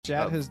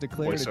Chat has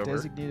declared voiceover. a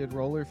designated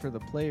roller for the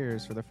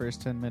players for the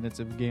first 10 minutes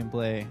of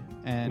gameplay.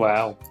 And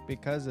Wow.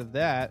 because of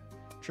that,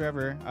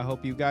 Trevor, I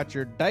hope you got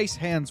your dice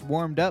hands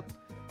warmed up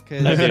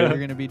because I do. you're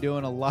going to be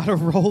doing a lot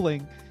of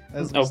rolling.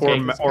 As we Okay.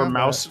 start this Or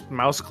combat.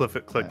 mouse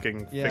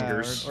clicking Yeah,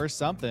 fingers. or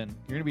something.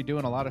 You're going to be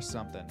doing a lot of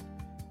something.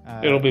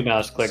 It'll be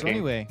mouse clicking. So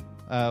anyway,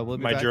 we'll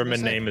be My back in a German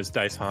sec. name is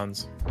Dice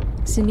Hans.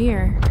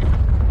 Sinir,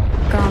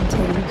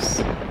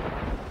 Gronteus,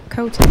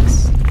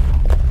 Cotex,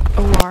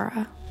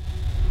 Owara.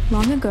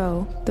 Long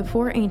ago, the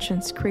four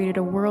ancients created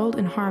a world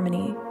in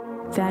harmony.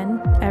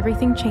 Then,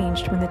 everything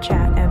changed when the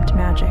chat amped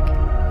magic.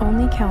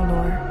 Only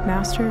Kelnor,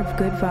 master of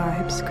good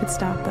vibes, could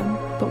stop them,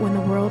 but when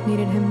the world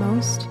needed him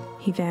most,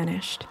 he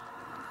vanished.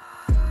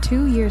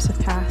 2 years have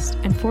passed,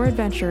 and four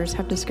adventurers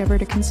have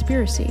discovered a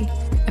conspiracy,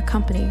 a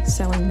company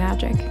selling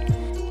magic.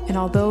 And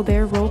although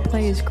their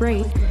roleplay is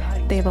great,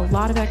 they have a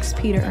lot of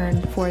XP to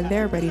earn before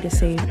they're ready to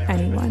save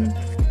anyone.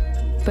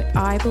 But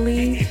I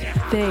believe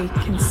they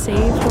can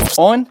save the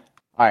On?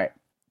 Alright.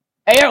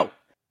 Ayo!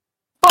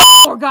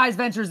 Four guys,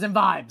 ventures, and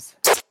vibes.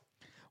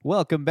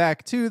 Welcome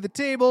back to the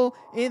table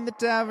in the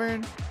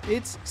tavern.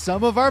 It's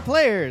some of our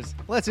players.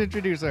 Let's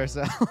introduce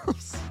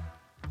ourselves.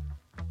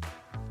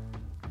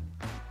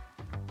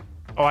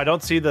 Oh, I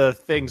don't see the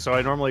thing, so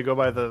I normally go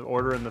by the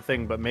order in the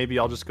thing, but maybe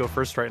I'll just go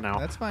first right now.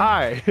 That's fine.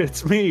 Hi,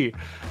 it's me,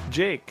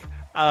 Jake.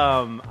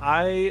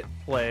 I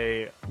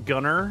play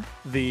Gunnar,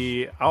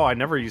 I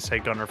never used to say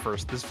Gunnar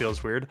first. This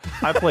feels weird.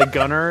 I play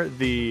Gunnar,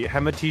 the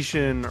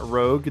Hemetetian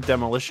rogue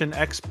demolition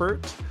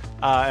expert,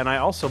 and I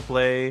also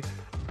play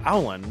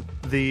Owlin,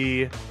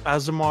 the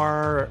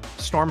Azamar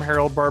Storm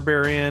Herald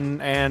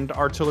barbarian and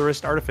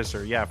artillerist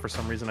artificer. Yeah, for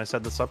some reason I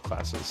said the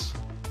subclasses.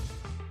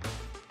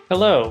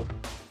 Hello,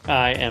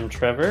 I am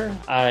Trevor.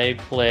 I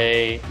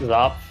play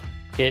Zopf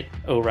Kit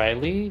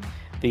O'Reilly,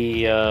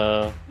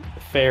 the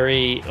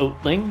fairy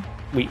Oatling.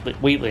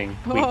 Wheatling.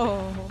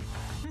 Oh.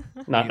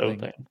 Not Wheatling.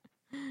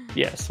 Oatling.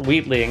 Yes,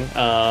 Wheatling,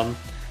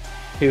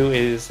 who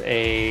is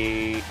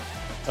a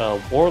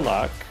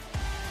warlock.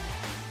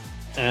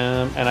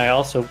 And I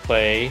also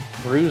play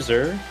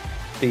Bruiser,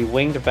 the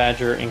Winged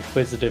Badger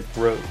Inquisitive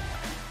Rogue.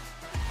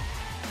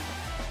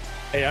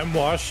 Hey, I'm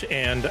Wash,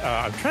 and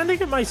I'm trying to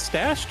get my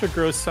stash to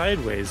grow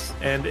sideways.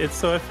 And it's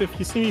so if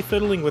you see me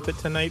fiddling with it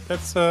tonight,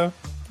 that's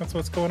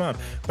what's going on.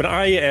 But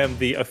I am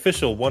the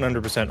official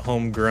 100%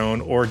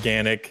 homegrown,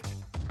 organic,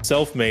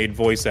 self-made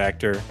voice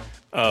actor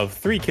of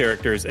three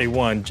characters: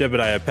 A1,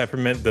 Jebediah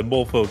Peppermint, the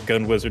bullfolk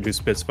gun wizard who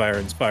spits fire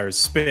and inspires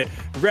spit;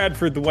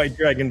 Radford, the white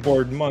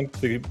dragonborn monk,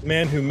 the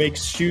man who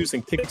makes shoes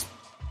and kicks.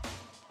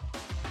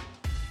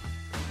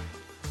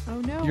 Oh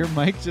no. Your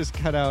mic just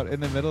cut out in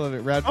the middle of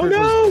it. Radford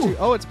Oh, no! was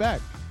oh, it's back.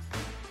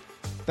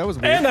 That was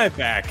weird. And I'm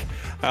back.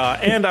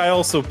 And I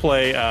also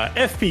play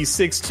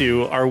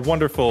FP62, our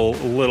wonderful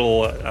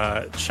little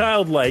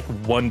childlike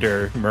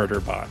wonder murder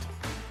bot.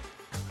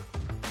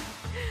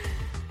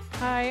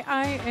 Hi,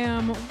 I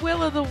am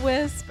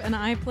Will-o'-the-Wisp, and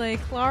I play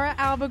Clara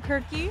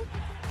Albuquerque,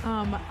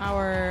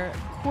 our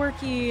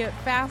quirky,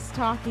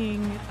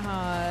 fast-talking,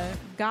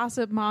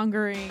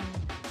 gossip-mongering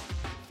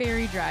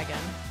fairy dragon.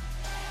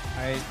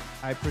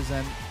 I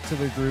present to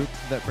the group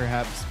that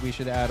perhaps we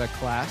should add a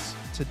class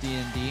to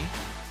D&D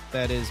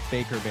that is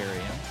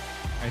Bakerbarian.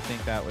 I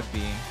think that would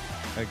be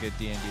a good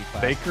D&D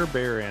class. Baker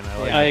Baron, I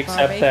like I it.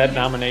 accept that Barbakian?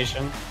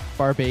 nomination.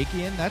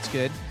 Barbakian, that's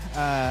good.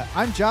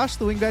 I'm Josh,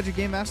 the Winged Badger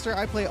Game Master.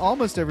 I play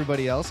almost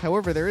everybody else.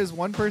 However, there is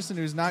one person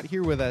who's not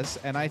here with us,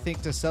 and I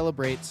think to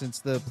celebrate, since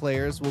the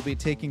players will be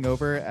taking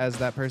over as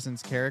that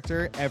person's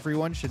character,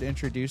 everyone should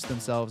introduce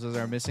themselves as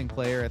our missing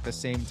player at the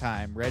same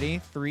time. Ready?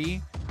 3,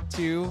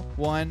 2,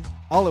 1,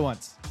 all at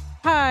once.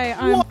 Hi,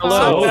 I'm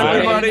Hello,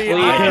 everybody.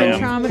 I am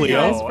traumatized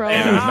Cleo, from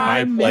and I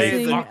I'm play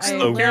missing Fox a the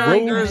little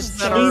characters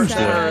that are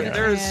sad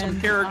there's some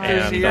and,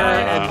 characters And, here,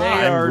 and they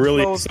I'm are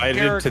really both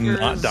excited to not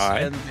characters, die.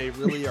 and they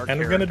really are. And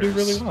we're going to do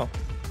really characters. well.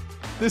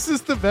 This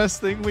is the best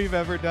thing we've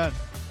ever done.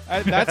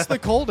 That's the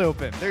cold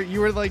open. There,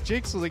 you were like,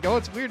 Jake's was like, oh,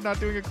 it's weird not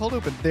doing a cold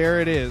open.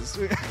 There it is.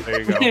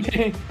 There you go.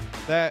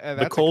 That's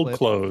The a cold clip.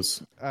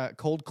 close.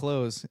 Cold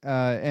clothes.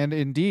 And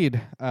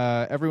indeed,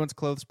 everyone's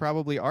clothes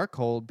probably are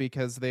cold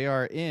because they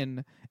are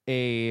in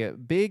a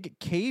big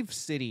cave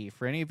city.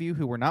 For any of you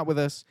who were not with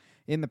us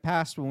in the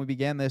past when we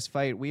began this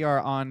fight, we are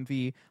on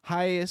the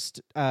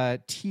highest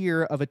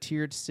tier of a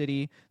tiered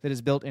city that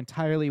is built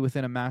entirely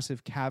within a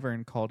massive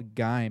cavern called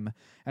Gaim.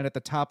 And at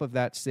the top of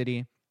that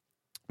city,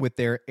 with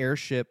their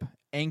airship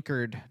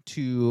anchored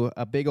to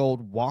a big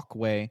old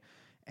walkway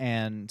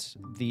and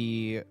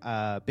the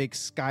big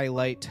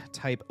skylight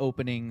type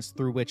openings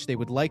through which they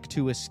would like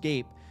to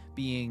escape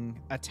being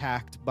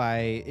attacked by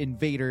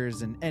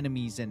invaders and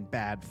enemies and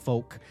bad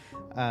folk,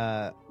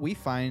 we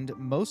find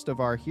most of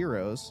our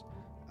heroes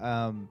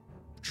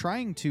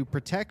trying to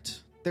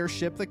protect their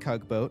ship, the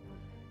Cugboat,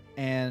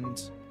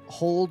 and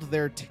hold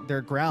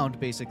their ground,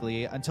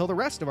 basically, until the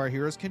rest of our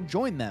heroes can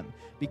join them,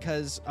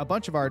 because a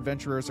bunch of our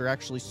adventurers are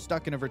actually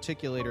stuck in a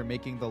verticulator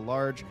making the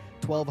large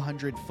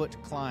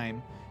 1,200-foot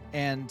climb.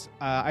 And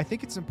I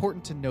think it's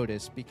important to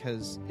notice,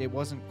 because it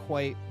wasn't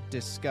quite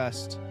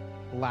discussed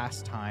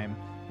last time,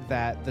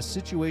 that the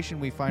situation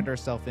we find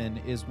ourselves in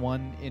is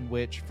one in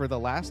which, for the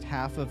last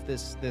half of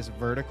this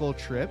vertical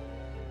trip,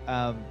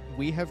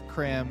 we have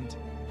crammed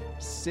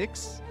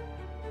 6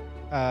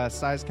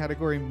 size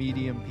category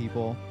medium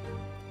people,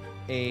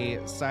 a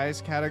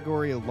size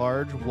category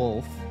large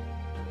wolf,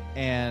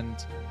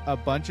 and a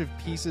bunch of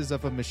pieces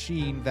of a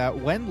machine that,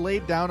 when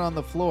laid down on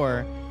the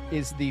floor,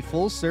 is the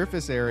full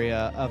surface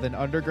area of an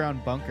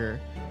underground bunker,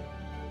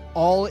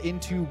 all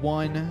into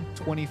one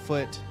 20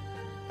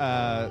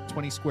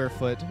 square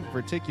foot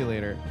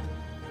verticulator.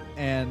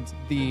 And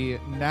the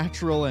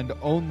natural and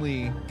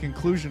only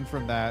conclusion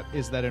from that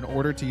is that in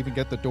order to even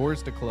get the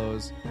doors to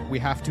close, we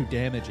have to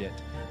damage it.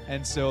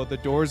 And so the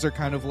doors are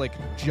kind of like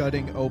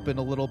jutting open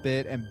a little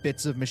bit, and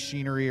bits of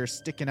machinery are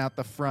sticking out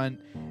the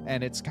front,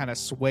 and it's kind of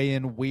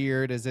swaying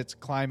weird as it's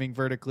climbing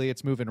vertically.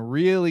 It's moving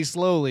really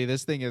slowly.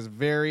 This thing is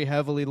very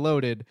heavily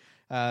loaded.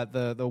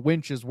 The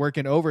winch is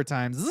working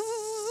overtime,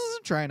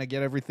 trying to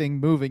get everything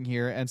moving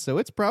here. And so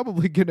it's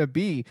probably going to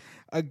be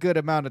a good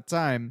amount of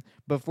time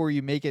before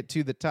you make it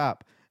to the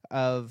top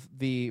of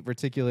the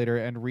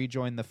verticulator and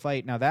rejoin the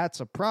fight. Now, that's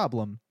a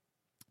problem,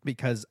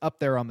 because up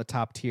there on the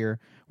top tier,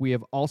 we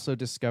have also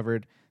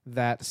discovered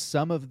that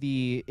some of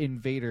the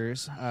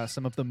invaders,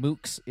 some of the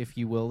mooks, if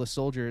you will, the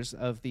soldiers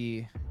of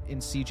the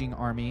besieging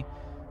army,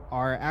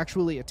 are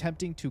actually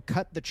attempting to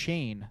cut the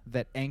chain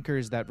that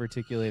anchors that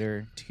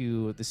verticulator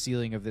to the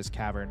ceiling of this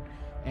cavern.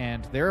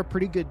 And they're a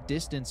pretty good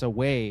distance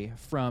away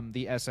from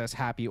the SS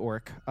Happy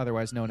Orc,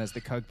 otherwise known as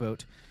the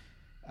Cugboat.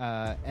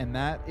 And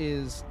that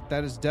is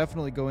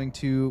definitely going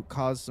to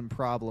cause some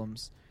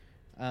problems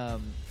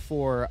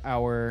for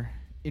our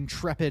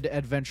intrepid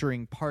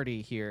adventuring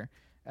party here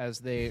as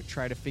they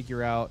try to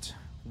figure out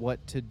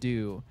what to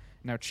do.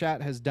 Now,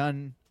 chat has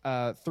done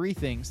 3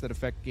 things that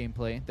affect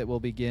gameplay that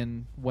will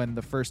begin when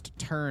the first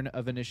turn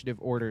of initiative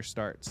order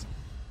starts.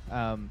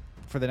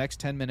 For the next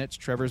 10 minutes,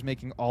 Trevor's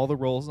making all the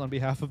rolls on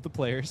behalf of the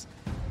players.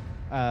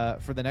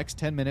 For the next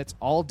 10 minutes,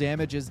 all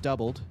damage is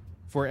doubled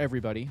for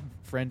everybody,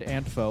 friend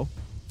and foe,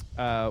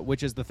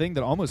 which is the thing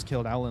that almost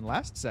killed Alan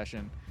last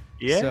session.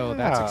 Yeah. So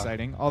that's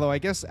exciting. Although I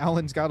guess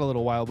Alan's got a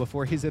little while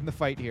before he's in the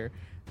fight here.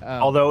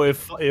 Although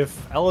if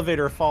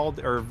elevator fall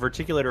or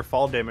verticulator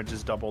fall damage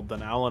is doubled,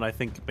 then Alan, I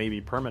think, may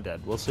be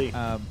permadead. We'll see.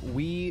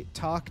 We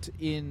talked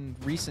in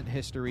recent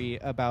history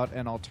about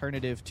an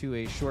alternative to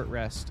a short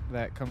rest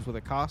that comes with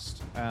a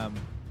cost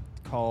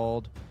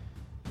called...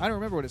 I don't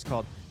remember what it's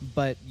called,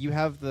 but you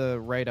have the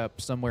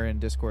write-up somewhere in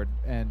Discord,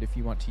 and if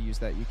you want to use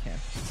that, you can.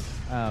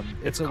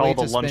 It's called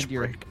a lunch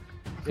break.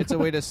 It's a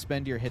way to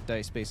spend your hit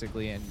dice,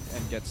 basically, and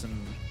get some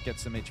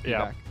HP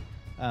back.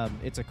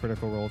 It's a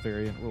critical role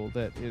variant rule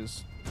that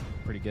is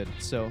pretty good.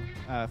 So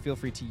feel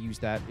free to use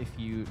that if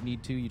you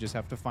need to. You just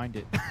have to find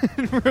it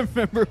and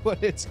remember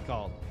what it's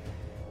called.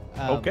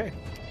 Okay.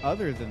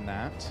 Other than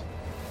that,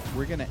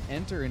 we're going to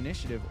enter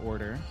initiative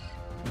order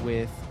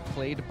with,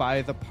 played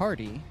by the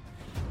party,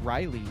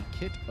 Riley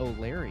Kit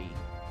O'Leary.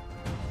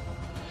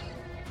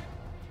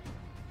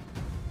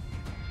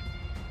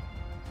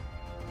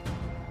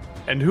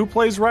 And who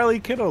plays Riley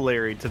Kit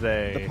O'Leary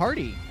today? The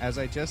party, as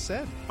I just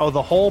said. Oh,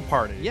 the whole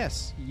party.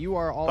 Yes, you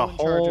are all The in charge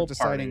whole of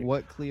deciding party.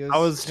 what Cleo's I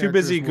was too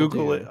busy characters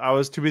will do. googling. I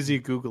was too busy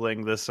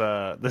googling this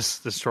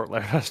short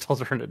last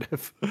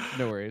alternative.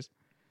 No worries.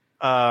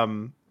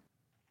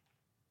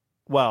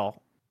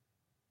 Well,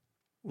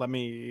 let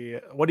me.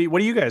 What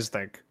do you guys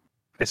think?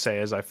 I say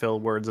as I fill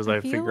words as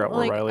I feel figure out where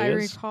like Riley I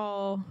is.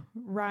 recall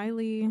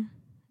Riley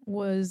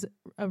was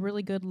a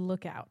really good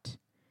lookout.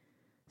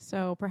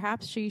 So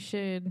perhaps she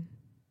should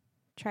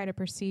try to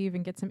perceive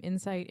and get some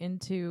insight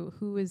into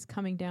who is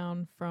coming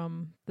down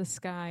from the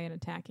sky and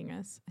attacking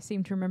us. I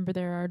seem to remember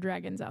there are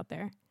dragons out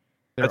there.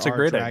 That's There a are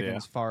great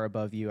dragons idea. far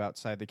above you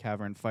outside the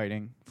cavern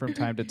fighting. From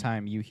time to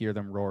time, you hear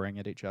them roaring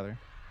at each other.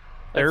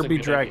 There That's a be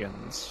good idea.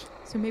 dragons.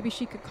 So maybe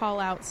she could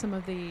call out some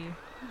of the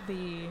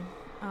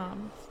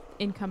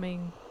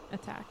incoming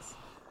attacks.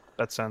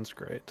 That sounds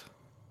great.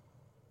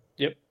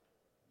 Yep.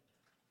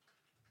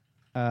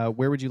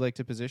 Where would you like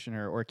to position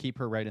her, or keep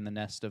her right in the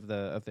nest of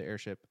the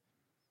airship?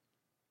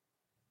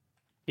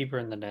 Keep her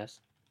in the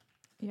nest.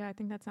 Yeah, I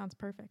think that sounds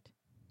perfect.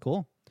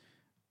 Cool.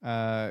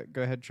 Go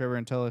ahead, Trevor,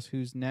 and tell us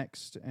who's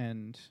next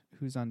and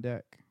who's on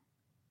deck.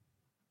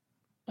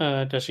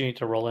 Does she need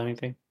to roll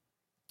anything?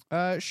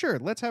 Sure.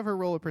 Let's have her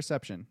roll a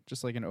perception,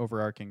 just like an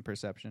overarching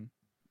perception.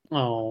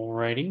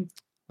 Alrighty.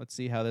 Let's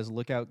see how this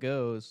lookout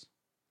goes.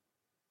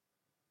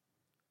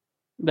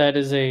 That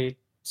is a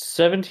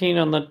 17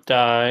 on the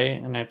die,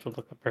 and I have to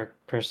look up her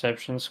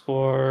perception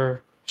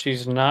score.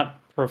 She's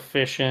not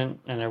proficient,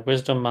 and her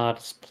wisdom mod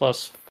is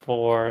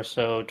 +4,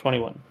 so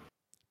 21.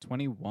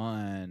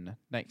 21.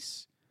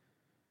 Nice.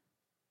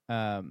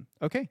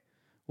 Okay.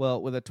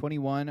 Well, with a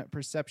 21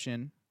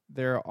 perception,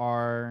 there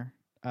are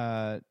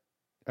a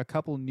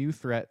couple new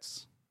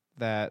threats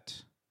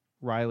that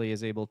Riley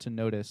is able to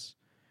notice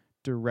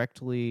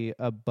directly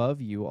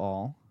above you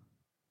all.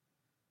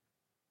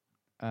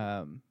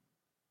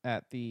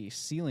 At the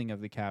ceiling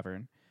of the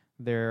cavern,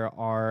 there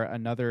are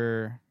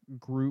another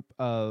group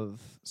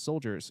of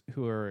soldiers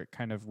who are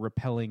kind of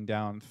rappelling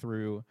down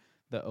through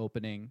the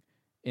opening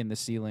in the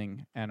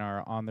ceiling and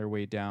are on their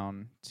way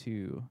down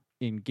to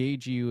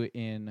engage you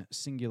in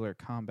singular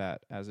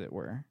combat, as it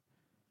were.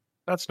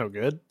 That's no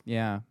good.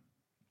 Yeah.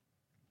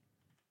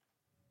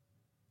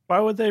 Why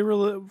would they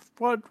really?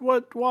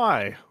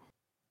 Why?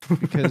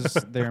 Because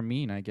they're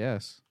mean, I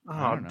guess.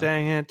 I Oh, don't know.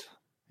 dang it.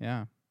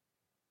 Yeah.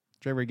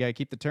 Trevor, you gotta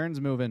keep the turns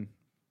moving.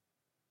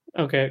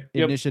 Okay.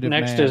 Yep. Initiative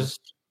Next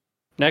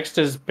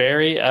man. is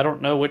Barry. I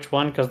don't know which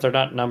one because they're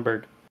not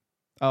numbered.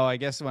 Oh, I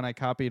guess when I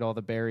copied all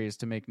the berries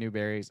to make new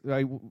berries,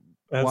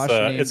 Wash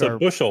It's named a our-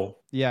 bushel.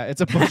 Yeah,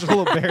 it's a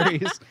bushel of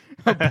berries.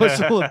 A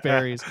bushel of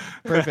berries.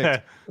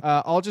 Perfect.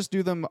 I'll just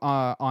do them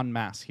en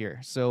masse here.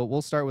 So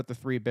we'll start with the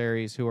 3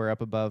 berries who are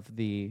up above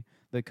the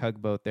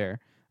Cug boat there.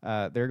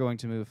 They're going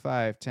to move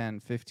 5, 10,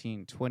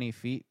 15, 20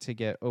 feet to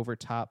get over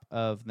top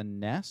of the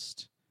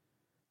nest.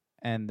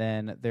 And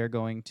then they're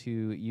going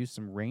to use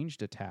some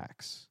ranged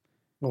attacks.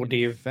 Oh In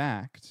dear.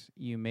 fact,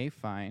 you may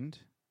find,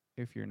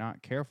 if you're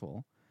not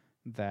careful,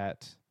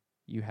 that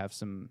you have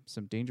some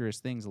dangerous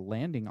things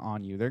landing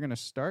on you. They're going to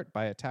start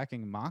by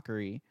attacking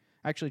Mockery.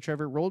 Actually,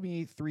 Trevor, roll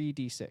me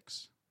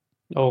 3d6.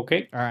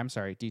 Okay. Or I'm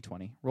sorry,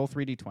 d20. Roll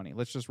 3d20.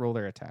 Let's just roll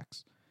their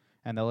attacks.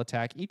 And they'll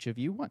attack each of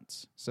you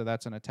once. So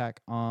that's an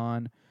attack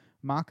on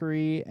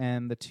Mockery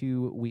and the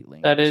 2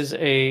 Wheatlings. That is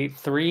a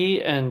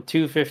 3 and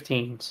 2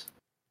 15s.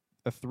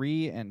 A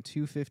 3 and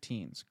 2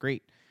 15s.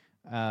 Great.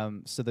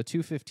 So the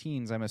 2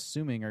 15s, I'm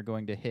assuming, are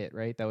going to hit,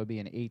 right? That would be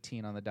an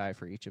 18 on the die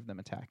for each of them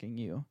attacking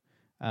you.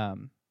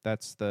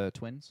 That's the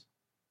twins,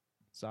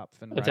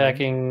 Zopf and Riley.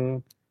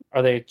 Attacking.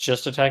 Are they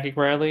just attacking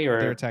Riley or?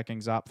 They're attacking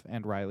Zopf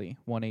and Riley.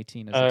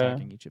 118 is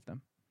attacking each of them.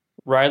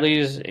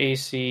 Riley's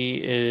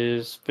AC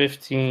is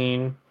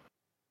 15,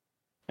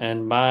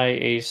 and my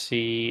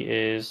AC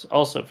is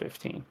also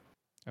 15.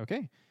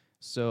 Okay.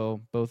 So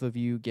both of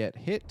you get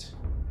hit.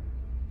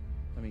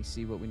 Let me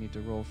see what we need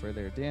to roll for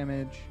their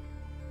damage.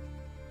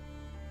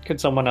 Could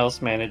someone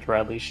else manage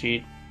Riley's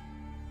sheet?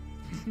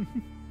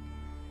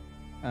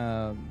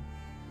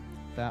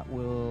 That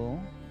will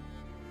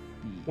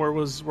be... Where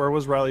was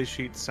Riley's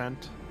sheet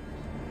sent?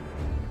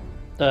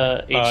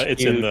 The HQ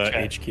It's in the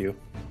chat. HQ.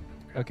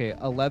 Okay,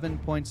 11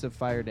 points of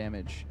fire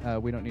damage.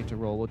 We don't need to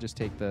roll. We'll just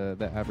take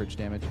the average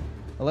damage.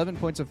 11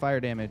 points of fire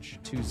damage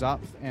to Zopf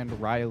and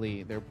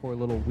Riley. Their poor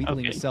little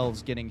weakling Okay.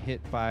 selves getting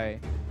hit by,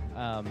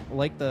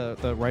 like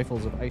the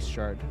rifles of Ice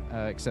Shard,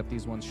 except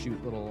these ones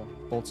shoot little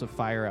bolts of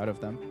fire out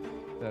of them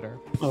that are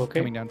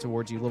coming down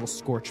towards you. Little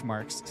scorch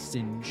marks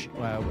singe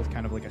with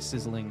kind of like a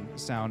sizzling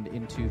sound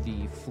into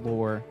the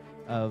floor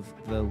of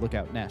the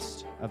lookout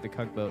nest of the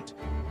Cug boat.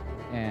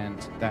 And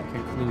that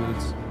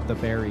concludes the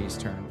Berry's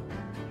turn.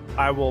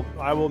 I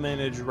will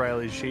manage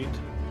Riley's sheet.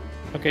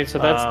 Okay, so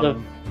that's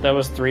that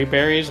was 3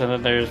 berries, and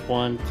then there's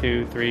 1,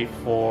 2, 3,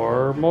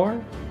 4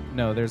 more.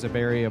 No, there's a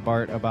Barry, a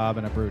Bart, a Bob,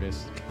 and a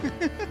Brutus.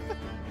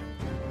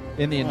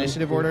 In the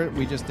initiative order,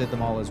 we just did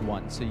them all as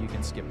one, so you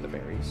can skip the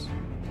berries.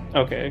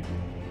 Okay.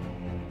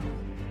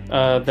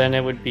 Then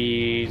it would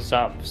be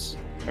Zop's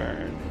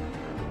turn.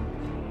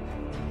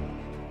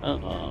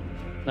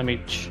 Let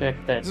me check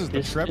that. This is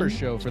the Trevor distance.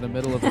 show for the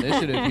middle of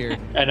initiative here.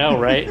 I know,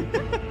 right?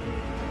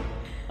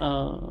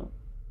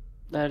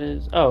 That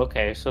is. Oh,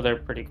 okay. So they're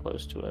pretty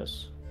close to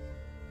us.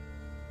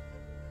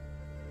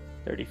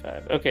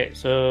 35. Okay,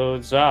 so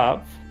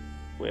Zop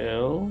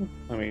will.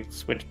 Let me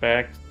switch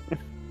back.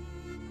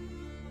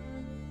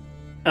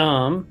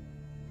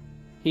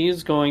 He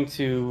is going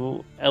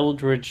to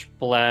Eldritch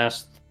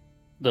Blast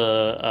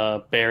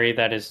the berry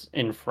that is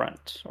in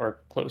front or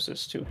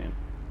closest to him.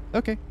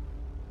 Okay.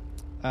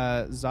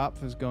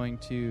 Zopf is going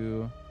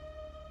to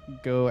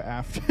go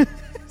after...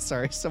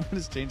 Sorry, someone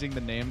is changing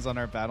the names on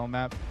our battle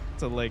map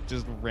to like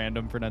just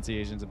random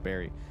pronunciations of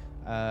berry.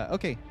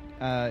 Okay.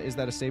 Is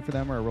that a save for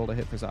them or a roll to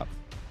hit for Zopf?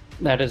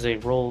 That is a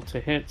roll to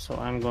hit, so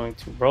I'm going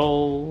to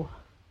roll.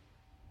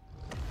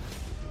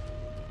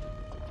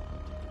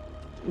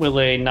 Will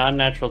a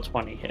non-natural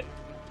 20 hit?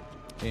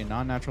 A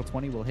non-natural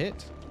 20 will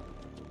hit.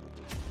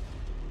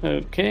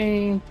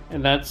 Okay,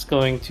 and that's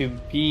going to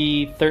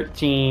be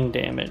 13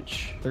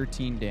 damage.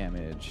 13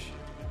 damage.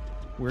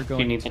 We're You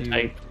going need to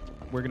type.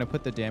 We're going to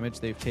put the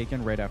damage they've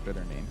taken right after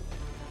their name.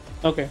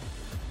 Okay.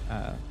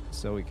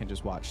 So we can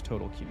just watch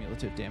total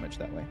cumulative damage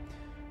that way.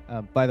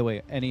 By the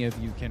way, any of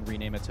you can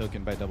rename a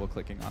token by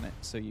double-clicking on it,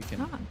 so you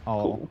can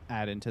all cool.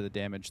 add into the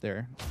damage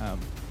there.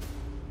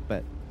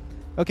 But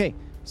okay,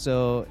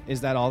 so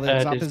is that all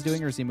that Zop is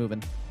doing, or is he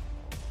moving?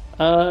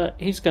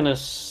 He's gonna.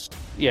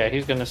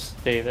 He's gonna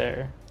stay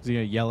there. Is he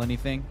gonna yell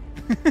anything?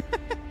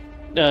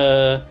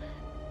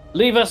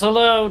 Leave us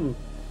alone.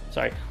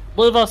 Sorry,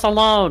 leave us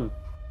alone.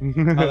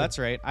 Oh, that's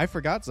right. I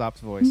forgot Zop's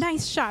voice.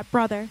 Nice shot,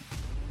 brother.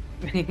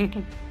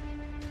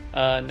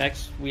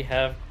 Next we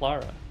have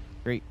Clara.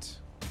 Great.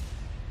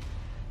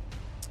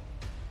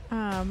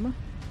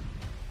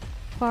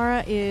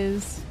 Clara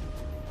is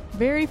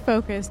very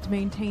focused,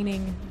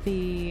 maintaining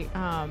the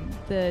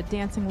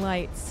dancing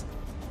lights,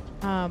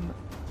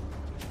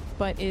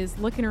 but is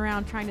looking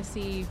around trying to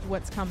see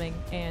what's coming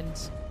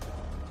and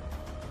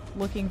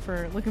looking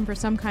for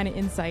some kind of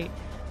insight.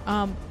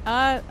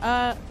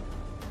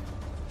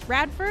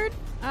 Radford,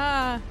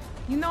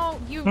 you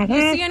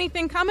see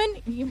anything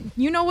coming?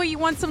 You know where you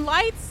want some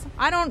lights?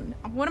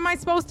 What am I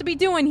supposed to be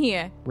doing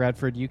here?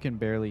 Radford, you can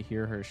barely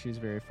hear her. She's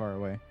very far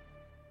away.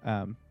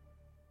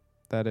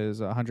 That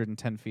is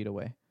 110 feet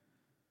away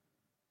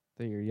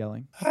that you're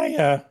yelling.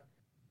 I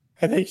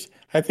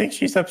think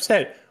she's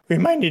upset. We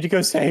might need to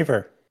go save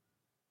her.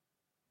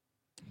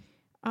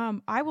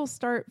 I will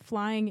start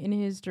flying in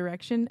his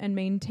direction and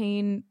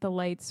maintain the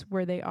lights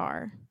where they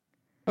are.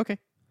 Okay.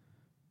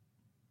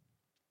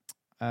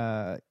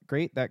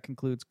 Great. That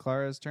concludes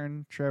Clara's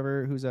turn.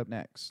 Trevor, who's up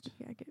next?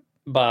 Yeah,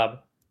 Bob.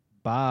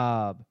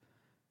 Bob.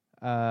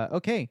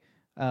 Okay.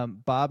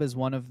 Bob is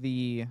one of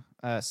the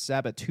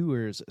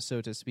saboteurs,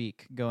 so to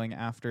speak, going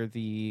after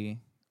the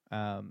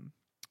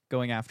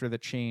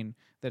chain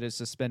that is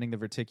suspending the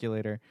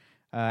verticulator.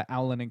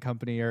 Owlin and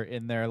company are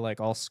in there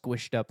like all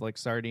squished up like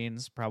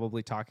sardines,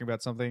 probably talking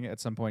about something. At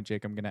some point,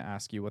 Jake, I'm going to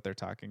ask you what they're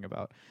talking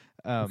about.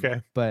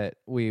 Okay. But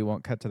we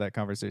won't cut to that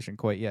conversation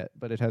quite yet,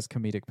 but it has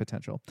comedic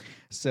potential.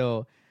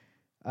 So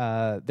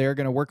they're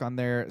going to work on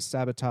their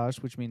sabotage,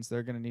 which means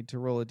they're going to need to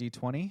roll a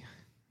d20.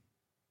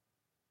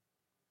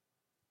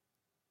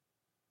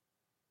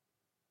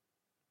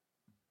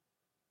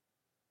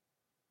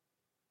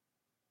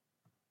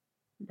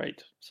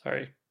 Right.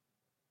 Sorry.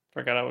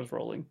 Forgot I was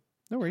rolling.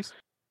 No worries.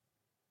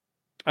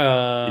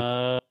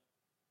 Natural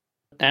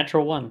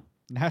 1.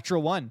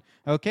 Natural 1.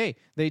 Okay.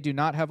 They do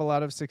not have a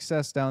lot of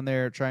success down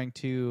there trying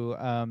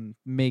to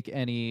make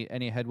any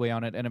headway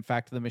on it. And in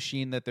fact, the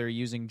machine that they're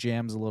using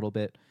jams a little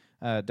bit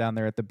down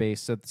there at the base.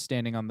 So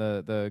standing on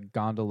the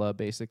gondola,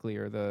 basically,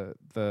 or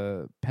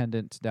the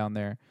pendant down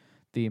there,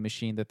 the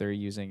machine that they're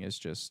using is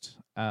just...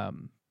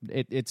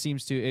 It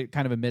seems to... It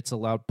kind of emits a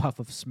loud puff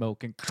of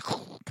smoke and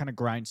kind of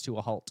grinds to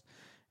a halt.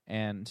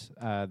 And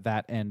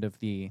that end of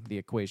the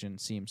equation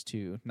seems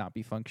to not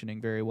be functioning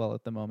very well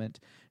at the moment.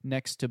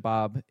 Next to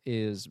Bob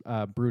is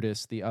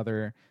Brutus, the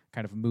other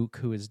kind of mook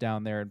who is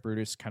down there, and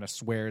Brutus kind of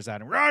swears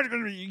at him.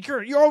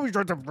 You always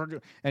try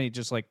to... And he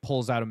just like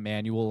pulls out a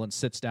manual and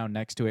sits down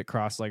next to it,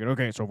 cross-legged.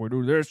 Okay, so if we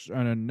do this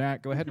and then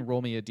that, go ahead and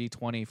roll me a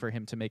d20 for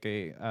him to make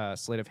a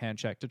sleight of hand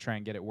check to try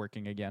and get it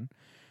working again.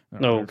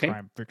 Okay. Try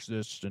and fix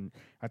this, and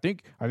I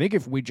think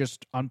if we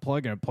just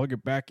unplug and plug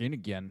it back in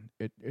again,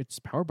 it's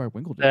powered by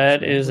Winklejohn.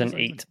 That is an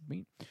 8.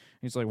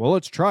 He's like, well,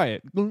 let's try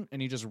it,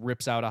 and he just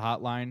rips out a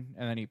hotline,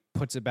 and then he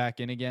puts it back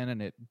in again,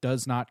 and it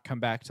does not come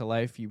back to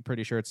life. You're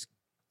pretty sure it's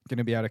going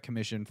to be out of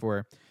commission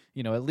for,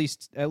 at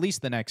least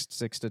the next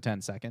 6 to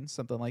 10 seconds,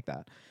 something like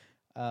that.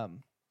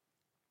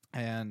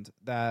 And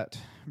that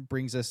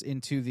brings us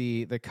into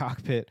the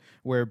cockpit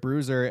where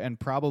Bruiser and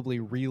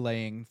probably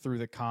relaying through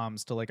the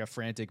comms to like a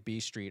frantic B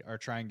Street are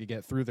trying to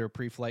get through their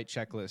pre-flight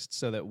checklist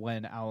so that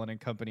when Owlin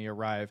and company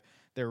arrive,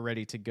 they're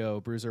ready to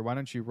go. Bruiser, why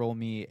don't you roll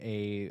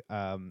me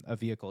a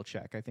vehicle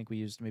check? I think we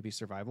used maybe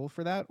survival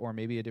for that, or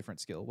maybe a different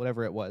skill,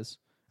 whatever it was.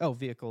 Oh,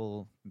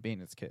 vehicle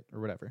maintenance kit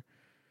or whatever.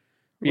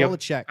 Roll a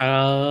check.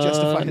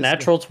 Justify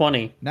natural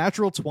 20.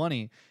 Natural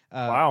 20.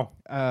 Wow.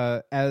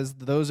 As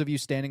those of you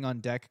standing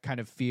on deck kind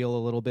of feel a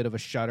little bit of a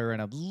shudder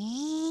and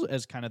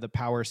as kind of the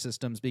power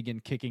systems begin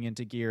kicking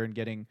into gear and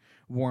getting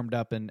warmed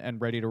up and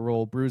ready to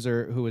roll.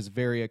 Bruiser, who is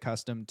very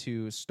accustomed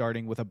to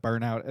starting with a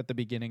burnout at the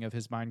beginning of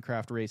his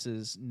Minecraft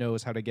races,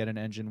 knows how to get an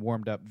engine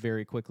warmed up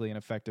very quickly and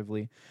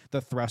effectively.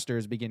 The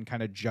thrusters begin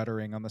kind of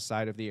juddering on the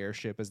side of the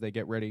airship as they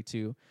get ready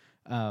to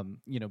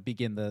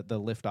begin the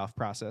liftoff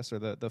process or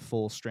the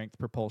full strength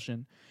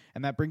propulsion.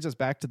 And that brings us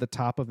back to the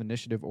top of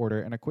initiative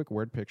order and a quick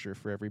word picture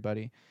for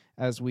everybody.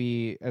 As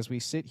we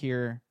sit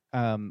here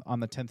on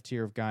the 10th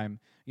tier of Gaim,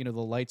 the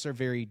lights are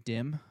very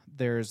dim.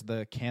 There's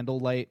the candle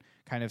light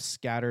kind of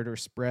scattered or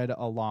spread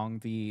along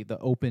the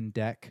open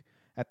deck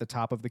at the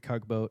top of the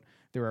tugboat.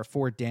 There are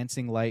 4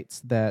 dancing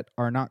lights that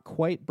are not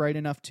quite bright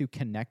enough to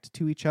connect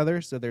to each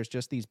other, so there's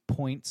just these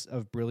points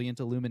of brilliant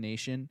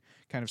illumination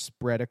kind of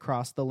spread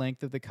across the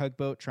length of the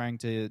tugboat, trying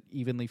to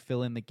evenly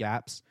fill in the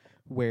gaps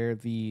where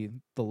the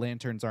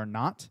lanterns are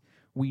not.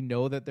 We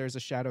know that there's a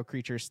shadow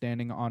creature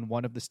standing on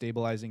one of the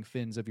stabilizing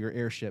fins of your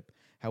airship.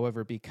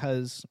 However,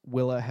 because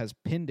Willa has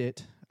pinned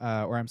it,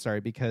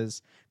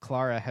 because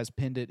Clara has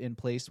pinned it in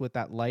place with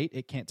that light,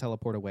 it can't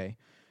teleport away.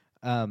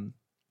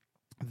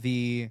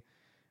 The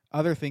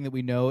other thing that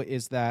we know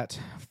is that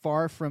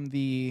far from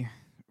the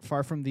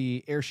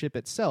airship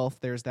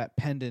itself, there's that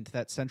pendant,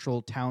 that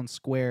central town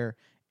square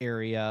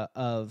area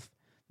of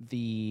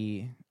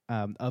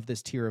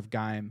this tier of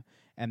Gaim,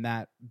 and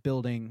that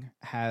building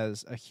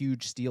has a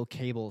huge steel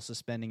cable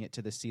suspending it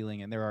to the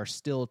ceiling, and there are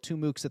still 2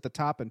 mooks at the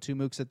top and 2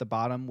 mooks at the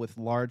bottom with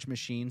large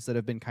machines that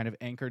have been kind of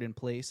anchored in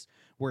place,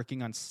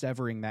 working on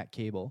severing that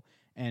cable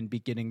and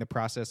beginning the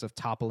process of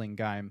toppling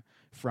Gaim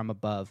from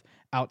above.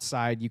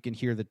 Outside, you can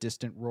hear the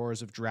distant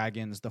roars of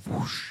dragons, the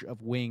whoosh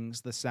of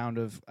wings, the sound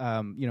of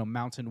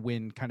mountain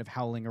wind kind of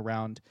howling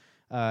around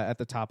at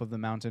the top of the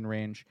mountain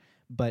range.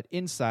 But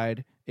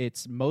inside,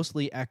 it's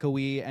mostly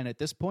echoey and at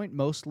this point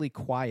mostly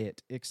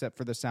quiet, except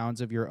for the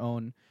sounds of your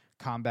own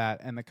combat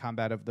and the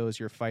combat of those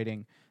you're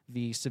fighting.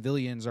 the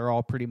civilians are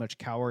all pretty much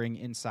cowering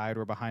inside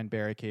or behind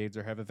barricades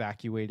or have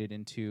evacuated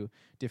into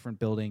different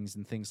buildings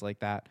and things like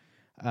that.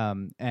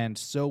 And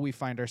so we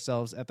find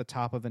ourselves at the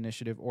top of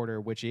initiative order,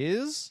 which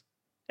is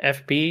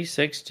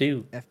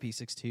FP62.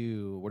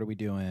 FP62. What are we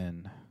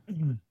doing?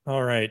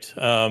 All right.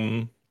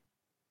 I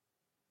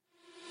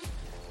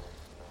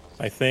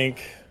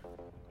think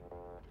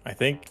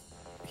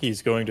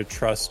he's going to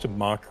trust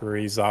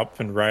Mockery, Zopf,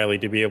 and Riley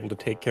to be able to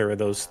take care of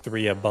those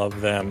three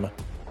above them.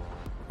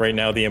 Right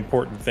now, the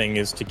important thing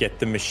is to get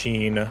the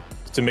machine,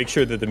 to make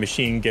sure that the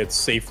machine gets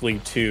safely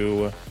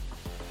to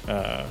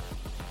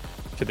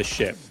the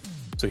ship.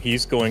 So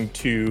he's going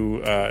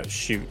to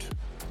shoot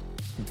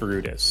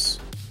Brutus.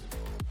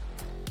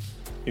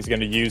 He's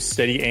going to use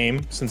steady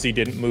aim since he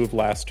didn't move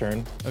last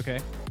turn. Okay.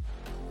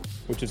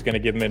 Which is going to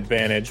give him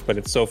advantage, but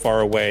it's so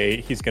far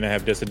away, he's going to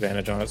have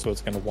disadvantage on it, so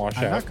it's going to wash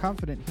I'm out. not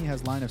confident he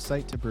has line of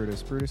sight to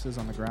Brutus. Brutus is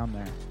on the ground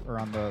there, or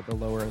on the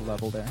lower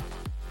level there.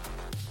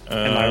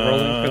 Am I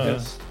rolling for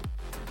this?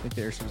 I think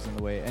the airship's in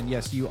the way. And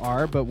yes, you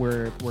are, but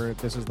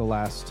this is the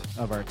last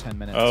of our 10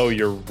 minutes. Oh,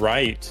 you're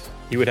right.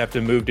 He would have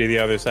to move to the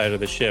other side of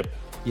the ship.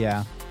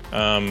 Yeah.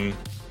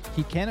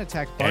 He can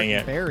attack Bart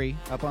and Barry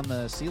up on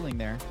the ceiling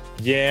there.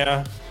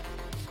 Yeah.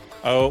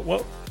 Oh,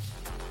 well.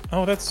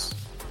 Oh, that's...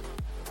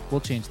 We'll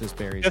change this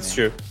Barry's That's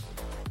name.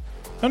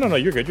 true. No,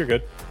 you're good, you're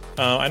good.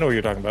 I know what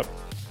you're talking about.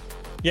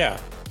 Yeah.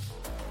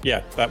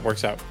 Yeah, that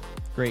works out.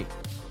 Great.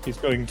 He's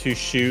going to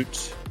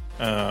shoot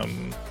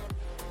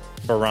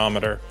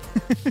Barometer.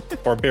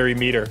 Or Barry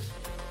Meter.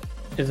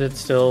 Is it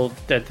still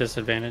at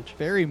disadvantage?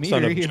 Barry Meter,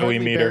 Son of he Joey hardly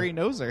Meter. Barry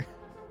knows her.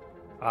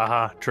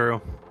 Aha,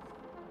 true.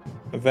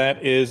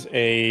 That is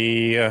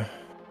a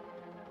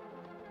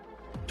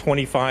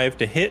 25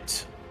 to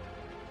hit.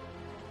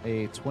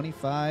 A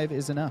 25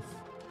 is enough.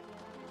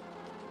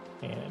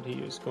 And he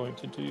is going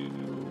to do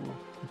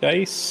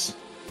dice.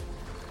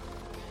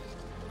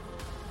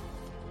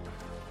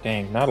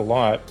 Dang, not a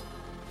lot.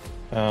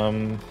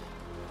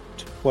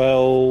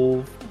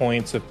 12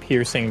 points of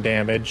piercing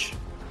damage.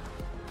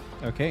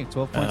 Okay,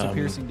 12 points of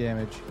piercing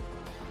damage.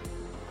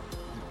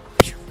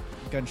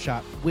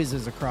 Gunshot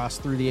whizzes across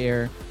through the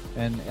air,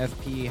 and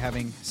FP,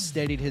 having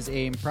steadied his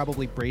aim,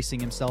 probably bracing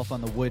himself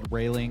on the wood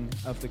railing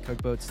of the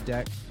cookboat's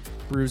deck.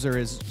 Bruiser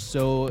is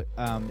so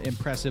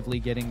impressively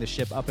getting the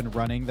ship up and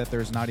running that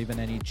there's not even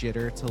any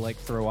jitter to like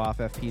throw off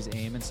FP's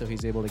aim, and so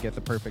he's able to get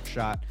the perfect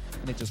shot,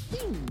 and it just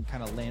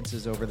kind of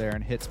lances over there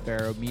and hits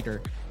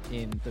Barometer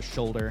in the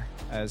shoulder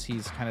as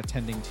he's kind of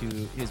tending to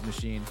his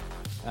machine.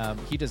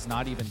 He does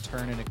not even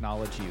turn and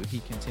acknowledge you. He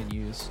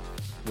continues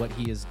what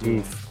he is doing.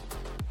 Oof.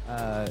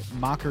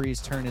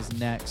 Mockery's turn is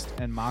next,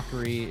 and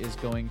Mockery is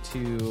going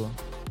to...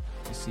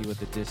 Let's see what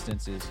the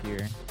distance is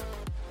here.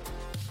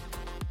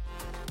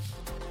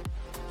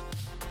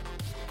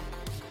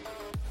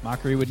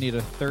 Mockery would need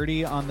a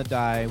 30 on the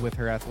die with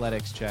her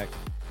athletics check.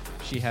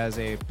 She has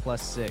a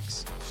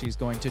 +6. She's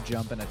going to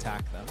jump and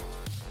attack them,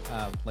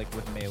 like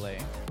with melee.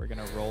 We're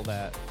going to roll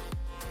that.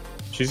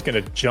 She's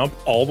going to jump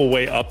all the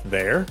way up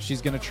there?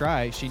 She's going to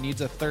try. She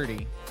needs a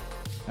 30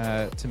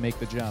 to make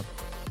the jump.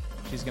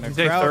 She's going to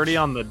say crouch. 30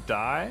 on the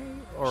die?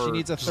 Or She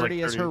needs a just 30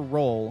 like as her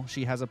roll.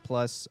 She has a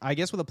plus. I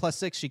guess with a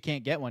 +6, she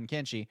can't get one,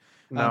 can she?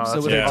 No, so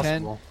that's with a 10,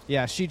 impossible.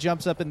 yeah, she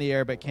jumps up in the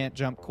air but can't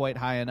jump quite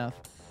high enough.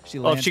 She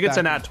Well, if lands she gets back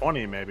an at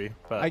 20, maybe.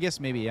 But I guess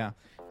maybe, yeah.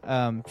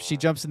 She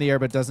jumps in the air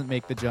but doesn't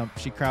make the jump.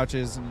 She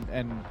crouches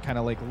and kind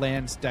of like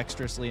lands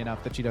dexterously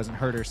enough that she doesn't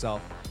hurt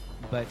herself.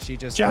 But she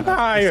just Jump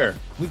higher!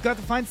 We've got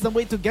to find some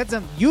way to get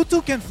them. You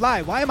two can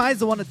fly. Why am I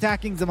the one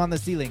attacking them on the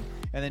ceiling?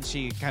 And then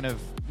she kind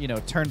of,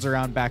 turns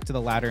around back to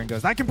the ladder and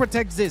goes, I can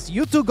protect this.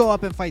 You two go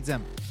up and fight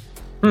them.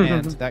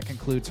 And that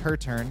concludes her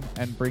turn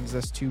and brings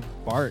us to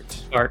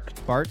Bart.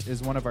 Bart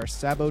is one of our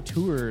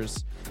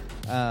saboteurs.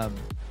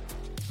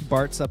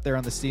 Bart's up there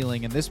on the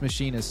ceiling, and this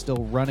machine is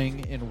still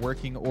running in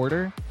working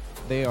order.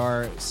 They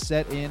are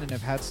set in and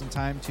have had some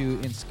time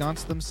to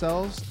ensconce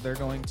themselves. They're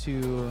going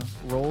to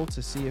roll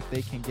to see if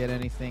they can get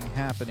anything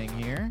happening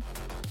here.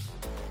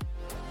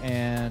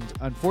 And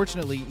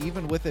unfortunately,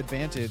 even with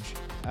advantage,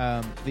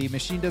 the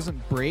machine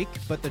doesn't break,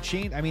 but the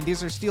chain... I mean,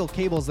 these are steel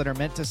cables that are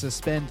meant to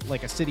suspend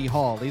like a city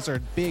hall. These are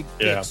big,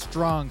 thick,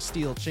 strong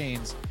steel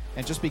chains.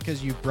 And just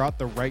because you brought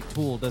the right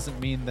tool doesn't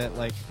mean that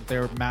like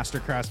their master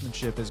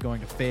craftsmanship is going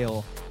to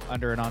fail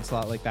under an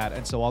onslaught like that.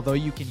 And so although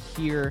you can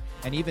hear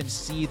and even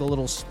see the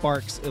little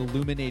sparks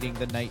illuminating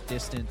the night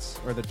distance,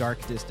 or the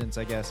dark distance,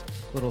 I guess,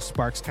 little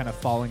sparks kind of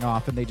falling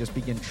off, and they just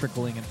begin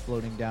trickling and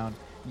floating down.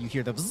 You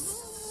hear the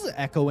bzzz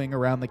echoing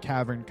around the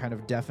cavern kind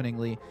of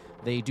deafeningly.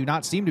 They do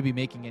not seem to be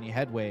making any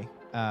headway.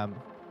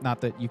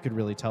 Not that you could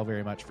really tell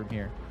very much from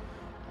here.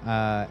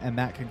 And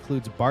that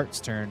concludes Bart's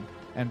turn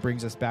and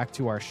brings us back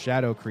to our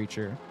shadow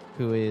creature,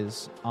 who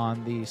is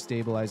on the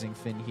stabilizing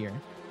fin here.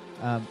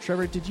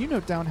 Trevor, did you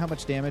note down how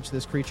much damage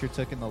this creature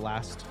took in the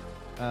last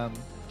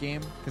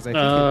game? Because I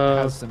think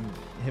it has some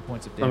hit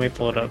points of damage. Let me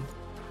pull it up.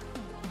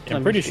 Yeah,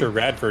 I'm pretty sure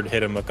Radford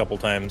hit him a couple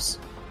times.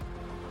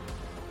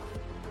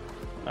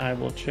 I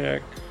will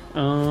check.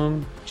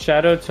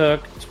 Shadow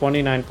took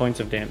 29 points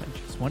of damage.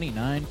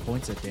 29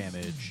 points of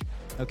damage.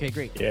 Okay,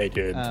 great. Yeah, he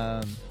did.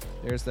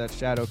 There's that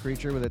shadow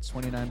creature with its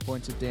 29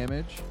 points of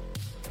damage.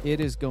 It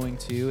is going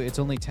to... It's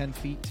only 10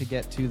 feet to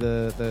get to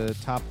the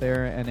top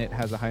there, and it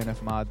has a high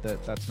enough mod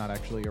that that's not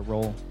actually a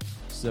roll.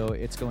 So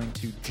it's going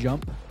to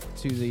jump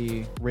to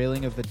the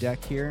railing of the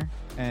deck here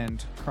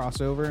and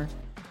cross over,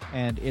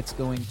 and it's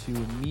going to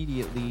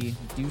immediately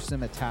do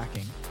some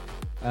attacking.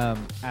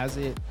 As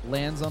it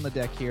lands on the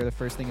deck here, the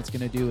first thing it's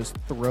going to do is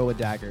throw a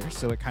dagger.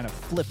 So it kind of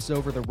flips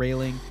over the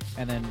railing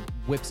and then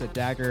whips a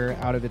dagger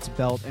out of its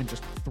belt and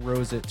just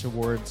throws it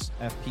towards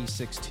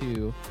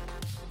FP62.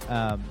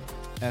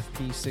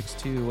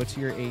 FP62, what's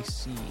your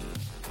AC?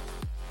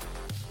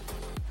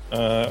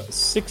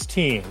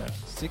 16.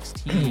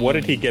 16. What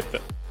did he get though?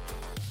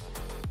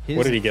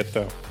 What did he get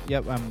though?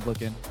 Yep, I'm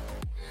looking.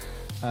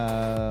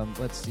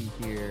 Let's see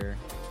here.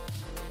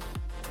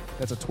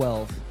 That's a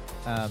 12.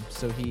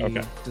 So he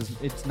does.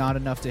 It's not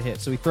enough to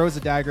hit. So he throws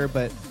a dagger,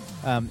 but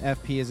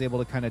FP is able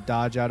to kind of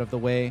dodge out of the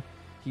way.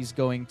 He's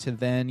going to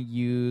then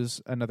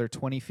use another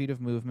 20 feet of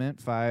movement,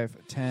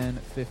 5, 10,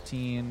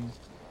 15.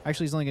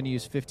 Actually, he's only going to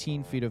use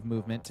 15 feet of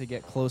movement to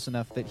get close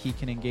enough that he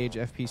can engage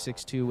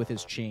FP62 with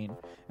his chain.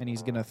 And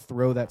he's going to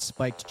throw that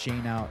spiked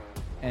chain out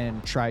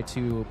and try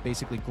to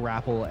basically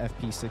grapple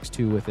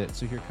FP62 with it.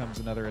 So here comes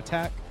another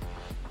attack.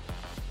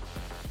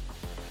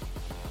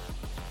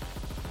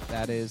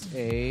 That is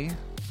a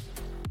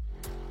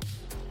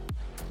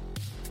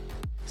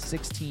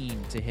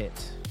 16 to hit.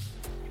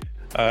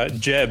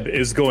 Jeb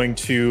is going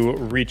to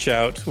reach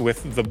out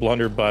with the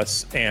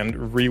blunderbuss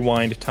and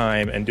rewind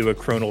time and do a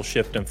chronal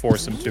shift and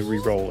force him to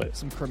re-roll it.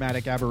 Some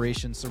chromatic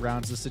aberration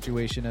surrounds the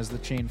situation as the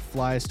chain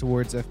flies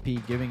towards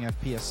FP, giving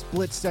FP a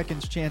split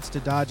second's chance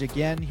to dodge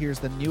again. Here's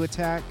the new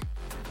attack.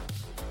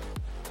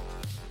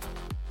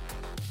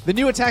 The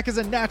new attack is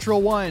a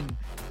natural 1.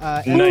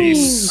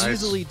 Nice.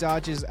 Easily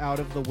dodges out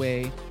of the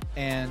way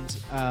and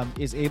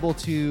is able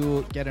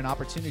to get an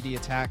opportunity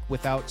attack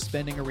without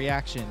spending a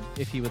reaction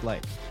if he would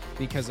like,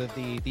 because of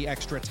the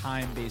extra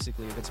time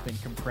basically that's been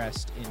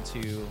compressed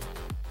into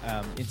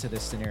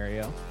this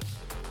scenario.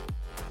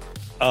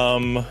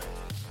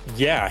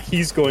 Yeah,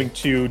 he's going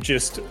to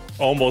just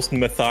almost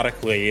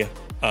methodically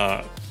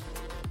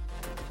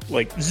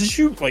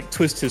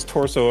twist his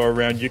torso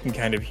around. You can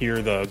kind of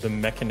hear the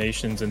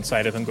machinations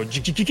inside of him go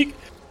jig, jig, jig, jig,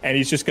 and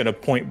he's just going to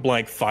point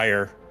blank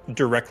fire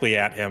directly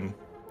at him.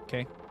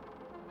 Okay.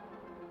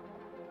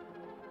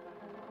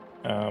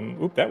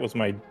 That was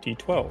my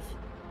D12.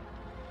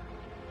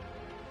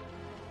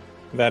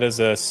 That is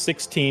a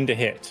 16 to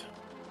hit.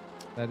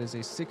 That is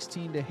a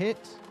 16 to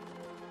hit.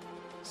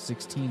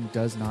 16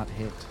 does not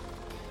hit.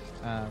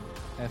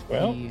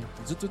 FP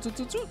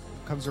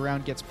comes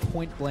around, gets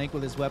point blank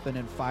with his weapon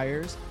and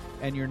fires,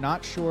 and you're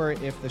not sure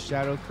if the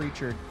shadow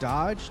creature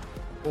dodged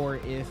or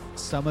if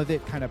some of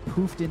it kind of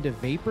poofed into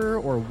vapor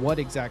or what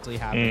exactly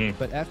happened.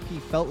 But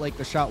FP felt like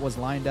the shot was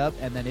lined up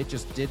and then it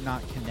just did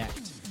not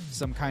connect.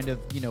 Some kind of,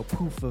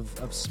 poof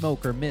of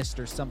smoke or mist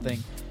or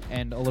something,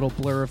 and a little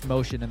blur of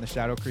motion in the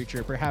shadow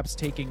creature, perhaps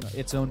taking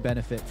its own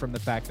benefit from the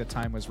fact that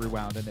time was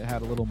rewound and it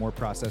had a little more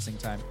processing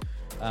time.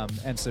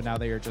 And so now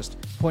they are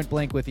just point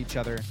blank with each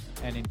other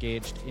and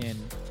engaged in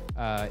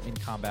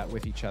combat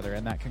with each other.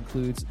 And that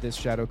concludes this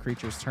shadow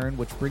creature's turn,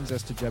 which brings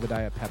us to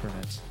Jebediah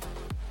Peppermint.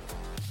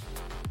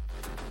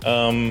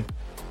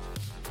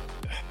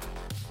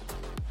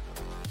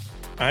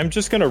 I'm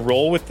just going to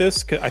roll with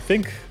this, 'cause I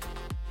think,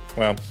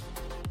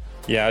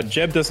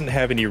 Jeb doesn't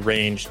have any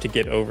range to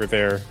get over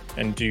there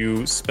and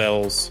do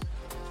spells.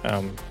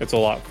 It's a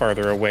lot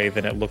farther away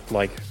than it looked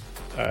like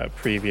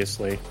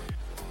previously.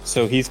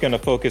 So he's going to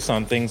focus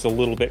on things a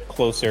little bit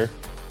closer.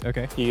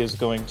 Okay. He is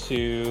going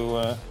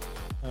to...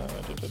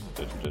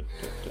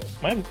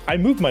 I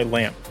moved my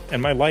lamp,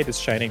 and my light is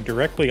shining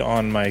directly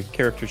on my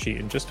character sheet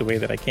in just a way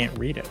that I can't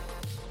read it.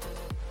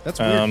 That's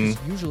weird, 'cause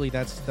usually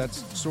that's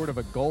sort of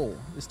a goal,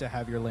 is to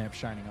have your lamp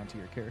shining onto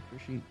your character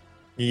sheet.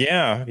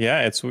 Yeah,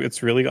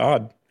 it's really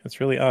odd. It's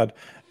really odd.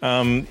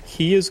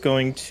 He is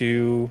going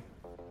to...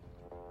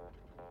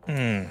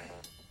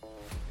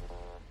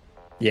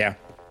 Yeah,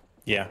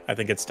 I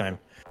think it's time.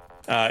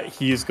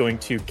 He is going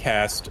to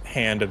cast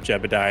Hand of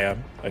Jebediah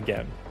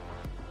again.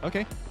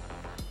 Okay.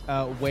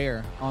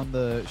 Where? On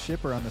the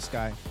ship or on the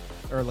sky?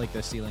 Or like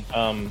the ceiling?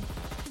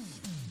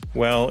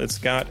 It's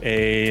got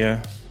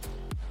a...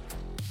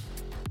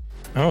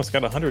 it's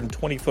got a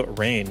 120-foot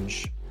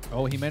range.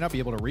 Oh, he may not be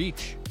able to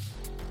reach.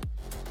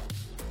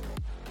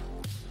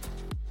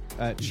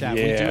 Chat,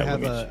 we Yeah, do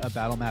have let me a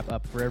battle map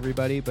up for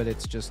everybody, but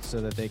it's just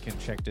so that they can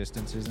check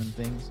distances and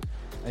things.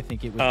 I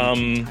think it would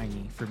be too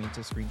tiny for me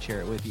to screen share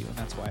it with you, and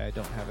that's why I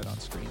don't have it on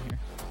screen here.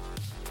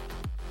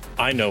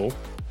 I know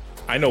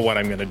what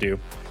I'm going to do.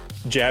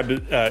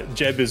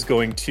 Jeb is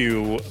going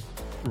to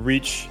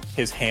reach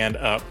his hand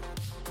up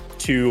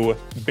to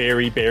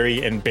Barry,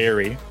 and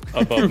Barry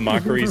above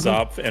Mockery,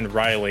 Zopf, and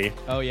Riley.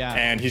 Oh, yeah.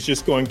 And he's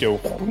just going to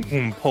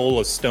pull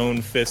a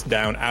stone fist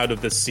down out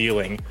of the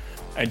ceiling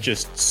and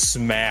just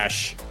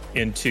smash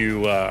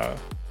into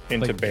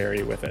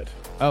Barry with it.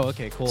 Oh,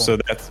 okay, cool. So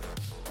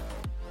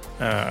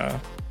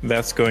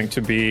that's going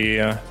to be.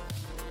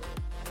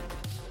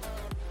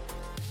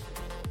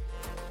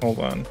 Hold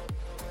on.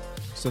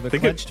 So the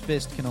think clenched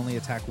fist can only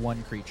attack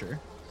one creature.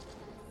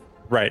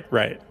 Right.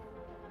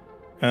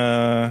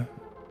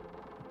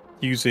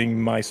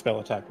 Using my spell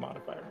attack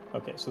modifier.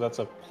 Okay, so that's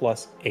a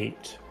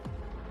 +8.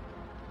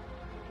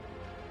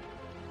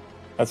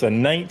 That's a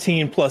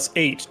 19 plus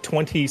 8,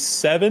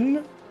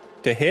 27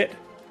 to hit.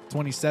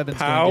 27 is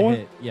Pow. going to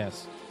hit.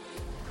 Yes.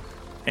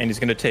 And he's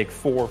going to take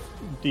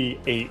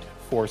 4d8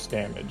 force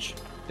damage.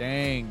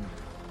 Dang.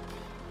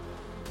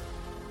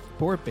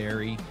 Poor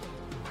Barry.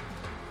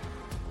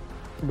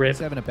 Rip. He's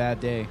having a bad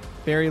day.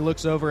 Barry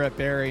looks over at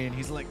Barry and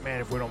he's like, man,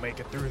 if we don't make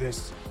it through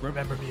this,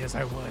 remember me as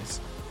I was.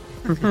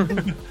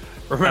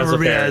 Remember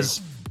me Barry. as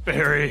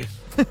Barry.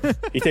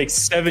 He takes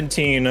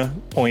 17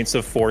 points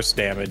of force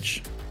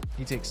damage.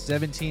 He takes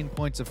 17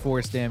 points of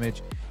force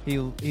damage. He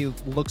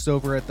looks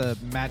over at the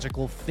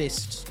magical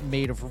fist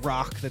made of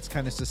rock that's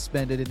kind of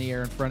suspended in the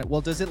air in front of it. Well,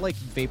 does it like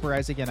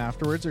vaporize again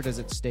afterwards, or does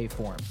it stay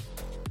formed?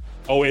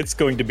 Oh, it's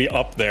going to be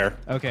up there.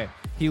 Okay.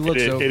 He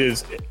looks over. It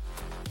is.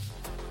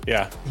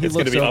 Yeah, He it's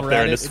going to looks be up over there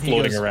at and it it's and he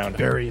floating goes, around.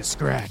 Bury a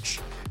scratch.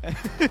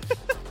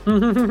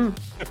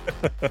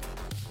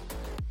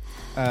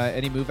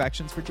 Any move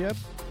actions for Jeb?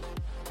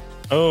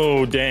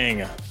 Oh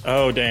dang!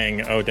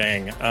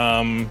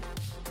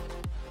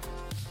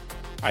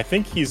 I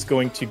think he's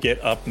going to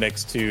get up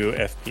next to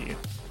FP.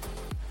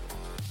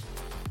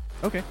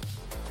 Okay.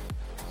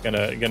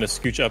 Gonna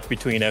scooch up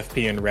between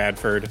FP and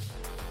Radford.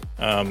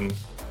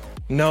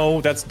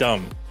 No, that's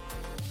dumb.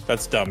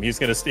 That's dumb. He's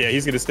gonna stay.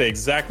 He's gonna stay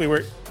exactly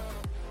where.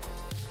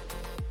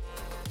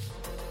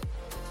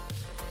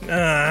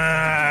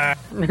 Ah.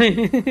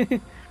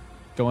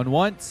 Going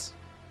once.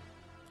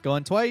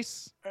 Going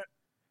twice.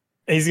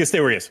 He's gonna stay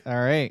where he is. All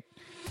right.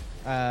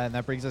 And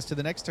that brings us to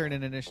the next turn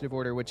in initiative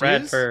order, which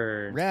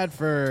Radford. is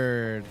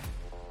Radford.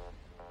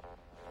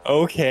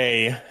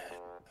 Okay.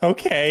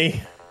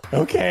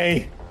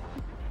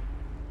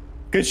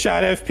 Good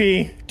shot,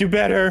 FP. Do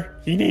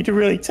better. You need to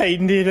really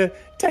tighten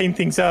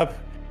things up.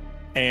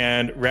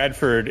 And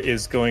Radford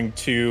is going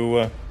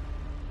to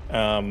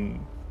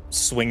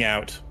swing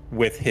out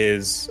with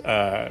his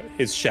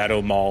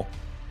Shadow Maul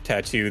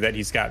tattoo that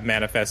he's got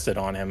manifested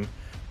on him.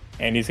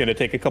 And he's going to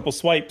take a couple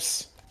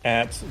swipes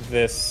at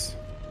this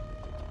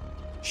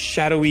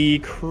shadowy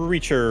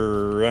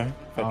creature.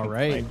 All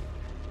right.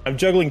 I'm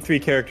juggling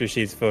 3 character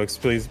sheets, folks.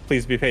 Please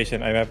be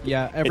patient.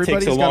 Yeah, it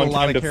everybody's takes a got long a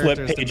lot time of to flip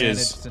characters to manage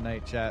pages.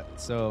 tonight, chat.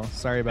 So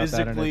sorry about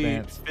that in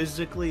advance.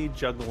 Physically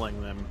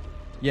juggling them.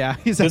 Yeah,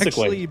 he's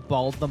Physically. actually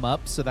balled them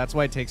up, so that's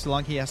why it takes so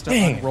long. He has to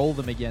Dang. unroll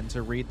them again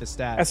to read the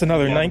stats. That's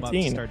another Ball them up to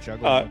 19. Start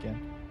juggling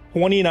again.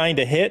 29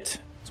 to hit,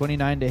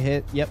 29 to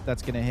hit. Yep,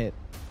 that's gonna hit.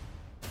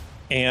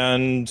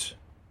 and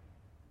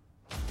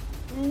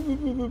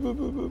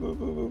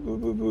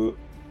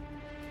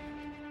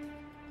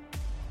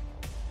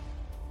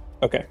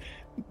okay,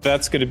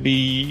 that's going to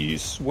be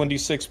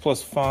 1d6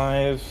 plus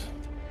 5,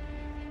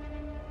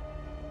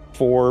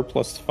 4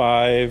 plus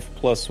 5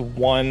 plus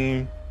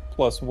 1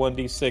 plus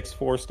 1d6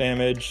 force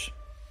damage.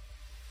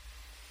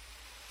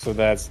 So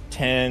that's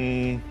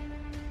 10,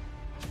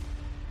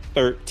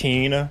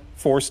 13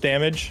 force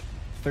damage.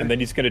 And then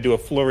he's going to do a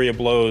flurry of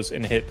blows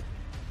and hit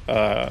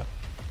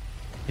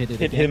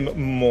Hit him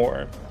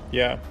more.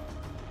 Yeah.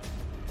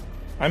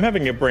 I'm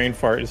having a brain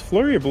fart. Is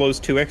flurry of blows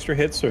 2 extra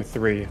hits or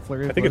 3?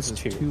 Flurry of I think blows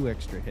it's is 2. 2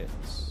 extra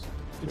hits.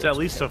 It's at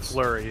least a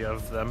flurry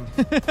of them.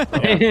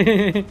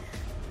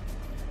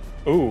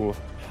 Ooh.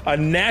 A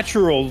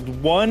natural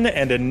 1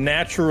 and a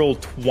natural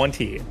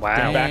 20.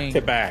 Wow. Back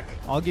to back.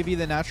 I'll give you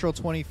the natural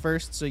 20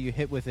 first, so you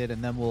hit with it,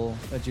 and then we'll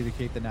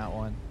adjudicate the nat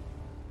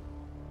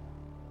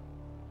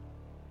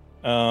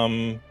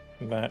 1.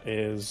 That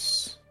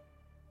is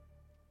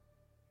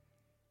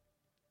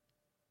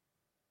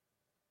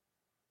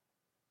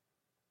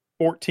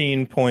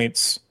 14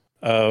 points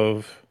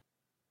of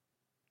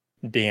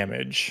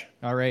damage.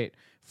 All right.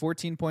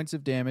 14 points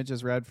of damage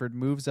as Radford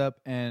moves up,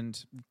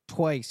 and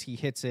twice he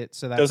hits it.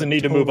 So that Doesn't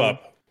need to move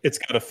up. It's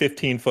got a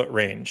 15-foot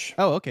range.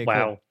 Oh, okay.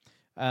 Wow.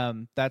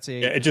 Cool. That's a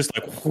Yeah, it just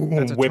like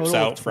that's a whips total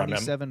out of from him.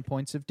 27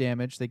 points of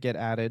damage that get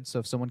added. So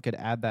if someone could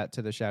add that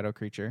to the shadow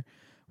creature.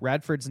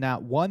 Radford's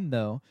nat 1,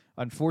 though.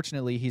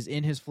 Unfortunately, he's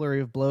in his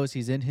flurry of blows.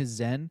 He's in his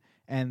zen,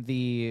 and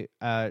the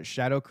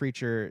shadow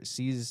creature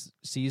sees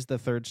the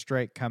third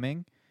strike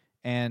coming.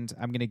 And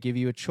I'm going to give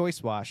you a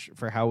choice wash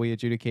for how we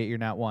adjudicate your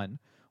nat 1.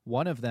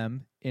 One of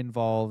them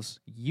involves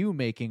you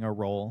making a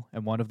roll,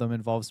 and one of them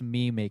involves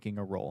me making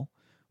a roll.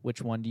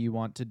 Which one do you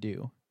want to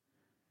do?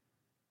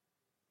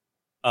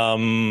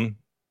 You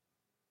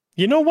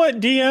know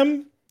what,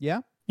 DM?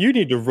 Yeah? You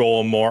need to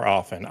roll more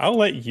often. I'll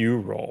let you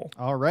roll.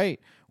 All right.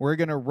 We're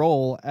going to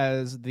roll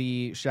as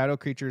the shadow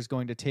creature is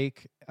going to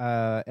take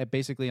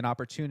basically an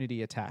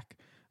opportunity attack,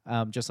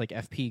 just like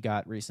FP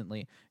got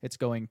recently. It's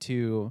going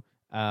to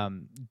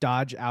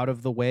dodge out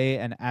of the way,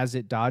 and as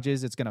it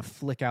dodges, it's going to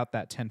flick out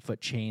that 10-foot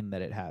chain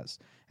that it has,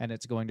 and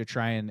it's going to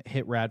try and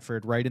hit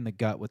Radford right in the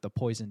gut with the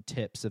poison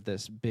tips of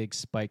this big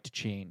spiked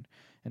chain.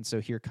 And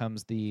so here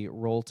comes the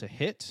roll to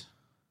hit.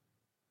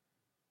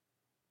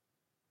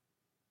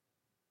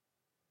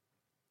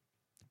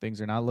 Things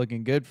are not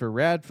looking good for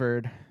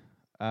Radford.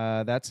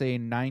 That's a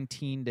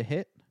 19 to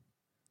hit.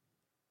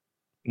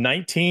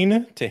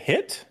 19 to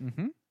hit.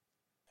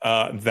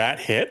 Mm-hmm. That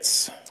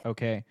hits.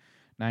 Okay,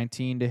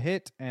 19 to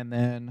hit, and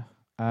then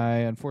I,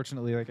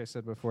 unfortunately, like I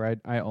said before,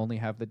 I only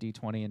have the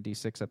D20 and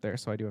D6 up there,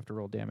 so I do have to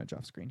roll damage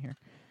off screen here.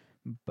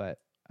 But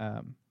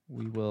I'll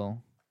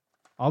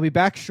be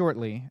back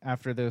shortly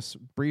after this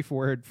brief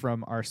word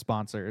from our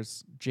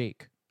sponsors,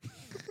 Jake.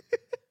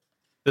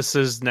 This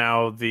is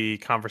now the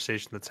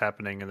conversation that's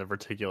happening in the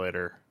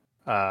Verticulator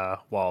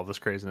while this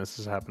craziness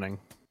is happening.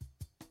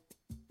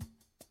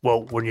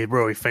 Well, when you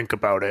really think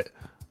about it,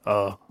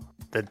 the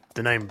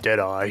name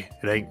Deadeye,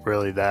 it ain't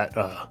really that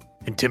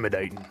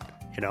intimidating,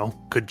 you know?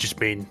 Could just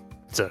mean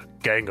it's a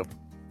gang of,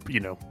 you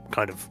know,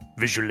 kind of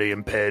visually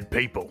impaired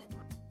people.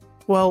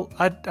 Well,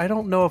 I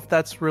don't know if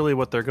that's really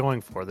what they're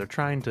going for. They're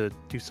trying to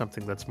do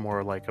something that's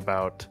more like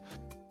about,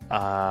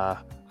 I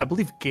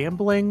believe,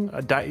 gambling,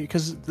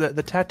 because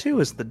the tattoo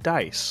is the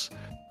dice.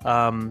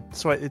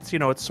 So it's, you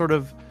know, it sort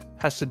of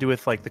has to do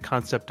with like the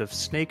concept of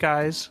snake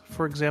eyes,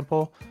 for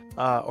example,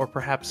 or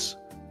perhaps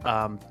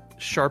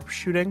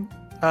sharpshooting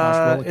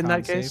in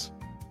that case. Save.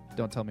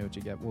 Don't tell me what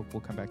you get. We'll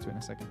come back to it in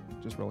a second.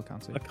 Just roll a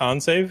con save. A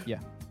con save? Yeah.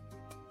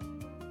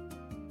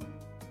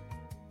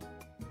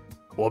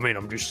 Well, I mean,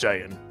 I'm just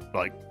saying,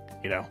 like,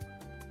 you know,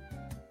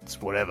 it's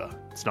whatever.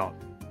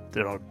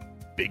 They're not a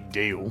big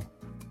deal.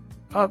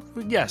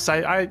 Yes,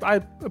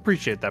 I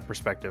appreciate that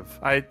perspective.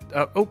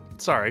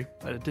 Sorry.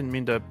 I didn't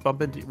mean to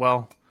bump into,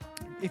 well...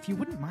 If you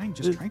wouldn't mind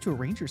just trying to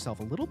arrange yourself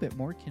a little bit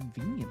more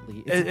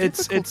conveniently.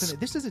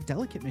 This is a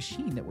delicate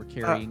machine that we're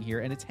carrying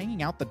here, and it's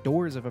hanging out the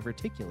doors of a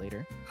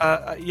Verticulator.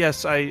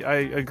 Yes, I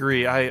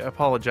agree. I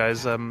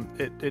apologize.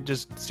 It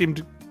just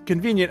seemed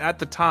convenient at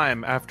the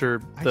time after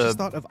the I just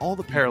thought of all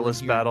the people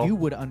perilous in here, battle. You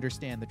would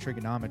understand the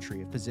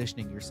trigonometry of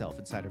positioning yourself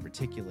inside a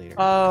Reticulator.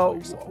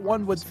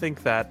 One would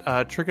think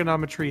that.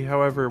 Trigonometry,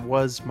 however,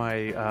 was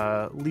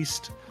my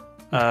least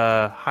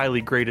highly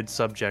graded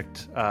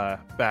subject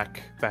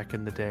back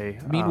in the day.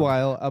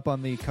 Meanwhile, up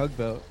on the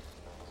Cugboat,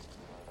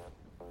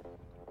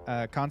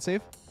 con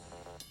save?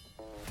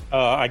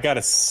 I got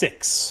a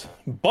 6,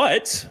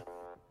 but...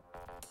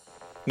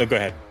 No, go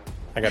ahead.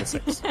 I got a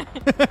 6.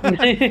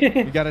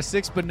 You got a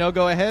 6, but no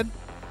go ahead?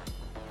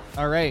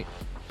 All right.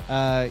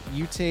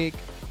 You take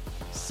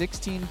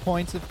 16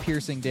 points of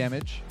piercing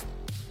damage.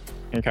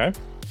 Okay.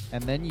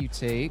 And then you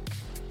take...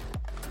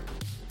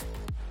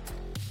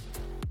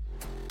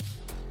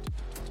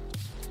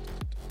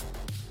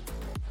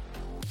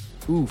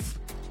 Oof.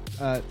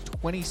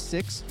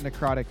 26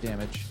 necrotic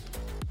damage.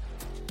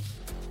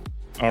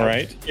 All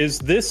right. Is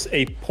this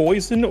a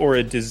poison or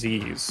a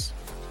disease?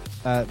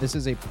 This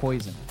is a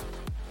poison.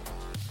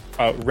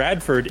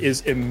 Radford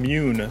is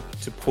immune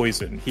to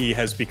poison. He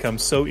has become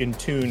so in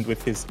tune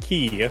with his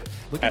key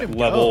at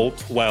level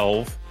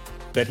 12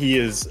 that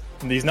he's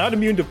not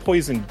immune to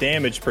poison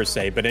damage per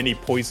se, but any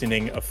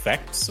poisoning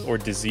effects or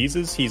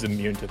diseases, he's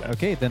immune to that.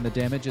 Okay, then the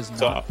damage is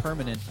not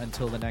permanent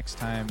until the next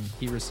time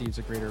he receives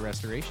a greater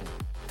restoration.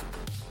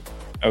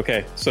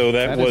 Okay, so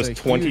that was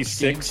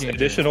 26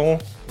 additional.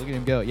 Look at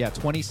him go. Yeah,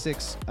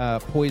 26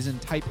 poison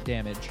type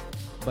damage,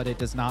 but it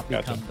does not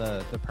become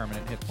the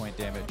permanent hit point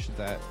damage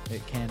that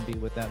it can be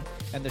with them.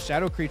 And the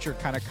shadow creature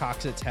kind of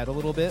cocks its head a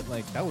little bit,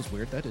 like, that was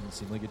weird. That didn't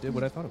seem like it did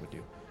what I thought it would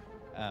do.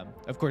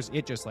 Of course,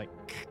 it just, like,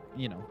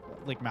 you know,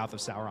 like Mouth of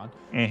Sauron,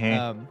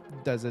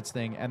 does its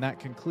thing. And that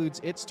concludes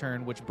its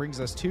turn, which brings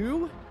us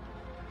to...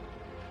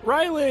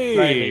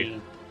 Riley!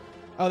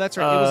 Oh, that's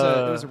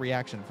right. It was a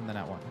reaction from the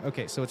net one.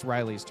 Okay, so it's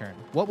Riley's turn.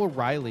 What will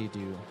Riley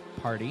do,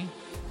 party?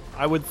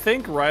 I would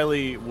think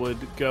Riley would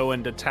go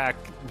and attack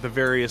the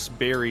various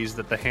berries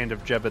that the Hand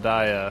of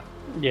Jebediah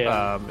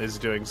is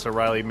doing. So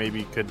Riley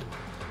maybe could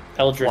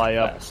Eldritch fly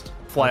Blast.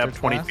 up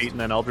 20 feet and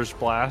then Eldritch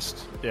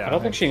Blast. Yeah, I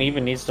don't think she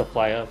even needs to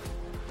fly up.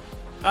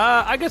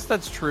 I guess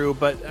that's true,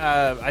 but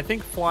I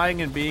think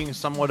flying and being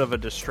somewhat of a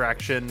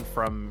distraction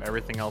from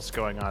everything else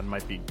going on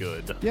might be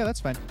good. Yeah, that's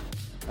fine.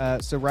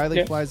 So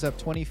Riley flies up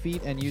 20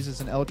 feet and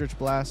uses an Eldritch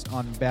Blast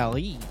on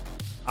Bali.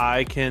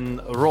 I can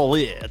roll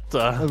it.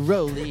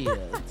 Roll it.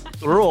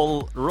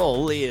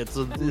 roll it.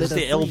 This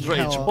the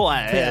Eldritch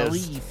Blast.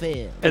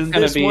 And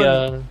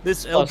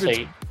this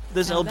Eldritch.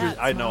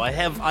 I know. I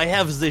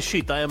have the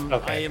sheet. I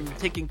am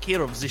taking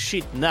care of the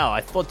sheet now.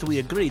 I thought we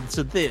agreed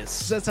to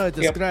this. That's how I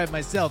describe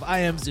myself. I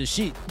am the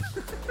sheet.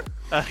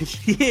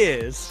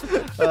 Yes,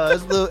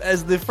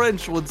 as the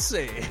French would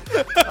say.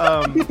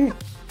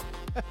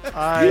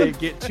 I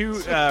get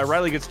two.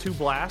 Riley gets 2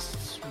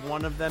 blasts.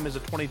 One of them is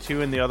a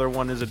 22, and the other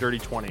one is a dirty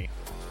 20.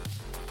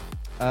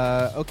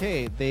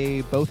 Okay,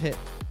 they both hit.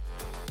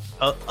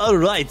 All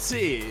right,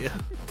 see.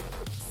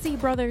 See,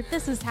 brother,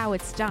 this is how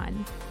it's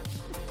done.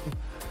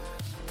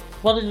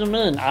 What do you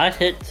mean? I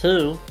hit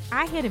 2.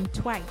 I hit him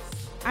twice.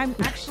 I'm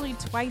actually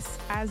twice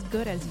as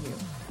good as you.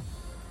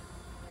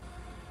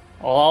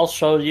 Well, I'll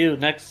show you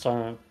next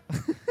time.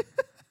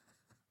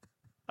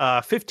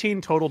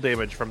 15 total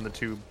damage from the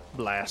 2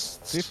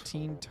 blasts.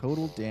 15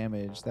 total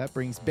damage. That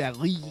brings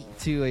Belly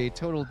to a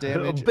total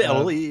damage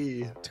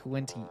Belly. of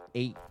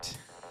 28.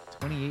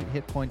 28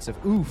 hit points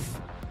of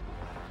oof.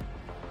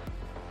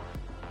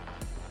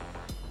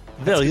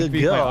 There That's you gonna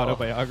be my go.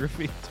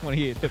 autobiography.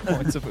 28 hit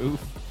points of oof.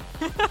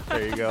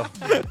 There you go.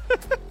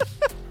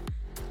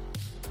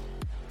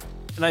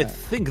 And I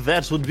think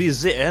that would be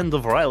the end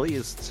of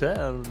Riley's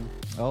turn.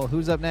 Oh,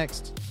 who's up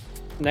next?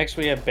 Next,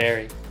 we have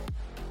Barry.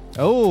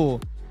 Oh,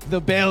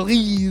 the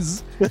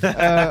berries. Okay.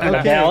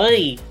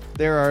 Barry.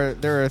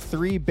 There are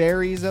 3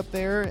 berries up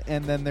there,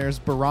 and then there's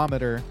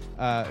Barometer,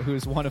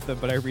 who's one of them,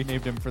 but I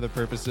renamed him for the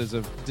purposes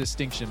of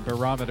distinction.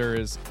 Barometer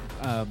is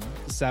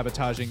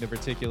sabotaging the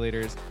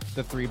reticulators.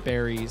 The 3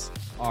 berries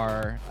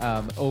are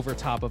over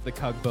top of the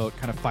Cug boat,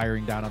 kind of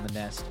firing down on the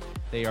nest.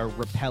 They are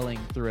repelling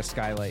through a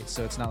skylight,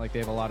 so it's not like they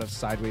have a lot of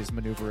sideways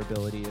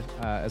maneuverability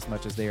as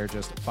much as they are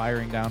just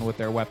firing down with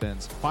their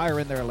weapons,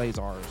 firing their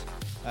lasers.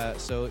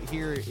 So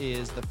here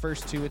is the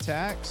first 2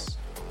 attacks,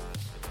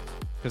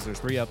 because there's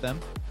 3 of them.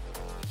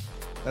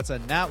 That's a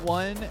nat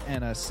 1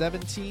 and a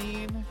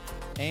 17,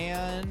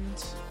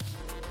 and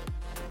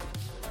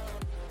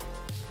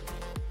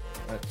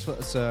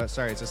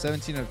sorry, it's a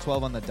 17 and a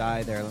 12 on the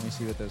die there. Let me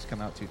see what those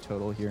come out to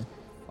total here.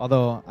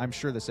 Although I'm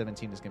sure the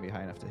 17 is going to be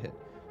high enough to hit.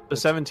 The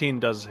 17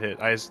 does hit.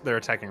 They're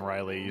attacking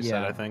Riley, you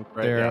said, I think,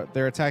 right?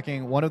 They're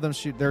attacking one of them.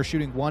 They're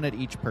shooting 1 at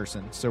each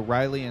person. So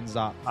Riley and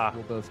Zop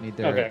will both need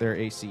their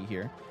AC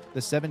here. The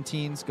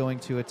 17's going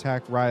to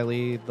attack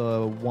Riley.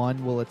 The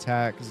 1 will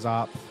attack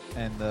Zop,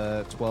 and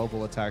the 12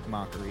 will attack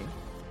Mockery.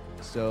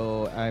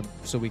 So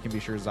we can be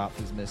sure Zop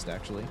has missed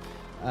actually.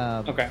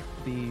 Okay.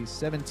 The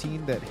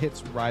 17 that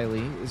hits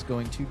Riley is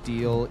going to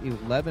deal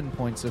 11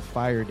 points of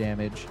fire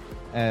damage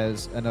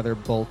as another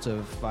bolt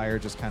of fire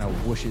just kind of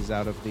whooshes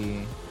out of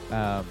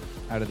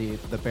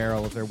the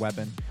barrel of their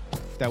weapon.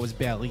 That was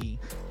Belly.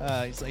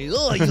 He's like,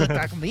 oh, you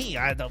attack me.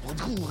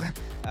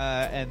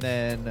 And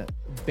then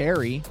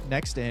Barry,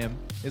 next to him,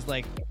 is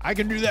like, I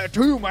can do that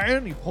too,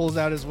 man. He pulls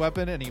out his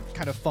weapon and he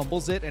kind of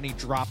fumbles it and he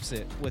drops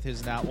it with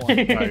his nat 1.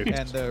 Right.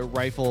 And the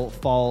rifle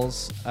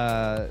falls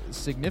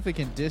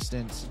significant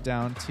distance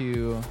down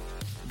to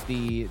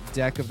the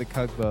deck of the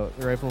Cug boat.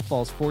 The rifle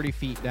falls 40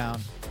 feet down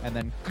and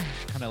then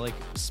kind of like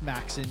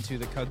smacks into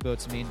the Cug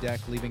boat's main deck,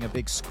 leaving a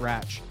big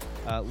scratch.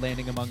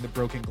 Landing among the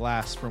broken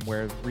glass from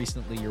where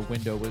recently your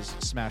window was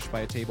smashed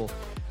by a table.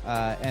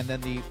 And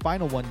then the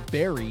final one,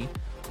 Barry,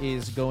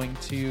 is going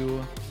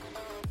to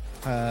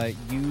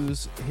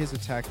use his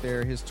attack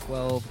there. His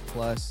 12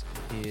 plus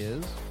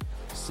his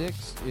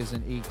 6 is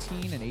an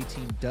 18, and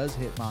 18 does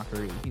hit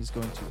Mockery. He's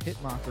going to hit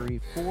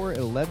Mockery for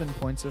 11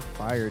 points of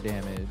fire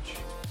damage.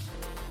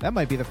 That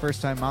might be the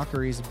first time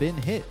Mockery's been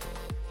hit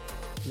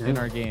in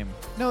our game.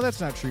 No,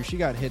 that's not true. She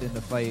got hit in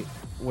the fight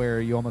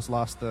where you almost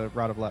lost the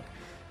Rod of Luck.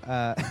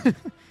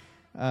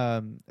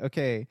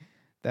 Okay,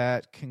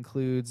 that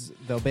concludes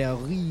the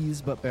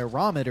berries, but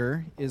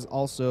Barometer is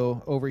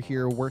also over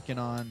here working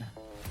on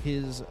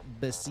his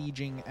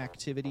besieging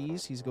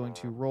activities. He's going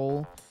to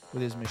roll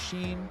with his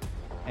machine,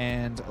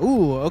 and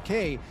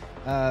okay.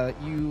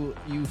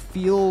 You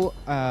feel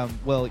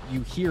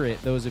you hear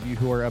it. Those of you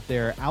who are up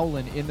there,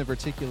 Owlin in the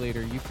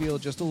reticulator, you feel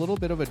just a little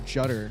bit of a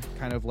judder,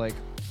 kind of like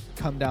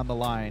come down the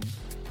line,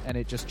 and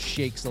it just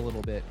shakes a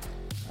little bit.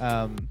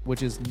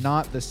 Which is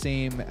not the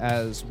same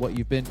as what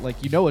you've been like.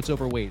 It's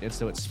overweight, and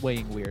so it's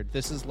swaying weird.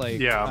 This is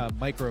like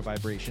micro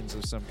vibrations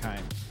of some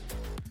kind.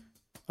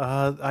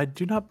 I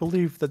do not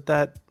believe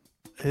that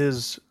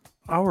is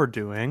our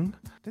doing.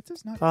 That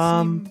does not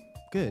seem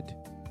good.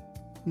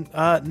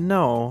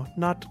 No,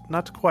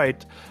 not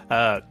quite.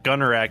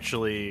 Gunner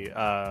actually,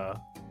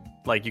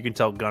 you can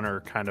tell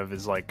Gunner kind of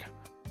is like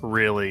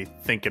really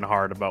thinking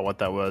hard about what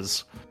that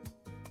was.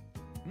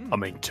 I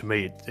mean, to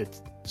me,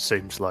 it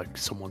seems like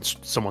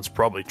someone's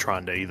probably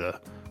trying to either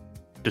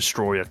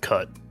destroy or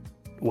cut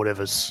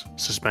whatever's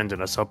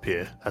suspending us up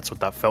here. That's what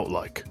that felt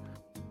like.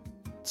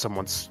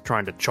 Someone's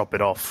trying to chop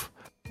it off.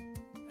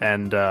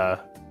 And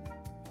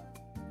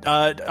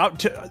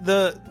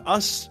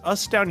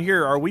us down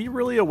here, are we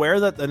really aware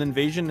that an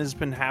invasion has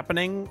been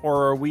happening,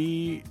 or are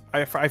we?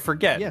 I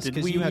forget. Yes,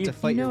 because you had to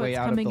fight your way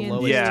out of the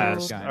lowest.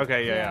 Yes. Sky.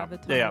 Okay.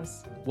 Yeah.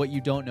 What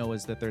you don't know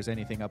is that there's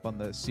anything up on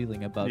the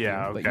ceiling above you,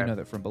 okay. but you know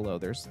that from below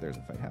there's a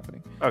fight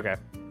happening. Okay.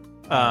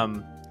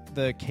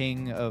 The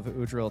king of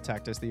Udril,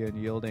 Tactus the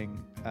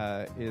Unyielding,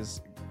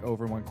 is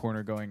over in one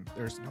corner going,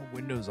 there's no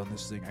windows on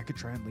this thing. I could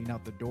try and lean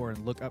out the door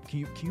and look up. Can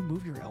you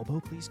move your elbow,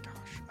 please?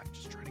 Gosh, I'm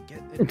just trying to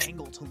get an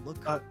angle to look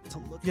up.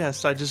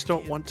 Yes, I just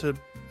don't want to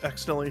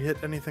accidentally hit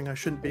anything I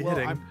shouldn't be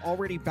hitting. I'm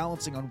already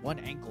balancing on one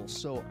ankle,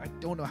 so I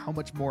don't know how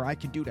much more I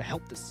can do to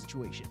help this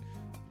situation.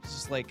 It's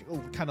just like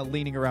kind of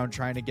leaning around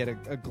trying to get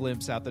a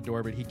glimpse out the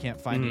door, but he can't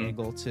find the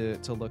angle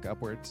to look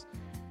upwards.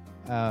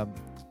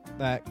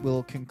 That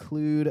will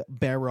conclude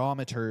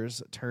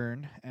Barometer's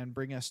turn and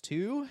bring us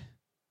to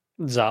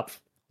Zopf.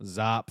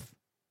 Zopf.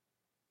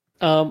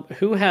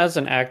 Who has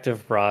an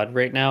active rod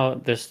right now?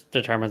 This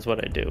determines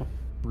what I do.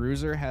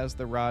 Bruiser has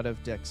the Rod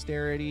of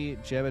Dexterity.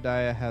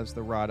 Jebediah has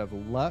the Rod of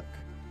Luck.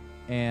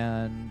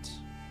 And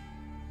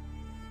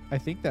I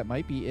think that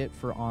might be it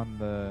for on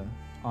the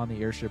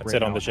airship That's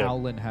right it now. on the ship.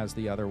 Howlin has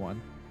the other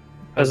one.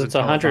 Because it's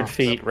 100 Fox.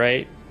 feet,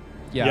 right?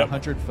 Yeah, Yep.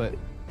 100 foot.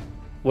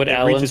 Would It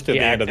Alan's reaches to be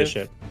the end active? of the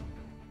ship.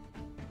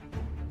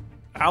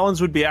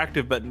 Allen's would be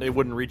active, but it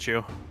wouldn't reach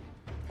you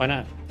Why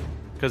not?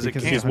 because it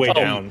Because can't. He's way Oh.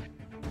 down.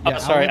 Yeah,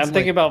 Sorry, Alan's I'm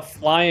thinking like- about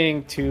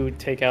flying to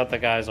take out the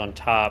guys on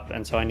top,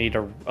 and so I need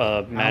a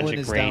Alan magic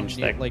is range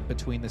down that. like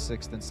between the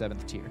 6th and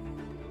 7th tier.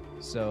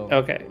 So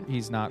Okay,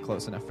 he's not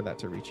close enough for that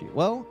to reach you.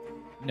 Well,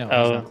 no, he's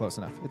Oh. not close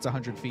enough. It's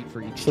 100 feet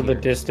for each so the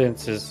tier.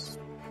 distance is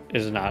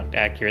not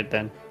accurate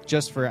then.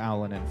 Just for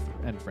Alan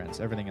and friends.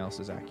 Everything else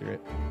is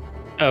accurate.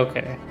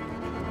 Okay.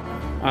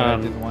 But I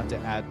didn't want to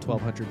add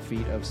 1,200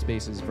 feet of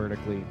spaces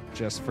vertically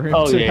just for him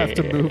Oh, to yeah, have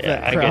to yeah, move yeah,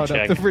 that I crowd getcha,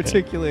 I up the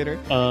getcha.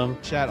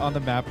 reticulator. Chat on the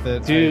map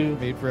that Do-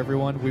 I made for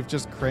everyone. We've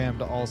just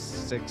crammed all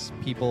 6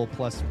 people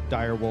plus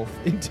Direwolf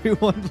into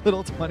one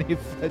little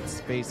 20-foot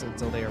space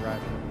until they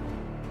arrive.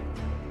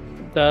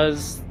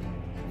 Does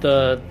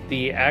the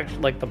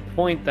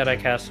point that I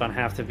cast on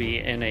have to be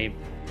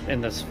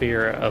in the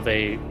sphere of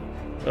a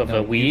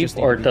No, you weave, just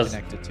need or to be does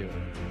connected to it?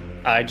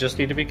 I just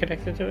need to be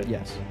connected to it?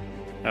 Yes.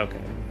 Okay.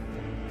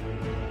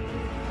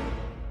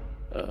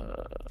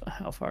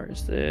 How far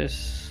is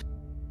this?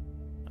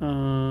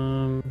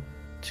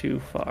 Too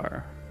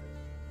far.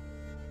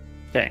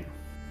 Dang.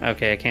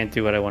 Okay, I can't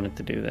do what I wanted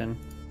to do then.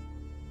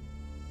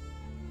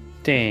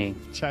 Dang.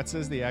 Chat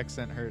says the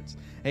accent hurts.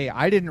 Hey,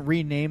 I didn't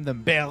rename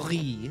them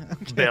Berry.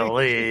 Okay?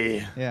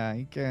 Belly. Yeah,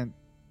 you can't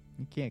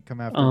come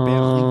after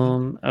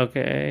Berry.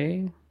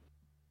 Okay.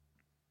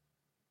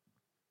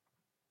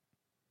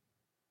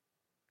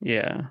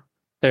 Yeah.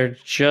 They're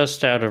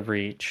just out of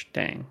reach.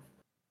 Dang.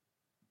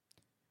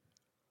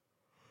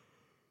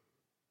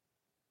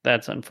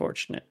 That's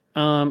unfortunate.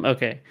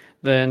 Okay.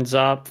 Then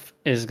Zopf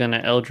is gonna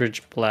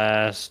Eldritch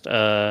Blast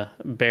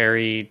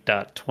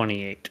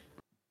Barry.28.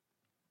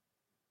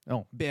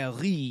 Oh,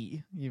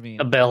 Berry. You mean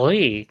A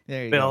belly.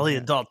 there you Belly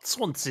go. dot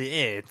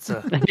 28.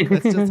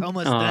 That's just how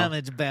much Aw.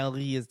 damage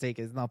Berry is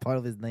taking. It's not part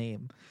of his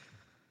name.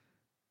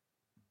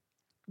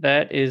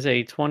 That is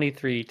a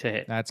 23 to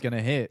hit. That's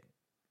gonna hit.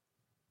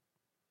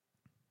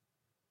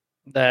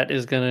 That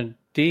is gonna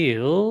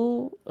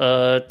deal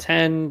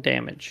 10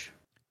 damage.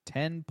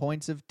 10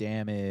 points of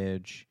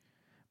damage.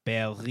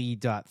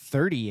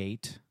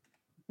 Berry.38.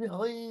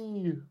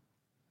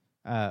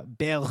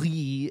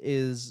 Berry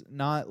is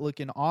not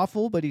looking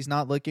awful, but he's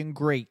not looking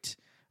great.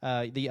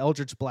 The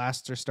Eldritch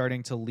Blasts are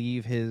starting to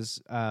leave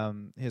his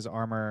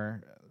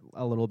armor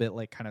a little bit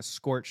like kind of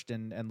scorched,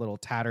 and little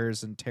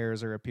tatters and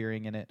tears are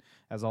appearing in it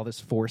as all this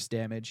force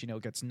damage,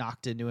 gets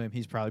knocked into him.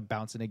 He's probably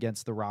bouncing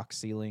against the rock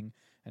ceiling,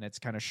 and it's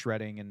kind of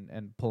shredding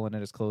and pulling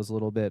at his clothes a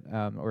little bit,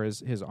 or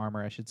his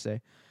armor, I should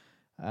say.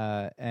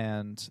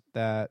 And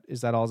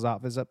is that all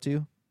Zopf is up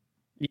to?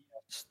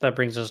 Yes, that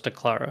brings us to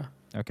Clara.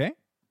 Okay.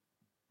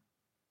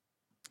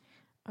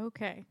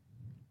 Okay.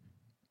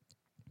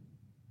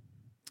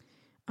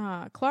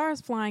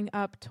 Clara's flying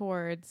up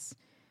towards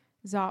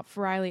Zopf,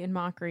 Riley, and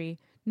Mockery,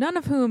 none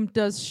of whom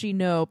does she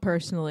know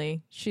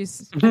personally.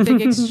 She's, I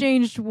think,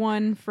 exchanged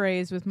one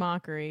phrase with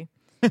Mockery.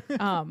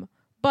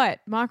 But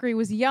Mockery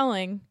was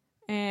yelling,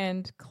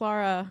 and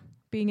Clara,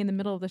 being in the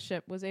middle of the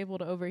ship, was able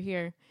to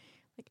overhear.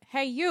 Like,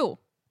 hey, you!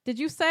 Did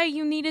you say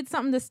you needed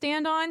something to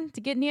stand on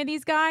to get near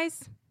these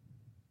guys?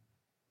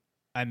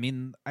 I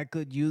mean, I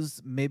could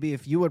use, maybe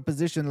if you were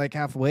positioned like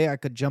halfway, I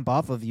could jump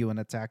off of you and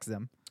attack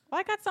them. Well,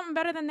 I got something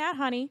better than that,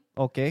 honey.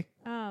 Okay.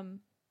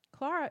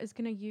 Clara is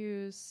going to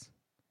use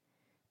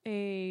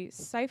a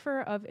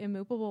cipher of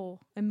immovable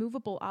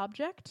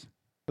object.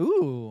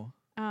 Ooh.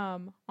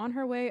 On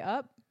her way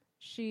up,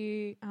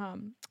 she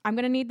I'm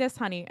going to need this,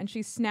 honey, and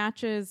she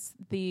snatches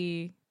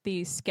the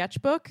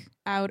sketchbook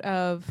out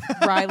of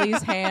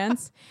Riley's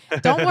hands.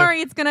 Don't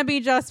worry, it's going to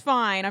be just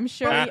fine. I'm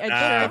sure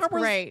it's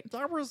great.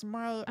 That was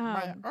my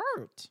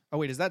art. Oh,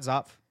 wait, is that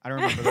Zopf? I don't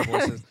remember the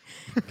voices.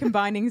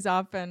 Combining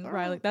Zopf and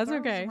Riley. That's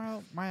okay.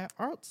 My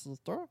art,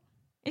 sister.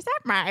 Is that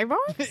my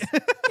voice?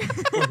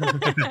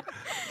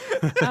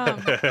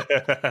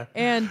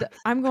 And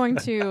I'm going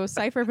to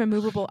cipher of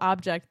immovable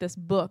object this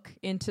book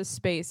into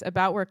space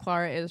about where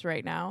Clara is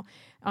right now.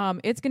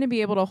 It's going to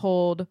be able to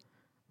hold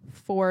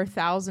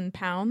 4,000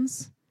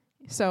 pounds.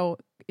 So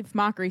if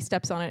Mockery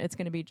steps on it, it's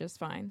going to be just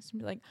fine. It's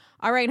gonna be like,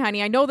 all right,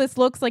 honey, I know this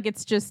looks like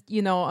it's just,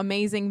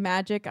 amazing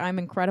magic. I'm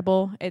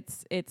incredible.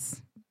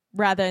 It's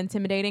rather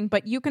intimidating,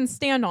 but you can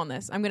stand on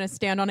this. I'm going to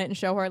stand on it and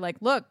show her, like,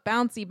 look,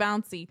 bouncy,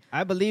 bouncy.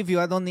 I believe you.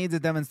 I don't need the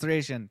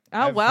demonstration.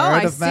 Oh, I've well, heard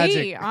I of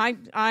see.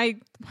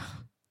 magic.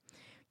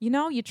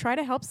 You try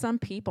to help some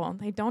people.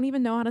 They don't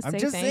even know how to say I'm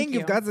just thank saying you.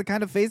 you've got the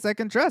kind of face I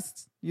can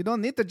trust. You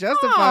don't need to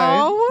justify.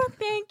 Oh,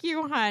 thank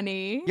you,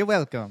 honey. You're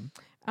welcome.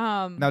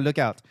 Now look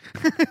out.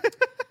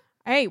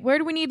 Hey, where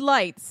do we need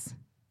lights?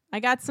 I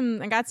got some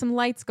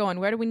lights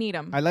going. Where do we need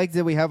them? I like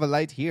that we have a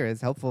light here.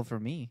 It's helpful for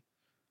me.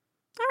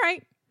 All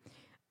right.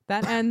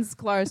 That ends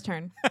Clara's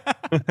turn.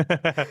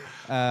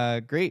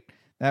 Great.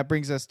 That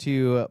brings us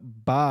to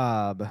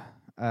Bob,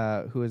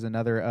 who is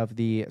another of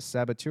the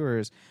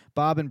saboteurs.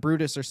 Bob and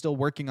Brutus are still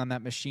working on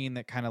that machine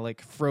that kind of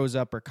like froze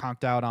up or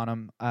conked out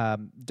on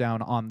them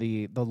down on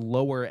the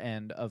lower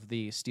end of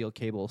the steel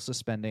cable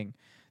suspending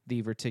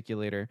the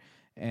verticulator.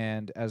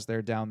 And as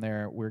they're down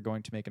there, we're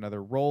going to make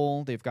another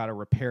roll. They've got a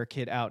repair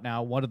kit out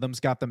now. One of them's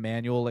got the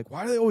manual. Like,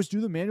 why do they always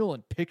do the manual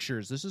in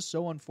pictures? This is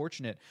so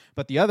unfortunate.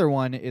 But the other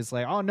one is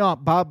like, oh, no,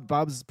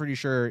 Bob's pretty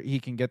sure he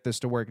can get this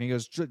to work. And he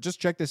goes, just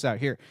check this out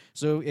here.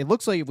 So it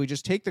looks like if we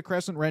just take the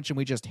crescent wrench and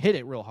we just hit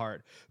it real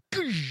hard,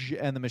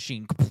 and the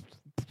machine,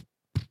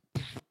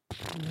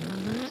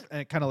 and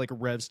it kind of like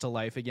revs to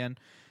life again.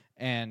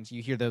 And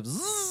you hear the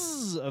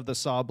zzz of the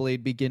saw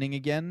blade beginning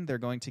again. They're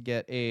going to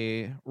get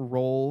a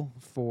roll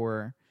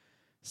for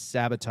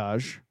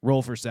sabotage.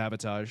 Roll for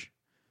sabotage.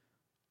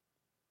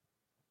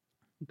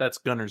 That's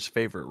Gunner's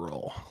favorite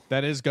roll.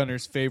 That is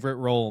Gunner's favorite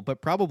roll,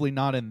 but probably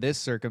not in this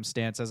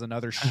circumstance as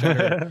another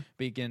shutter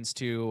begins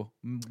to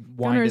wind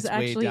Gunner's its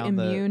way actually down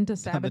immune to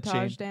down the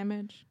chain. sabotage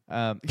damage.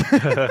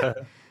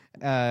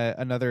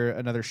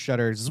 Another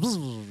shutter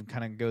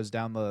kind of goes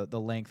down the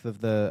length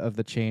of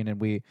the chain, and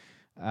we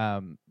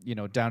down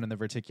in the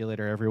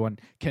verticulator, everyone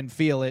can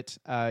feel it.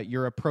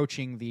 You're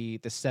approaching the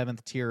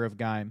 7th tier of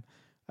Gaim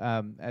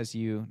as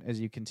you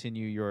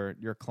continue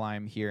your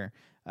climb here.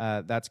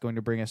 That's going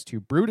to bring us to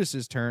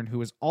Brutus's turn,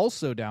 who is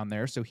also down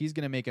there, so he's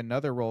going to make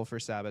another roll for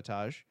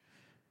sabotage.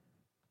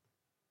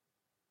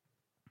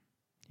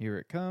 Here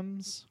it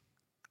comes.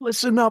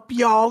 Listen up,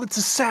 y'all. It's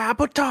a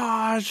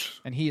sabotage.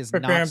 And he is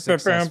not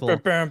successful.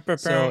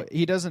 So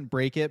he doesn't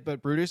break it,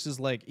 but Brutus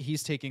is like,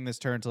 he's taking this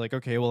turn to like,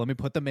 okay, well, let me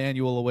put the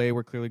manual away.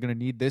 We're clearly going to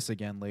need this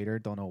again later.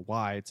 Don't know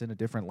why. It's in a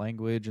different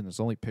language, and there's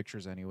only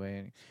pictures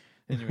anyway.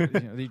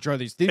 And they draw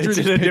these. They drew It's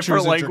these in a pictures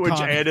different in language,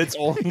 Draconic. and it's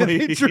only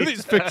They drew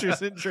these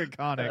pictures in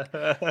Draconic.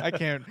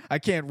 I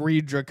can't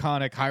read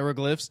Draconic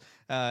hieroglyphs.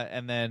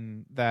 And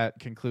then that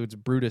concludes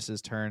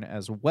Brutus's turn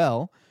as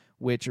well,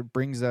 which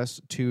brings us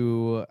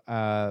to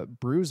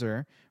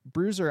Bruiser.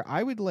 Bruiser,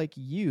 I would like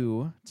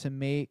you to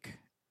make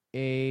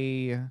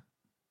a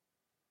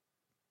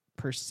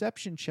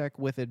perception check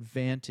with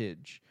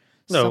advantage.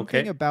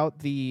 Something about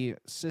the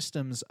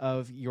systems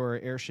of your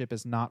airship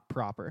is not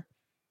proper.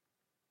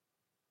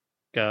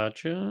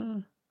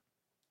 Gotcha.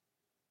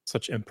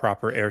 Such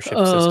improper airship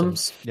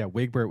systems. Yeah,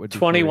 Wigbert would be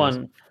 21.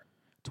 furious.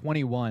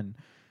 21.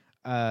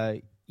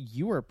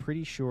 You are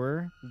pretty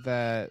sure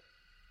that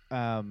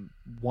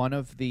one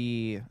of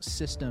the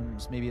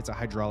systems, maybe it's a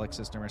hydraulic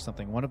system or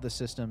something, one of the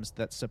systems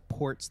that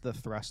supports the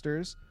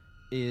thrusters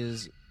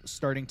is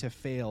starting to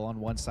fail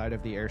on one side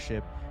of the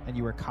airship, and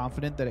you are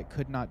confident that it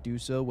could not do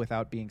so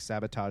without being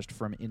sabotaged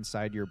from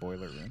inside your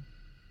boiler room.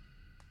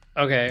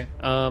 Okay.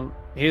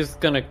 He's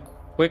gonna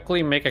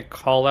quickly make a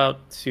call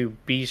out to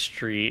B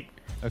Street.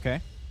 Okay.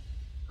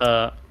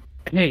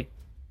 Hey,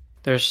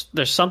 there's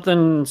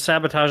something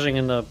sabotaging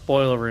in the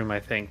boiler room, I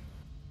think.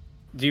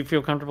 Do you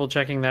feel comfortable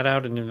checking that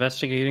out and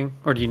investigating,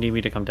 or do you need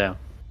me to come down?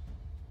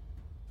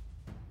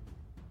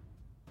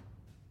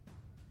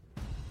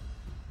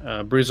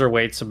 Bruiser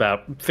waits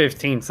about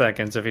 15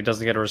 seconds. If he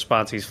doesn't get a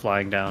response, he's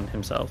flying down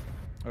himself.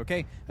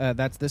 Okay,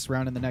 that's this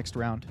round and the next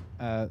round.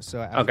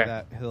 So after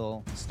that,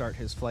 he'll start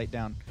his flight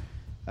down.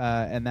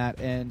 And that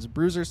ends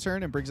Bruiser's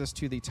turn and brings us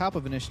to the top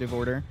of initiative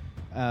order.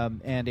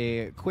 And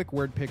a quick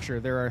word picture.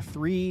 There are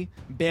 3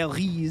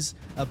 berries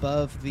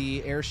above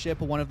the airship.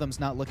 One of them's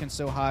not looking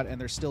so hot,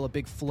 and there's still a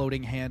big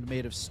floating hand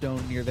made of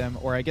stone near them.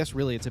 Or I guess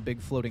really it's a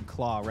big floating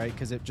claw, right?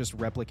 Because it just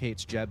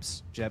replicates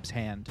Jeb's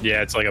hand.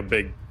 Yeah, it's like a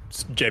big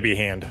Jebby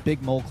hand.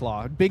 Big mole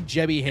claw. Big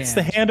Jebby hand. It's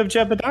the hand of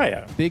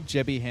Jebediah. Big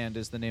Jebby hand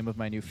is the name of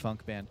my new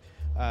funk band.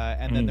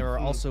 And then there are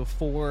also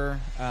 4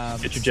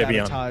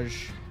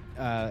 sabotage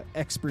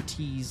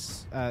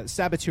expertise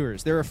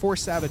saboteurs. There are 4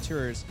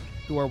 saboteurs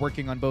who are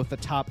working on both the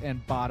top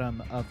and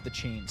bottom of the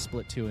chain,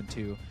 split 2 and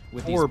 2,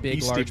 with these big,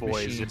 Beastie large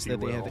Boys, machines that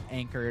they have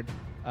anchored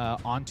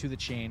onto the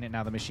chain, and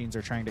now the machines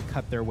are trying to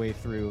cut their way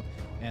through,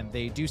 and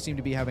they do seem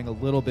to be having a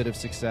little bit of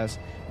success.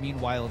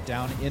 Meanwhile,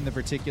 down in the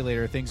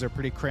verticulator, things are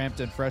pretty cramped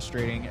and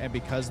frustrating, and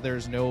because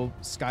there's no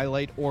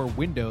skylight or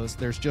windows,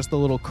 there's just a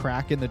little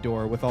crack in the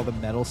door with all the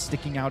metal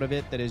sticking out of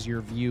it that is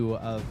your view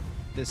of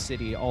this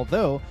city.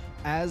 Although,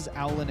 as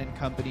Owlin and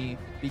company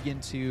begin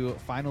to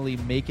finally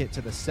make it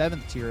to the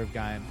 7th tier of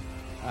Gaim,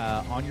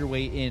 on your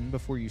way in,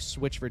 before you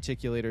switch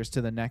verticulators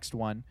to the next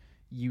one,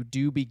 you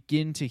do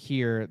begin to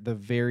hear the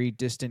very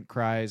distant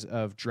cries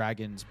of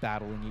dragons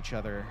battling each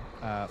other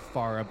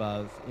far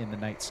above in the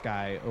night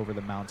sky over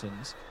the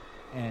mountains.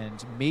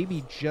 And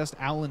maybe just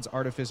Owlin's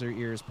artificer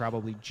ears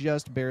probably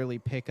just barely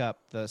pick up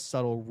the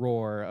subtle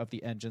roar of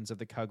the engines of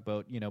the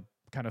Cugboat,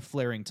 kind of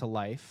flaring to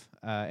life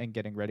and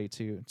getting ready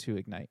to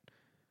ignite.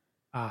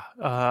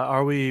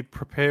 Are we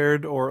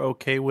prepared or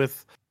okay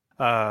with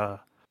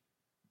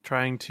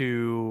trying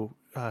to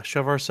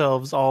shove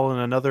ourselves all in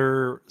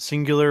another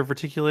singular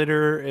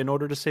verticulator in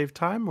order to save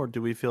time, or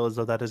do we feel as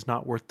though that is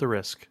not worth the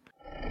risk?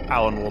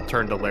 Alan will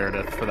turn to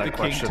Laredith for that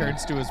question. The king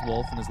turns to his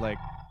wolf and is like,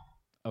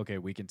 okay,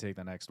 we can take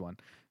the next one.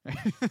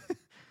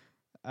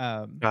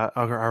 Okay,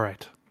 all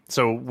right.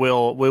 So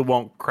we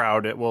won't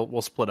crowd it.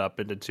 We'll split up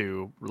into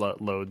two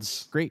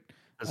loads. Great.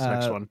 This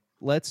next one.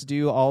 Let's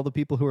do all the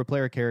people who are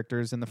player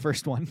characters in the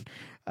first one,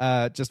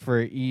 just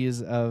for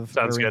ease of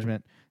Sounds good.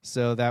 arrangement.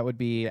 So that would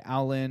be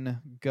Owlin,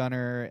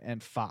 Gunner,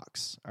 and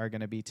Fox are going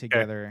to be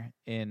together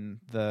in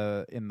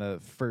the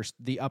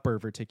upper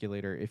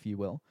verticulator, if you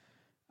will.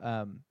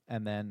 And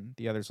then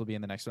the others will be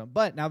in the next one.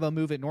 But now they'll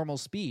move at normal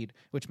speed,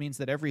 which means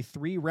that every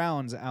 3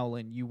 rounds,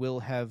 Owlin, you will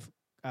have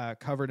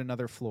covered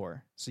another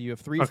floor. So you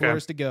have 3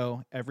 floors to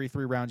go. Every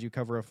 3 rounds, you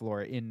cover a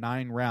floor. In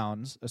 9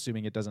 rounds,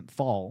 assuming it doesn't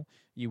fall,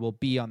 you will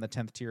be on the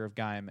 10th tier of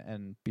Gaim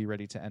and be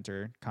ready to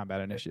enter combat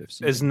initiatives.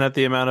 So Isn't that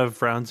the amount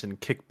of rounds in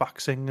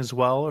kickboxing as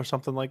well, or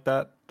something like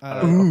that?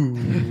 I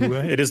don't know.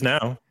 It is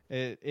now.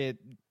 It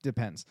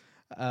depends.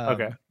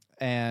 Okay.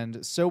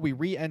 And so we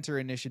re-enter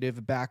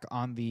initiative back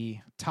on the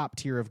top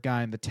tier of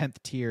Gaim, the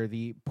 10th tier,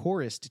 the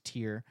poorest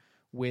tier,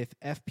 with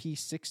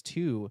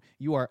FP62.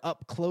 You are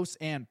up close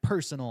and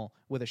personal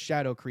with a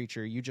shadow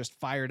creature. You just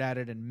fired at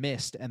it and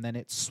missed, and then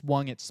it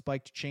swung its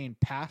spiked chain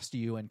past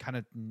you and kind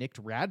of nicked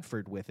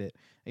Radford with it,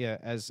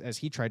 as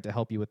he tried to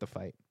help you with the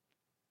fight.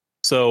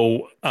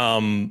 So,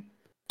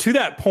 to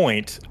that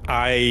point,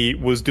 I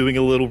was doing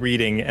a little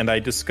reading, and I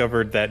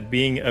discovered that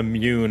being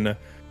immune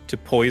to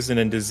poison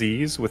and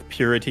disease with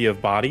purity of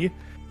body,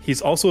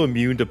 he's also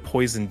immune to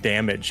poison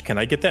damage. Can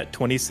I get that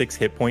 26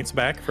 hit points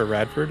back for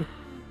Radford?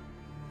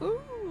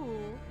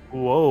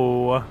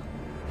 Whoa.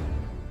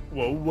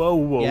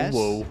 Yes.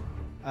 Whoa.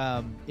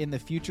 In the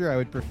future, I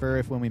would prefer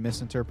if when we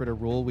misinterpret a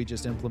rule, we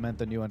just implement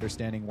the new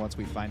understanding once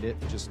we find it,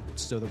 just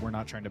so that we're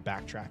not trying to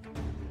backtrack.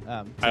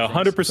 I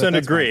 100%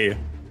 agree,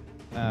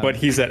 but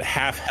he's at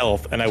half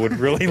health, and I would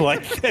really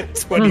like that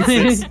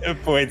 26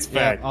 hit points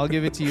back. Yeah, I'll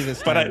give it to you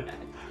this But time.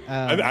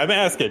 I'm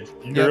asking.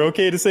 You're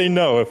okay to say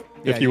no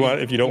if you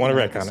don't want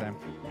to retcon it.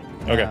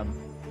 Okay.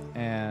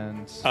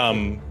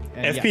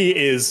 FP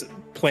is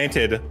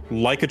planted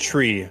like a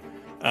tree.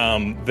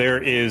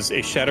 There is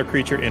a shadow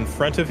creature in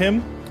front of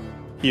him.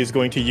 He is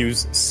going to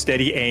use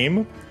steady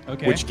aim,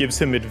 which gives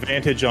him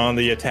advantage on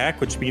the attack,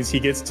 which means he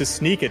gets to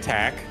sneak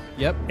attack.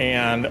 Yep.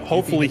 And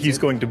hopefully he's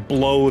going to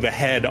blow the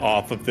head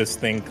off of this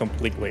thing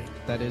completely.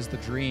 That is the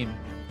dream.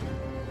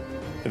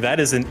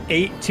 That is an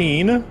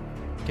 18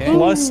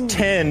 plus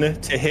 10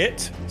 to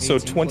hit, so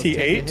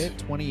 28.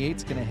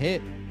 28's gonna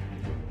hit.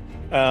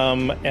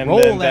 And Roll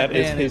then that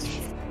is his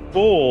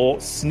full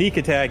sneak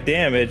attack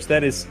damage.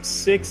 That is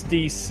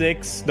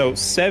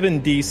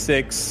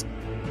 7d6.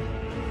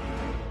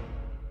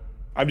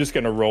 I'm just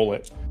gonna roll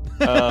it.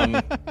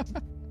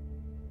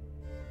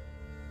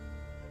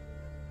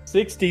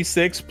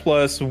 66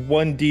 plus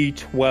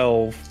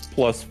 1d12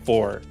 plus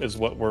 4 is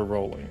what we're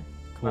rolling.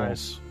 Cool.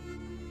 Nice.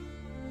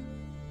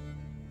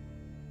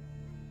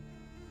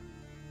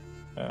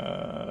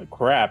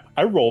 Crap.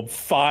 I rolled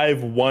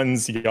 5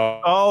 ones,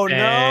 y'all. Oh, Dang.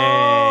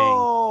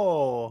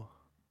 no.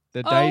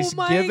 The dice oh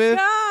my giveth.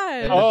 God.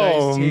 and the dice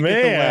Oh, taketh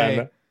man.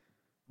 away.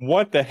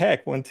 What the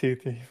heck? 1, 2,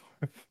 3,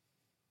 4.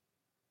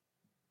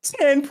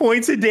 10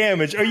 points of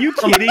damage. Are you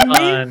kidding me?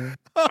 Fun.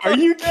 Are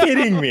you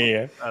kidding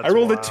me? I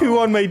rolled a 2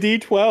 on my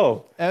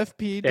d12.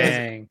 FP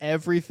Dang. does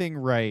everything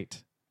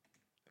right,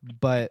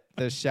 but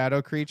the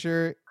shadow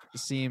creature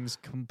seems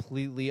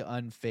completely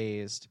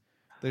unfazed.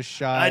 The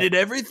shot I did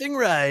everything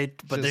right,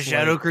 but the Just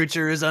shadow like-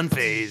 creature is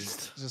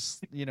unfazed.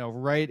 just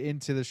right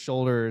into the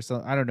shoulder or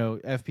something. I don't know.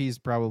 FP's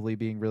probably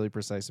being really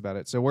precise about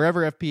it. So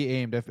wherever FP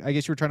aimed, I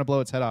guess you were trying to blow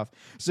its head off.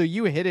 So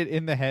you hit it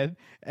in the head,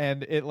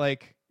 and it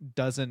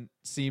doesn't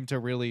seem to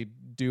really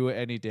do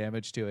any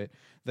damage to it.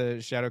 The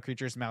shadow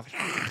creature's mouth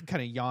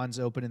kind of yawns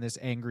open in this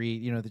angry,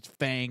 the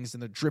fangs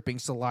and the dripping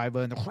saliva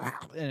and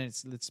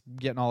it's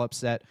getting all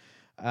upset.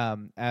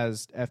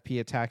 As FP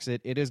attacks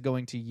it, it is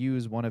going to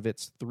use one of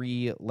its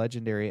 3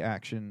 legendary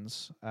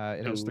actions.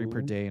 It has 3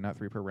 per day, not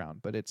 3 per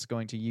round, but it's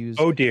going to use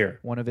Oh, dear.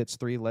 one of its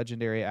 3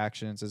 legendary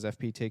actions as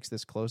FP takes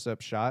this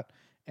close-up shot,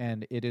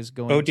 and it is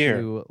going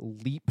to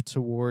leap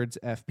towards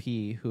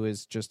FP, who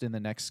is just in the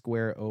next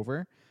square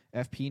over.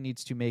 FP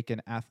needs to make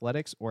an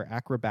athletics or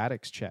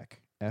acrobatics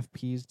check.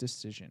 FP's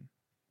decision.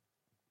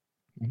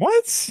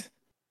 What?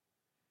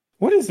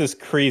 What is this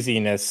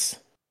craziness?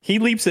 He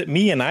leaps at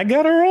me and I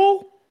got to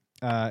roll?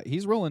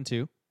 He's rolling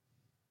 2.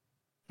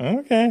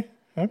 Okay.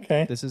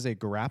 This is a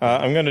grapple.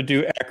 I'm going to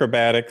do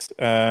acrobatics.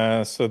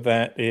 So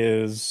that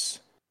is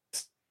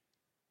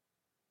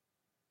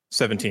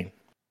 17.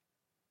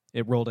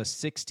 It rolled a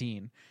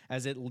 16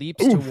 as it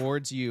leaps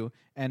towards you,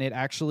 and it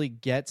actually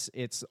gets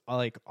its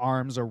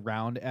arms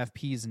around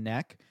FP's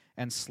neck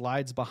and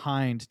slides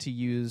behind to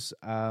use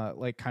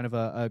kind of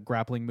a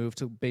grappling move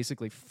to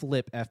basically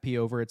flip FP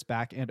over its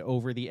back and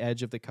over the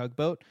edge of the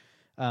Cugboat.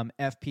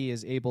 FP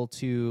is able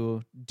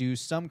to do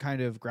some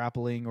kind of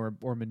grappling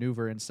or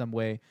maneuver in some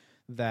way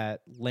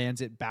that lands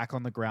it back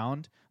on the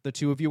ground. The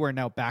two of you are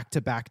now back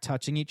to back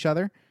touching each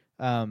other.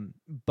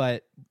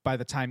 But by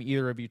the time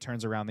either of you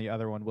turns around, the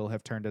other one will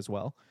have turned as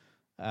well.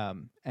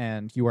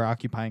 And you are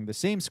occupying the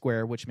same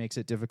square, which makes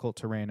it difficult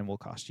terrain and will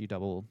cost you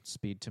double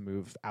speed to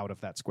move out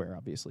of that square,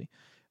 obviously.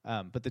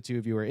 But the two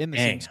of you are in the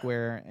same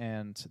square,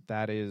 and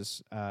that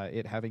is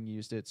it having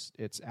used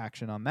its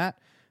action on that.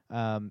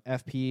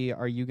 FP,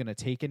 are you going to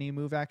take any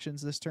move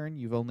actions this turn?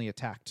 You've only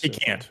attacked. He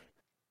can't.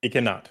 He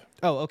cannot.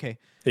 Oh, okay.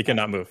 He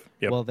cannot move.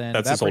 Yep. Well, then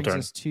that's that his whole brings turn.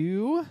 us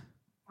to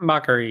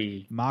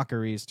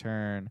Mockery's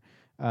turn.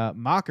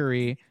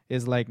 Mockery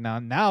is like,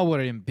 now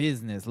we're in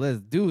business.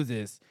 Let's do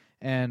this.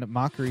 And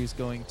Mockery's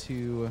going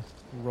to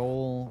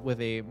roll with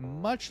a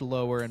much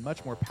lower and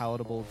much more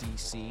palatable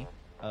DC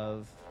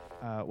of,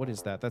 what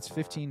is that? That's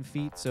 15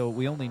 feet, so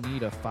we only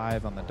need a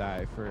 5 on the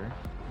die for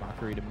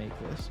Mockery to make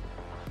this.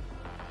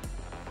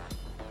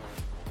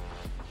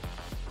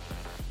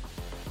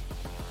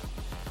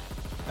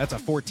 That's a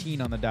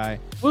 14 on the die.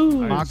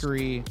 Woo!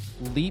 Mockery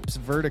leaps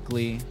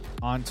vertically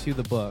onto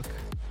the book.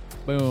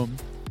 Boom.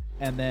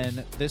 And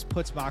then this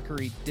puts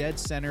Mockery dead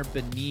center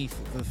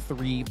beneath the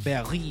 3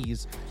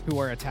 berries who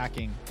are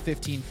attacking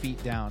 15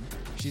 feet down.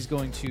 She's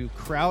going to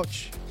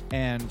crouch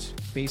and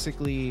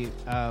basically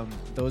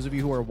those of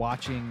you who are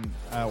watching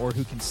or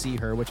who can see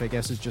her, which I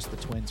guess is just the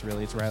twins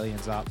really, it's Riley and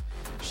Zop.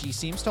 She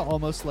seems to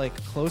almost like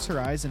close her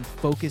eyes and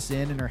focus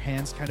in, and her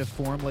hands kind of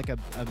form like a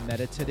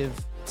meditative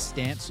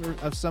stance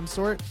of some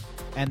sort.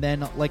 And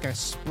then like a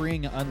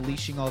spring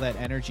unleashing all that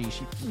energy,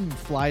 she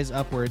flies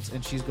upwards,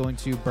 and she's going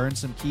to burn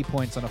some key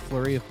points on a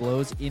flurry of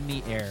blows in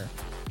the air.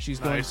 She's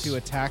going to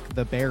attack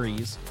the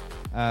berries.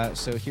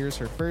 So here's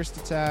her first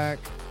attack.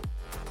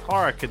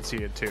 Clara can see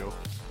it too.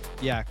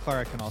 Yeah,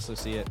 Clara can also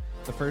see it.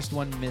 The first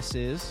one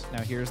misses.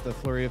 Now here's the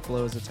flurry of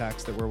blows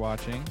attacks that we're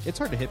watching. It's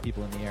hard to hit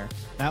people in the air.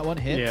 That one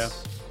hits. Yeah.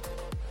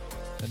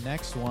 The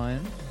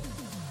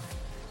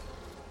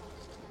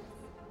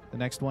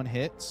next one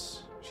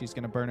hits. She's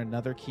going to burn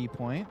another key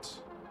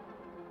point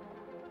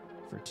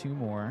for 2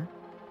 more.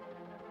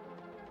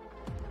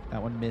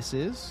 That one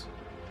misses.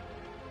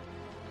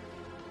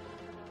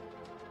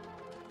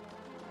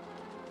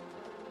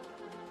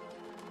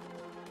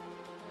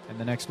 And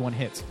the next one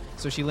hits.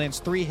 So she lands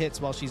 3 hits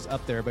while she's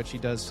up there, but she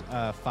does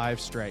 5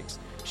 strikes.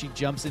 She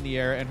jumps in the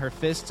air, and her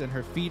fists and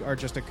her feet are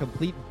just a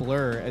complete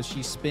blur as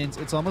she spins.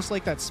 It's almost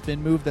like that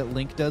spin move that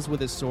Link does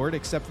with his sword,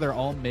 except they're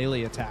all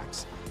melee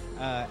attacks.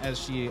 As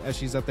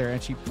she's up there,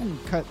 and she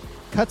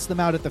cuts them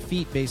out at the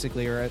feet,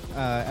 basically, or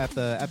at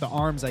the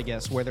arms, I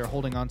guess, where they're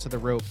holding onto the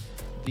rope.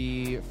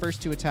 The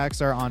first 2 attacks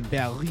are on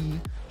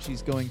Berry.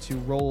 She's going to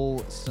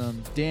roll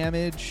some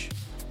damage.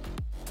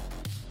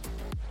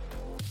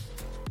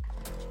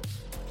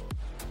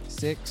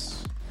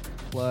 6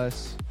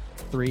 plus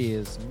 3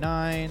 is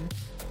 9.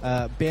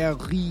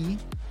 Berry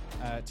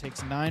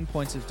takes 9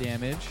 points of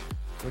damage,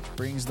 which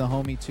brings the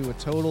homie to a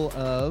total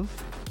of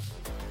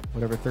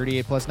whatever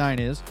 38 plus 9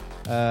 is.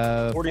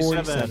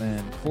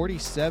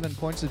 47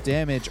 points of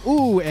damage.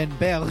 Ooh, and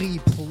Berry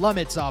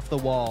plummets off the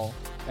wall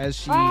as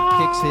she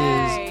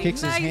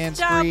kicks his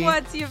hands free.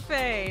 What's your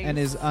face? And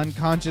his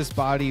unconscious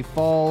body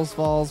falls,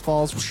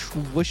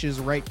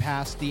 whooshes right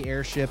past the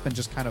airship and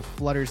just kind of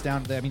flutters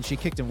down. I mean, she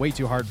kicked him way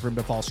too hard for him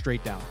to fall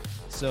straight down.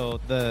 So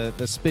the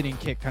spinning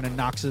kick kind of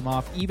knocks him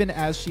off. Even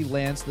as she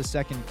lands the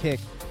second kick,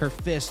 her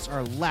fists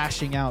are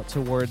lashing out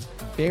towards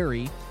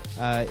Berry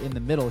in the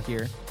middle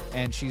here.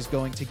 And she's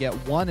going to get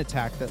 1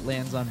 attack that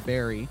lands on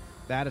Berry.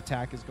 That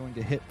attack is going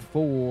to hit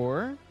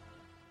for...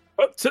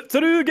 I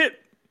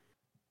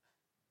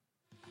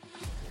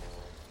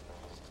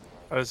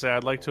would say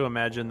I'd like to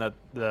imagine that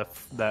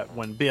that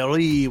when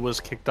Berry was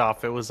kicked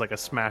off, it was like a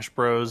Smash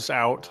Bros.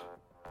 Out.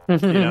 You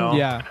know?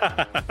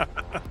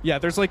 Yeah,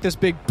 there's like this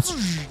big,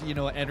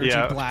 energy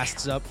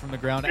blasts up from the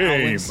ground.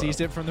 Alan sees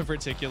it from the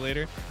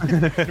verticulator.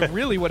 And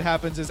really what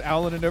happens is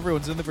Alan and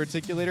everyone's in the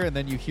verticulator, and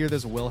then you hear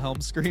this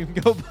Wilhelm scream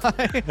go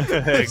by.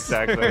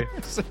 Exactly.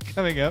 So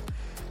coming up.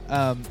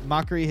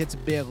 Mockery hits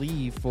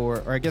Berry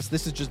or I guess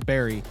this is just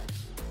Berry.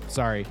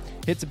 Sorry.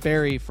 Hits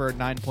Berry for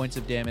 9 points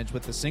of damage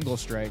with the single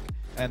strike,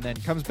 and then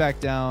comes back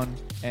down,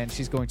 and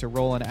she's going to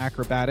roll an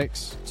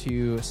acrobatics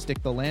to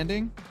stick the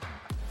landing.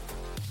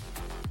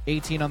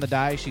 18 on the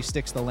die, she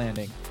sticks the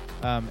landing.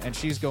 And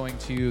she's going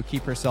to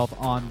keep herself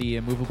on the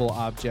immovable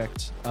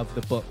object of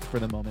the book for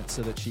the moment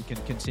so that she can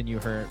continue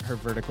her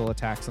vertical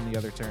attacks on the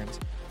other turns.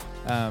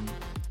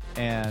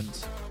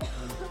 And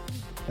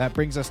that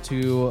brings us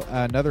to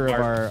another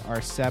of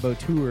our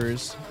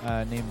saboteurs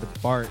named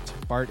Bart.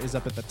 Bart is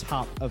up at the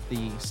top of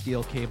the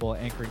steel cable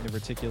anchoring the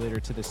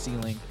verticulator to the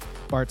ceiling.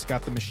 Bart's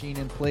got the machine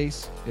in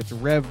place. It's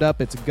revved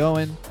up. It's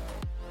going.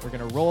 We're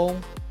going to roll.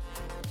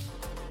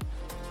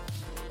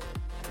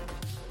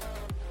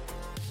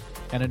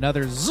 And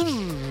another zzz,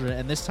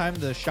 and this time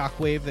the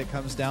shockwave that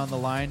comes down the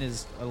line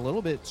is a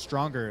little bit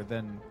stronger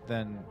than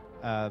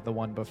the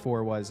one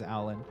before was,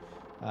 Alan.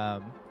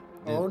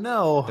 Oh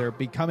no! They're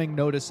becoming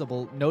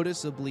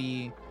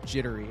noticeably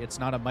jittery. It's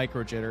not a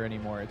micro jitter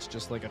anymore. It's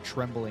just like a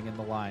trembling in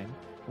the line,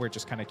 where it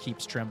just kind of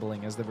keeps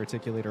trembling as the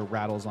verticulator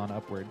rattles on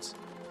upwards.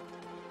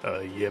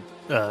 Yep.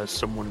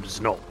 Someone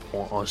does not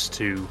want us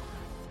to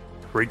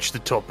reach the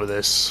top of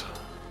this.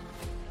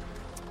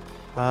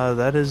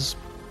 That is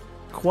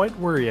quite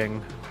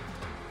worrying.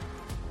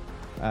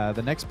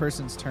 The next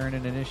person's turn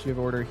in initiative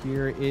order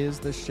here is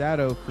the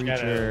shadow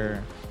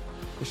creature.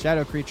 The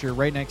shadow creature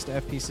right next to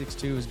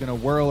FP62 is going to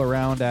whirl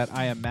around at,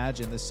 I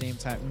imagine, the same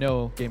time.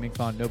 No, Gaming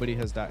Fawn, nobody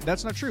has died.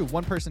 That's not true.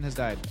 One person has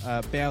died.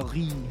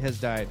 Barry has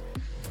died.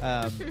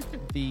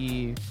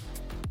 The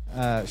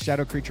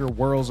shadow creature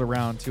whirls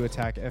around to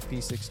attack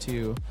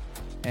FP62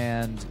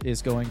 and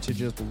is going to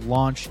just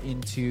launch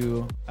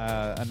into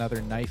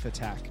another knife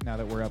attack now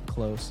that we're up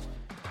close.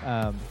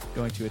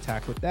 Going to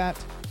attack with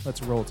that.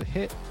 Let's roll to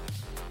hit.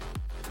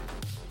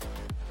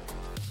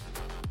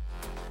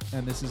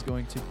 And this is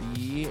going to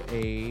be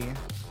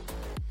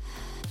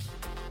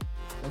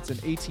that's an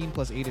 18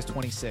 plus 8 is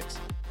 26.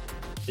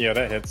 Yeah,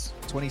 that hits.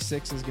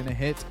 26 is going to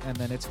hit, and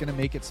then it's going to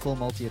make its full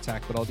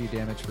multi-attack, but I'll do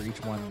damage for each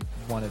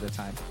one at a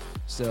time.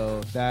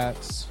 So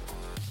that's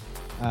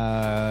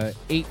 8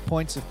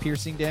 points of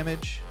piercing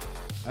damage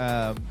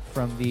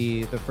from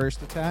the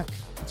first attack.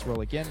 Let's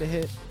roll again to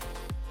hit.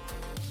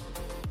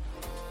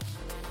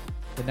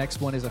 The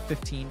next one is a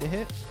 15 to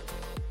hit.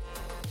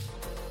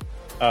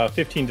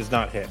 15 does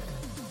not hit.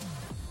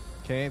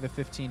 Okay, the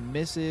 15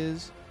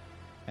 misses,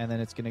 and then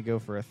it's going to go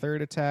for a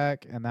third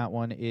attack, and that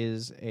one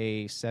is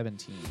a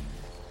 17.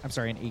 I'm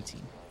sorry, an 18.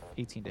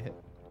 18 to hit.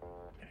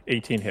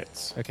 18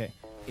 hits. Okay,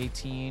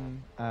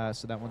 18,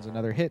 so that one's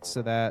another hit,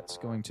 so that's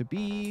going to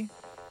be...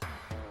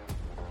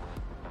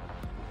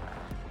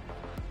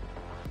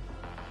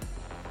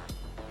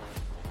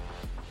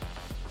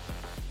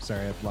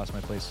 Sorry, I've lost my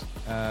place.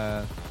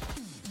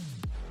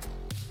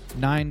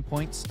 9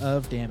 points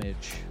of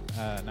damage.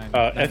 Nine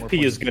more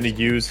FP is points. going to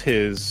use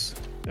his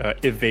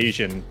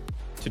evasion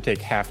to take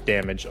half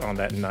damage on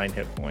that 9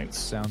 hit points.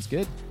 Sounds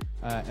good.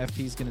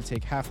 FP is going to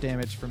take half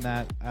damage from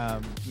that.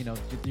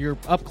 You're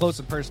up close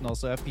and personal,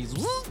 so FP's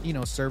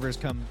servers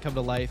come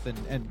to life,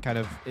 and kind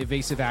of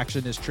evasive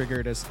action is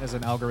triggered as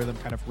an algorithm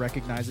kind of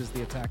recognizes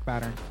the attack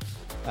pattern.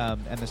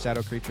 And the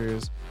shadow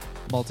creature's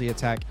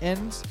multi-attack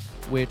ends,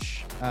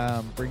 which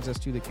brings us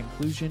to the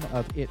conclusion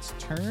of its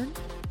turn,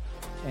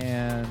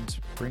 and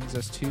brings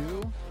us to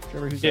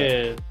Trevor. Who's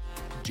that?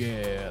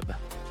 Jeb.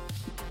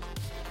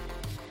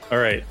 All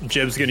right,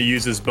 Jeb's going to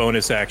use his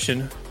bonus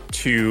action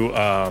to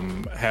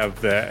have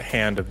the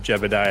hand of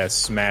Jebediah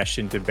smash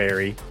into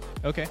Barry.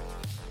 Okay.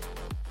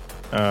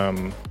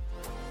 That's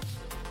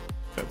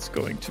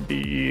going to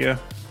be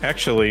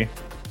actually.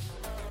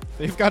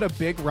 They've got a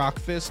big rock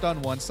fist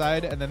on one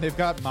side, and then they've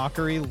got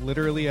Mockery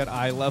literally at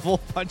eye level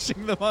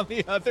punching them on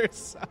the other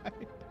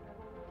side.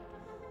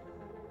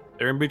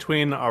 They're in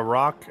between a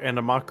rock and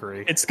a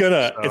Mockery. It's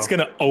gonna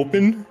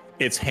open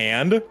its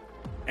hand,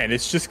 and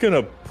it's just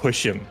gonna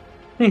push him.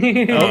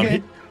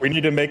 Okay. We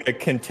need to make a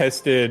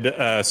contested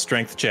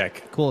strength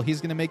check. Cool.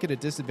 He's going to make it a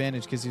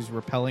disadvantage because he's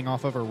rappelling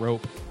off of a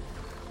rope.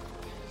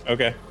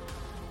 Okay.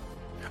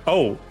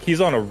 Oh,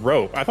 he's on a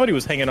rope. I thought he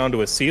was hanging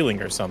onto a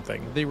ceiling or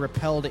something. They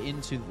rappelled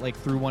into,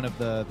 through one of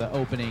the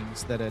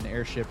openings that an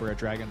airship or a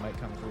dragon might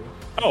come through.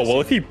 Oh,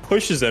 well, if he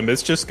pushes him,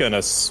 it's just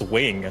gonna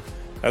swing.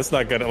 That's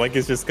not gonna,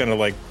 it's just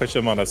gonna, push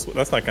him on a...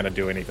 That's not gonna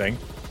do anything.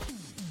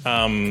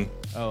 Oh,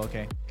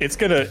 okay. It's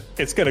gonna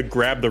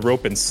grab the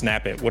rope and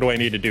snap it. What do I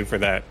need to do for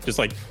that? Just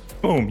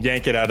boom,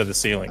 yank it out of the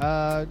ceiling.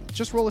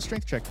 Just roll a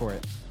strength check for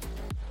it.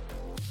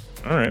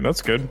 All right,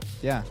 that's good.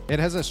 Yeah, it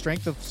has a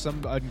strength of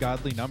some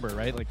ungodly number,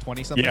 right?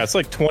 20 something. Yeah, it's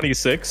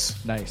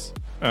 26. Nice.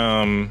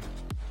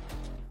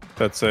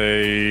 That's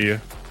a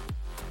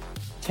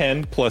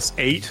 10 plus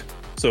 8,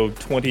 so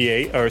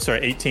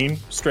 18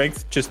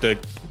 strength just to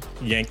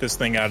yank this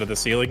thing out of the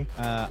ceiling.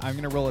 I'm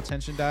gonna roll a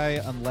tension die.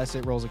 Unless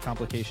it rolls a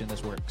complication,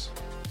 this works.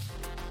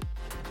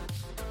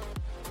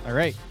 All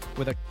right,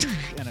 with a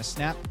and a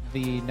snap,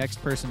 the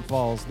next person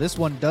falls. This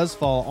one does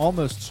fall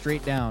almost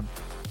straight down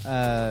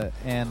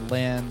and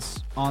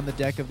lands on the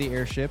deck of the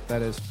airship.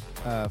 That is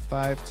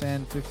 5,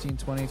 10, 15,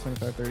 20,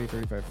 25, 30,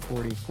 35,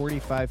 40,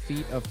 45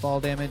 feet of fall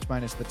damage.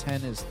 Minus the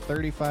 10 is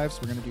 35,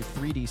 so we're going to do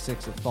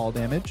 3d6 of fall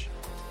damage.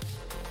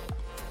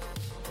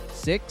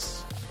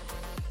 6,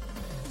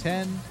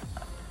 10,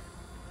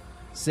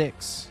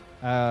 6.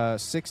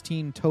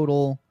 16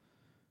 total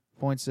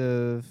points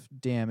of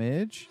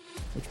damage,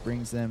 which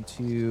brings them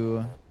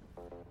to,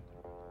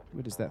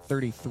 what is that,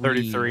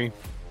 33.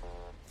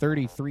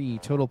 33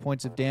 total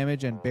points of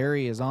damage, and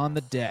Barry is on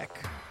the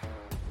deck.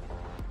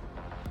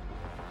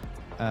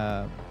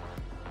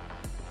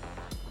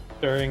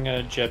 During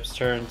Jeb's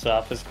turns,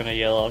 Zoff is going to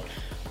yell out,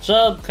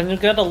 Jeb, can you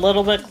get a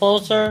little bit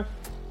closer?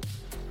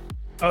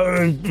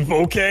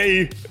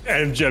 Okay.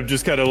 And Jeb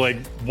just kind of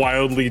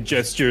wildly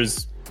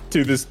gestures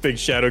to this big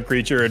shadow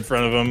creature in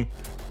front of him.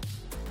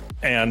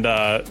 And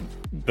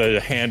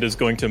the hand is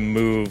going to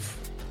move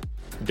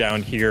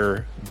down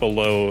here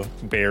below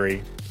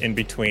Barry, in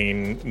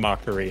between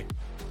Mockery.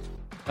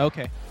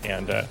 Okay.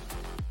 And to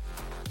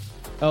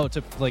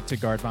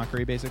guard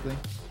Mockery, basically.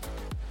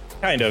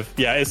 Kind of,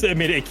 yeah.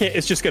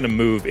 It's just going to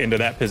move into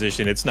that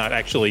position. It's not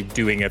actually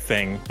doing a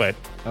thing, but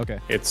okay.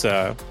 It's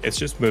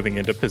just moving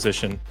into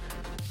position.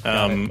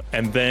 And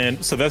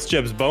then so that's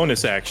Jeb's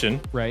bonus action.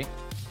 Right.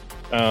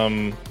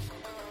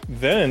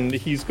 Then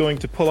he's going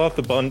to pull out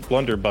the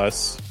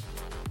blunderbuss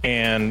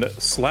and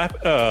slap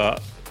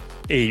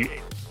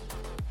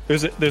there's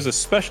There's a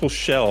special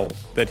shell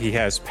that he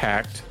has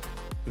packed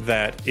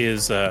that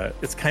is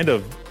it's kind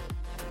of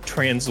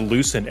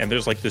translucent, and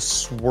there's like this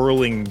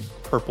swirling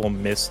purple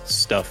mist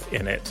stuff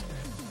in it.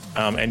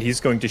 And he's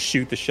going to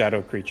shoot the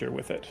shadow creature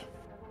with it.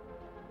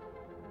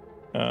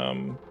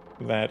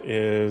 That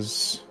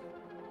is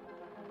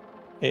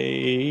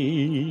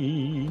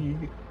a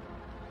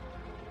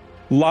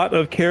lot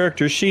of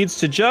character sheets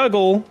to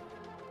juggle.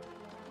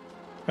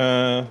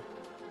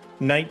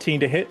 19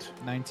 to hit.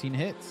 19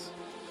 hits.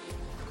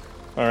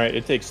 All right,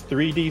 it takes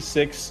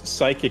 3d6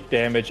 psychic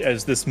damage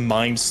as this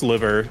mind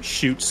sliver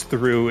shoots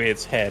through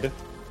its head.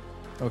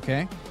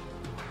 Okay.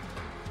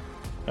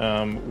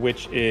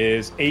 Which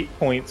is 8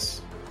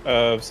 points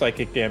of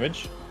psychic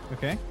damage.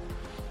 Okay.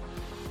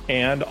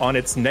 And on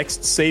its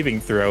next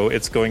saving throw,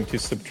 it's going to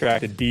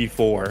subtract a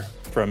d4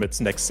 from its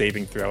next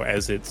saving throw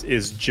as it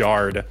is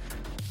jarred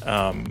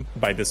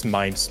by this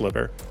mind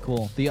sliver.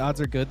 Cool. The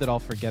odds are good that I'll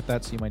forget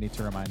that, so you might need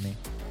to remind me.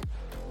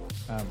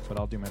 But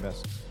I'll do my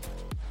best.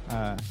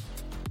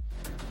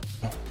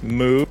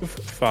 Move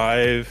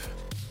 5,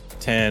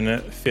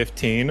 10,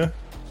 15.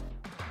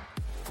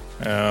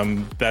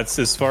 That's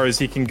as far as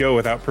he can go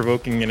without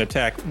provoking an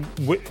attack.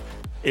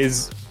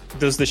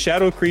 Does the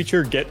shadow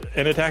creature get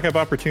an attack of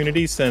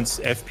opportunity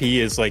since FP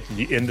is like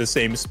in the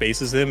same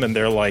space as him and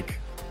they're like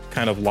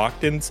kind of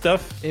locked in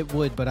stuff? It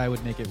would, but I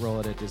would make it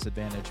roll at a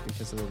disadvantage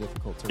because of the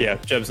difficulty. Yeah,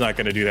 Jeb's not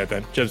going to do that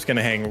then. Jeb's going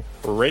to hang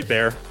right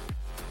there.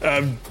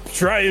 I'm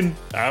trying.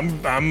 I'm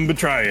a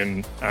trying.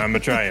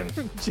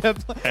 Jeb,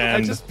 I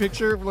And- just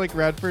picture like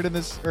Radford in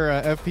this, or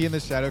FP and the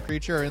shadow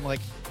creature are in like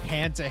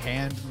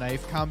hand-to-hand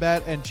knife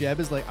combat, and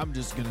Jeb is like, I'm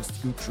just gonna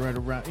scooch right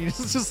around. He's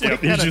just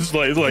like, He's kinda, just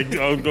like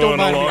don't going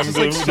mind me, along just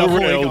like the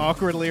shuffling rail.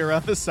 awkwardly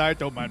around the side.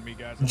 Don't mind me,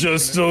 guys. I'm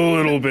Just gonna-" a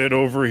little bit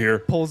over here.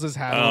 pulls his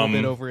hat a little bit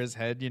Um, over his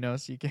head,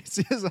 so you can't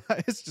see his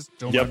eyes. Just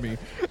don't Yep. mind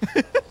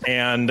me.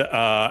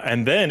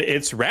 And then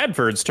it's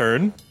Radford's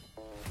turn.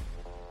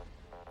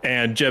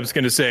 And Jeb's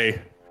going to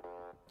say,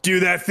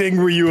 do that thing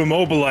where you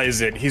immobilize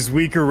it. He's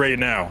weaker right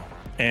now.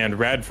 And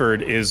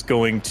Radford is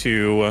going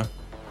to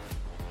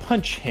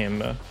punch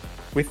him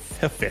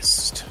with a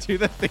fist. Do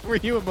that thing where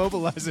you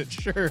immobilize it.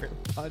 Sure,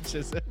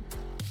 punches it.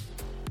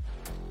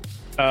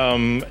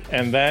 And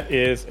that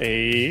is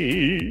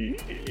a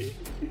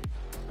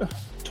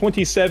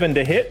 27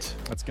 to hit.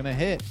 That's gonna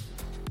hit.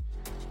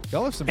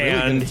 Y'all have some really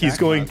And good he's attack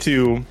going mods.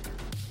 to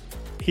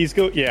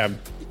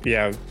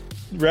yeah.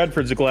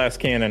 Radford's a glass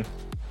cannon.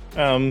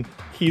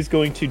 He's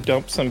going to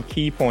dump some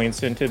key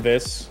points into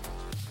this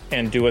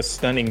and do a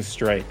stunning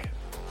strike.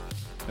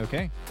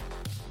 Okay.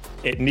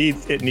 It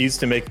needs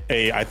to make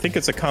I think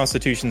it's a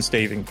Constitution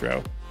saving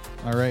throw.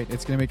 All right.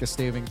 It's gonna make a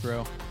staving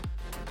throw.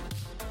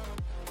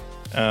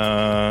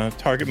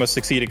 Target must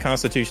succeed a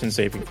Constitution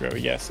saving throw.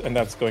 Yes, and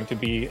that's going to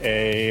be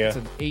a It's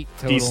an 8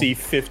 total. DC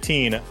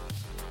 15.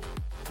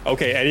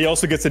 Okay, and he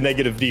also gets a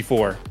negative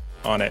D4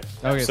 on it.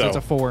 Okay, so it's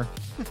a 4.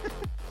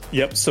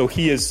 Yep, so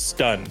he is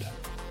stunned.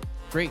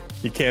 Great.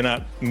 He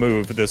cannot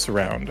move this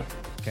round.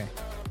 Okay.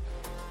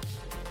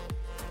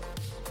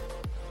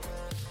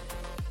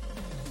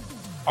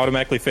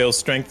 Automatically fails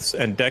strengths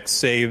and dex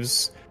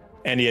saves.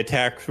 Any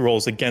attack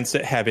rolls against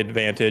it have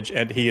advantage,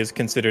 and he is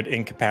considered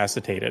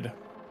incapacitated.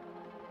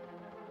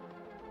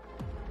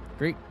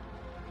 Great.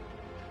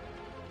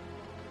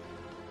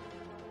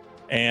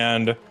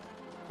 And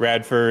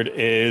Radford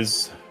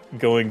is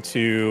going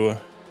to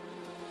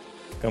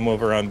come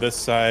over on this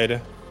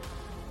side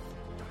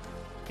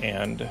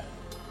and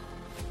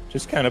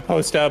just kind of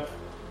post up.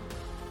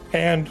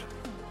 And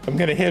I'm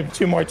going to hit him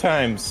 2 more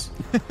times.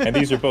 And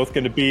these are both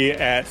going to be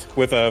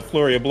with a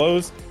flurry of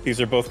blows,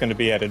 these are both going to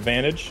be at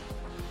advantage.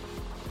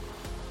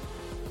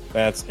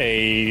 That's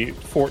a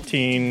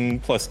 14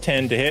 plus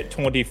 10 to hit,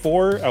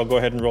 24. I'll go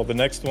ahead and roll the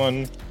next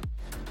one.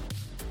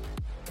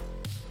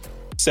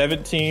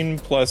 17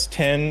 plus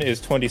 10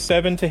 is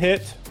 27 to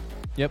hit.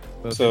 Yep.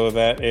 Both So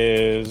that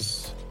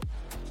is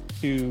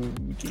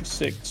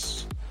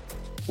 2d6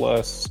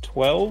 plus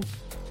 12.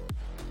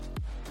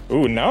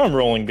 Ooh, now I'm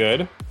rolling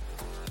good.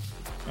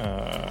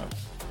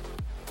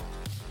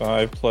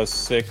 5 plus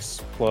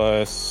 6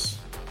 plus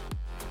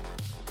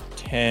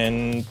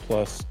 10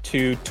 plus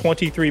 2,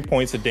 23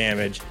 points of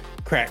damage.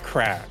 Crack,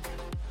 crack.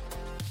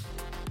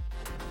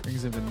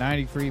 brings him to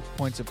 93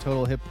 points of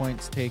total hit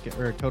points taken,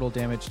 or total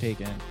damage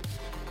taken.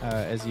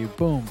 As you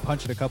boom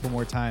punch it a couple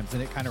more times,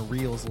 and it kind of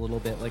reels a little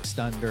bit, like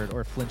stunned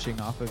or flinching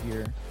off of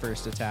your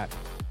first attack.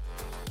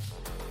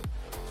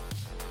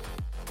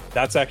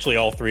 That's actually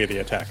all 3 of the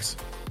attacks.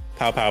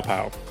 Pow, pow,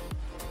 pow.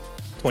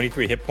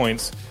 23 hit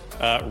points.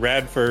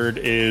 Radford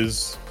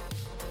is...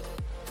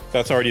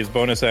 That's already his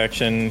bonus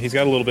action. He's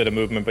got a little bit of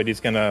movement, but he's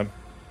going to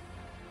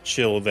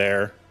chill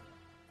there.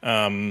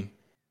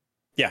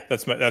 Yeah,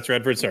 that's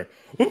Radford's turn.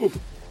 Ooh,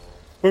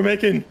 we're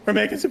making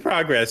some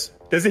progress.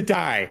 Does it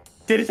die?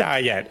 Did it die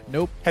yet?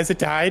 Nope. Has it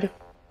died?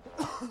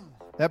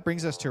 That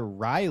brings us to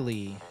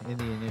Riley in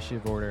the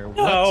initiative order.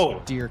 No.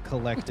 What, dear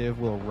collective,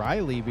 will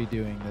Riley be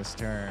doing this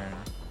turn?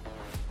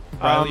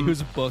 Riley,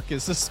 whose book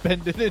is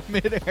suspended in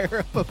midair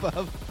up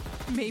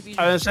above. Maybe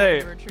I just was trying gonna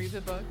to say- retrieve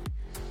the book.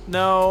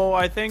 No,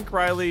 I think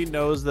Riley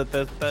knows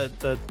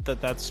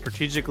that's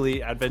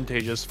strategically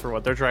advantageous for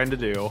what they're trying to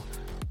do.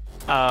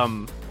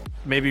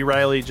 Maybe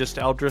Riley just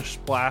Eldritch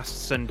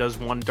blasts and does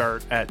one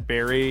dart at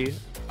Barry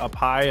up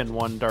high and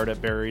one dart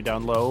at Barry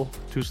down low.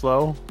 Too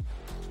slow.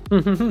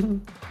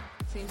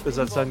 Does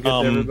that sound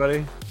good to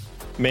everybody?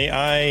 May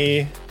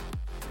I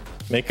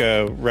make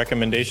a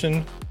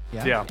recommendation?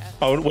 Yeah.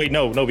 Oh wait,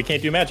 no, we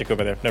can't do magic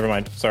over there. Never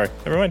mind. Sorry.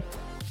 Never mind.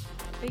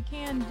 They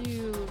can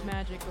do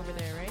magic over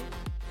there, right?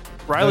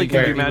 Riley you can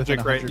gotta do be within magic,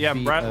 right? 100 Yeah,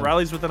 feet of-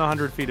 Riley's within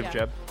 100 feet of Yeah.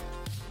 Jeb.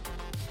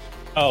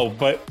 Oh,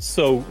 but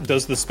so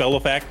does the spell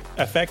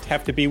effect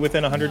have to be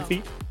within 100 No.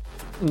 feet?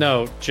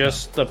 No,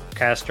 just the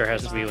caster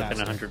has to be within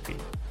caster. 100 feet.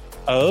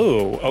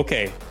 Oh,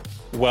 okay.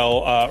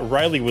 Well,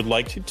 Riley would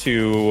like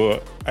to.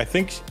 I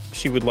think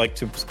she would like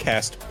to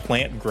cast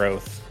plant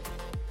growth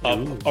up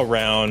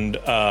around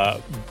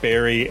Bart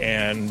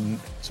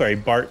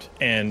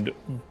and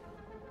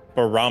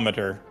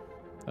Barometer.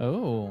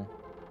 Oh.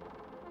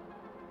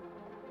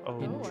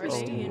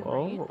 Interesting.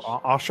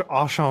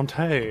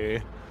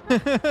 Enchanté.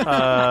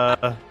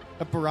 A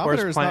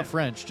barometer is not plant-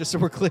 French, just so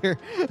we're clear.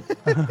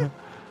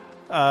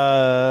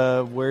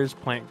 Where's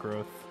plant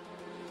growth?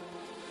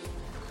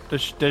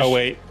 Does Oh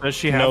wait, does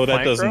she have no, that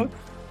plant doesn't. growth?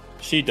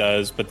 She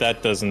does, but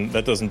that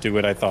doesn't do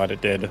what I thought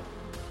it did.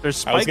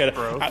 There's I was spike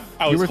growth.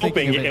 I You was were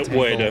thinking hoping of it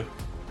would.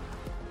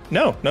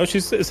 Entangle. No, it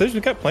says she's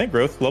got plant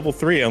growth level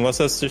 3, unless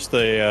that's just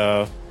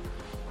a.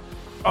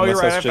 Oh, you're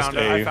unless right. that's just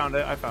I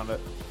found it.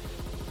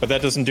 But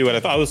that doesn't do it. I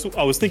thought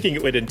I was thinking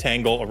it would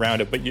entangle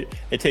around it, but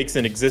it takes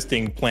an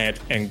existing plant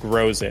and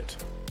grows it.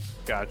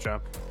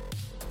 Gotcha.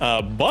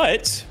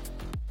 But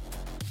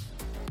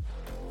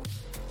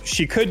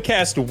she could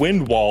cast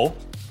Wind Wall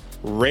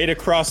right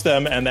across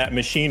them and that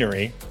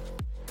machinery,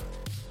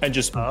 and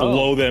just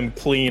blow them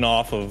clean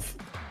off of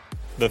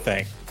the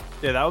thing.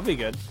 Yeah, that would be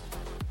good.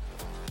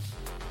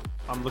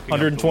 I'm looking.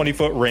 120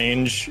 foot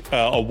range.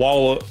 A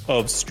wall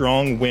of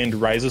strong wind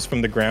rises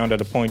from the ground at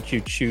a point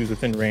you choose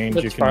within range.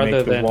 You It's can farther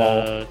make the than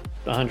wall.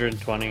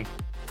 120.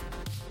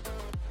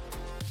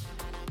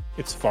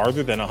 It's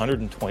farther than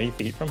 120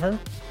 feet from her.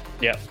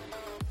 Yeah.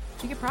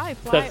 You could probably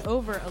fly That's-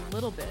 over a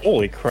little bit.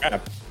 Holy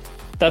crap!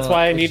 That's Well,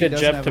 why I if she needed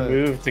doesn't Jeb have to a-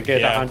 move to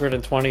get Yeah.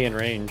 120 in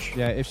range.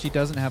 Yeah, if she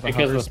doesn't have a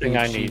Because hover the thing speed,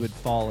 I she need. would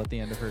fall at the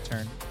end of her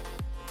turn.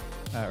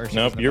 Or she Nope, doesn't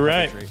have you're a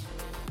hover right. trait.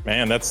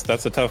 Man, that's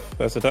a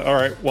tough. All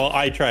right. Well,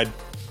 I tried.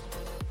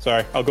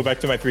 Sorry, I'll go back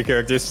to my 3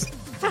 characters.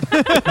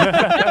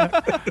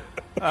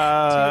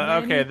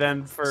 Okay,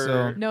 then for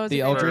So No, it's the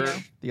a good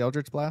idea.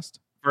 Eldritch Blast.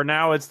 for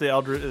now, it's the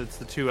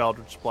 2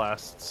 Eldritch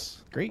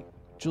blasts. Great.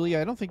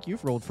 Julia, I don't think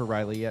you've rolled for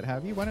Riley yet,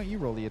 have you? Why don't you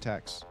roll the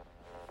attacks?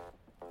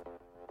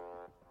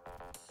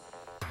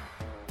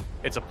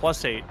 It's a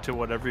 +8 to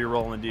whatever you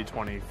roll in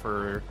D20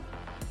 for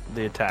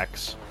the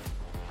attacks.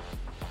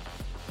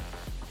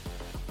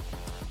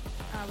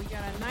 We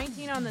got a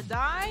 19 on the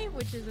die,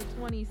 which is a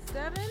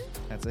 27,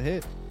 That's a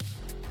hit.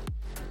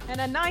 and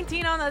a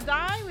 19 on the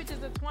die, which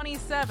is a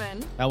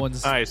 27. That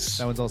one's Nice.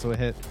 That one's also a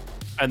hit.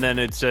 And then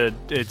it's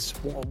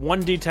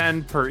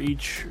 1d10 per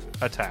each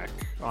attack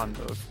on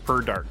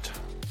per dart.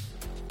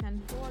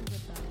 And forward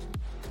with that.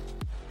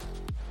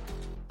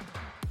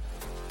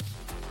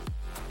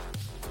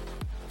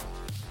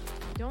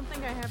 I don't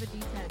think I have a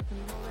D10. Can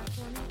you roll that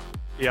for me?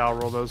 Yeah, I'll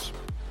roll those.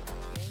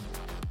 Okay.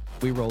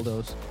 We roll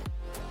those.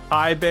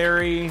 High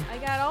Berry I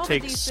got all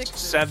takes the D6s.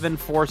 7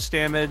 force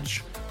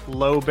damage.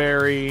 Low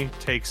Berry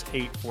takes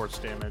 8 force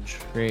damage.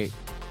 Great.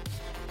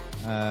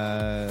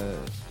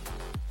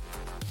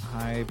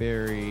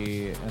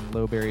 Highberry and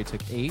Lowberry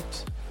took 8.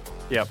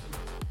 Yep.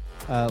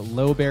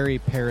 Lowberry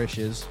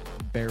perishes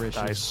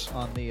Nice.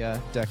 on the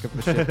deck of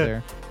the ship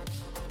there.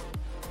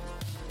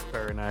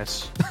 Very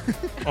nice.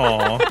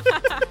 Aw.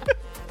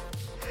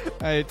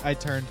 I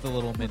turned the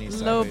little mini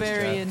sideways,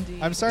 Lowberry Jeff. indeed.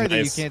 I'm sorry that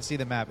you Nice. can't see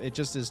the map. It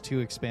just is too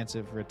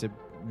expansive for it to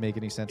make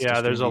any sense. to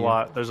Yeah, there's a stream to you.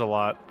 lot. There's a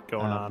lot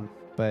going Um, on.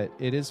 But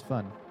it is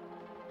fun.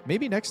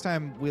 Maybe next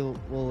time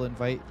we'll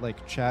invite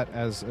like chat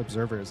as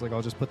observers. Like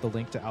I'll just put the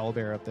link to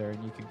Owlbear up there,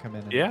 and you can come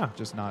in and Yeah.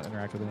 just not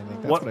interact with anything.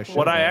 That's What what I should.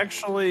 what I have done.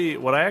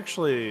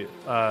 actually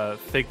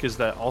think is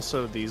that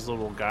also these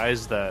little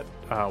guys that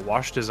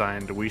Wash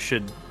designed, we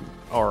should,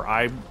 or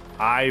I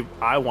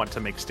want to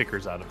make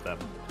stickers out of them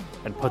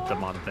and put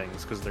them on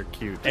things because they're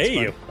cute. It's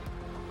Hey, fun.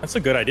 that's a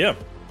good idea.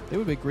 They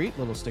would be great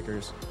little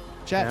stickers.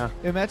 Chat,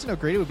 imagine how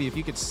great it would be if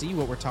you could see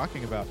what we're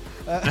talking about.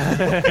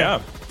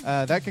 Yeah.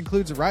 That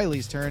concludes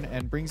Riley's turn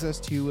and brings us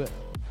to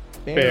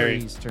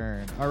Barry's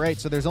turn. All right,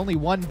 so there's only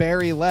one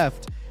Barry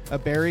left. A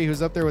Barry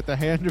who's up there with the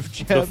hand of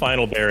Jeb The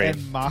final Barry.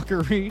 and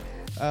Mockery,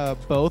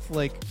 both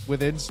like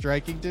within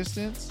striking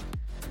distance.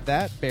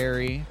 That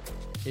Barry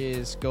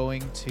is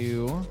going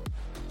to.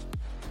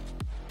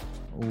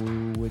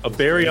 Ooh, would A this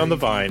berry on the do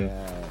vine.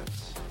 that?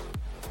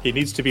 He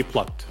needs to be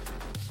plucked.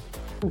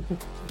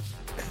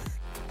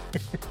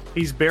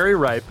 He's berry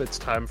ripe. It's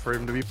time for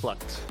him to be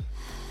plucked.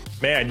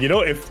 Man, you know,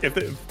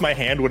 if my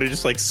hand would have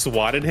just like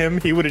swatted him,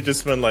 he would have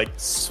just been like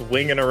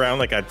swinging around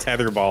like a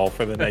tether ball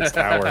for the next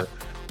hour.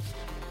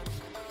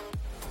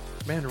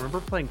 Man, remember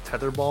playing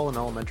tetherball in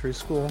elementary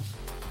school?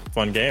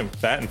 Fun game.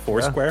 That and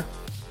Foursquare.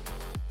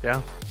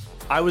 Yeah.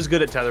 I was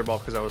good at tetherball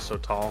because I was so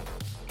tall.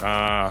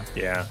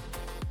 Yeah.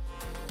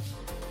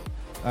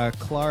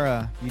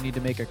 Clara, you need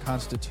to make a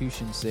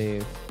Constitution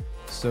save.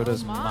 So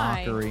does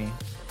my. Mockery.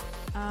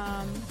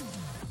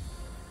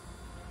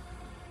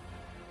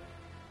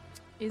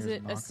 Is There's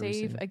it a Mockery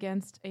save save.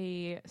 against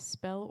a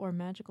spell or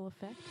magical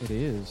effect? It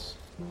is.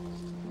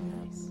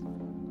 Nice.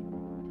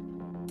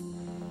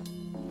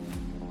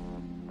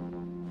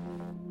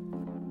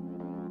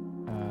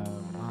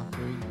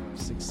 Mockery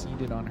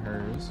succeeded on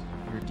hers.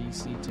 Your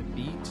DC to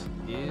beat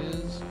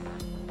is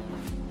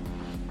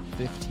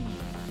 15.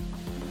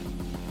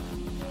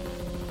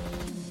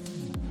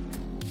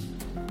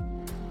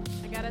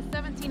 I got a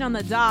 17 on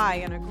the die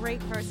and a great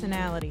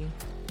personality.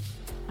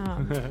 Yeah,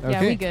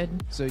 Okay. we good.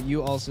 So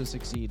you also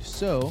succeed.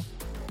 So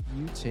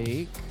you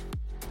take.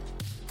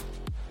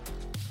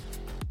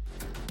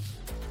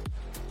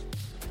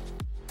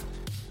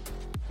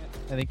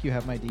 I think you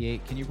have my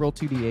D8. Can you roll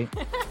 2D8?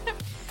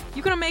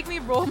 You gonna make me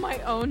roll my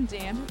own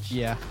damage?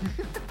 Yeah.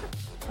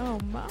 Oh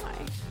my.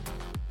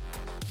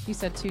 You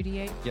said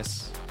 2d8?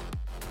 Yes.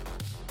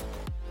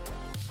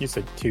 You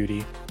said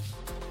 2D.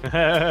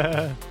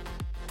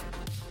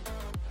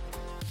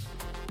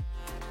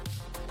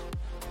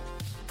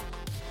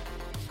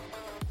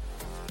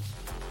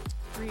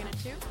 3 and a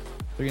 2?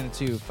 3 and a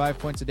 2. 5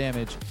 points of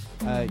damage.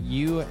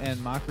 You and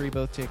Mockery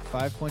both take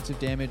 5 points of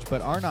damage,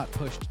 but are not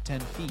pushed 10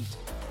 feet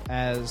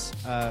as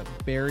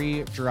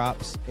Barry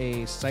drops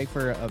a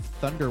cipher of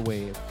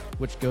Thunderwave,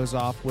 which goes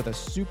off with a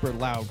super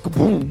loud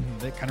kaboom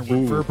that kind of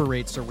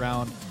reverberates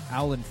around.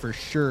 Alan for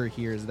sure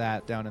hears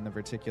that down in the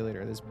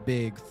Verticulator. This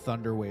big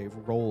Thunderwave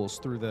rolls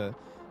through the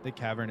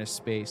cavernous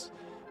space.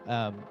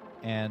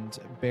 And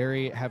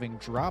Barry, having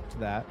dropped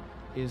that,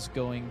 is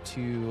going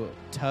to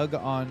tug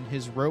on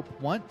his rope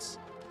once,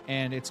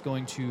 and it's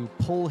going to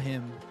pull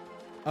him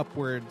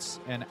upwards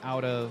and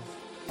out of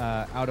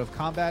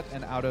combat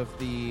and out of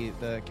the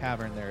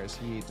cavern there as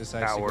he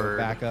decides to go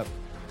back up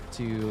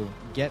to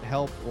get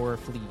help or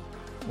flee.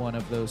 One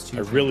of those two.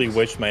 I really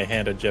wish my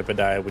hand of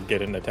Jebediah would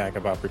get an attack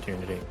of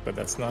opportunity, but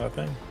that's not a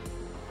thing.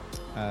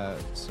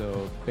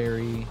 So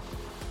Barry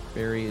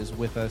is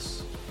with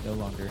us no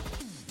longer.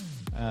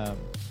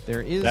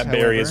 There is, that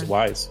however, Barry is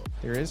wise.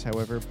 There is,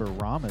 however,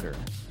 Barometer.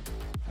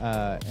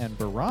 And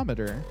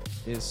Barometer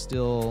is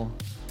still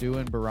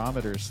doing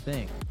Barometer's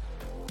thing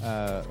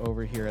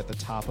over here at the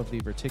top of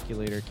the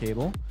Verticulator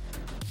cable.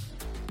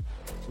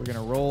 We're going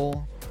to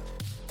roll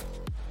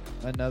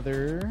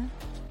another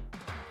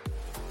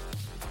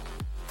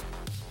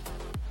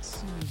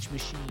Siege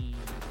Machine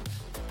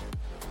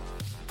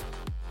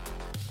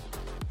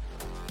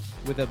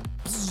with a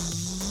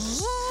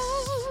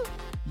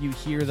you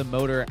hear the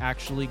motor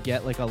actually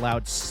get like a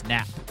loud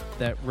snap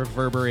that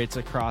reverberates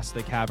across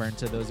the cavern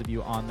to those of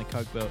you on the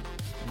Cugboat.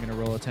 I'm going to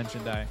roll a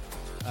tension die.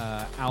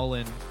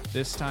 Owlin,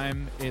 this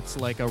time it's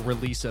like a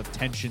release of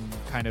tension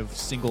kind of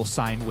single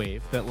sine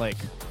wave that like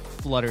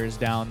flutters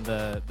down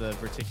the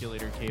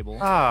Verticulator cable.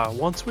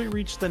 Once we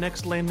reach the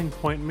next landing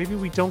point, maybe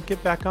we don't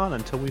get back on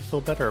until we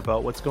feel better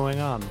about what's going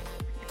on.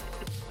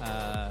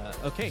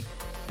 Okay,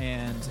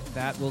 and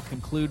that will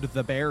conclude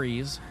the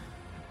berries.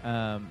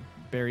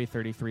 Barry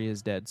 33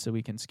 is dead, so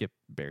we can skip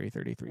Barry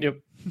 33. Yep.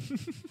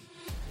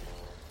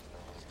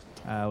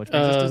 Which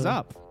brings us to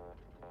Zop.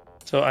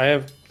 So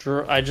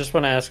I just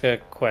want to ask a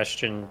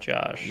question,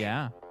 Josh.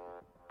 Yeah.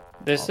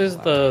 This is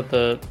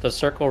the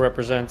circle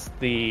represents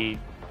the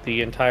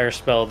entire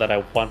spell that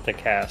I want to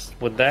cast.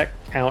 Would that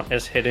count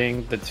as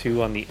hitting the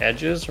two on the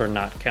edges, or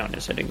not count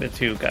as hitting the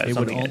two guys It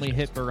on would the only edges?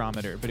 hit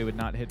Barometer, but it would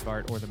not hit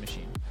Bart or the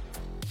machine.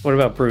 What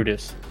about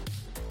Brutus?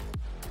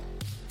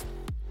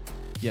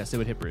 Yes, it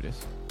would hit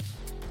Brutus.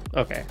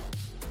 Okay.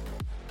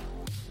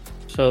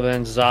 So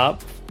then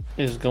Zop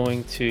is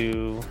going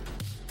to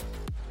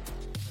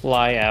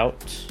fly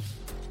out.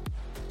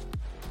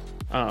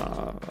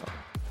 I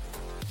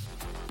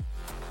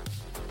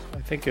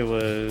think it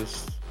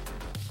was...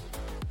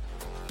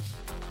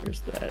 Where's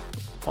that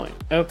point?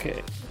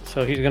 Okay.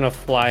 So he's going to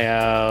fly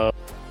out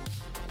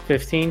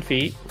 15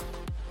 feet.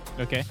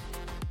 Okay.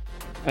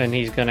 And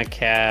he's going to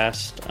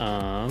cast...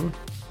 Let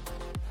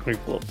me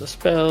pull up the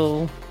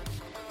spell.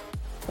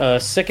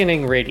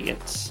 Sickening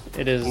Radiance.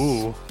 It is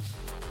a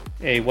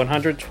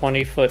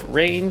 120-foot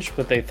range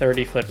with a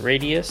 30-foot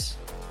radius.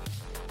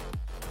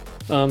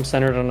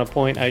 Centered on a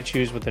point I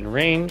choose within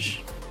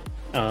range.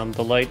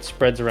 The light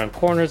spreads around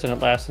corners and it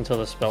lasts until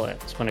the spell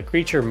ends. When a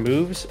creature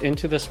moves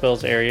into the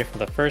spell's area for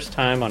the first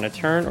time on a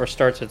turn or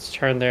starts its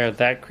turn there,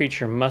 that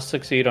creature must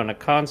succeed on a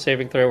con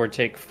saving throw or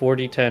take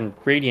 4d10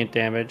 radiant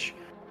damage,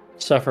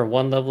 suffer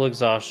 1 level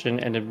exhaustion,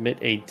 and emit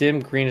a dim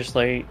greenish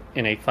light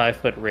in a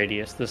 5-foot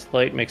radius. This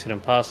light makes it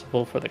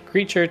impossible for the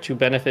creature to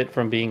benefit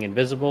from being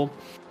invisible.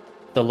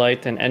 The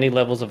light and any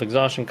levels of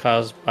exhaustion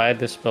caused by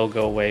this spell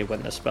go away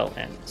when the spell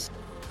ends.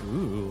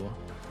 Ooh.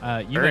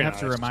 You Very might have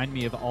to nice. remind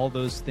me of all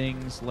those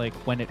things, like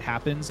when it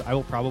happens. I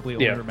will probably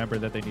only Yeah. remember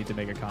that they need to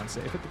make a con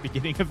save at the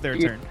beginning of their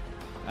Yep. turn.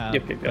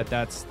 Yep. But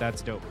that's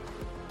dope.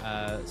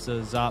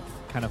 So Zop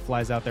kind of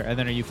flies out there, and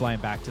then are you flying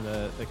back to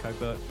the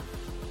Cugboat?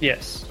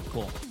 Yes.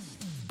 Cool.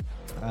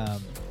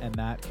 And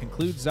that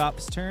concludes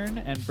Zop's turn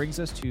and brings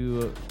us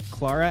to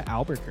Clara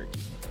Albuquerque.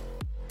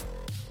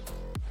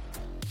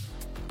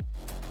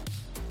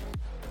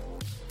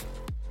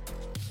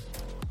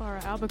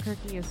 Clara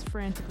Albuquerque is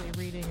frantically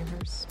reading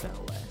her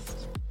spell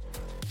list.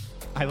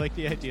 I like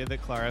the idea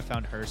that Clara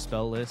found her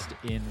spell list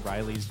in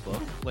Riley's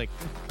book. Like,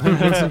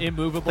 it's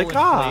immovable in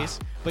place,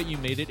 but you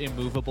made it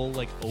immovable,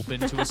 like,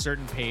 open to a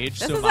certain page.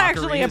 This so is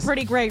actually a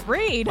pretty great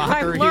read. I'm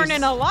Mockery learning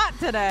is- a lot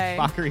today.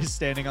 Mockery's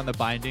standing on the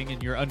binding,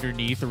 and you're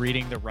underneath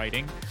reading the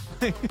writing.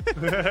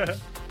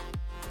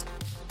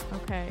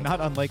 Okay. Not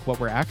unlike what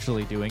we're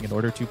actually doing in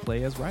order to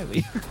play as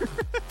Riley.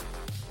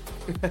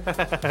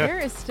 There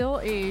is still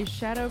a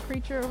shadow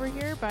creature over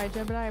here by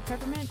Jebediah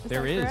Peppermint.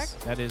 There that is.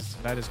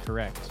 correct? That is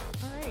correct.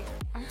 All right.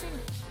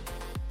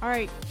 All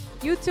right.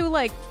 You two,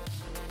 like,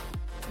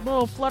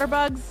 little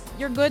flutterbugs,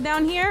 you're good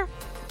down here?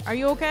 Are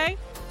you okay?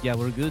 Yeah,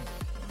 we're good.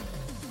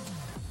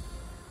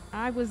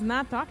 I was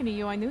not talking to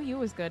you. I knew you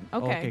was good.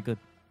 Okay. Okay, good.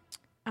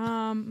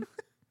 I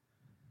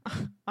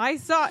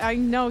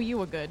know you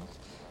were good.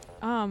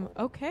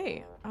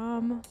 Okay.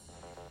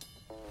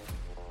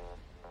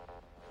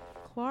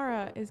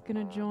 Clara is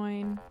gonna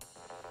join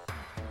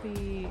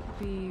the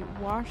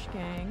Wash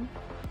Gang.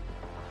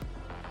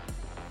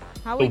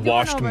 How we The doing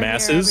washed over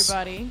masses? here,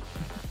 everybody?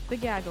 The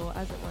gaggle,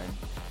 as it were.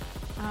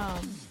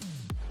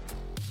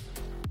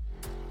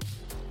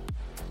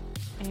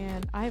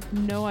 And I have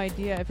no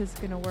idea if it's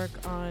gonna work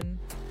on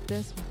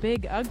this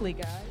big ugly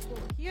guy. Well,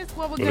 here's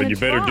what we're Well, gonna you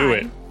better do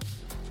it.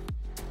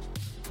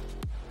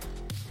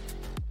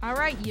 All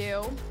right,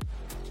 you.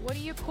 What do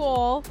you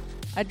call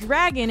a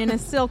dragon in a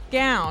silk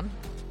gown?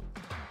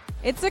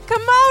 It's a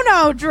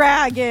kimono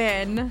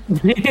dragon.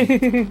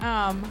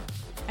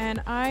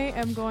 And I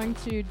am going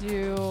to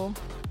do.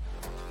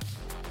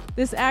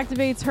 This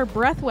activates her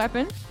breath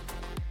weapon,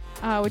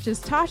 which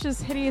is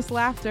Tasha's Hideous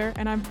Laughter,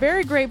 and I'm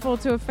very grateful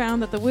to have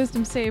found that the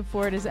wisdom save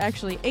for it is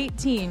actually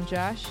 18,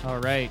 Josh. All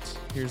right,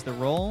 here's the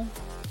roll.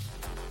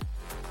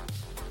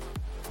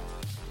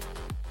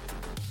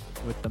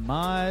 With the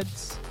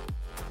mods,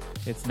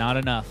 it's not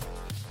enough.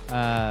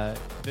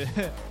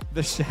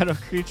 The shadow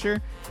creature,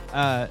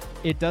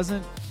 it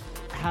doesn't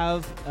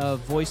have a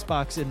voice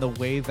box in the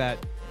way that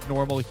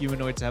normal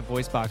humanoids have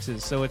voice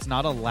boxes, so it's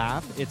not a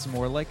laugh. It's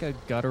more like a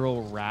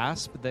guttural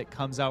rasp that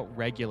comes out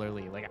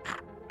regularly, like.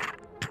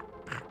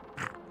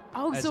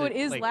 Oh, As so it, it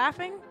is like-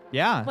 laughing?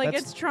 Yeah, Like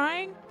that's, it's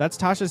trying? that's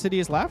Tasha's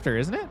Hideous Laughter,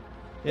 isn't it?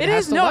 It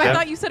has is. to No, I laugh.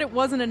 thought you said it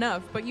wasn't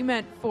enough, but you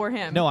meant for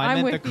him. No, I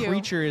I'm meant with the you.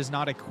 creature is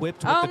not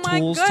equipped with Oh the my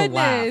tools to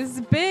laugh,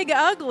 goodness, big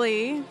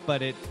ugly.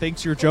 but it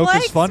thinks your joke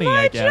Likes is funny,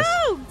 my I guess.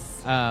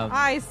 Jokes. Um,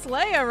 I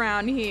slay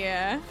around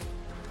here.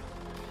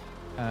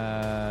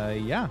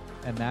 Yeah,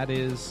 and that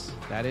is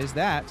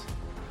that.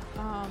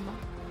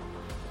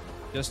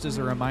 Just as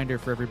a reminder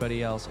for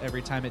everybody else,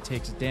 every time it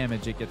takes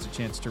damage, it gets a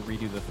chance to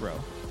redo the throw,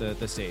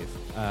 the save,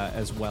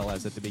 as well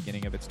as at the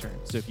beginning of its turn.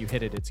 So if you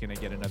hit it, it's going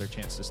to get another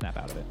chance to snap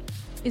out of it.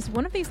 Is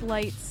one of these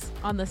lights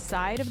on the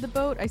side of the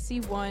boat? I see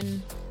one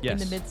in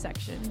Yes. the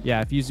midsection. Yeah,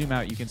 if you zoom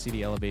out, you can see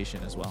the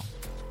elevation as well.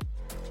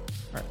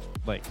 All right,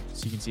 like,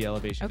 so you can see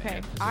elevation. Okay,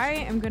 and position. I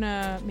am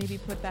gonna maybe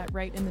put that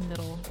right in the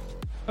middle.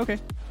 Okay.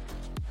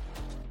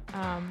 So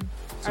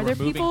Are we're there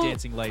moving people?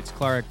 dancing lights.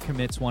 Clara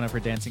commits one of her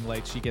dancing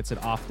lights. She gets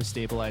it off the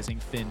stabilizing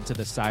fin to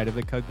the side of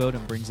the Cugboat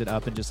and brings it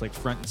up and just like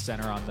front and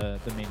center on the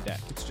main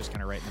deck. It's just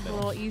kind of right in the A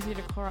middle. little easier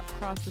to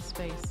cross the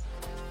space.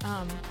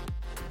 All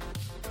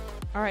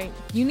right,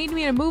 you need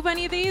me to move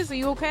any of these? Are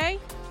you okay?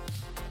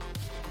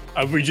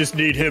 We just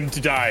need him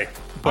to die.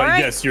 But All right.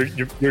 yes, you're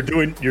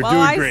doing Well,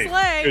 I great.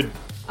 slay. Good.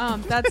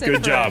 That's it. Good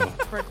for, job.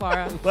 for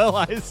Clara. Well,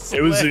 I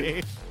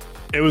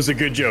It was a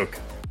good joke.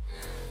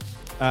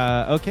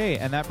 Okay,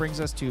 and that brings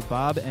us to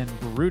Bob and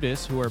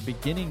Brutus, who are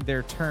beginning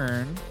their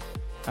turn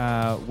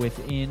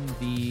within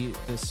the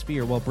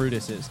sphere. Well,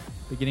 Brutus is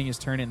beginning his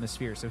turn in the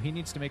sphere, so he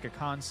needs to make a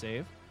con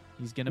save.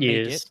 He's going to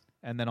make Yes. it,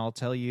 and then I'll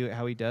tell you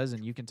how he does,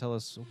 and you can tell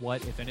us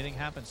what, if anything,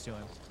 happens to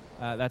him.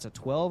 That's a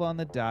 12 on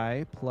the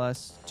die,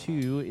 plus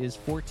 2 is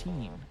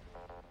 14.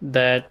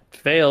 That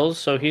fails,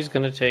 so he's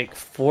going to take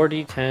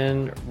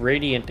 4d10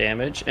 radiant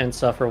damage and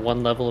suffer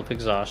 1 level of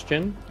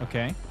exhaustion.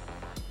 Okay.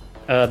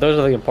 Those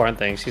are the important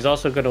things. He's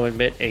also going to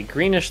emit a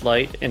greenish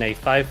light in a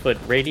 5-foot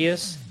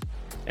radius,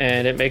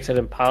 and it makes it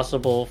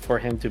impossible for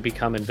him to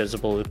become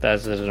invisible if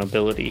that's an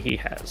ability he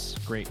has.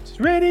 Great.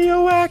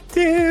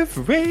 Radioactive.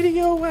 Let's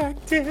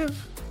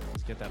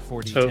get that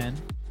 4d10.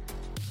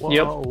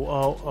 Yep.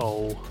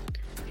 Oh.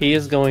 He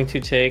is going to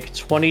take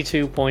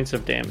 22 points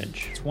of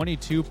damage.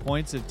 22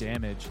 points of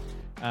damage.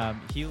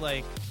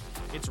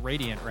 It's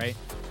radiant, right?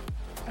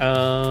 I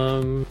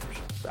I'm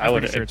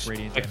would pretty sure it's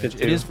radiant expect damage.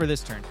 it It to. is for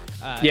this turn.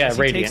 Yeah, as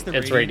he radiant. Takes the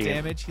It's radiant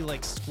radiant. damage. He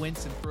like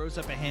squints and throws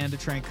up a hand to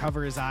try and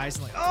cover his eyes.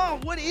 And like, oh,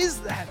 what is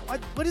that?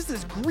 What is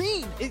this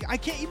green? I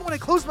can't even when I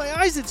close my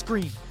eyes. It's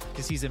green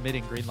because he's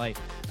emitting green light.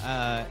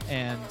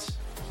 And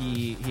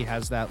He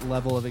has that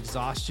level of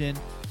exhaustion.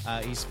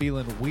 He's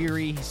feeling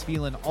weary. He's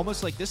feeling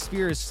almost like this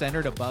sphere is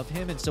centered above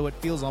him, and so it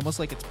feels almost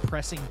like it's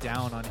pressing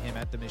down on him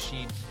at the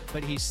machine.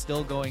 But he's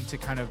still going to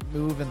kind of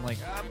move and like,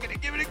 I'm gonna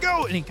give it a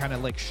go, and he kind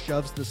of like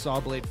shoves the saw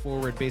blade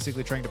forward,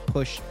 basically trying to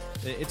push.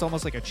 It's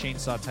almost like a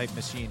chainsaw type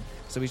machine,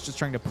 so he's just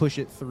trying to push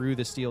it through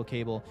the steel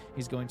cable.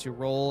 He's going to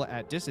roll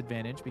at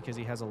disadvantage because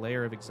he has a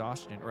layer of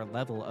exhaustion, or a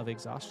level of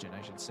exhaustion,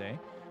 I should say.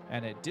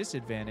 And at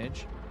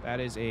disadvantage, that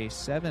is a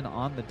 7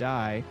 on the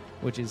die,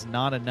 which is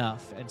not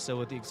enough. And so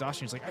with the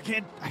exhaustion, he's like,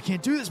 I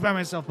can't do this by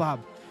myself, Bob.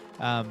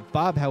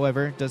 Bob,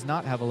 however, does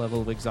not have a level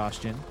of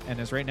exhaustion and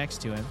is right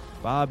next to him.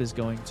 Bob is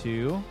going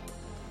to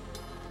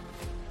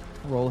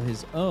roll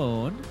his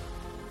own.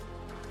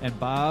 And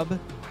Bob,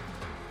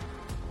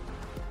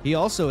 he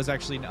also is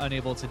actually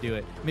unable to do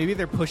it. Maybe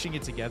they're pushing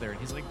it together, and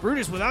he's like,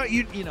 Brutus, without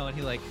you, and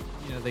he like,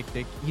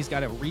 he's got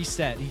to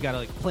reset. He got to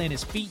like plant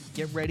his feet,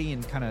 get ready,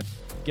 and kind of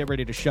get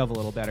ready to shove a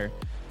little better.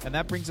 And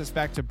that brings us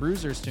back to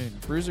Bruiser's turn.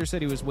 Bruiser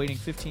said he was waiting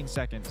 15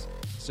 seconds.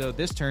 So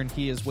this turn,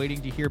 he is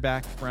waiting to hear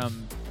back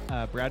from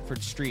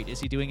Bradford Street. Is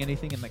he doing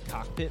anything in the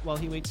cockpit while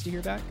he waits to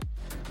hear back?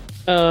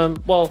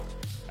 Well,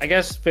 I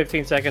guess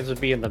 15 seconds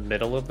would be in the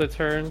middle of the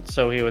turn,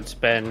 so he would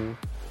spend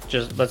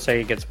just, let's say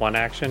he gets one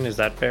action. Is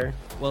that fair?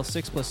 Well,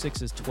 6 +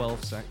 6 is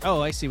 12 seconds.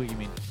 Oh, I see what you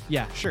mean.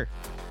 Yeah, sure.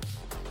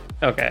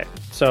 Okay,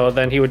 so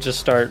then he would just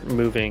start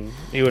moving.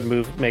 He would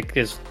make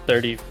his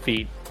 30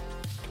 feet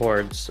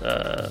towards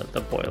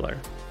the boiler.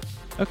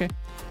 Okay,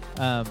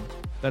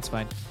 that's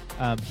fine.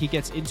 He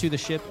gets into the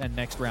ship, and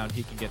next round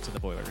he can get to the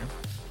boiler room.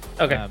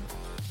 Okay.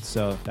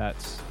 So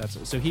that's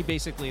so he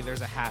basically,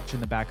 there's a hatch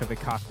in the back of the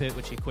cockpit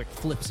which he quick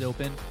flips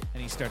open,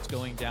 and he starts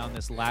going down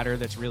this ladder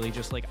that's really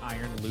just like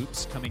iron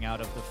loops coming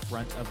out of the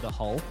front of the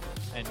hull,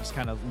 and he's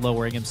kind of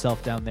lowering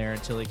himself down there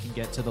until he can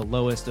get to the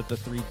lowest of the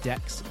 3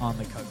 decks on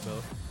the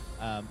tugboat.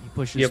 He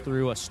pushes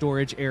through a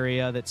storage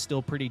area that's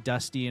still pretty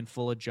dusty and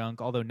full of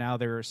junk, although now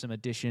there are some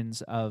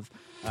additions of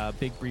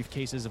big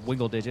briefcases of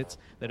Wingle Digits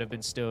that have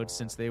been stowed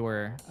since they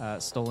were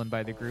stolen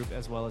by the group,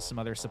 as well as some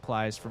other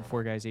supplies from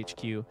Four Guys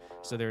HQ.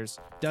 So there's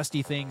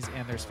dusty things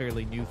and there's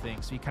fairly new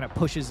things. So he kind of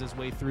pushes his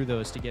way through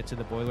those to get to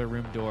the boiler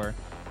room door,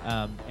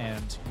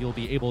 and you'll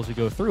be able to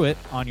go through it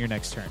on your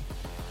next turn.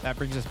 That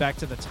brings us back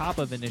to the top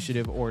of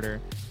initiative order.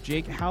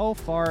 Jake, how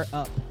far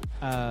up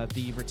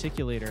the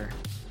reticulator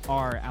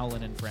are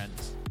Owlin and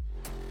friends?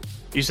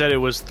 You said it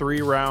was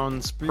 3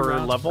 rounds per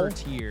level? Per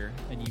tier,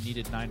 and you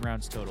needed 9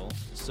 rounds total.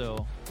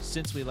 So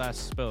since we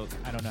last spoke,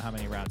 I don't know how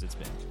many rounds it's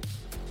been.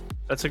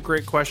 That's a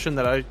great question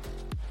that I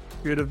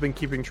should have been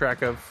keeping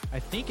track of. I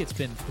think it's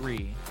been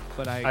 3,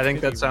 but I think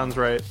that sounds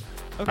right.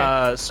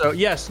 Okay. So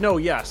yes,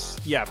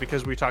 yeah,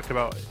 because we talked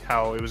about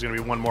how it was going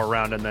to be one more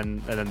round, and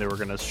then they were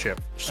going to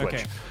switch.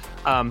 Okay.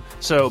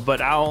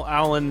 But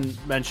Alan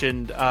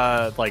mentioned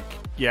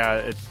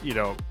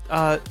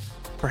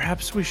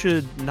perhaps we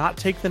should not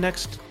take the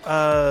next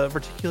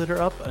reticulator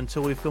up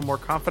until we feel more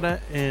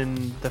confident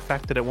in the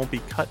fact that it won't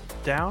be cut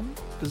down.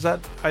 Does that?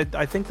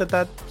 I think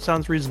that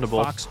sounds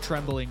reasonable. Fox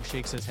trembling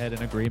shakes his head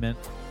in agreement.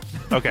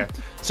 Okay,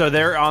 so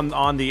they're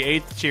on the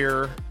 8th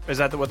tier. Is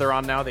that what they're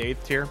on now? The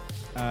 8th tier.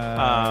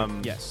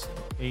 Yes.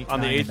 8,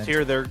 on the 8th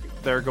tier,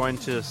 they're going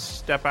to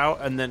step out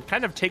and then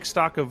kind of take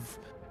stock of,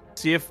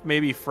 see if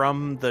maybe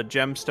from the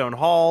gemstone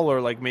hall, or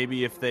like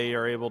maybe if they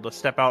are able to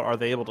step out, are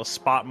they able to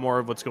spot more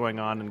of what's going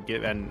on and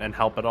get and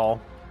help at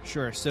all?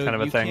 Sure. So kind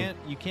of a thing.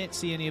 You can't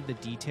see any of the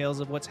details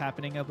of what's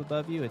happening up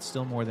above you. It's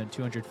still more than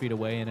 200 feet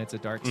away, and it's a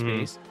dark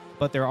space.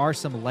 But there are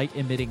some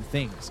light-emitting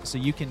things. So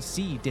you can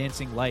see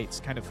dancing lights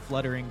kind of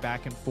fluttering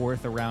back and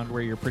forth around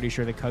where you're pretty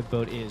sure the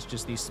tugboat is.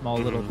 Just these small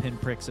little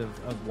pinpricks of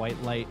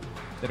white light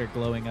that are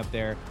glowing up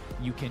there.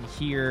 You can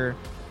hear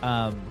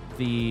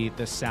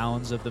the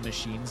sounds of the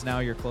machines now.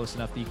 You're close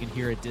enough that you can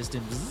hear a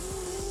distant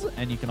bzzz,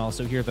 and you can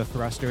also hear the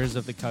thrusters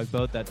of the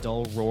tugboat, that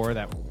dull roar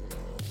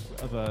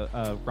of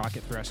a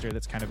rocket thruster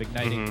that's kind of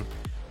igniting.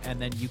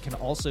 And then you can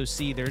also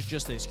see there's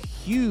just this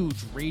huge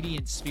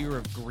radiant sphere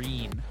of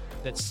green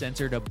that's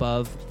centered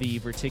above the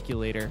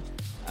reticulator,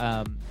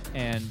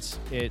 and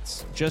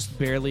it's just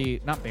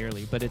not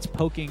barely, but it's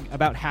poking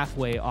about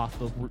halfway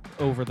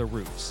over the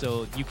roof,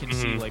 so you can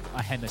see like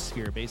a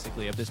hemisphere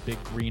basically of this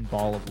big green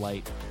ball of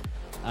light.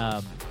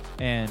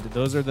 And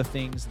those are the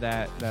things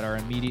that are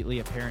immediately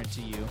apparent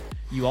to you.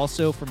 You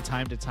also, from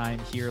time to time,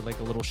 hear like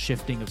a little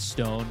shifting of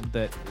stone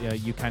that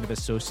you kind of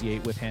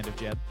associate with Hand of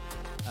Jeb.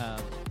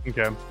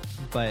 Okay.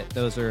 But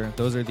those are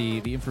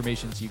the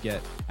informations you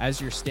get. As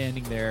you're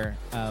standing there,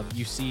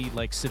 you see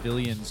like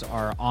civilians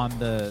are on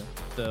the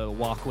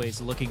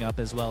walkways looking up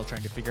as well,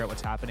 trying to figure out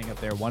what's happening up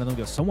there. One of them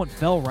goes, "Someone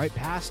fell right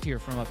past here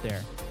from up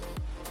there."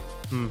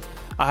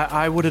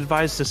 I would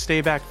advise to stay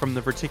back from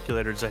the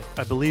reticulators.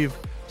 I believe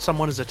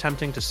someone is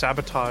attempting to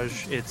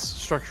sabotage its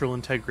structural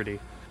integrity.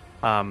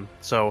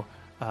 So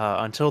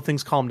until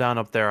things calm down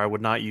up there, I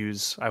would not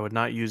use the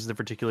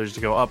reticulators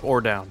to go up or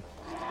down.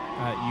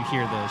 You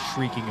hear the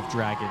shrieking of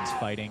dragons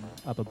fighting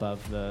up above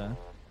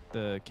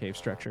the cave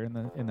structure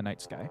in the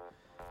night sky.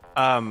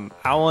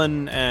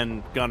 Alan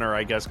and Gunner,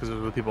 I guess, because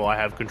those are the people I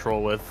have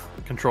control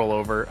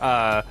over,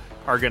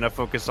 are gonna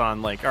focus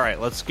on like, all right,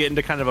 let's get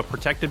into kind of a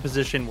protected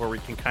position where we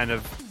can kind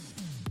of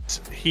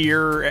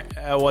hear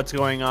what's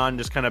going on,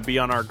 just kind of be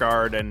on our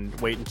guard and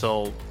wait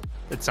until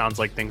it sounds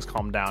like things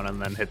calm down,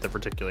 and then hit the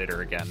reticulator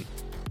again.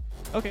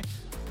 Okay.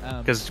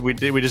 Because we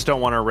just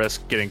don't want to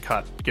risk getting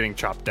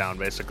chopped down,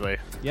 basically.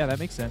 Yeah, that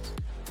makes sense.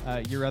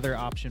 Your other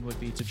option would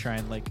be to try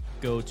and like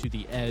go to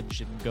the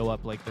edge and go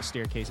up like the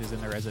staircases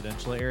in the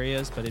residential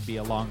areas, but it'd be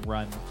a long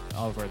run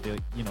over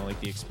the like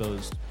the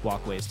exposed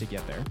walkways to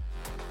get there.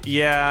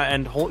 Yeah,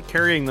 and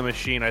carrying the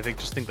machine, I think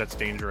that's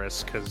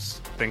dangerous because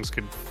things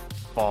could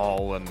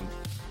fall and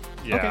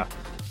yeah.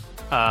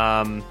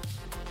 Okay.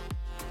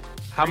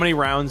 How many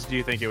rounds do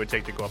you think it would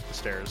take to go up the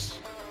stairs?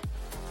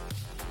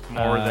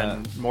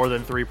 More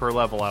than 3 per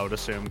level, I would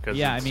assume. Cause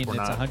yeah, I mean it's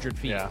 100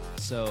 feet, yeah.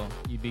 so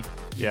you'd be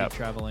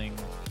traveling.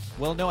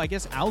 Well, no, I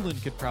guess Alan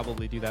could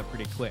probably do that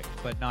pretty quick,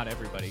 but not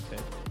everybody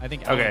could. I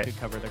think Alan could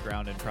cover the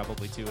ground and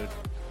probably do it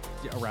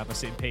around the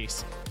same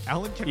pace.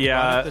 Alan can run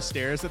up the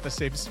stairs at the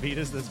same speed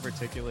as this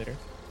reticulator.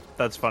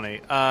 That's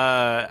funny.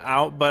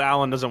 But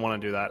Alan doesn't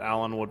want to do that.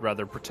 Alan would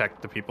rather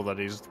protect the people that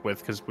he's with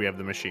because we have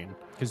the machine.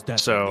 Because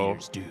that's what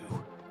leaders do.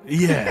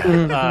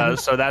 Yeah.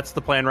 So that's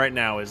the plan right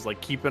now. Is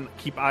like keep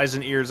eyes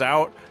and ears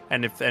out,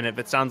 and if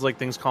it sounds like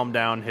things calm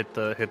down, hit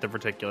the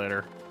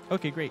reticulator.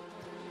 Okay, great.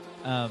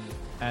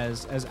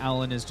 As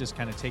Alan is just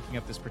kind of taking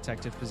up this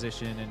protective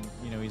position,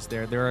 and he's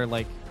there. There are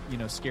like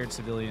scared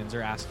civilians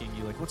are asking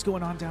you like, what's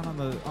going on down on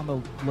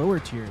the lower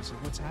tiers?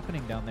 What's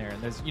happening down there?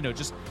 And there's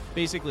just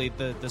basically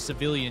the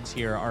civilians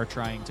here are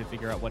trying to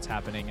figure out what's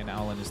happening, and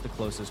Alan is the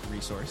closest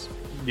resource.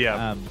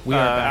 Yeah.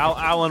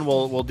 Alan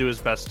will do his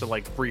best to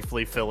like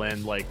briefly fill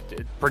in like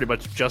pretty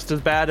much just as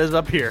bad as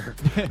up here.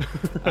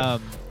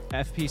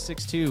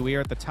 FP62, we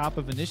are at the top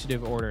of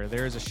initiative order.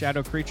 There is a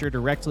shadow creature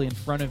directly in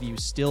front of you,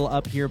 still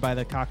up here by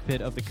the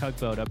cockpit of the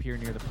Cugboat, up here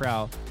near the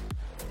prow.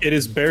 It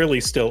is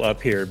barely still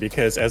up here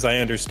because, as I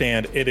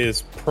understand, it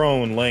is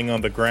prone, laying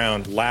on the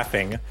ground,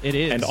 laughing. It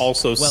is, and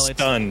also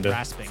stunned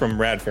from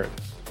Radford.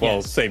 Well,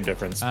 yes. Same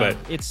difference, but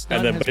its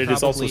stun but it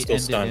is also still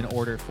stunned. In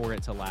order for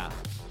it to laugh,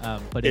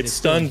 but its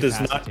stun does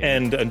not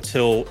end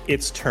until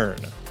its turn,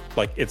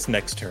 like its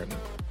next turn.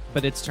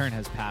 But its turn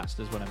has passed,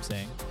 is what I'm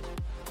saying.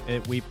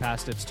 We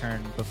passed its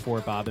turn before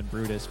Bob and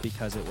Brutus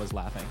because it was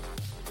laughing.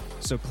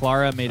 So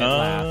Clara made it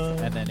laugh,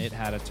 and then it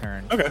had a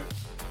turn. Okay,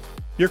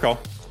 your call.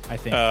 I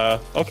think.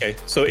 Okay,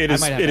 so it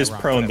is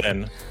prone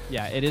then.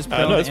 Yeah, it is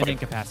prone and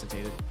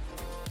incapacitated.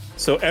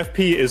 So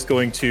FP is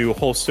going to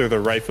holster the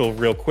rifle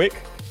real quick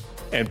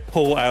and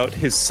pull out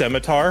his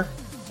scimitar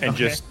and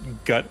just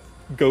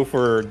go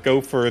for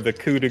the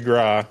coup de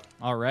grace.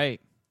 All right,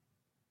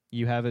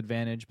 you have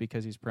advantage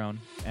because he's prone,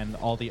 and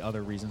all the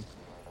other reasons.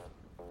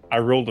 I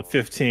rolled a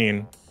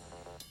 15.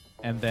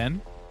 And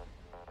then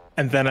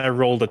I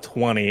rolled a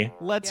 20.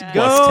 Let's go!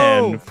 Plus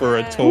 10 for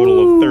a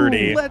total of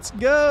 30. Let's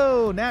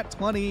go! Nat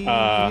 20.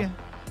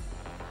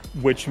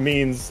 Which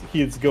means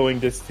he's going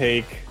to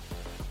take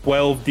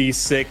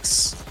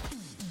 12d6.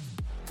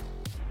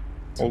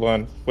 Hold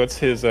on. What's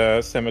his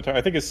scimitar?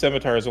 I think his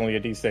scimitar is only a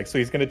d6, so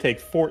he's going to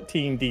take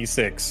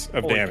 14d6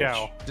 of damage.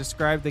 Cow.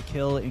 Describe the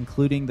kill,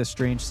 including the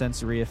strange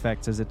sensory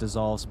effects as it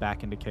dissolves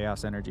back into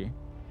chaos energy.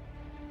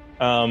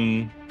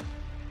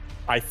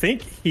 I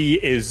think he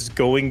is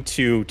going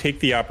to take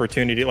the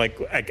opportunity, like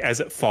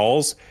as it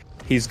falls,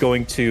 he's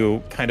going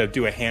to kind of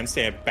do a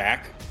handstand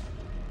back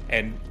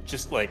and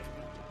just like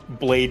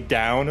blade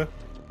down,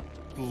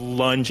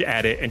 lunge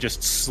at it, and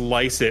just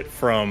slice it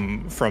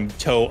from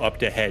toe up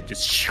to head,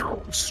 just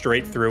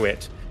straight through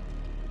it.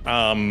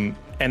 And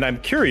I'm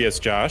curious,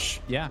 Josh.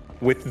 Yeah.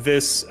 With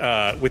this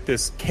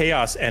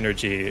chaos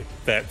energy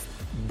that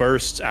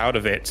bursts out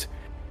of it,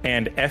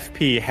 and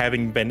FP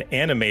having been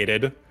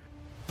animated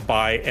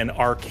by an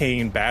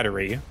arcane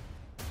battery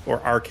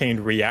or arcane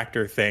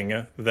reactor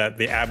thing that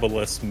the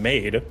Abolus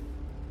made,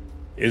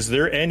 is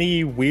there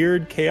any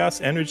weird chaos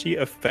energy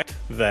effect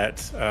that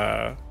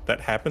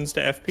happens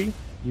to FP?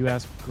 You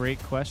ask great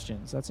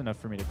questions. That's enough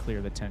for me to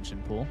clear the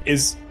tension pool.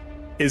 Is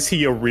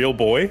he a real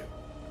boy?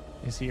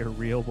 Is he a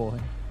real boy?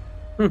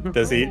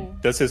 Does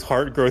his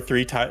heart grow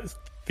three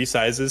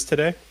sizes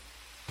today?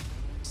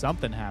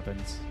 Something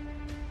happens.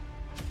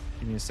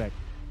 Give me a sec.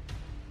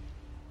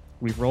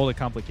 We've rolled a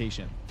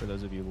complication for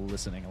those of you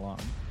listening along.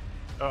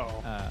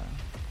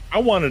 I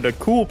wanted a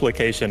cool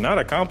plication, not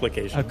a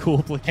complication. A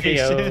cool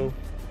plication.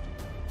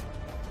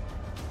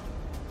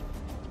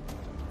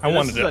 I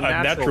wanted a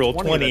natural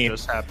 20. That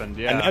just happened,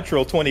 yeah. A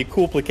natural 20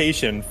 cool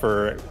plication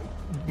for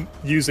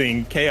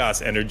using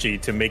chaos energy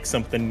to make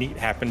something neat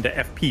happen to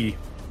FP.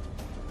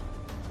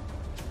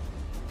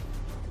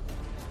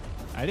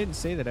 I didn't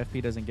say that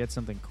FP doesn't get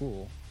something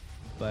cool.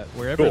 But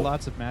wherever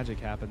lots of magic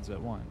happens at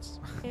once.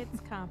 It's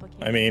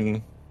complicated. I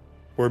mean,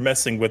 we're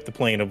messing with the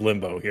plane of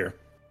limbo here.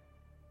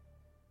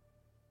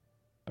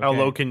 Okay. How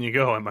low can you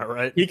go, am I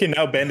right? He can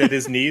now bend at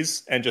his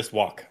knees and just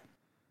walk.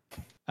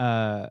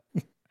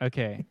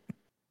 Okay.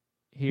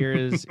 Here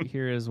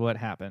is what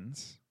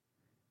happens.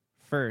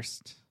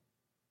 First,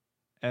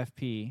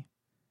 FP,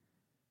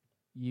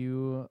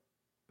 you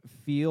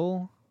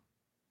feel,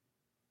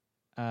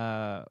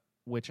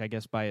 which I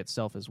guess by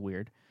itself is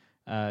weird,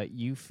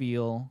 you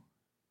feel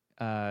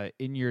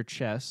in your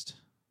chest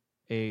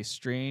a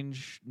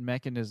strange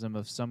mechanism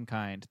of some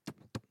kind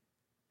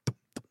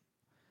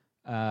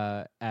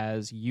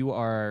as you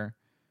are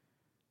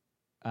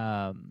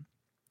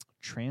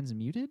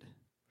transmuted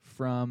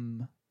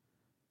from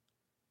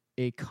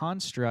a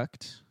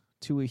construct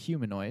to a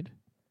humanoid,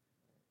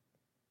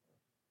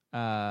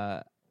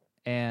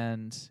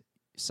 and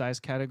size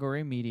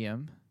category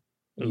medium.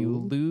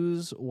 You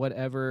lose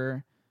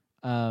whatever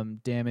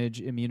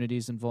damage,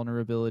 immunities, and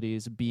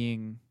vulnerabilities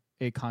being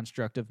a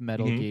construct of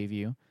metal gave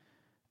you,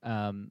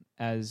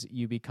 as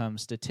you become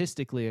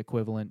statistically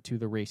equivalent to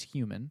the race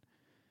human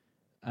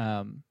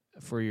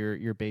for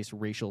your base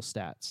racial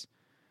stats.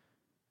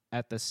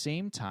 At the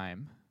same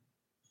time,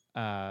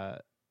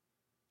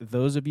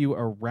 those of you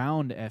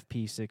around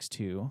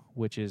FP62,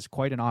 which is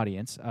quite an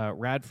audience,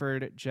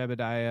 Radford,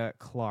 Jebediah,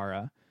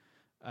 Clara,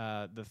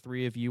 the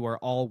three of you are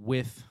all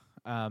with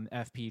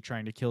FP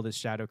trying to kill this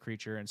shadow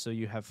creature, and so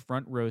you have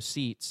front row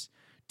seats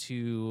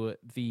to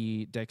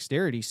the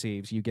dexterity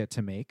saves you get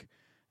to make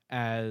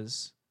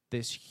as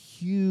this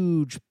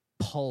huge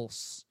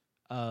pulse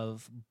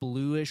of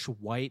bluish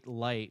white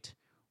light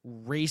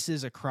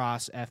races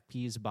across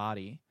FP's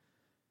body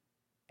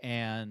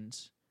and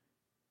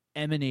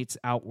emanates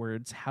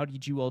outwards. How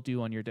did you all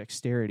do on your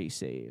dexterity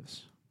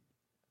saves?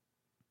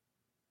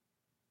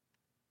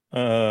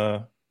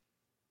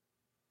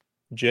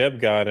 Jeb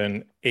got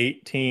an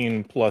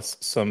 18 plus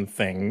some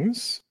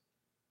things.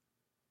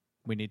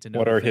 We need to know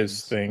what are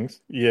his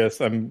things.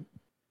 Yes, I'm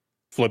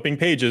flipping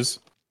pages.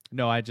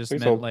 No, I just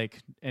meant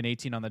like an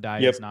 18 on the die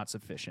is not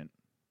sufficient.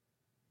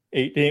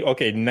 18.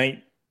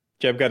 Okay,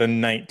 Jeb got a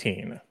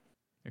 19.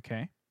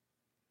 Okay.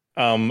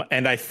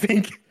 And I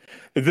think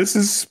this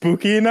is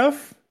spooky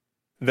enough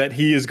that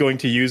he is going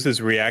to use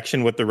his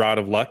reaction with the Rod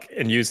of Luck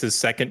and use his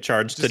second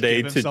charge Just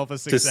today give to himself a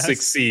success?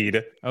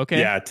 succeed. Okay.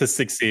 Yeah, to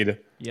succeed.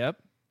 Yep.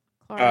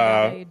 Clara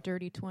got a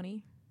dirty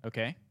 20.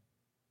 Okay.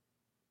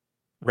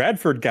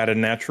 Radford got a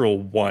natural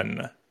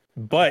 1,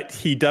 but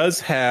he does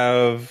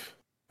have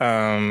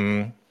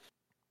the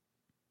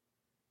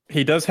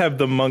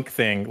monk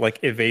thing,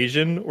 like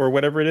evasion or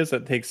whatever it is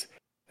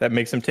that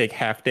makes him take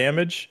half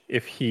damage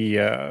if he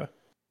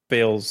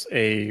fails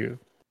a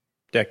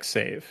dex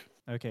save.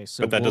 Okay,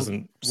 so but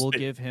that we'll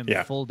give him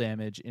full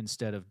damage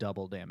instead of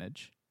double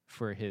damage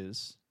for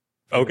his.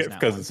 Okay,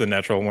 because it's a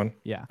natural one.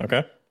 Yeah.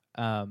 Okay.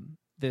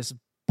 This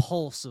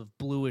pulse of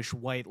bluish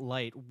white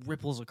light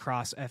ripples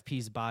across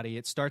FP's body.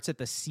 It starts at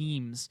the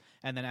seams,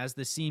 and then as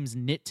the seams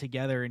knit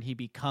together and he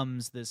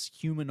becomes this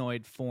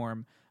humanoid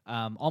form,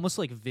 almost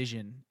like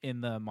Vision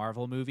in the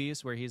Marvel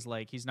movies, where he's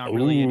not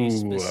really any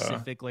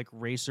specific like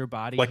race or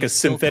body. Like he's a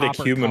synthetic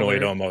humanoid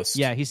colored. almost.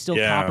 Yeah, he's still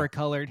copper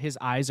colored. His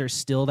eyes are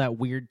still that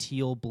weird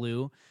teal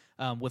blue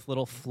with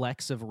little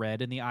flecks of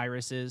red in the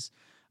irises.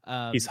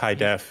 He's high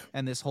def.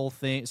 And this whole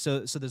thing,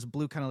 so this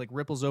blue kind of like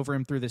ripples over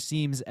him through the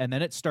seams, and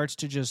then it starts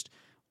to just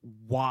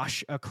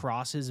wash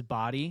across his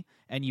body,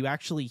 and you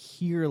actually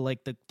hear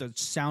like the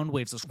sound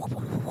waves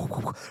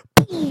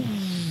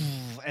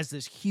as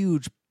this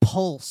huge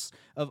pulse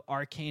of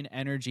arcane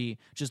energy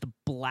just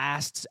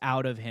blasts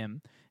out of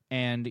him,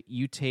 and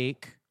you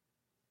take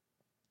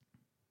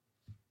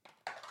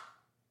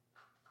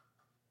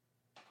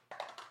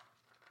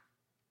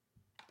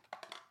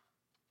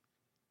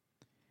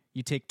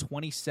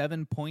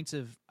 27 points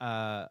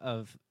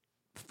of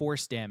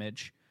force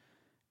damage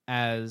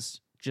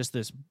as just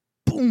this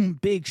boom,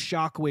 big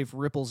shockwave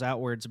ripples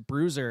outwards.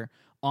 Bruiser,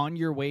 on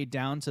your way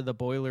down to the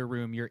boiler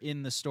room, you're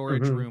in the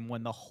storage room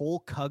when the whole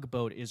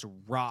Cugboat is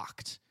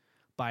rocked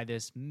by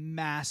this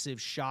massive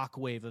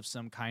shockwave of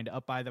some kind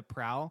up by the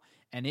prow,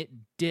 and it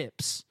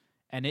dips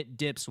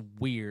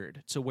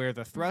weird to where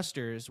the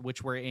thrusters,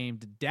 which were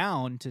aimed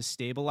down to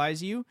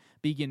stabilize you,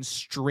 begin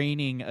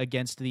straining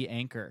against the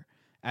anchor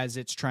as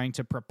it's trying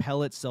to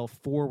propel itself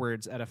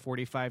forwards at a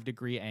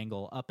 45-degree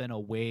angle up and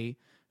away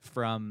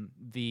from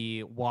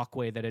the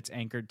walkway that it's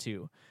anchored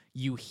to.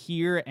 You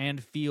hear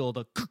and feel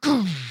the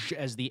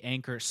as the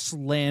anchor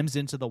slams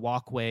into the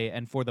walkway,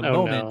 and for the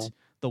moment,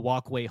 the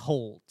walkway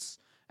holds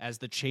as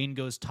the chain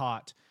goes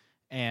taut,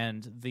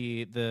 and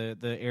the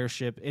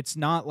airship, it's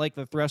not like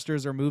the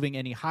thrusters are moving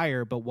any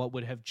higher, but what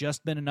would have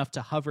just been enough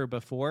to hover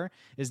before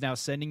is now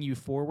sending you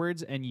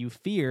forwards, and you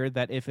fear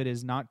that if it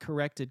is not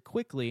corrected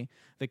quickly,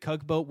 the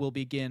Cugboat will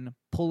begin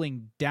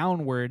pulling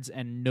downwards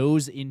and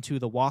nose into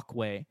the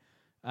walkway.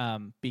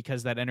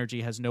 Because that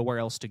energy has nowhere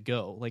else to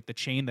go. Like the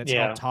chain that's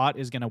held taut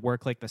is going to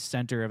work like the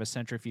center of a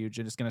centrifuge,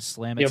 and it's going to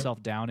slam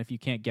itself down if you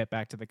can't get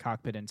back to the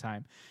cockpit in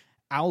time.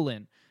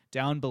 Owlin,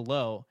 down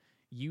below,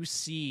 you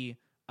see,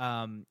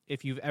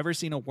 if you've ever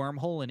seen a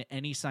wormhole in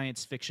any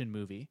science fiction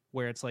movie,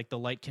 where it's like the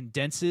light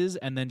condenses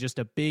and then just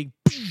a big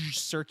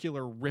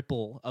circular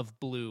ripple of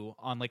blue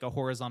on like a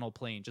horizontal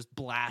plane just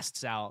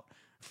blasts out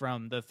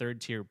from the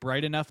third tier,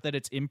 bright enough that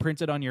it's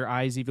imprinted on your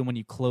eyes even when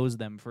you close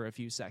them for a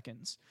few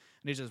seconds.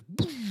 And it just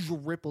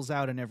ripples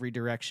out in every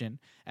direction.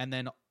 And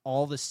then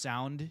all the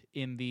sound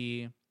in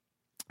the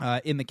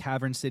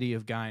cavern city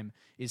of Gaim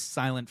is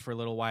silent for a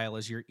little while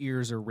as your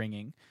ears are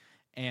ringing.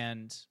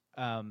 And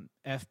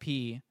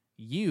FP,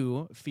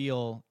 you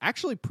feel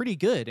actually pretty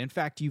good. In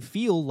fact, you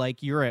feel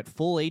like you're at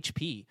full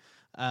HP,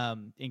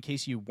 in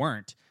case you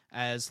weren't,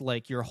 as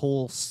like your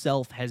whole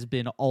self has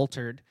been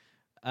altered.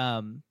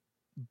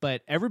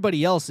 But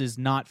everybody else is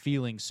not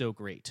feeling so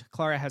great.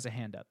 Clara has a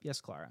hand up.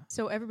 Yes, Clara.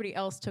 So everybody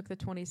else took the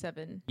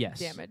 27 Yes.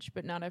 damage,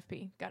 but not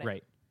FP. Got it.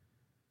 Right.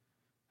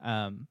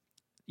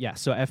 Yeah,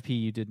 so FP,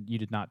 you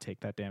did not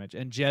take that damage.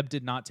 And Jeb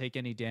did not take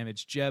any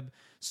damage. Jeb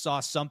saw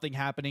something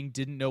happening,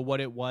 didn't know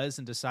what it was,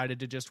 and decided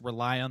to just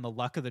rely on the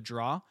luck of the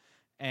draw.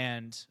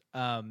 And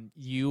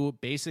you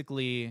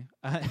basically,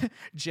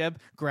 Jeb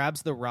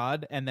grabs the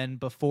rod, and then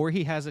before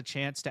he has a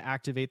chance to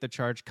activate the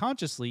charge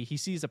consciously, he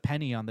sees a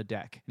penny on the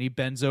deck. And he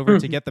bends over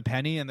to get the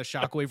penny, and the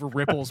shockwave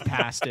ripples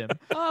past him.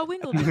 Oh,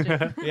 Wingle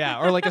digit.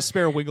 Yeah, or like a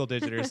spare wingle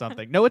digit or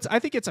something. No, I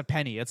think it's a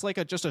penny. It's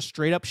like just a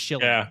straight up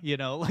shilling. Yeah. You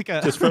know, like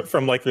a Just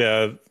from like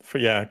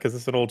because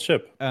it's an old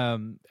ship.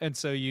 and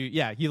so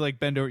you like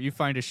bend over, you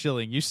find a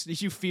shilling. You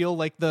feel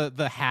like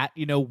the hat,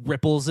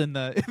 ripples in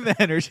the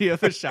energy of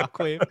the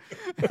shockwave.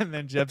 And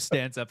then Jeb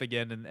stands up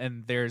again,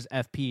 and there's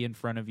FP in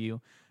front of you,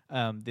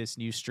 this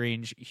new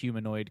strange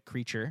humanoid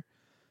creature.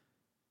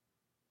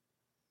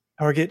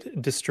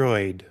 Target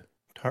destroyed.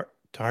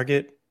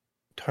 Target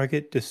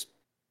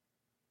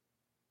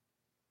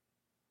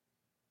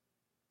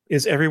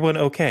Is everyone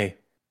okay?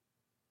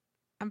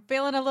 I'm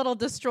feeling a little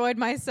destroyed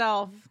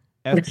myself.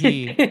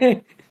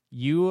 FP,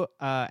 you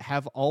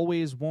have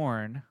always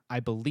worn, I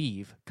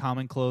believe,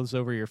 common clothes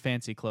over your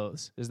fancy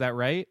clothes. Is that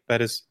right?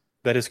 That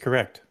is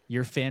correct.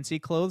 Your fancy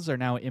clothes are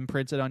now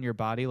imprinted on your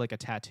body like a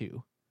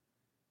tattoo.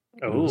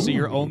 Oh. So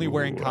you're only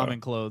wearing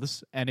common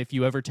clothes, and if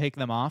you ever take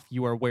them off,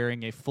 you are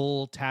wearing a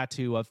full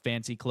tattoo of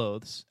fancy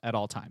clothes at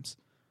all times.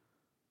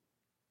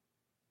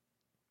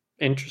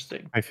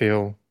 Interesting. I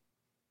feel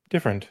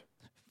different,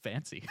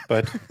 Fancy.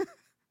 but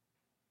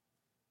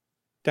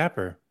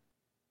dapper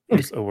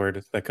is a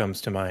word that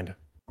comes to mind.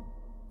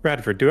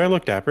 Radford, do I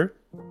look dapper?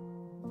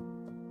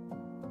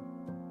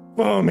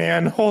 Oh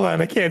man, hold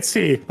on, I can't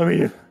see. Let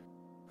me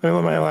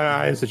let my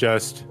eyes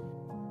adjust.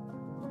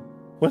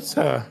 What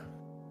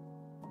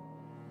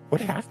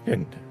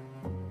happened?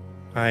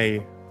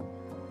 I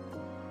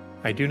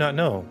do not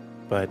know,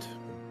 but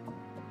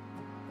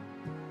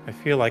I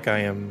feel like I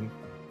am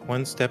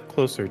one step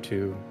closer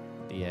to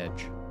The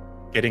edge.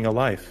 getting a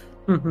life.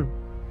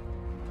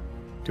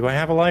 Do I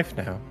have a life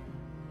now?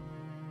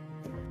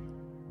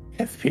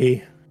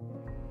 FP,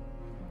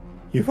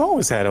 you've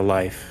always had a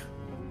life.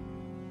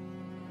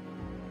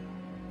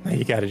 Now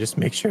you gotta just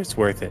make sure it's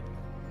worth it.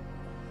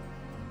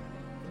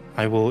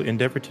 I will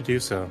endeavor to do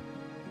so.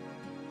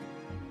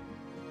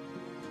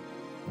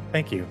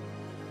 Thank you.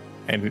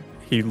 And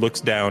he looks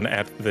down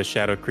at the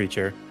shadow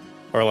creature,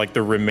 or like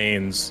the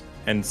remains,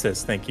 and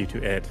says thank you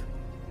to it.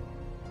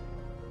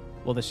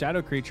 Well, the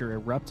shadow creature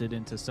erupted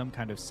into some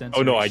kind of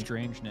sensory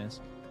strangeness.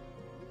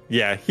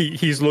 Yeah,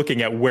 he's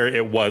looking at where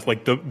it was,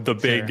 like the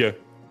big, Sure.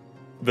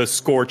 the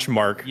scorch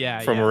mark from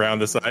yeah. around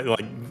the side,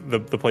 like the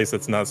place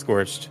that's not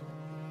scorched.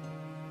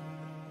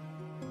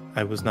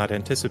 I was not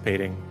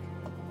anticipating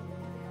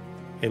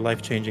a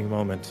life-changing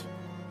moment,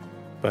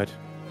 but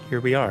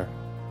here we are.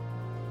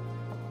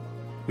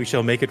 We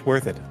shall make it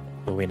worth it,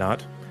 will we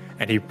not?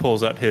 And he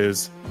pulls out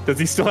his... Does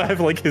he still have,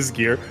 like, his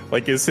gear?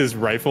 Like, is his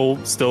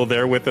rifle still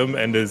there with him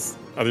and his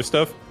other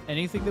stuff?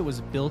 Anything that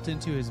was built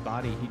into his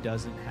body, he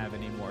doesn't have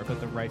anymore, but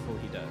the rifle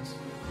he does.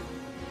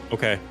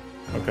 Okay.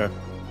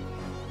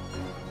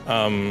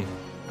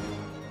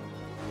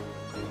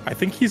 I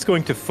think he's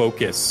going to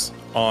focus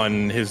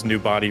on his new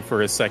body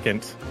for a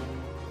second.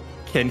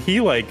 Can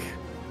he, like,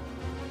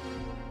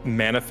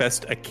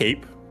 manifest a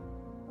cape?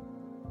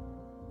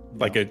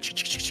 Like a...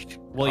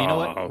 Well, you know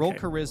what? Oh, Roll okay.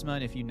 charisma,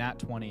 and if you nat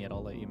 20 it,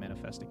 I'll let you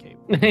manifest a cape.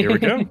 Here we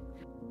go.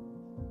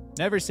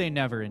 Never say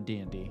never in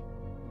D&D.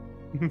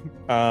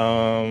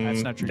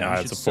 That's not true. No, You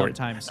that's should a 14.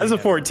 sometimes say That's a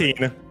never.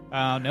 14.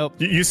 Nope.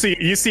 You see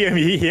him.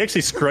 He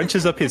actually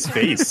scrunches up his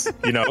face,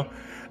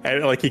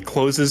 and like he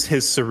closes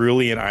his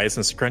cerulean eyes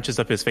and scrunches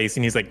up his face,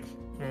 and he's like,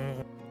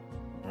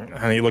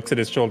 and he looks at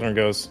his shoulder and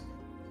goes,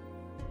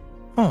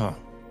 "Oh,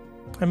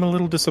 I'm a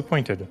little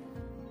disappointed.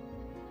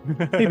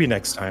 Maybe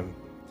next time."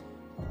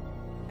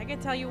 I can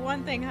tell you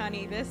one thing,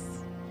 honey. This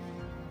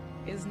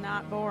is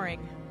not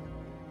boring.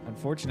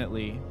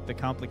 Unfortunately, the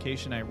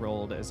complication I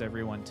rolled as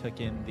everyone took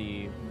in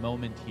the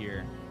moment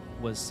here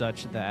was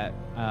such that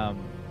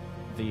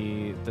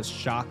the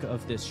shock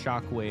of this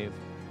shockwave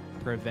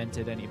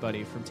prevented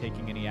anybody from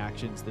taking any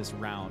actions this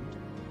round,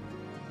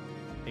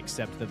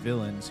 except the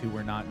villains who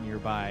were not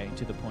nearby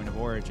to the point of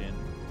origin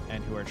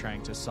and who are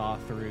trying to saw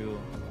through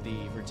the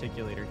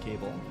reticulator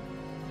cable.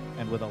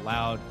 And with a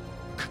loud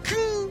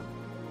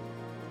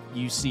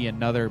you see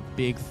another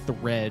big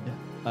thread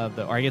of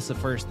the, or I guess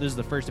this is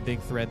the first big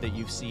thread that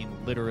you've seen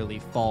literally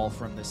fall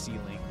from the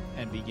ceiling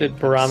and begin. Did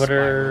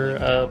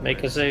Barometer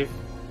make a save?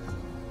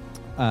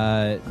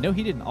 No,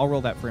 he didn't. I'll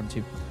roll that for him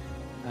too.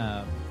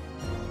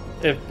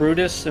 If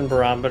Brutus and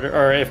Barometer,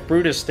 or if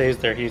Brutus stays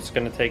there, he's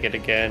going to take it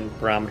again.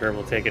 Barometer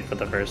will take it for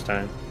the first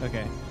time.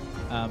 Okay.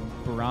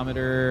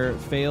 Barometer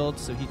failed,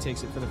 so he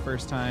takes it for the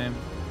first time.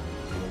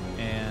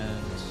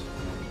 And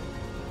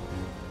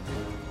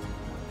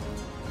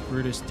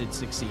Brutus did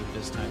succeed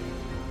this time.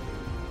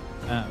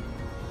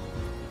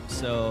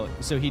 So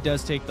he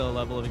does take the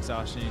level of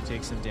exhaustion. He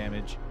takes some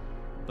damage,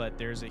 but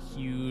there's a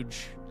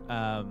huge,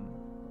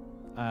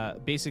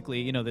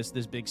 basically, you know, this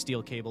big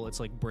steel cable. It's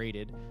like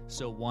braided,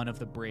 so one of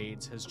the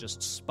braids has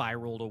just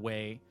spiraled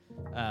away,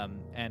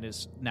 and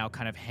is now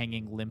kind of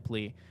hanging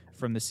limply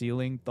from the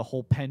ceiling. The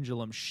whole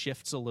pendulum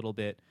shifts a little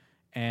bit,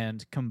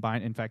 and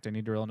combined. In fact, I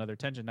need to roll another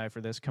tension die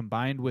for this.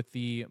 Combined with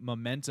the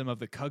momentum of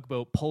the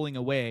Cugboat pulling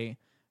away.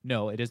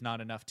 No, it is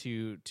not enough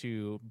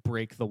to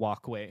break the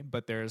walkway,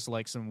 but there's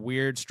like some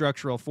weird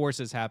structural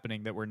forces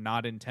happening that were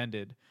not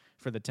intended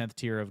for the 10th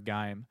tier of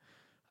Gaim.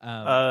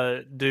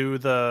 Does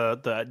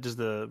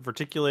the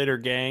Verticulator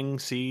gang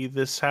see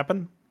this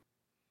happen?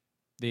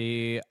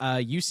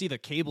 You see the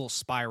cable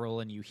spiral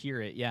and you hear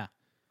it, yeah.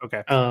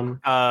 Okay.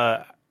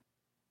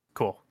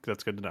 Cool.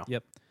 That's good to know.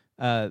 Yep.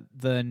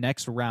 The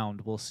next round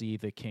we'll see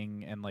the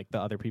king and like the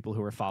other people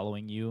who are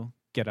following you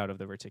get out of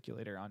the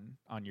Verticulator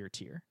on your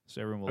tier.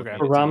 So everyone will. Okay.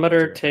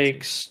 Barometer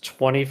takes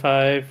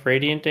 25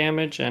 radiant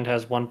damage and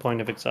has 1 point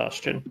of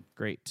exhaustion.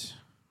 Great.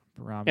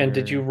 Barometer. And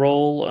did you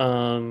roll?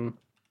 I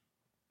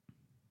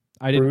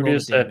didn't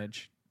Brutus roll the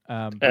damage.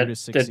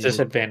 Brutus at succeeded.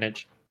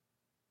 disadvantage.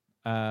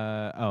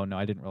 Oh no,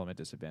 I didn't roll him at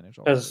disadvantage.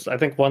 Because I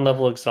think 1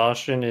 level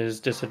exhaustion is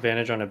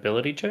disadvantage on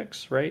ability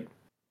checks, right?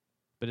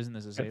 But isn't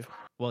this a save?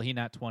 Well, he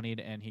nat 20'd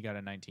and he got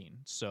a 19,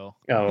 so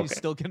he's okay.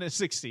 still gonna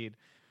succeed.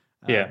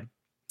 Yeah.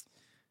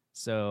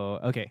 So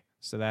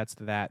that's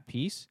that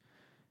piece.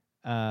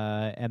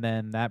 And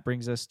then that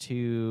brings us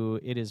to,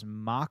 it is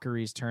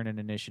Mockery's turn in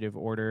initiative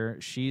order.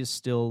 She's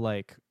still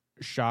like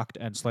shocked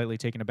and slightly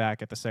taken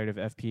aback at the sight of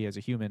FP as a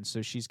human,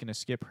 so she's going to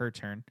skip her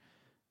turn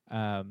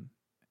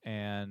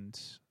and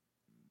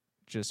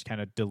just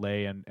kind of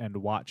delay and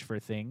watch for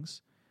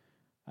things.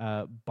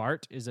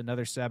 Bart is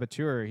another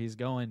saboteur. He is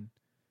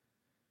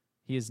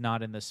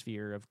not in the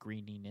sphere of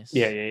greeniness.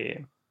 Yeah.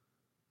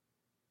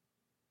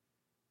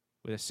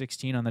 With a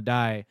 16 on the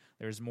die,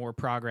 there's more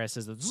progress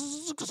as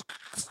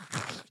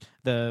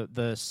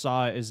the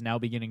saw is now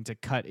beginning to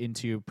cut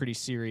into pretty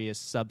serious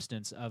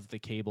substance of the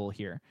cable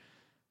here.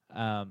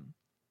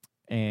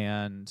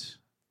 And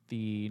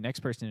the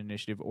next person in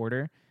initiative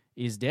order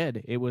is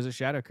dead. It was a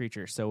shadow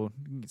creature, so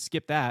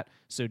skip that.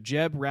 So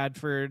Jeb,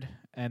 Radford,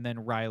 and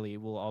then Riley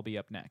will all be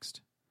up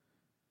next.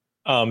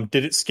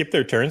 Did it skip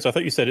their turns? I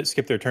thought you said it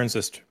skipped their turns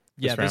this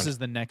round. This is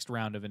the next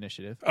round of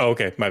initiative. Oh,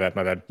 okay. My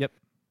bad. Yep.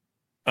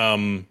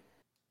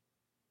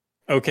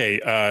 Okay.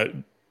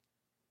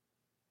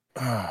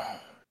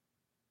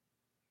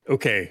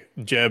 Okay.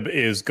 Jeb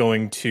is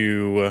going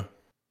to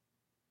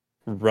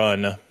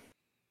run.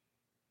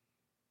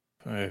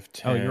 5,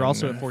 10, you're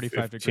also at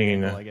 45 degree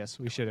 15. angle, I guess.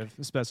 We should have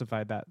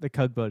specified that. The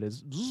Cugboat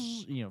is,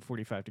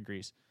 45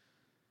 degrees.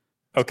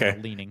 It's Okay.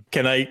 leaning.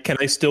 Can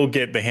I still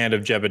get the hand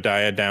of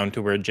Jebediah down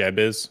to where Jeb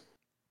is?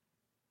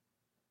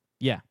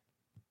 Yeah.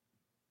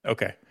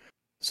 Okay.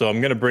 So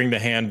I'm going to bring the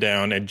hand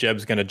down, and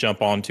Jeb's going to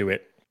jump onto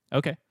it.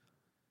 Okay.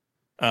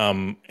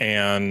 And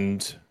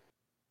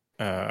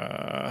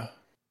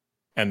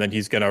then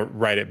he's going to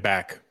ride it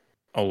back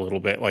a little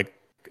bit, like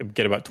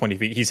get about 20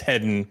 feet. He's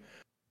heading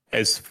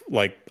as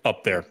like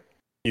up there.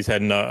 He's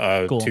heading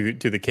Cool. to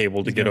the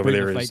cable to get over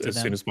there as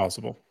soon as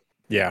possible.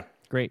 Yeah.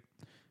 Great.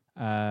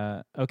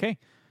 Okay.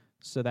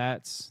 So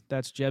that's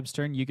Jeb's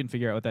turn. You can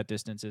figure out what that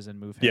distance is and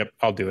move him. Yep,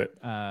 I'll do it.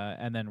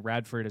 And then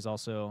Radford is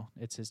also,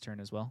 it's his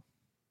turn as well.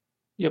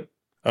 Yep.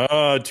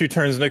 2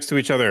 turns next to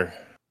each other.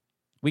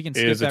 We can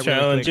skip Is a that really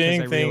quick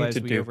challenging because I thing realized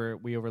to do.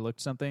 we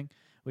overlooked something,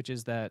 which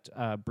is that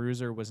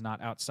Bruiser was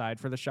not outside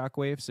for the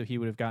shockwave, so he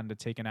would have gotten to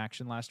take an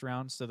action last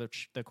round. So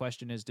the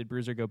question is, did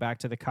Bruiser go back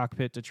to the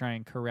cockpit to try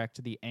and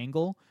correct the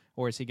angle,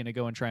 or is he going to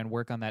go and try and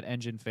work on that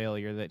engine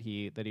failure that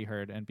he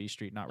heard and B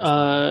Street not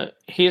responding?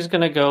 He's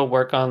gonna go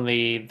work on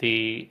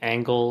the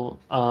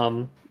angle.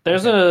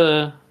 There's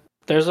a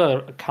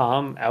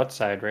comm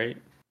outside, right?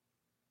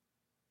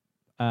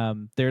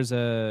 There's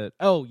a,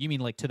 oh, you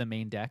mean like to the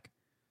main deck?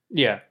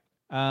 Yeah.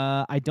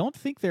 I don't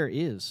think there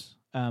is.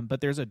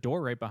 But there's a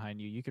door right behind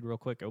you. You could real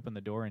quick open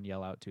the door and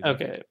yell out to them.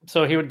 Okay,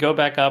 so he would go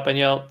back up and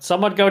yell,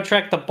 "Someone go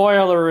check the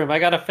boiler room. I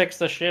gotta fix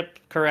the ship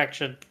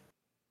correction."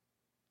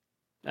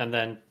 And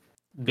then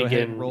Go ahead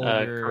begin and roll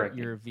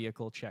correcting. your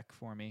vehicle check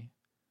for me.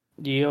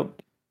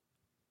 Yep.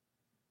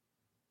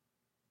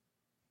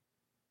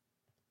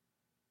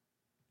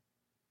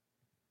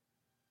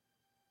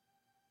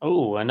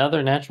 Oh,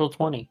 another natural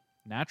 20.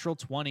 Natural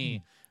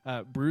 20.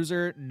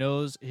 Bruiser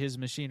knows his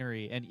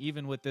machinery, and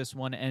even with this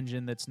one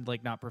engine that's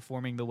like not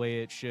performing the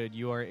way it should,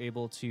 you are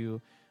able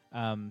to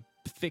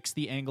fix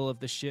the angle of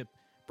the ship,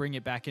 bring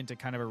it back into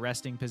kind of a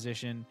resting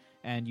position,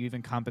 and you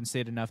even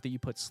compensate enough that you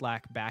put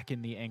slack back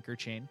in the anchor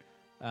chain,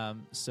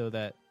 so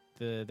that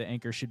the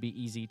anchor should be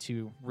easy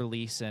to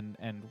release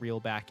and reel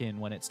back in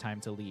when it's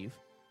time to leave.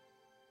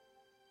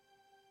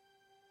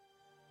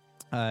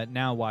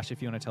 Now, Wash,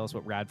 if you want to tell us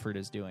what Radford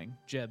is doing.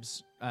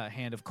 Jeb's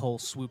hand of Cole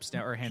swoops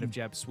down, or hand of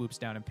Jeb swoops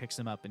down and picks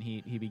him up, and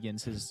he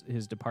begins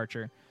his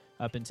departure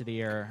up into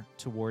the air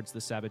towards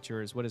the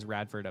saboteurs. What is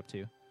Radford up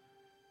to?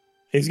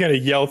 He's going to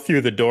yell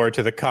through the door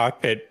to the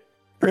cockpit.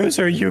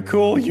 Bruiser, you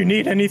cool? You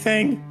need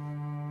anything?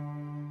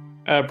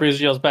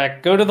 Bruiser yells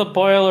back, "Go to the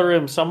boiler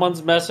room.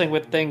 Someone's messing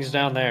with things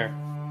down there."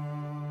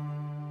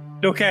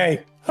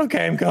 Okay,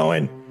 I'm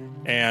going.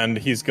 And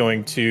he's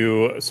going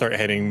to start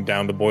heading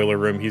down the boiler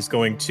room. He's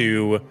going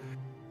to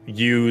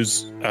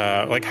use,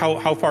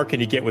 how far can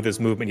he get with his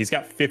movement? He's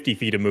got 50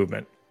 feet of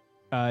movement.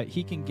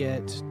 He can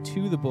get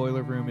to the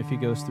boiler room if he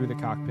goes through the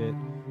cockpit,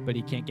 but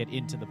he can't get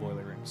into the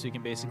boiler room. So he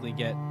can basically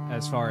get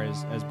as far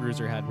as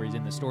Bruiser had, where he's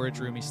in the storage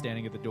room, he's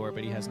standing at the door,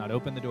 but he has not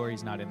opened the door,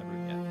 he's not in the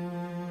room yet.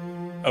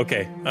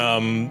 Okay,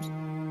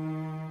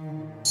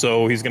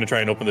 so he's going to try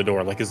and open the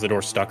door. Like, is the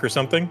door stuck or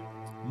something?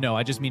 No,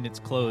 I just mean it's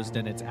closed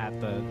and it's at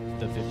the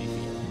 50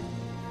 feet.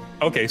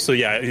 Okay, so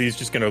yeah, he's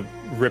just going to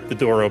rip the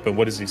door open.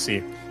 What does he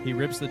see? He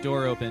rips the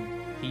door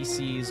open. He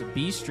sees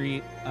B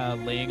Street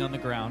laying on the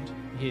ground,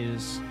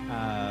 his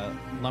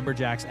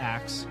lumberjack's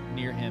axe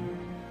near him.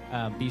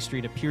 B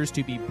Street appears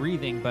to be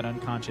breathing but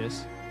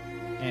unconscious.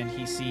 And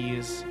he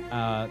sees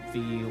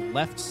the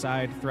left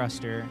side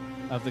thruster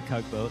of the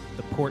tugboat,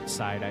 the port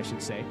side, I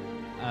should say,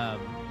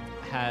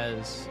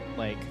 has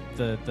like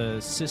the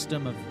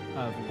system of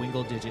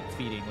wingle digit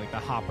feeding, like the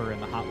hopper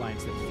and the hot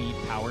lines that feed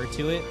power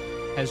to it,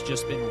 has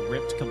just been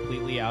ripped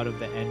completely out of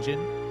the engine.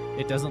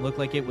 It doesn't look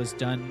like it was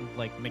done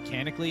like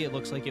mechanically. It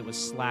looks like it was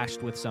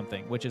slashed with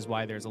something, which is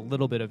why there's a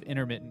little bit of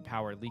intermittent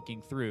power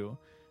leaking through,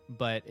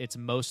 but it's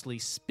mostly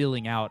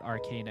spilling out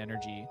arcane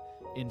energy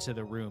into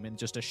the room in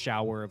just a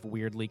shower of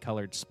weirdly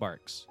colored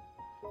sparks.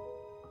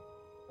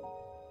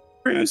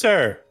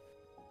 Bruiser,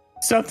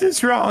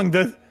 something's wrong.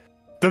 The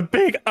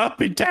big up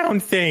and down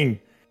thing,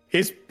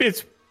 it's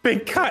been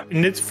cut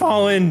and it's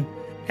fallen,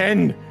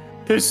 and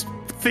there's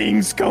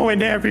things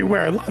going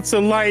everywhere. Lots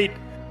of light.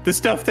 The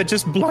stuff that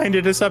just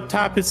blinded us up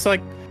top, it's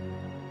like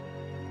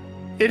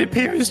it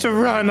appears to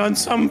run on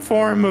some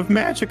form of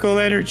magical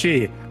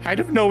energy. I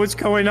don't know what's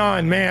going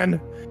on,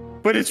 man,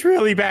 but it's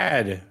really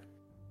bad.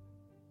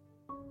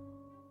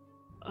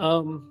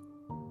 Would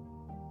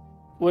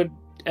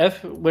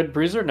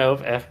Bruiser know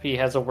if FP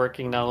has a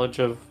working knowledge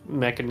of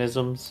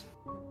mechanisms?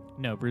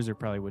 No, Bruiser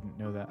probably wouldn't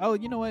know that. Oh,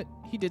 you know what?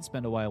 He did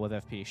spend a while with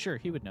FP. Sure,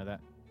 he would know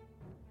that.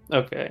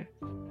 Okay.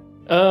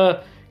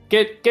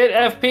 Get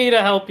FP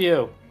to help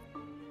you.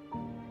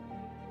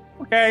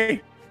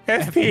 Okay,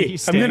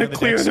 FP, I'm gonna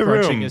clear the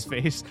room. His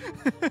face.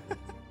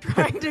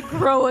 Trying to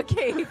grow a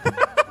cape.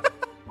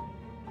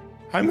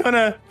 I'm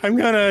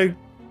gonna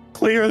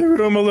clear the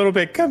room a little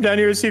bit. Come down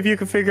here and see if you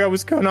can figure out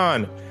what's going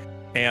on.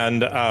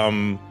 And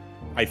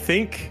I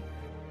think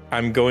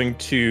I'm going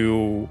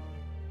to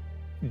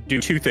do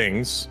two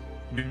things.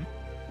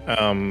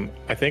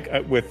 I think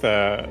with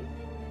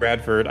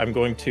Bradford, I'm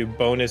going to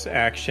bonus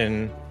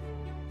action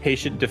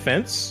patient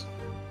defense.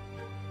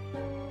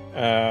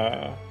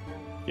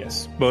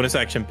 Yes, bonus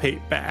action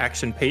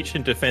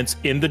patient defense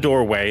in the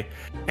doorway,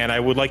 and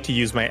I would like to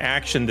use my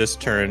action this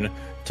turn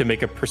to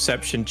make a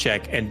perception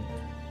check and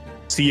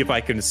see if I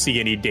can see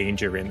any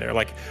danger in there.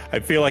 Like, I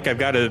feel like I've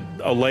got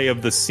a lay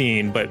of the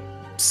scene, but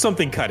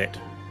something cut it.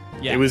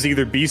 Yeah. It was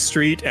either B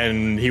Street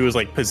and he was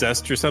like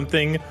possessed or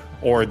something,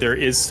 or there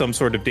is some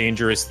sort of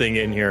dangerous thing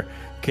in here.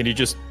 Can you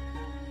just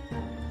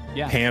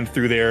hand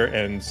through there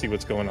and see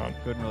what's going on? Go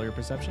ahead and roll your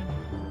perception.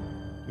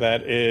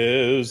 That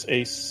is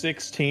a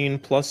 16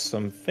 plus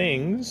some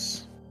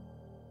things.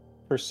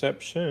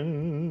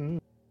 Perception.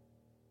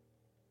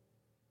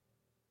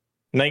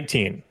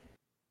 19.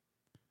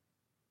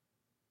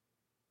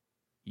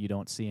 You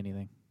don't see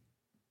anything.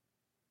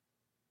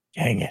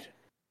 Dang it.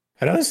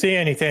 I don't see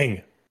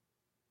anything.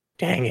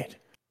 Dang it.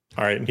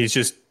 All right, he's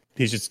just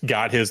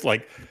got his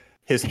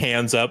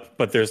hands up,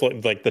 but there's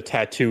like the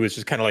tattoo is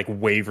just kind of like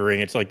wavering.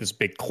 It's like this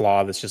big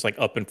claw that's just like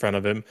up in front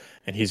of him,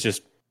 and he's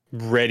just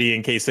ready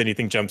in case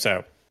anything jumps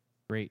out.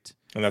 Great.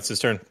 And that's his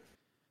turn.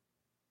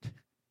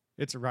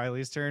 It's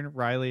Riley's turn.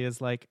 Riley is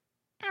like,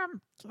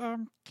 can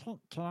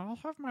I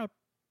have my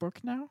book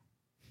now?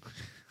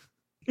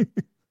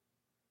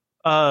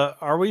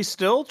 Are we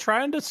still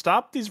trying to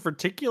stop these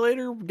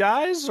verticulator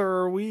guys, or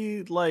are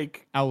we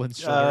like Alan's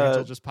shoulder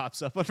angel just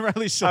pops up on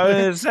Riley's shoulder? I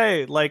was gonna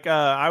say, like,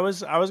 I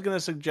was gonna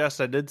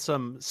suggest I did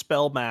some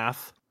spell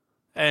math,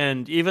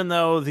 and even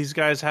though these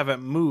guys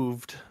haven't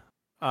moved,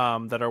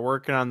 that are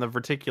working on the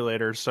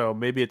verticulator, so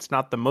maybe it's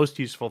not the most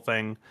useful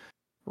thing.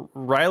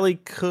 Riley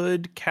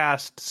could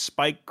cast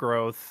Spike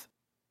Growth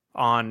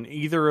on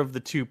either of the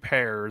two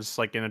pairs,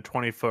 like in a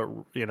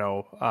 20-foot,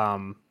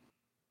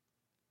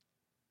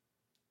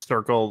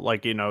 circle,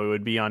 like, it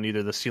would be on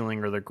either the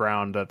ceiling or the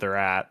ground that they're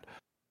at,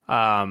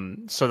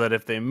 so that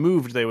if they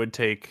moved, they would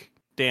take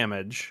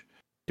damage.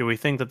 Do we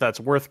think that that's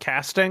worth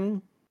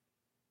casting?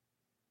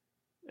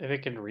 If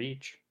it can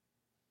reach.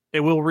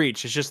 It will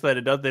reach. It's just that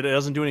it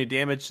doesn't do any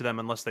damage to them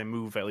unless they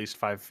move at least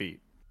 5 feet.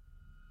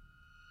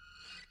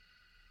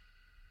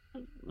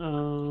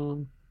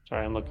 Sorry,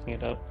 I'm looking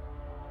it up.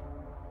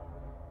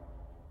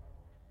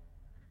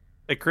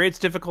 It creates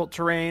difficult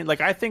terrain.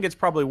 Like, I think it's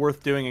probably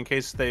worth doing in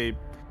case they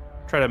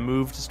try to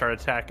move to start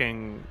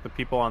attacking the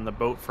people on the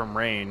boat from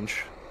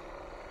range.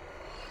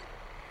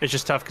 It's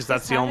just tough because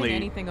that's the only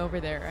anything over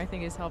there. I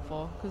think is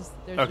helpful because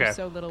there's Okay. just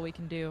so little we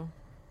can do.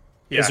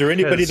 Is there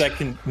anybody 'cause-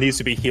 that needs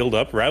to be healed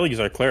up? Riley's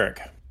our cleric.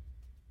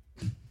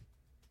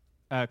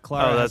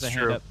 Clara Oh, has that's a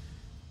hand true.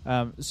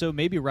 up. So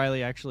maybe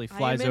Riley actually I am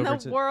flies in over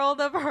the to.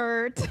 world of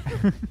hurt.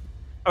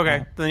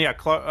 Okay, then yeah,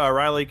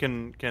 Riley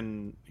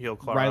can heal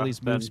Clara. Riley's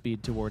then. move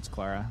speed towards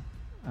Clara.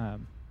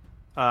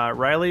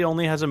 Riley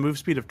only has a move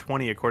speed of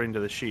 20 according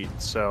to the sheet.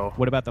 So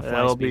What about the fly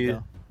that'll speed be-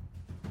 though?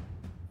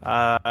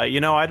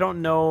 I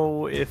don't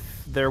know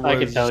if there was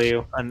I can tell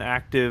you. an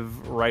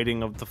active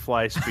writing of the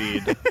fly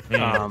speed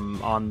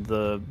on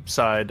the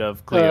side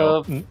of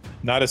Cleo.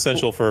 Not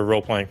essential for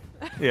role playing.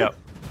 Yeah.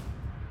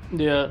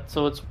 Yeah,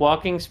 so it's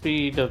walking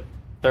speed of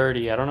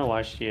 30. I don't know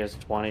why she has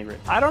 20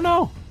 written. I don't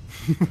know.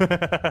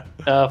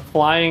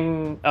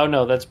 Flying. Oh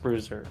no, that's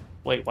Bruiser.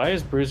 Wait, why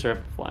is Bruiser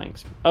have flying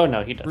speed? Oh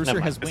no, he doesn't. Bruiser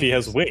Never has mind. If he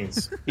has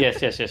wings.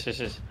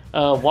 Yes.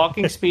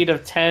 Walking speed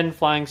of 10,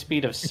 flying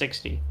speed of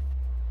 60.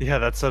 Yeah,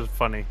 that's so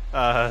funny.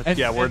 Where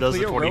does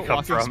the 20 come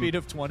walking from? speed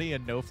of 20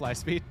 and no fly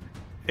speed?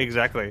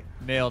 Exactly.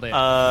 Nailed it.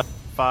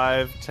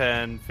 5,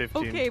 10,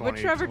 15, Okay, 20, but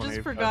Trevor 25,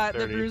 just forgot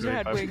 30, that Bruiser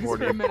had 35, wings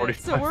 40, for a minute,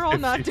 45, so we're all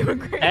not 50. doing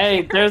great.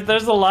 Hey,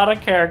 there's a lot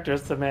of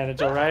characters to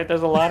manage. All right,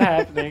 there's a lot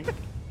happening.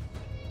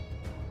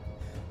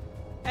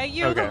 Hey,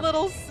 you, Okay.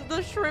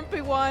 the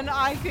shrimpy one,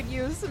 I could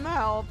use some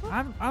help.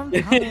 I'm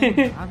coming.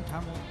 I'm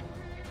coming.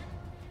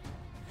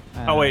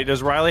 Oh wait,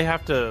 does Riley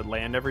have to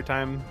land every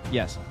time?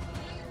 Yes.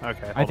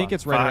 Okay. I hold think on.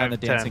 it's right around 5,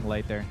 the dancing 10,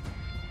 light there.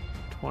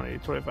 20,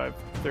 25,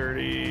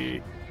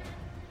 30,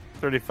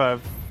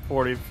 35,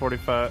 40,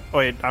 45. Oh,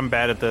 wait, I'm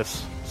bad at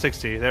this.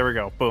 60. There we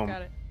go. Boom.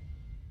 Got it.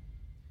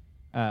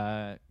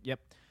 Yep.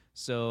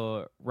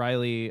 So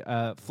Riley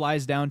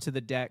flies down to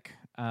the deck,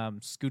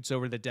 scoots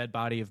over the dead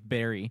body of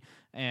Barry,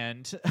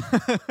 and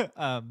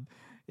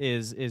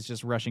is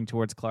just rushing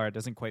towards Clara.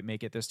 Doesn't quite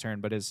make it this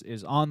turn, but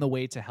is on the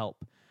way to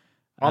help.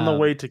 On the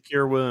way to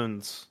cure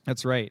wounds.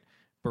 That's right.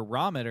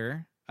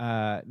 Barometer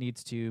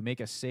needs to make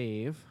a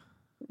save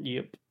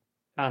Yep.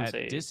 Con at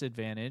save.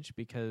 disadvantage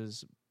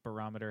because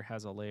Barometer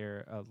has a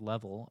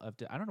level of.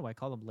 I don't know why I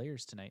call them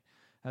layers tonight.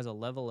 Has a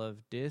level of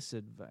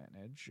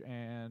disadvantage,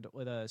 and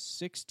with a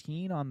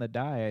 16 on the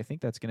die, I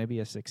think that's going to be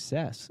a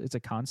success. It's a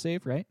con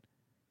save, right?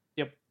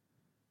 Yep.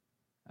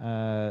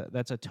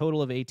 That's a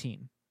total of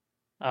 18.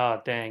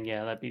 Oh dang,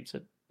 yeah, that beats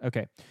it.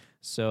 Okay,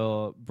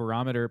 so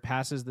Barometer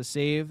passes the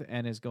save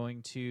and is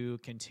going to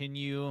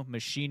continue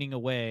machining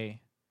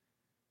away.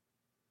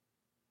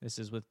 This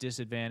is with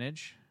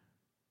disadvantage,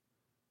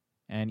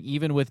 and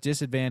even with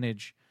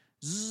disadvantage,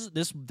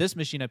 this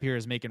machine up here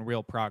is making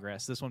real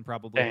progress. This one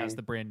probably has Dang.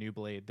 the brand new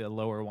blade. The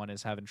lower one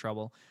is having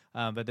trouble,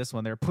 but this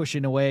one they're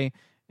pushing away,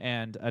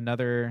 and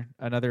another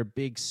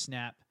big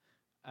snapping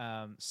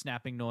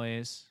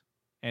noise,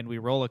 and we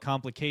roll a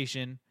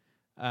complication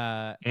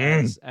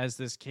as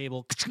this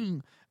cable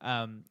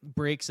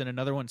breaks and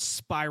another one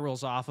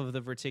spirals off of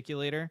the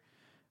verticulator.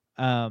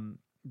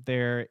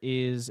 There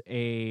is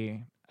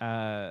a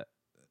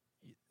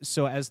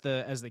so as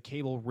the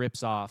cable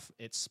rips off,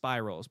 it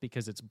spirals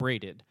because it's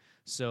braided.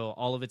 So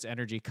all of its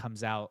energy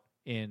comes out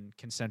in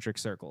concentric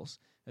circles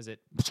as it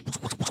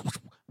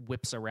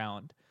whips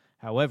around.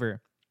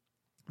 However,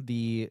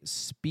 the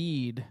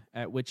speed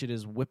at which it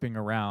is whipping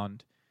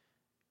around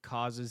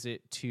causes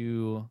it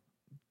to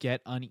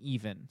get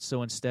uneven.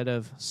 So instead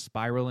of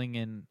spiraling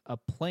in a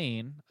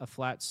plane, a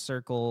flat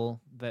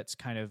circle that's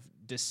kind of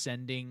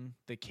descending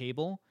the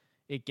cable,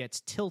 it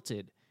gets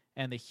tilted,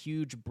 and the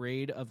huge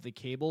braid of the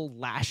cable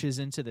lashes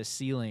into the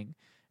ceiling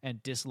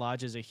and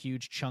dislodges a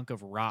huge chunk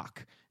of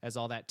rock as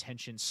all that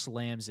tension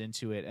slams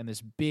into it, and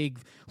this big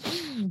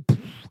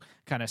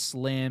kind of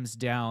slams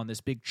down. This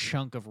big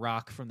chunk of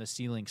rock from the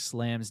ceiling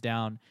slams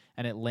down,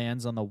 and it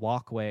lands on the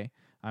walkway.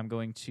 I'm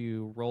going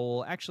to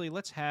roll. Actually,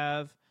 let's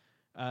have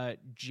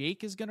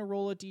Jake is going to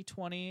roll a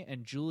d20,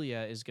 and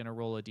Julia is going to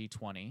roll a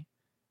d20.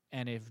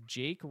 And if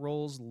Jake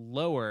rolls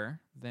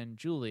lower than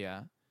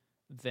Julia,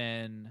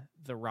 then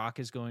the rock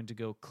is going to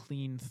go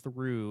clean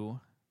through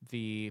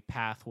the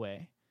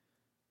pathway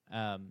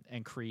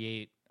and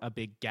create a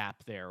big gap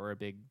there, or a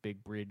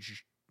big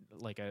bridge,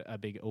 like a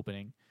big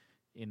opening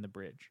in the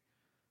bridge.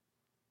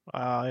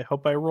 I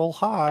hope I roll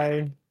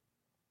high.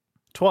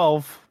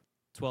 12.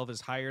 12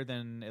 is higher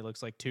than it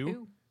looks like 2.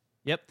 Ooh.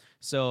 Yep.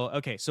 So,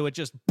 okay. So it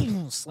just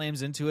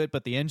slams into it,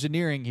 but the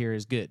engineering here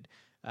is good.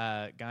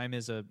 Geim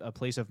is a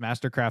place of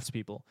master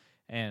craftspeople.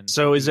 And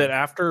So is it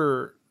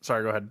after...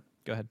 Sorry, go ahead.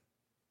 Go ahead.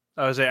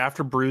 I was say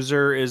after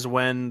Bruiser is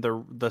when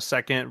the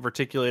second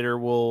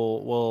verticulator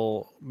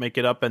will make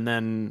it up, and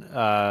then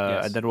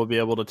Yes. and then we'll be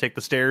able to take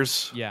the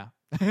stairs. Yeah.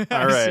 All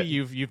I right. see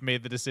you've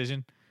made the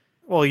decision.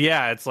 Well,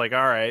 yeah, it's like,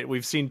 all right,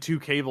 we've seen 2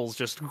 cables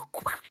just.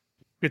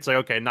 It's like,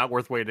 okay, not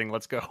worth waiting.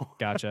 Let's go.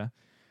 Gotcha.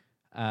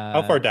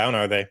 How far down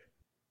are they?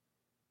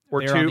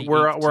 We're They're on two. the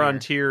We're 8th on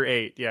tier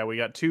 8. Yeah, we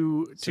got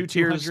two So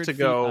tiers 200 to feet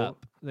go.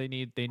 up. They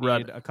need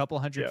Red. a couple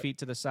hundred Yep. feet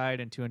to the side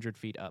and 200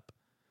 feet up.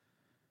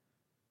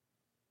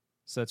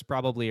 So it's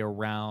probably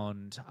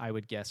around, I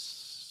would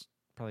guess,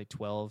 probably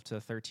 12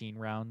 to 13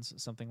 rounds,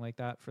 something like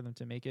that, for them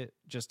to make it,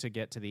 just to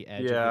get to the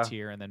edge Yeah. of the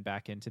tier and then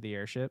back into the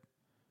airship.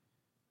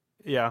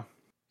 Yeah.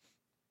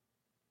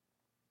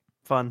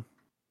 Fun.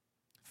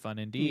 Fun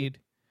indeed.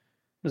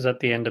 Is that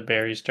the end of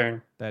Barry's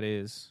turn? That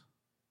is.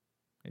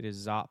 It is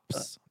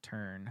Zop's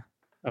turn.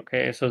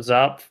 Okay, so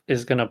Zop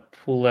is gonna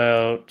pull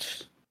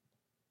out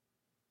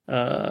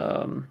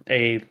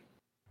a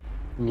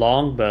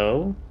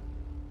longbow,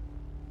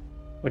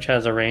 which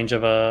has a range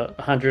of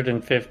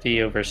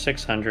 150 over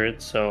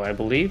 600. So I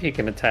believe he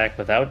can attack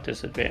without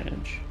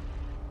disadvantage.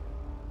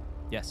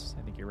 Yes,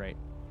 I think you're right.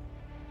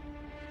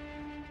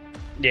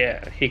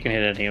 Yeah, he can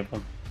hit any of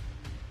them.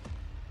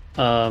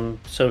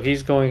 So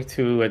he's going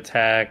to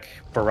attack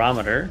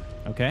Barometer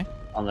Okay,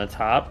 on the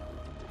top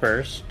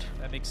first.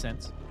 that makes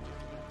sense.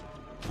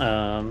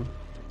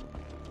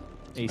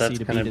 AC that's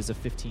to gonna- beat is a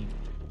 15.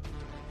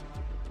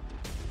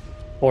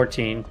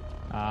 14.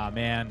 Ah,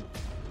 man.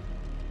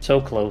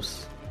 So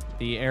close.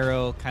 The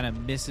arrow kind of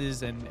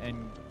misses and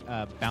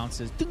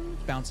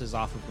bounces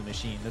off of the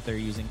machine that they're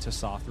using to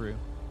saw through.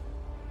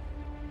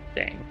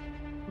 Dang.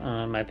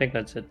 I think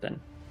that's it then.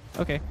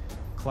 Okay.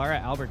 Clara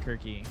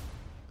Albuquerque.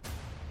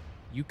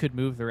 You could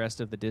move the rest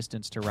of the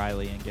distance to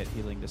Riley and get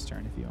healing this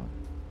turn if you want.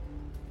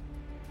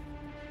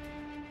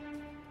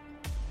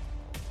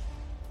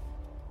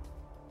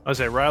 I would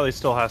say Riley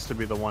still has to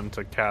be the one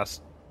to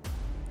cast.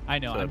 I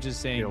know, To I'm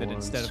just saying heal that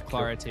wounds, instead of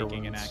Clara cure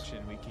taking an wounds.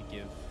 action, we could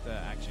give the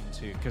action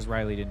to... Because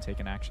Riley didn't take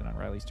an action on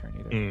Riley's turn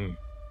either. Mm.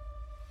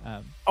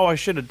 Oh, I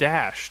should have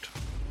dashed.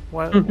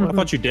 What? I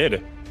thought you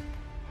did.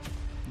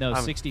 No,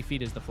 I'm- 60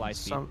 feet is the fly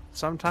speed.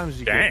 Sometimes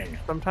you Dang.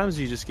 sometimes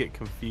you just get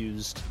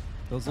confused.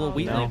 Those little Oh,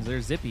 weaklings, no. they're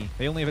zippy.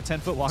 They only have a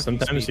 10-foot walking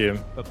Sometimes speed,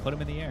 you- but put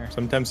them in the air.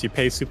 Sometimes you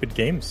pay stupid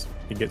games.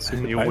 You get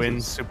stupid You prizes.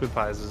 win stupid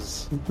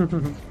prizes.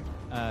 Did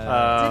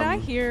I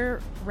Um,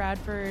 hear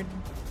Radford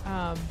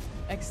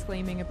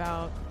exclaiming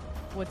about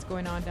what's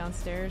going on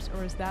downstairs,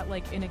 or is that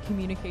like in a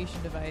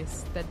communication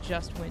device that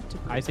just went to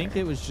Bruiser? I think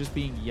it was just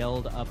being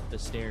yelled up the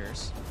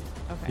stairs.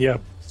 Okay. Yeah.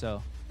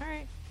 So, All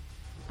right.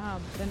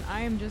 Then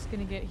I am just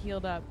gonna get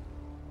healed up.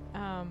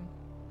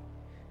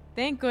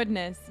 Thank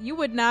goodness. You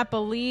would not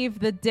believe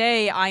the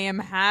day I am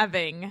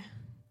having.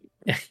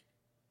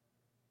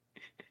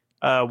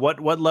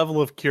 what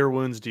level of cure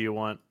wounds do you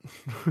want?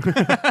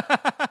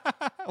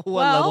 what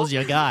Well- levels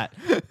you got?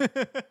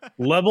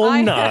 Level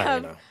I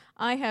 9.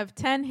 I have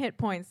 10 hit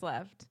points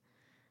left.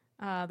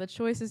 The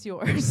choice is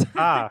yours.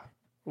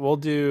 We'll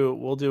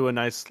do a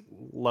nice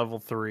level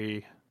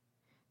 3.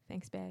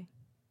 Thanks, Bay.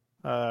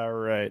 All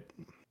right.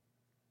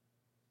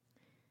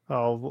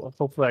 Oh,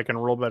 hopefully I can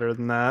roll better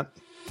than that.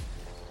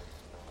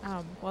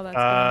 Well, that's going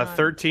on.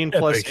 13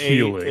 plus Epic 8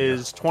 healing.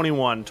 is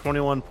 21.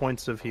 21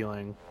 points of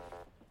healing.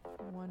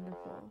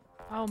 Wonderful.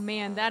 Oh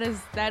man, that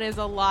is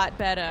a lot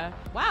better.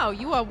 Wow,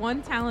 you are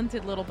one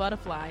talented little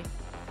butterfly.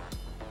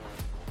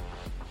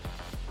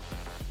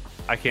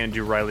 I can't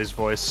do Riley's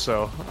voice,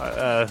 so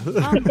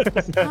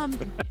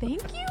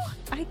Thank you,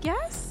 I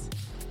guess.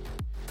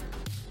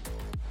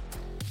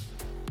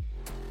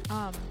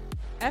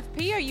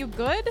 FP, are you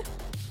good?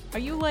 Are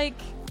you like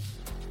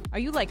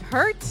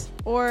hurt,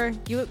 or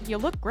you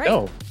look great?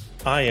 No,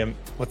 I am.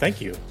 Well,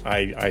 thank you.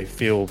 I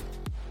feel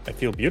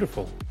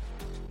beautiful.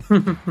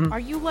 Are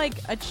you like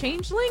a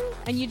changeling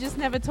and you just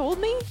never told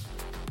me?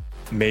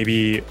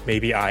 Maybe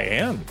I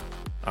am.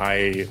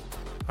 I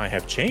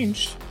have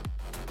changed.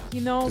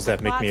 You know, Does that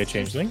the make me a plots just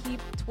changeling? Keep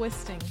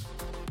twisting.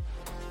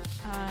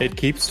 It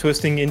keeps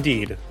twisting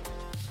indeed.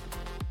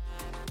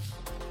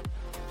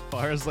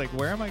 Bara's like,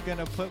 where am I going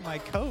to put my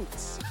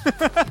coats?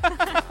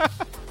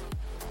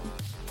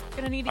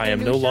 Gonna need to I get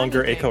am a no new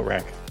longer a shiny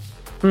coat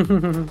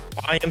thing. rack.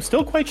 I am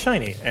still quite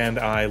shiny, and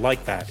I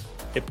like that.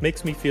 It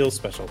makes me feel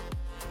special.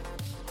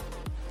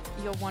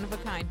 You're one of a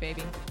kind,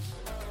 baby.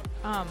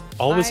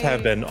 Always I-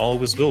 have been,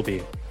 always will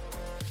be.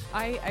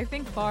 I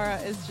think Bara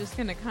is just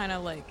gonna kind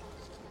of like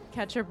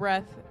catch her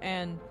breath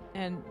and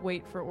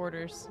wait for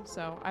orders.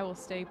 So I will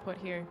stay put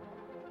here.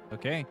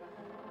 Okay.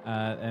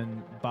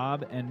 And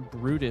Bob and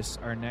Brutus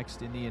are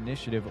next in the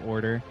initiative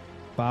order.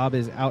 Bob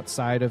is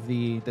outside of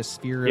the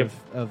sphere Yep.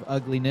 of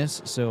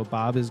ugliness, so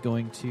Bob is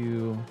going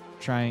to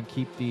try and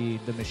keep the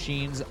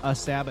machines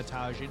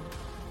sabotaging.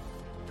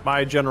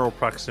 my general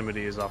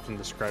proximity is often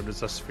described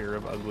as a sphere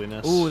of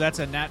ugliness. Ooh, that's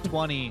a nat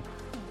 20.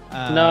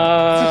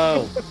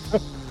 No.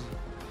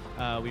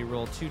 We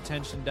roll 2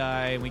 tension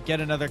die, and we get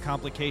another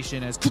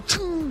complication as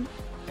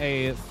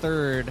a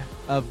third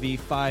of the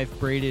 5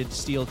 braided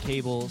steel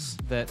cables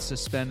that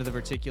suspend the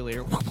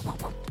verticulator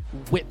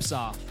whips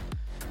off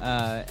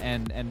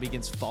and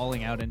begins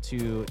falling out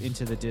into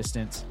the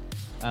distance.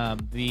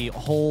 The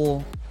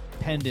whole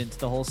pendant,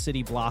 the whole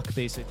city block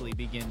basically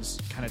begins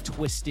kind of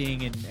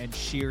twisting and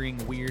shearing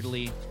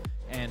weirdly,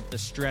 and the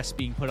stress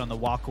being put on the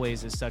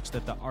walkways is such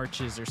that the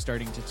arches are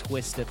starting to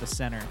twist at the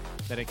center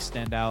that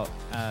extend out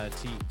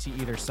to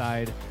either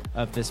side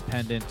of this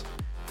pendant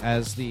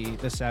as the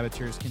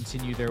saboteurs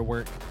continue their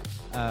work.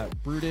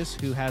 Brutus,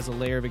 who has a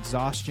layer of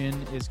exhaustion,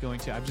 is going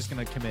to... I'm just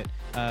going to commit.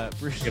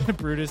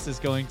 Brutus is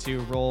going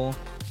to roll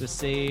the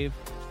save,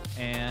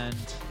 and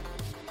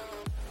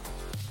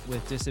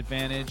with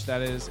disadvantage,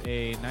 that is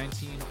a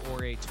 19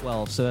 or a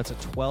 12. So that's a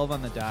 12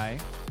 on the die.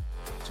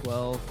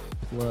 12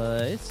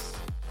 plus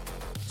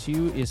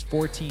 2 is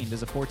 14.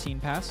 Does a 14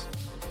 pass?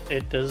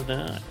 It does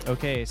not.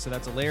 Okay, so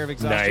that's a layer of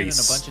exhaustion Nice.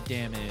 and a bunch of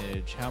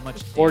damage. How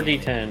much?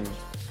 4d10.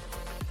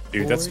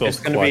 Dude, that's still It's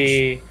going to clutch.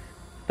 be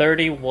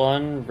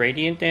 31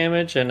 radiant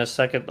damage and a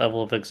second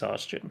level of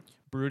exhaustion.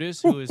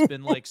 Brutus, who has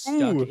been like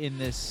stuck in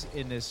this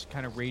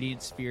kind of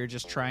radiant sphere,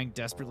 just trying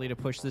desperately to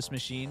push this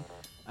machine,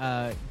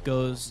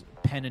 goes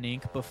pen and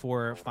ink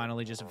before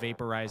finally just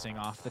vaporizing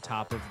off the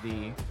top of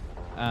the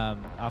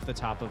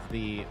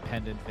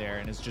pendant there,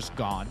 and is just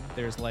gone.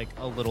 There's like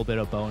a little bit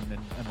of bone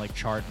and like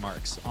charred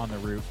marks on the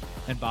roof,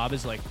 and Bob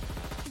is like,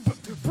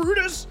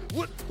 Brutus,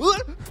 what?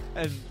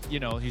 And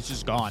he's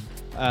just gone.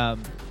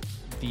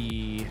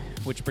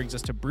 Which brings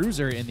us to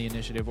Bruiser in the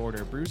initiative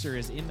order. Bruiser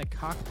is in the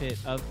cockpit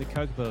of the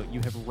tugboat. You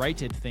have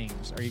righted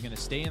things. Are you going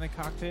to stay in the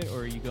cockpit,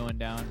 or are you going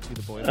down to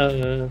the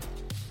boiler?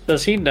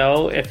 Does he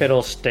know if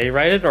it'll stay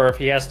righted or if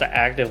he has to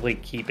actively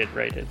keep it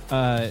righted?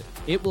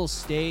 It will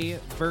stay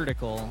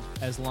vertical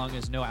as long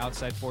as no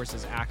outside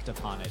forces act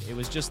upon it. It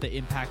was just the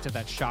impact of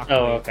that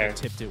shockwave that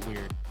tipped it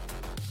weird.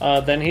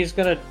 Then he's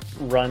going to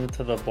run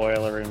to the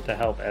boiler room to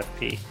help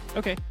FP.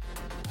 Okay.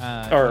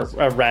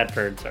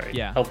 Radford, sorry.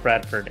 Yeah. Help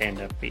Radford and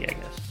FP, I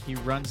guess. He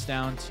runs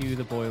down to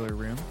the boiler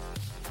room,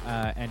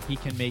 and he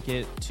can make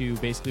it to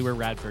basically where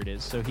Radford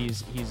is. So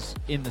he's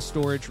in the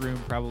storage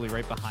room, probably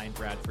right behind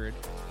Radford.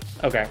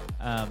 Okay.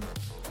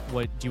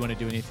 What do you want to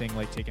do? Anything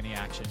like take any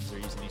actions or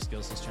use any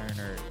skills this turn,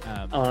 or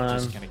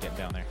just kind of get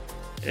down there?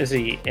 Is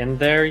he in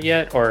there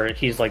yet, or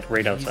he's like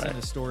right outside? He's in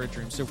the storage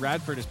room. So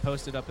Radford is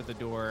posted up at the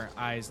door,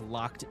 eyes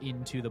locked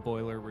into the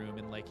boiler room,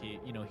 and like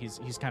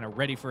he's kind of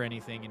ready for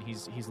anything, and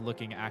he's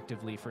looking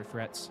actively for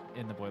threats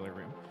in the boiler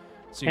room.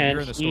 So you're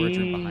in the storage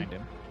room behind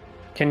him.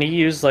 Can he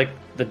use like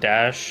the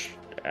dash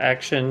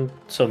action,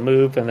 so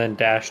move and then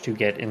dash to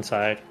get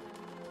inside?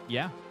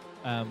 Yeah.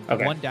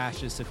 Okay. One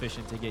dash is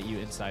sufficient to get you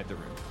inside the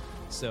room.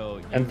 So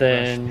you And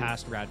then- rush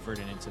past Radford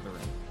and into the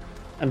room.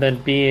 And then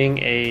being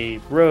a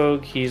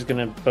rogue, he's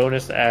gonna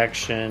bonus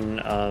action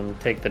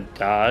take the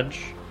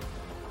dodge.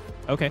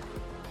 Okay.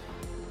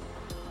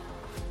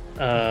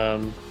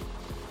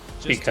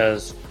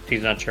 Because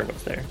he's not sure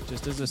what's there.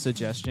 Just as a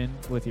suggestion,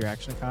 with your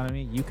action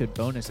economy, you could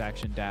bonus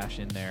action dash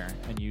in there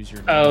and use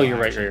your. Oh, normal you're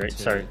right, action right.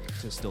 Sorry.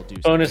 To still do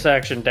Bonus something.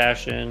 action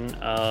dash in,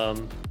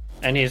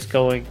 and he's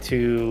going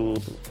to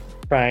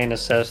try and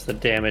assess the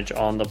damage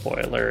on the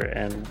boiler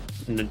and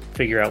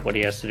figure out what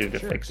he has to do to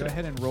Sure, fix go it.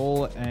 ahead and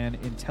roll an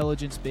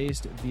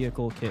intelligence-based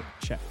vehicle kit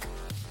check.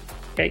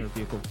 Okay. Or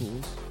vehicle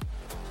tools.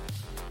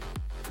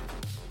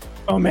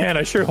 Oh man,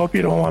 I sure hope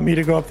you don't want me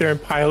to go up there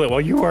and pilot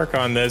while you work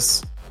on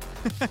this.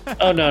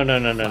 Oh no.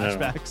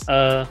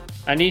 Flashbacks.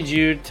 I need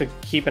you to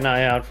keep an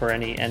eye out for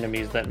any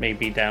enemies that may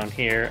be down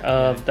here.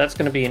 That's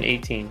going to be an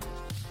 18.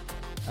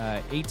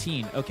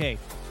 18. Okay.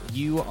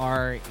 You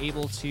are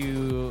able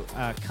to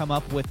come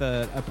up with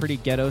a pretty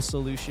ghetto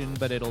solution,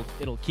 but it'll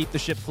keep the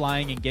ship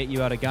flying and get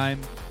you out of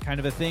game, kind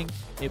of a thing.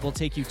 It will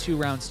take you 2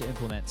 rounds to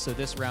implement. So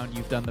this round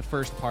you've done the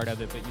first part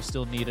of it, but you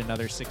still need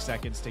another 6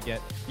 seconds to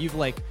get. You've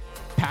like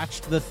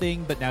patched the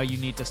thing, but now you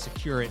need to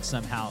secure it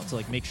somehow to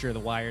like make sure the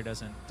wire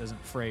doesn't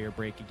fray or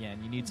break again.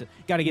 You need to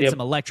get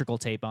some electrical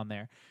tape on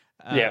there.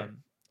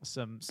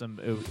 Some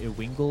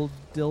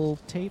Wingledil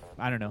tape.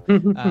 I don't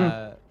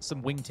know.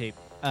 Some wing tape.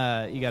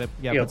 You gotta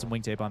put some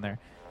wing tape on there,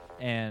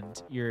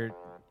 and you're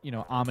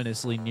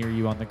ominously near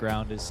you on the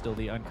ground is still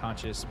the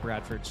unconscious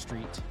Bradford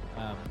Street,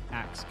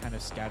 axe kind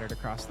of scattered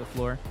across the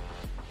floor,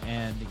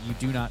 and you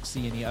do not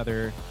see any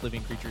other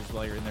living creatures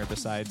while you're in there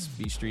besides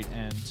B Street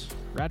and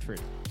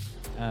Bradford.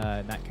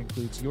 And that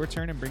concludes your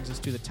turn and brings us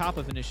to the top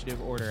of initiative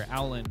order.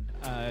 Owlin,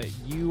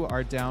 you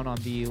are down on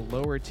the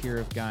lower tier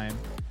of Gaim.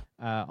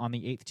 On the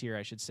 8th tier,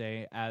 I should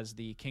say, as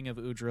the King of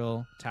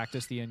Udril,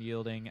 Tactus the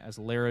Unyielding, as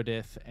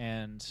Larodith,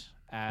 and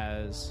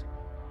as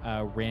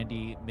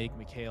Randy Meg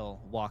McHale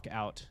walk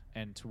out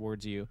and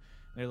towards you.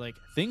 They're like,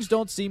 things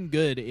don't seem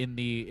good in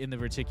the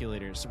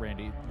reticulators.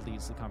 Randy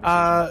leads the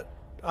conversation.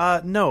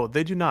 No,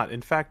 they do not.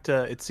 In fact,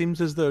 it seems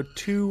as though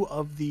 2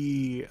 of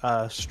the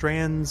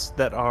strands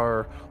that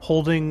are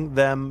holding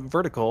them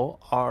vertical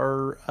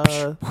are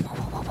A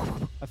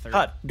third.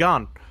 cut,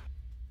 gone.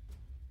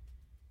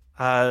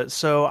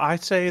 So I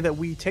say that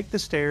we take the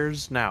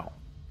stairs now.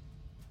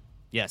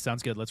 Yeah,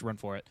 sounds good. Let's run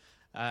for it.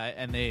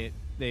 And they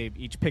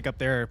each pick up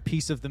their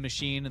piece of the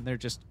machine, and they're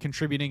just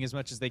contributing as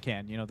much as they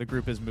can. The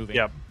group is moving.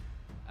 Yep.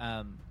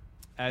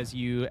 as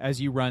you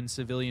run,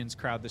 civilians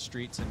crowd the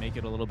streets and make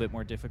it a little bit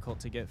more difficult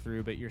to get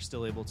through, but you're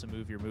still able to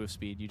move your move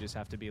speed. You just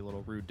have to be a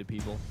little rude to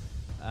people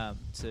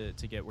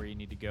to get where you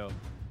need to go.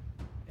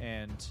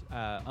 And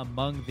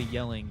among the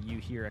yelling, you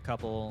hear a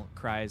couple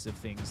cries of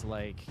things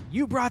like,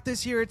 "You brought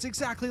this here. It's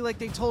exactly like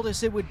they told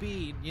us it would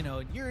be. You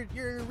know, you're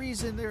the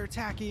reason they're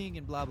attacking,"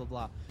 and blah blah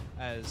blah.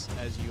 As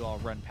you all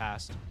run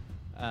past,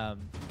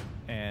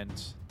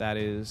 and that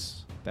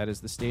is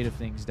the state of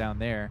things down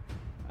there.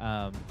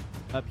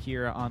 Up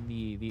here on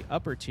the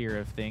upper tier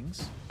of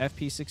things,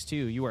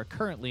 FP62, you are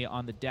currently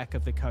on the deck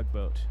of the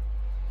Cugboat.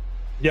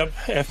 Yep,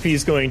 FP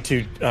is going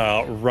to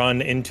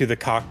run into the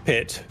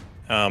cockpit,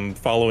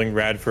 following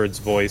Radford's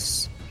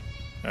voice.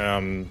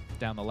 Down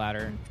the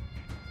ladder.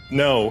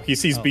 No, he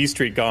sees B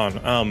Street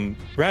gone.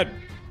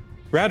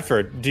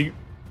 Radford,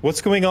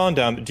 what's going on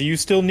down? Do you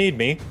still need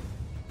me?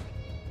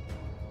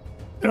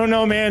 I don't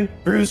know, man.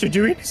 Bruiser,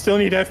 do we still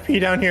need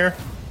FP down here?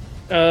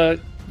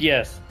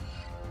 Yes.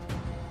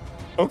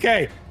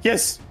 Okay,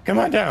 yes, come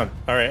on down.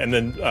 All right, and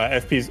then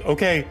FP's,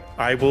 okay,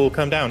 I will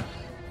come down.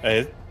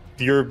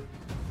 You're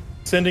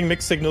sending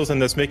mixed signals, and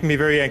that's making me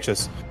very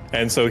anxious.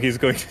 And so he's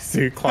going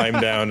to climb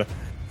down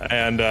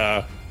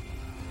and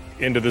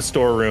into the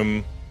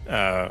storeroom.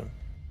 What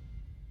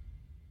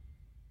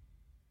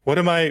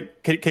am I?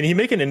 Can he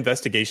make an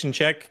investigation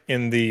check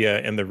in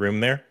the room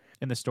there?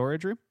 In the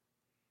storage room?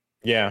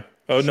 Yeah.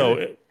 Oh, Sure.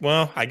 no.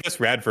 Well, I guess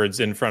Radford's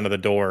in front of the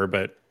door,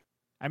 but...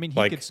 I mean,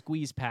 he could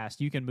squeeze past.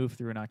 You can move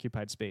through an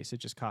occupied space. It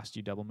just costs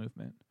you double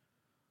movement.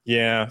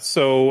 Yeah,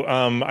 so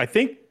I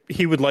think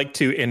he would like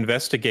to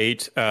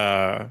investigate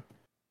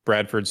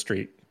Bradford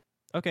Street.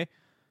 Okay.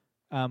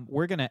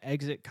 We're going to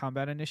exit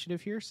combat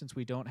initiative here since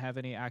we don't have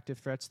any active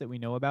threats that we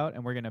know about,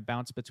 and we're going to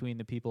bounce between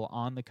the people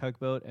on the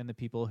Cugboat and the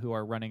people who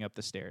are running up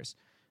the stairs.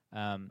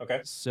 Okay.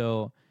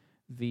 So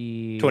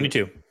the...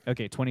 22.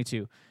 Okay,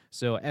 22.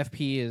 So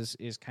FP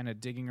is kind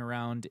of digging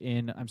around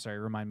in... I'm sorry,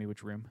 remind me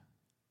which room.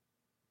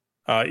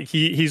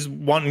 He's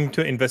wanting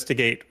to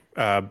investigate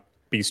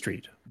B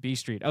Street. B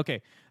Street.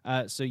 Okay.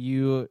 So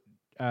you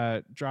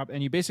drop,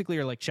 and you basically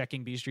are like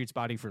checking B Street's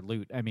body for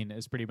loot. I mean,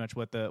 is pretty much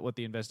what the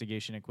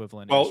investigation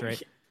equivalent is,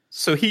 right?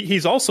 So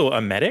he's also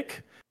a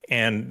medic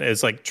and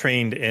is like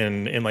trained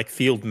in like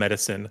field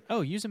medicine.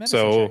 Oh, use a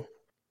medicine check.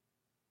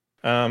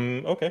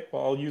 Okay.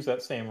 Well, I'll use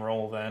that same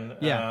roll then.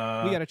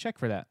 Yeah, we got to check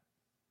for that.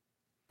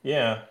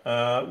 Yeah.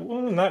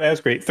 Well, not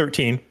as great.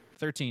 13.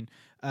 13.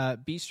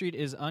 B Street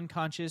is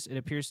unconscious. It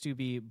appears to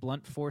be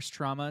blunt force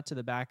trauma to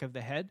the back of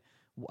the head,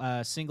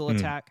 single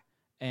attack,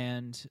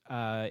 and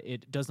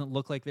it doesn't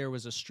look like there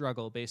was a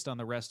struggle based on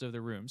the rest of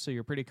the room. So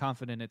you're pretty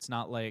confident it's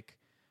not like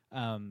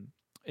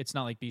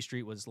B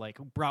Street was like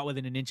brought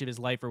within an inch of his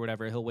life or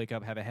whatever. He'll wake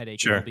up, have a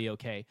headache, and he'll be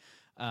okay.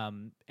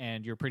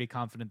 And you're pretty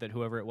confident that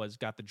whoever it was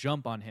got the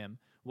jump on him.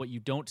 What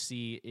you don't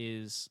see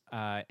is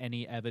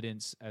any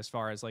evidence as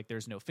far as like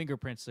there's no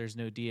fingerprints, there's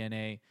no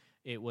DNA.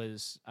 It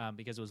was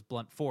because it was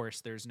blunt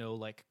force. There's no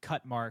like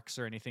cut marks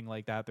or anything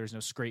like that. There's no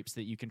scrapes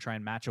that you can try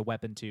and match a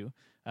weapon to.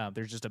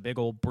 There's just a big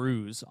old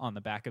bruise on the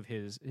back of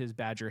his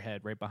badger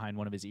head right behind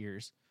one of his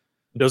ears.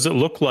 Does it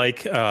look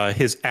like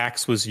his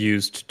axe was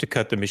used to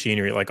cut the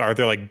machinery? Like, are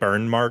there like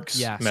burn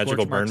marks,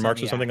 magical burn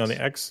marks or something on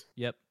the axe?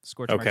 Yep,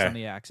 scorch marks on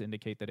the axe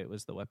indicate that it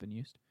was the weapon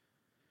used.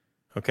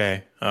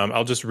 Okay,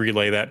 I'll just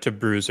relay that to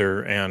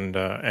Bruiser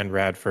and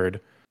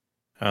Radford.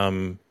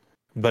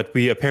 But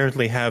we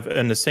apparently have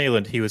an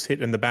assailant. He was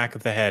hit in the back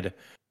of the head.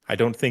 I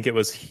don't think it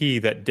was he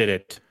that did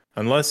it.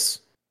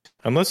 Unless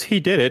he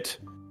did it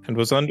and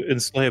was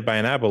enslaved by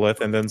an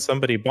aboleth and then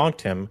somebody bonked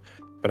him.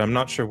 But I'm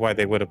not sure why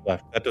they would have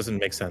left. That doesn't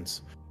make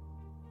sense.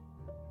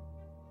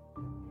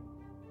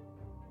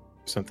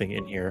 Something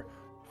in here.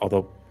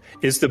 Although,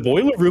 is the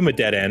boiler room a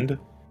dead end?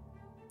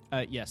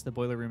 Yes, the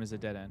boiler room is a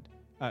dead end.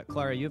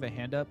 Clara, you have a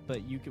hand up, but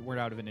we're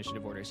out of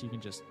initiative order, so you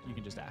can just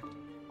act.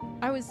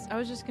 I was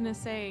just gonna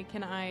say,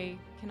 can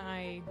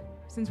I,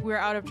 since we're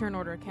out of turn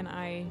order, can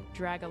I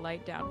drag a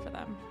light down for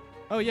them?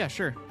 Oh yeah,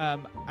 sure.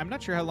 I'm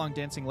not sure how long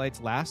dancing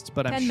lights last,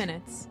 but 10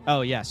 minutes.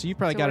 Oh yeah, so you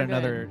probably So got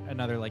we're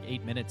another like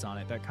 8 minutes on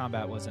it. That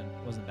combat wasn't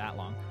that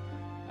long.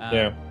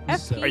 Yeah.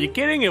 FP? Are you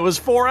kidding? It was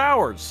 4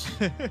 hours.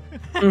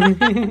 I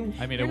mean,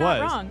 You're it not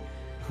was. wrong.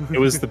 It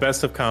was the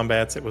best of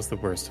combats. It was the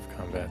worst of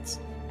combats.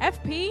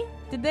 FP,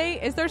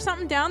 is there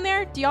something down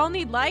there? Do y'all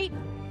need light?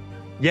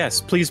 Yes,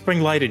 please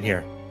bring light in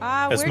here.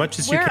 As much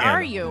as you can. Where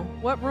are you?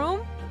 What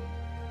room?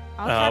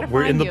 I'll try to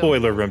We're find in the you.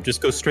 boiler room.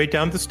 Just go straight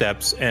down the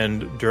steps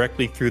and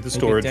directly through the Make a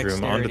storage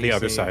room onto dexterity the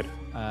other save.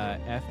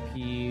 side.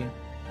 FP,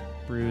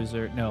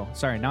 Bruiser. No,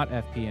 sorry, not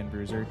FP and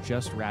Bruiser.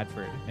 Just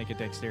Radford. Make a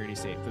dexterity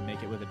save, but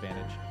make it with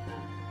advantage.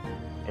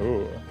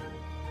 Oh.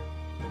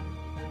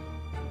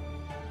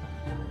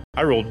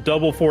 I rolled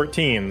double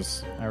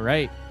 14s. All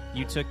right,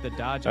 you took the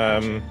dodge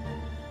action.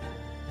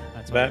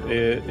 That's why that you rolled with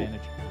is-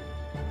 advantage.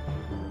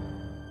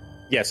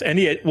 Yes,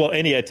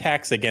 any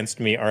attacks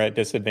against me are at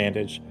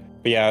disadvantage.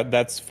 But yeah,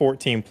 that's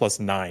 14 plus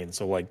 9,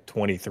 so like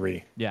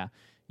 23. Yeah.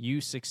 You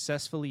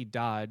successfully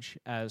dodge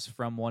as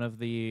from one of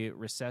the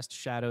recessed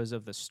shadows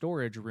of the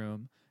storage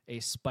room, a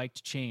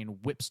spiked chain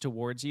whips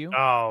towards you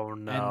Oh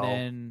no! and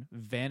then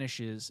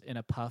vanishes in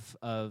a puff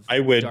of I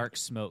would- dark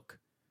smoke.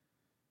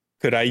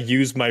 Could I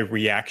use my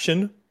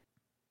reaction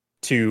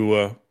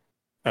to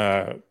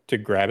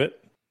grab it?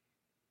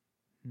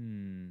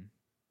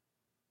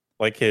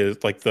 Like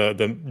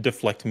the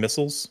deflect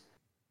missiles?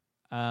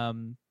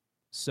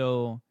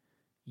 So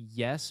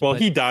yes. Well,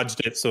 but he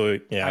dodged it, so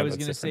yeah. I was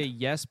that's going to say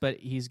different. yes, but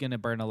he's going to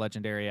burn a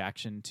legendary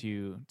action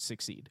to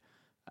succeed.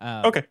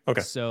 Okay.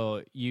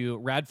 So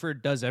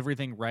Radford does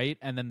everything right,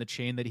 and then the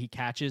chain that he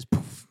catches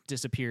poof,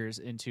 disappears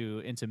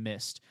into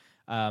mist.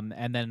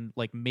 And then,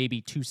 like maybe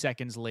 2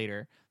 seconds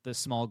later, the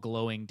small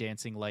glowing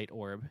dancing light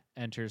orb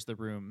enters the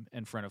room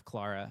in front of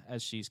Clara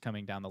as she's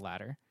coming down the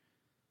ladder.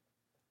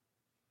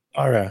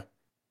 Ara.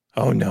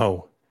 Oh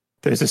no.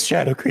 There's a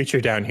shadow creature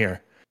down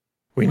here.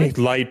 We need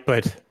light,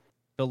 but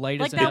The light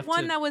Like is that enough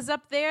one to, that was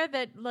up there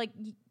that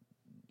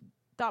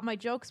thought my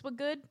jokes were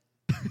good.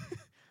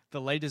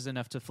 the light is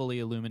enough to fully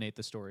illuminate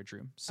the storage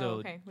room. So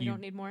okay, we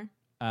don't need more.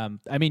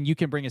 I mean, you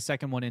can bring a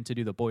second one in to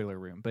do the boiler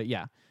room, but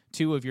yeah,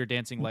 2 of your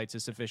dancing lights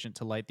is sufficient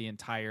to light the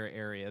entire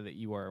area that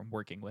you are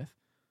working with.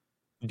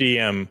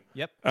 DM.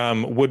 Yep.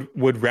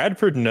 Would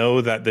Radford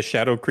know that the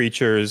shadow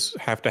creatures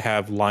have to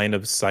have line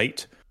of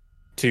sight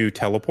to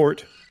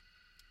teleport?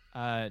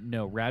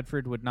 No,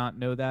 Radford would not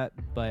know that,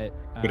 but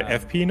Would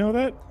FP know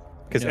that?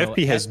 Because no,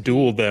 FP has FP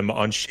dueled them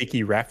on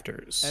shaky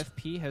rafters.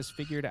 FP has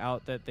figured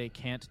out that they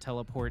can't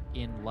teleport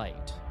in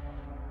light.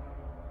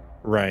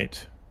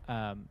 Right.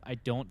 I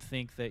don't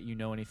think that you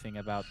know anything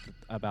about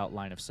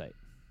line of sight.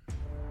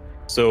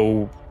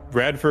 So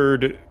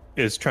Radford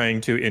is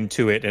trying to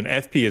intuit, and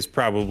FP is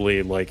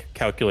probably like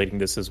calculating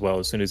this as well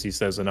as soon as he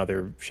says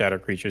another shadow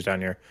creature's down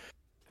here.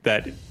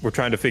 That we're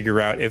trying to figure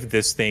out if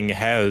this thing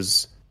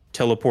has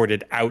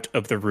teleported out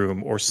of the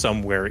room or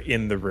somewhere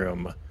in the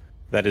room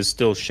that is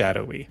still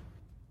shadowy.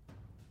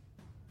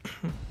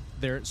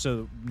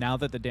 So now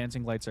that the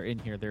dancing lights are in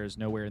here, there is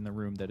nowhere in the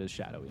room that is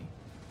shadowy.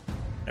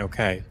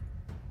 Okay.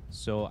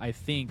 So I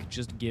think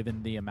just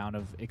given the amount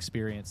of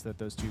experience that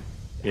those 2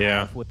 Yeah.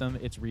 have with them,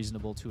 it's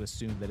reasonable to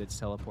assume that it's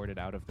teleported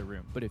out of the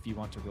room. But if you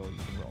want to roll, you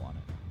can roll on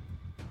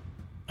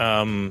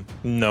it.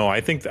 No, I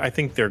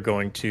think they're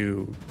going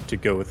to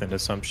go with an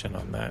assumption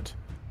on that.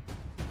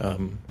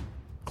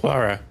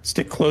 Clara,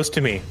 stick close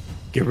to me.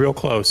 Get real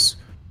close.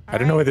 I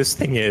don't know where this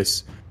thing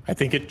is. I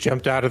think it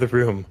jumped out of the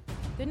room.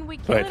 Didn't we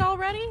kill But- it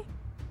already?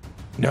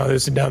 No,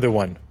 there's another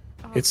one.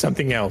 It's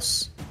something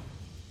else.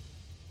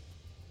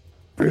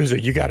 Bruiser,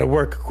 you gotta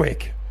work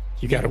quick.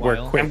 You gotta work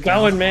Meanwhile, quick. I'm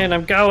going, man.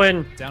 I'm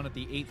going. Down at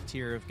the 8th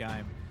tier of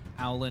Gaim,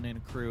 Owlin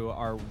and crew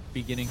are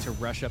beginning to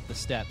rush up the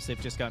steps. They've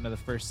just gotten to the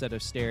first set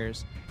of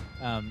stairs.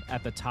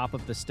 At the top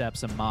of the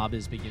steps, a mob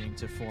is beginning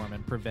to form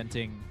and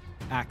preventing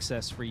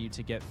access for you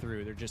to get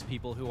through. They're just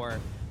people who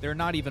they're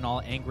not even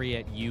all angry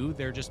at you.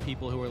 They're just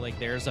people who are like,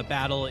 there's a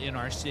battle in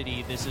our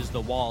city. This is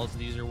the walls.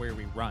 These are where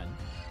we run.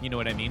 You know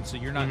what I mean? So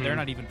they're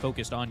not even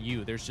focused on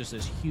you. There's just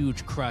this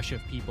huge crush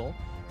of people.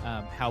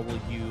 How will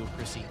you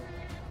proceed?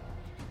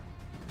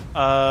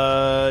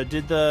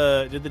 Did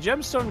the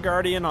Gemstone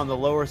Guardian on the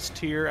lowest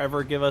tier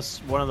ever give us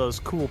one of those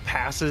cool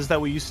passes that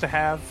we used to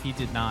have? He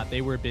did not.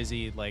 They were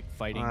busy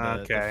fighting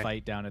the Okay.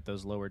 fight down at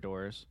those lower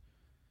doors.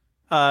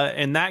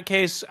 In that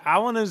case,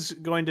 Alan is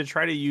going to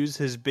try to use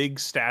his big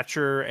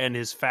stature and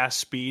his fast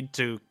speed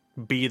to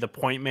be the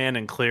point man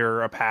and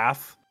clear a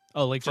path.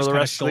 Oh, like For just the kind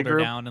of rest of the shoulder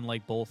group? down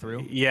and bowl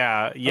through.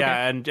 Yeah,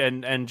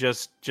 and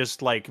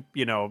just like,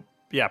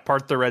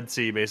 part the Red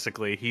Sea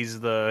basically. He's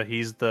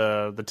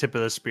the tip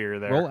of the spear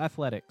there. Roll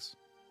athletics.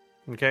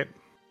 Okay.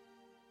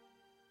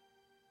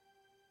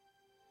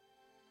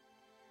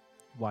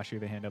 Wash, you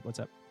have a hand up. What's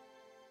up?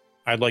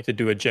 I'd like to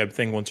do a Jeb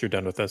thing once you're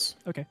done with this.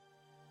 Okay.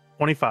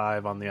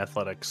 25 on the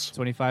athletics.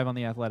 25 on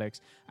the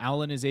athletics.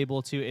 Alan is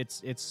able to,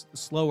 it's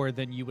slower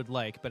than you would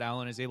like, but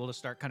Alan is able to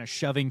start kind of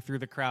shoving through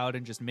the crowd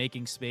and just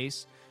making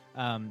space.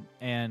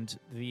 And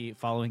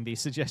following the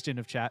suggestion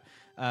of chat,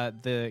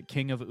 the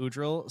King of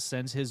Udril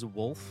sends his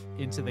wolf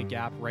into the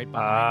gap right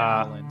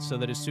behind Alan, so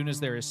that as soon as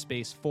there is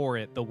space for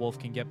it, the wolf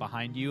can get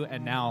behind you.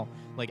 And now,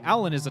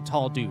 Alan is a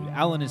tall dude.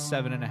 Alan is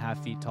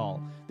 7.5 feet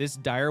tall. This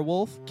dire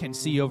wolf can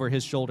see over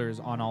his shoulders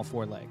on all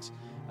 4 legs.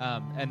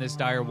 And this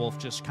dire wolf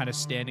just kind of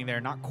standing there,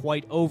 not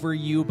quite over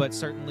you, but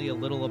certainly a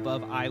little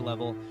above eye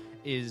level,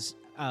 is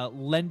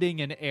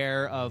lending an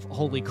air of,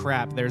 holy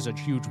crap, there's a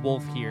huge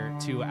wolf here,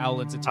 to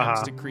Alan's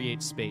attempts to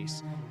create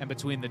space. And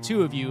between the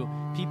 2 of you,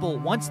 people,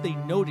 once they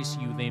notice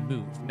you, they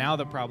move. Now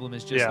the problem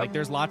is just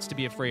there's lots to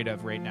be afraid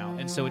of right now.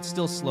 And so it's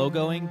still slow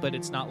going, but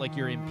it's not like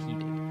you're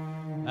impeding.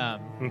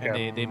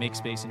 And they make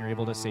space and you're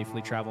able to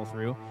safely travel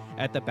through.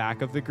 At the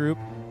back of the group,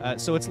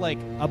 so it's like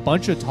a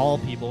bunch of tall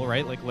people,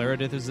 right? Like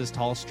Laredith is this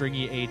tall,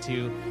 stringy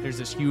A2. There's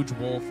this huge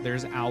wolf.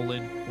 There's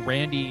Owlin.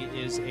 Randy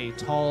is a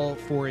tall,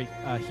 for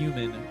a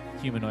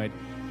humanoid.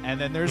 And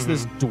then there's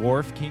this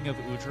dwarf King of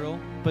Udril,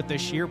 but the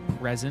sheer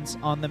presence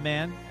on the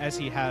man, as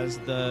he has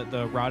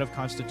the Rod of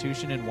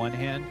Constitution in one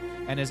hand,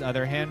 and his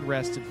other hand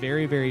rests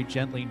very, very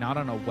gently, not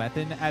on a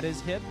weapon at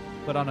his hip,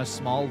 but on a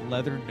small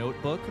leather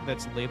notebook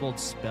that's labeled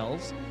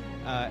spells.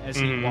 as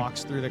he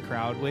walks through the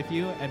crowd with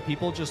you, and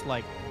people just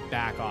like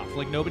back off.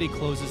 Like nobody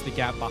closes the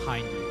gap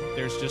behind you.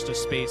 There's just a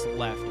space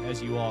left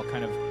as you all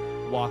kind of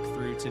walk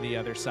through to the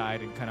other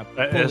side and kind of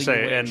pull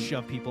away and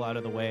shove people out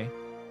of the way.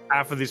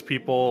 Half of these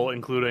people,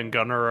 including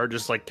Gunnar, are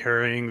just like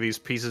carrying these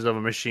pieces of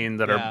a machine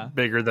that are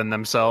bigger than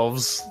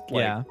themselves.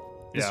 Like,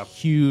 This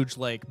huge,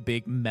 like,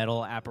 big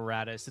metal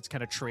apparatus. It's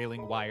kind of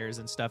trailing wires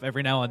and stuff.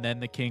 Every now and then,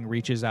 the king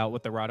reaches out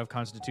with the Rod of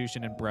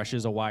Constitution and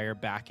brushes a wire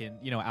back in,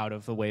 out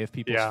of the way of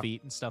people's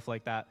feet and stuff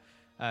like that.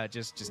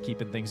 Just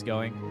keeping things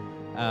going.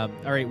 All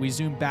right, we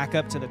zoom back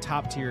up to the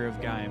top tier of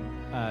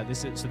Gaim.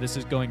 This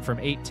is going from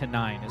 8 to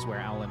 9 is where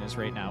Alan is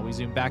right now. We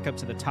zoom back up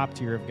to the top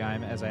tier of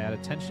Gaim as I add a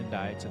tension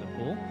die to the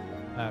pool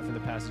for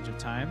the passage of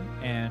time,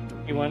 and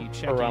you want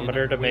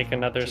Barometer to make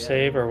another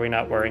save, or are we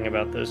not worrying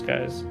about those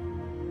guys?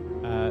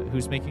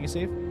 Who's making a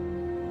save?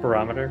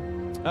 Barometer.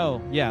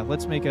 Oh, yeah,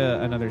 let's make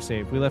another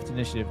save. We left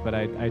initiative, but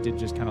I did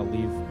just kind of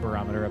leave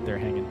Barometer up there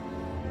hanging.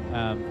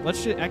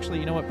 Actually,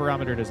 you know what?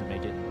 Barometer doesn't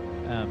make it.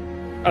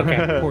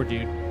 Okay. Poor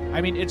dude. I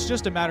mean, it's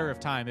just a matter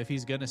of time. If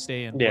he's going to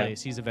stay in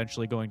place, he's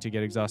eventually going to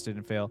get exhausted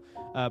and fail.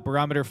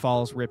 Barometer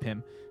falls, rip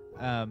him.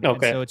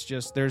 Okay. And so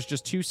there's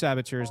just 2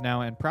 saboteurs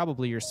now, and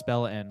probably your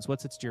spell ends.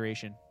 What's its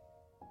duration?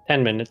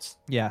 10 minutes.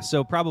 Yeah,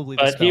 so probably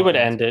the spell he would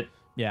end it.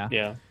 Yeah.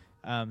 Yeah.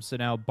 So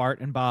now Bart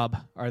and Bob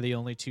are the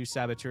only 2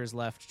 saboteurs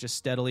left, just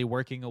steadily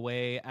working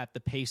away at the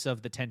pace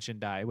of the tension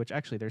die, which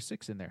actually there's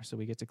 6 in there, so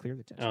we get to clear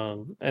the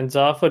tension. And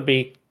Zoff would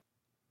be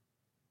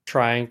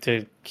trying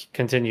to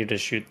continue to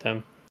shoot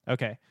them.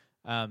 Okay.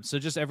 So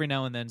just every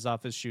now and then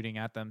Zoff is shooting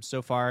at them.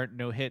 So far,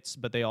 no hits,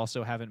 but they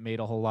also haven't made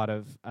a whole lot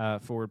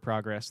of forward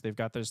progress. They've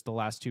got the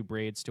last 2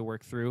 braids to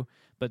work through,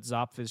 but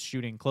Zoff is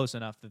shooting close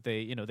enough that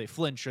they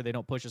flinch or they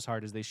don't push as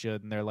hard as they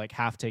should, and they're like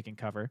half taking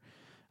cover.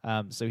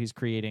 So he's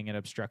creating an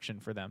obstruction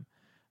for them,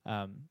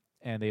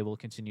 and they will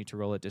continue to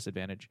roll at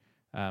disadvantage.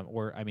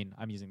 I'm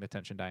using the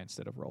tension die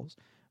instead of rolls,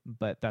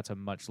 but that's a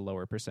much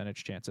lower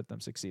percentage chance of them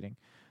succeeding.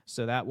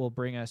 So that will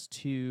bring us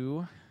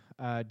to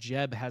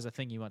Jeb has a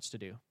thing he wants to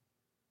do.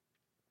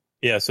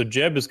 Yeah, so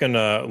Jeb is going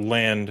to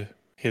land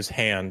his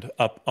hand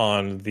up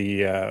on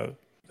the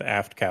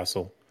aft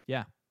castle.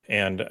 Yeah,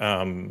 and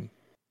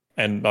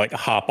like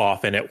hop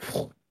off, and it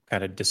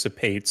kind of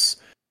dissipates.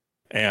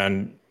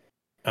 And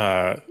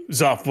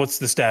Zoff, what's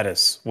the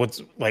status?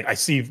 What's like? I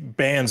see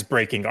bands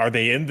breaking. Are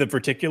they in the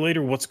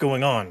verticulator? What's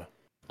going on?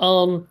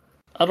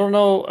 I don't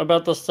know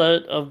about the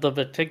set of the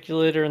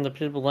verticulator and the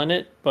people in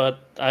it,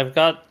 but I've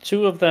got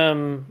 2 of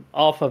them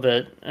off of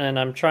it, and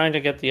I'm trying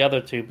to get the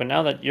other 2. But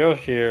now that you're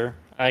here,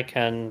 I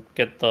can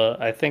get the.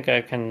 I think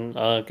I can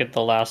get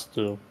the last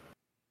 2.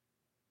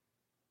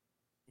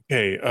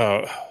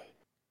 Okay.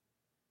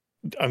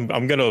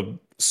 I'm gonna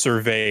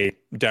survey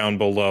down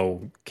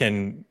below.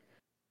 Can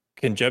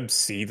Jeb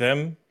see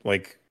them?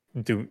 Like,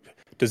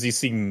 does he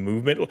see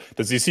movement?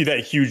 Does he see that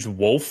huge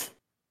wolf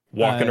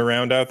walking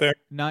around out there?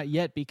 Not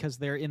yet, because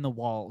they're in the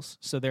walls.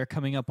 So they're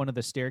coming up one of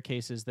the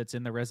staircases that's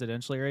in the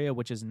residential area,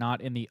 which is not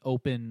in the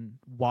open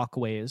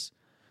walkways.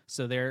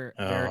 So they're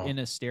in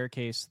a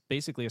staircase,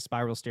 basically a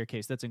spiral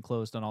staircase that's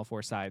enclosed on all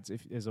 4 sides,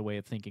 is a way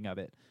of thinking of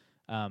it.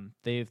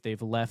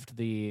 They've left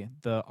the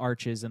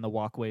arches and the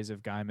walkways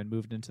of Gaim and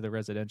moved into the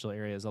residential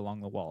areas along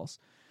the walls.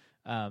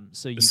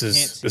 So you can't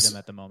see them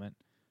at the moment.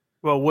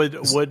 Well, would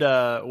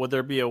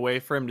there be a way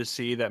for him to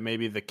see that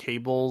maybe the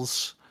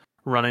cables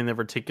running the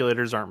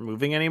verticulators aren't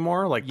moving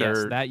anymore? Like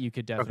yes, that you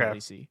could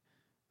definitely see.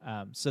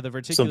 So the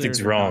verticulators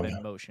Something's are wrong. not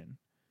in motion.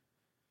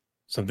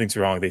 Something's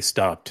wrong. They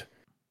stopped.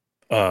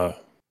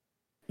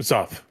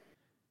 Zoff,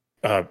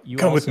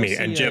 come with me.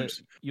 And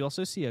Jeb's. You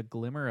also see a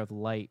glimmer of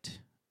light.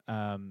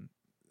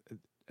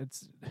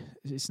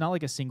 It's not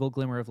like a single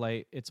glimmer of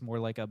light. It's more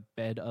like a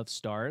bed of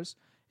stars,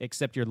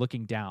 except you're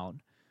looking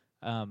down.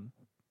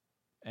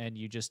 And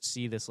you just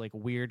see this like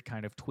weird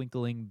kind of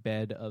twinkling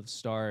bed of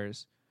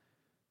stars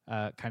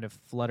kind of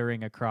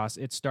fluttering across.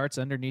 It starts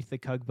underneath the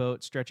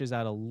tugboat, stretches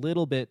out a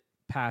little bit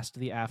past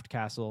the aft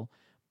castle,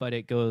 but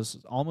it goes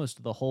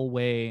almost the whole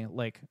way,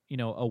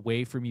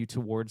 away from you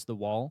towards the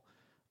wall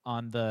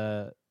on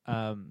the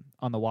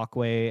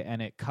walkway,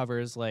 and it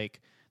covers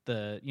like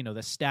the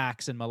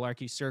stacks and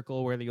Malarkey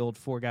Circle where the old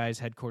Four Guys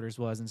headquarters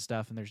was and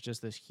stuff, and there's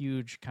just this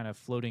huge kind of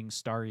floating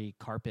starry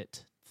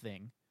carpet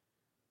thing.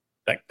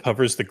 That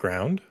covers the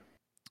ground?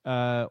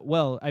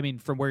 Well, I mean,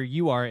 from where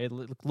you are, it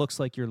looks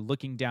like you're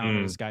looking down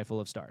at a sky full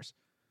of stars.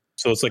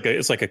 So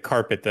it's like a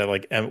carpet that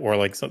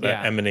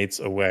that emanates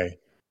away.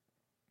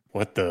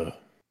 What the?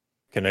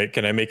 Can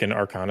I make an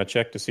Arcana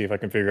check to see if I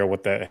can figure out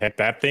what the heck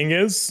that thing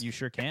is? You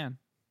sure can.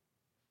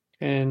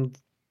 And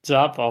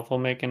Zoff will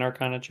make an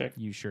Arcana check.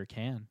 You sure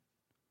can.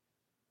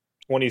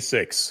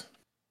 26.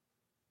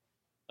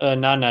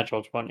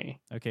 Non-natural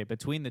 20. Okay,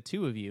 between the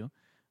 2 of you.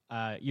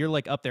 You're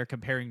like up there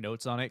comparing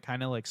notes on it,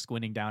 kind of like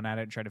squinting down at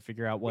it and trying to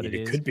figure out what it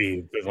is. It could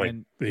be, but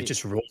it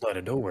just rolled out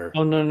of nowhere.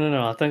 Oh,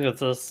 no. I think it's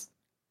this.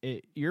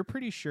 You're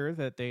pretty sure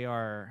that they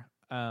are,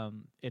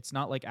 it's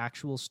not like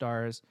actual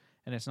stars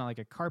and it's not like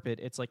a carpet.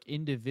 It's like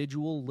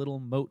individual little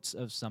motes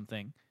of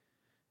something.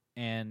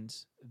 And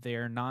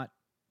they're not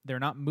they're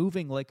not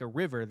moving like a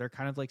river. They're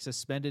kind of like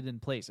suspended in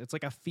place. It's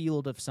like a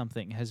field of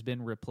something has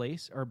been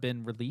replaced or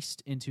been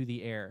released into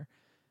the air.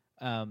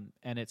 And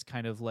it's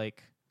kind of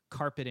like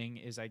carpeting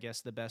is, I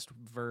guess, the best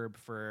verb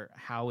for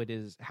how it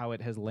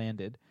has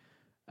landed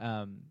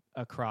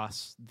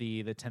across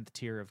the 10th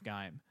tier of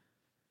Gaim.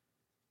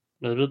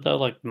 Maybe they're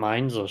like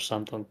mines or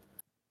something.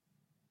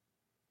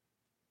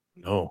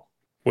 No.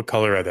 What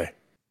color are they?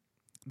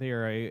 They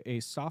are a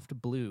soft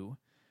blue,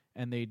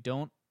 and they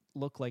don't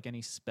look like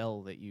any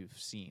spell that you've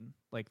seen,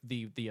 like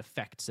the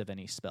effects of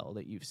any spell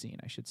that you've seen,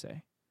 I should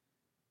say.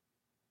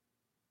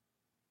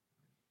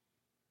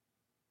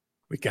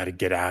 We got to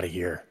get out of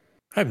here.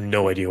 I have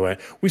no idea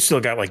what. We still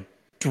got like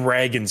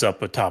dragons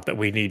up atop that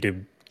we need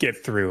to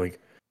get through. Like,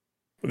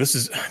 this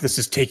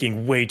is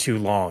taking way too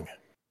long.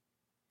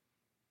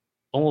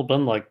 Only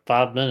been like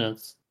 5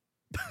 minutes.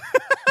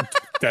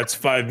 That's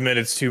 5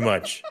 minutes too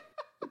much.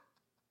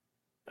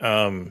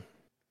 Dang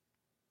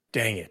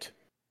it.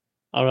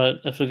 All right,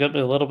 if you get me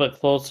a little bit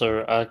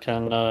closer, I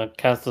can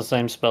cast the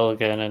same spell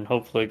again and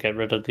hopefully get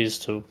rid of these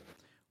two.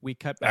 We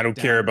cut back I don't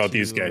down care about to-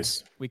 these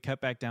guys. We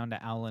cut back down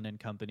to Alan and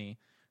company,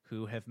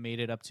 who have made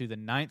it up to the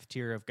 9th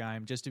tier of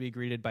Gaim, just to be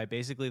greeted by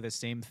basically the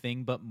same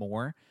thing but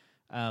more.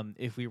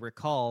 If we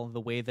recall, the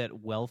way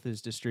that wealth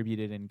is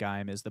distributed in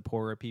Gaim is the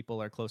poorer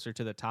people are closer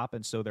to the top,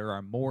 and so there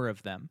are more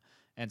of them.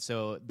 And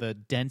so the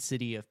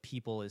density of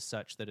people is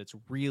such that it's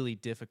really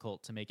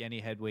difficult to make any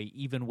headway,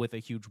 even with a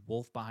huge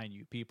wolf behind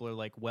you. People are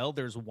like, well,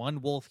 there's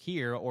one wolf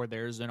here, or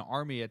there's an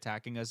army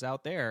attacking us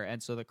out there.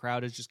 And so the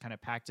crowd is just kind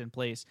of packed in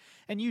place.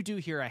 And you do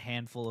hear a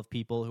handful of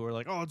people who are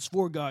like, oh, it's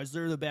 4 guys,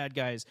 they're the bad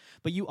guys.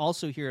 But you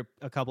also hear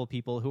a couple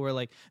people who are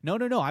like, no,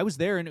 I was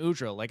there in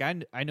Udra. Like,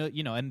 I know,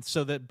 and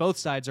so that both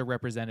sides are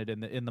represented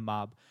in the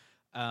mob.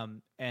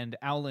 And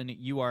Alan,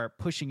 you are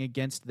pushing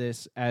against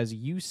this as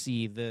you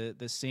see the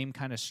same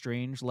kind of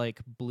strange,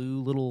 like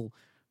blue little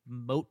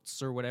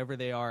motes or whatever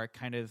they are,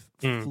 kind of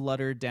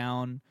flutter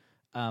down.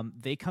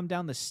 They come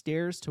down the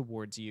stairs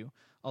towards you,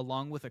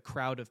 along with a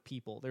crowd of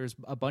people. There's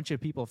a bunch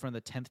of people from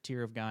the 10th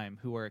tier of Gaim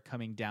who are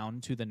coming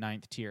down to the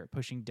 9th tier,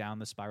 pushing down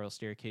the spiral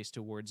staircase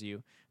towards you.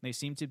 And they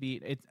seem to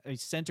be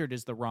centered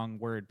is the wrong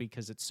word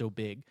because it's so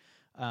big.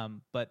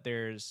 But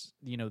there's,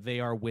 they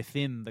are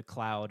within the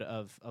cloud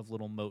of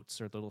little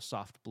motes or little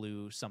soft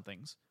blue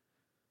somethings.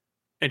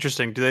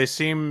 Interesting. Do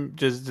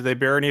they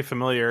bear any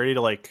familiarity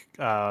to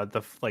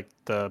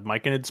the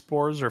myconid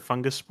spores or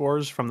fungus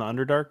spores from the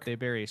Underdark? They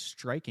bear a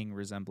striking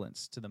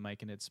resemblance to the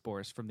myconid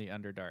spores from the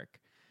Underdark.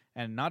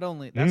 And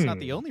that's not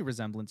the only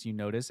resemblance you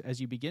notice as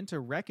you begin to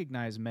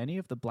recognize many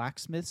of the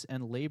blacksmiths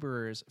and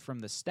laborers from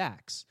the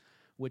stacks,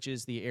 which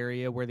is the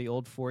area where the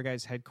old Four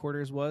Guys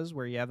headquarters was,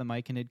 where, the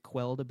myconid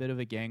quelled a bit of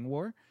a gang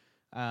war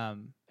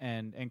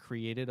and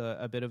created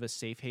a bit of a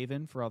safe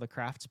haven for all the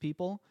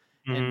craftspeople.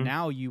 Mm-hmm. And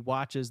now you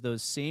watch as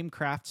those same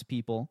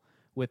craftspeople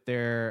with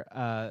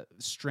their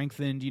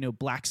strengthened,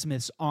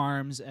 blacksmith's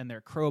arms and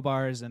their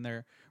crowbars and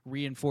their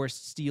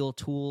reinforced steel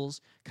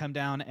tools come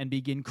down and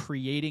begin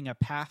creating a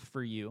path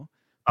for you,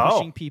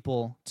 pushing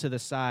people to the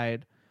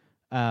side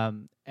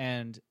and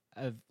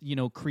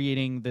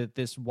creating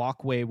this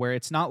walkway where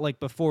it's not like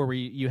before where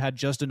you had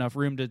just enough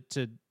room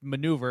to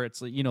maneuver.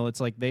 It's like, it's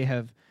like they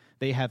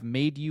have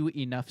made you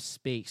enough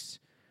space,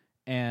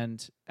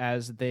 and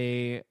as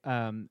they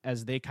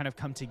kind of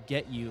come to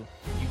get you,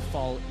 you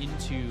fall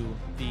into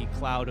the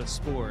cloud of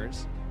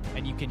spores,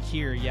 and you can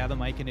hear the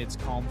myconid's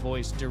calm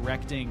voice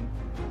directing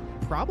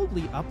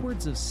probably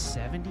upwards of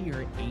 70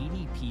 or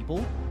 80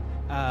 people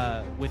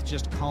with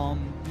just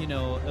calm,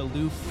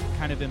 aloof,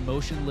 kind of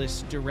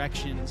emotionless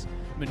directions,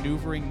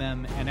 maneuvering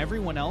them, and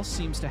everyone else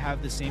seems to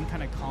have the same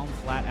kind of calm,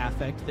 flat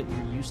affect that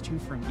you're used to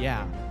from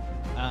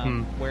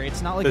where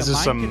it's not like a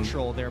mind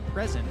control. They're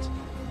present,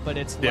 but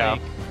it's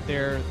like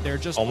they're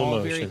just all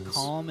very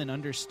calm and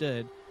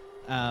understood.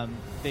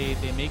 They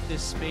make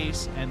this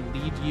space and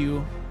lead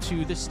you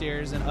to the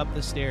stairs and up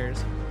the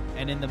stairs,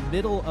 and in the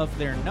middle of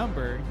their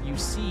number, you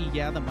see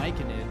the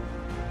myconid,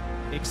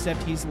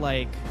 except he's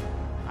like,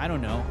 I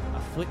don't know,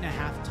 1.5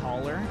 feet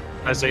taller.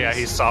 I say,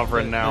 he's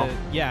sovereign now.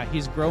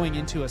 He's growing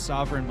into a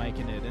sovereign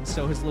myconid, and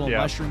so his little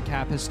mushroom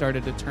cap has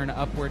started to turn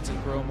upwards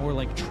and grow more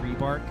like tree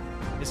bark.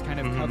 Is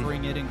kind of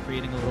covering it and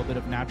creating a little bit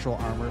of natural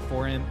armor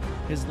for him.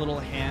 His little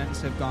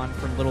hands have gone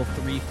from little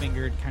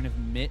 3-fingered kind of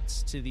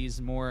mitts to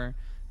these more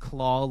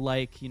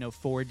claw-like,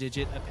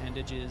 4-digit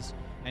appendages,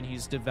 and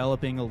he's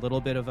developing a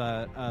little bit of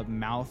a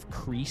mouth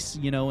crease,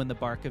 in the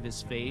bark of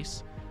his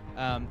face.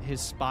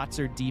 His spots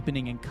are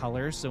deepening in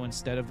color, so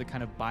instead of the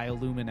kind of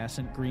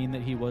bioluminescent green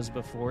that he was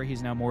before,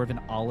 he's now more of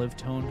an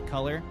olive-toned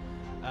color.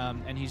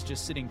 And he's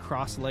just sitting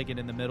cross-legged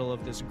in the middle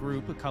of this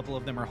group. A couple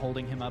of them are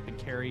holding him up and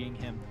carrying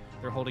him.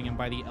 They're holding him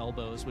by the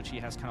elbows, which he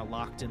has kind of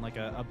locked in like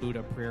a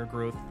Buddha prayer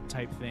growth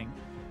type thing.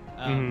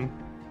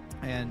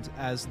 And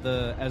as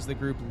the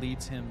group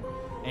leads him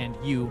and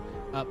you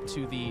up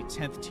to the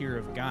 10th tier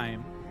of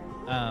Gaim,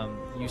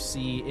 you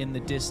see in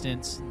the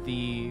distance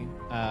the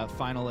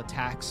final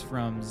attacks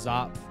from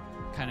Zop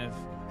kind of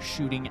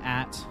shooting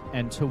at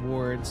and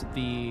towards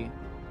the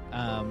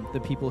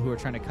people who are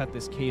trying to cut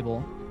this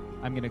cable.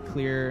 I'm going to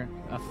clear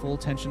a full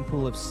tension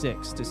pool of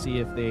 6 to see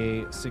if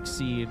they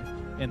succeed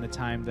in the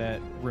time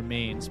that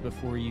remains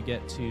before you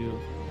get to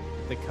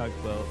the Cug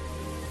boat.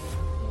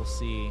 We'll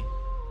see.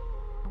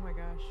 Oh my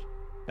gosh.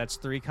 That's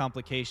 3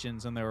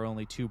 complications, and there are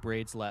only 2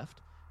 braids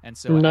left. And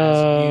so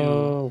as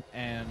you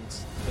and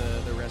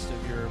the rest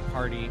of your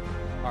party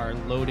are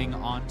loading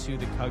onto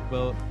the Cug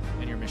boat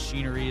and your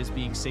machinery is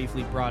being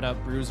safely brought up,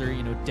 Bruiser,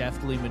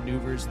 deftly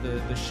maneuvers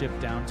the ship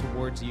down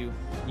towards you.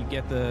 You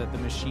get the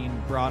machine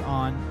brought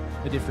on,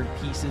 the different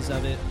pieces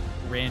of it.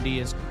 Randy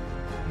is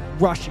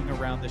rushing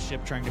around the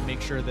ship trying to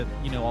make sure that,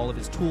 all of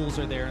his tools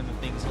are there and the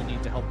things he'll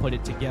need to help put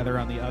it together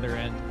on the other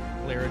end.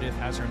 Laredith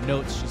has her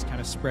notes. She's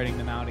kind of spreading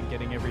them out and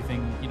getting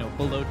everything,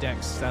 below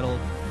deck settled.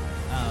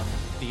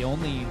 The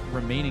only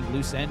remaining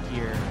loose end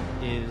here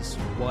is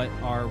what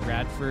are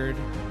Radford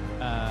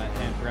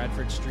and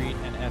Bradford Street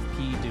and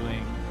FP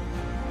doing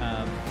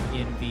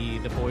in the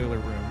boiler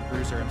room.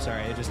 Bruiser, I'm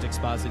sorry, I just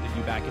exposited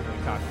you back into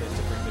the cockpit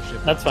to bring the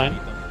ship. That's fine.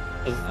 Them.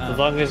 As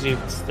long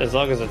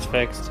as it's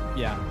fixed.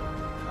 Yeah.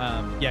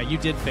 Yeah, you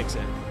did fix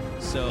it.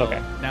 So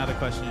okay. Now the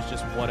question is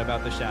just, what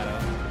about the shadow?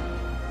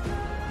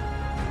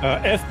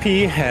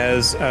 FP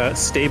has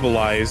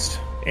stabilized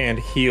and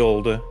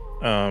healed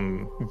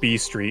B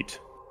Street.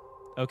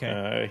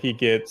 Okay. He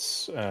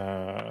gets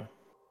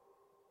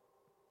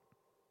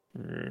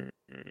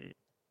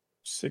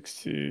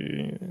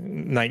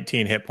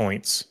 19 hit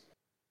points.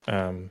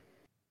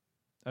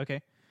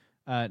 Okay.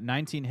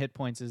 19 hit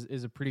points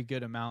is a pretty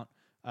good amount.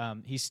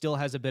 He still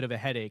has a bit of a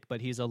headache,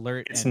 but he's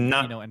alert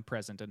and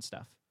present and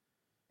stuff.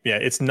 Yeah,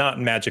 it's not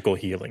magical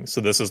healing.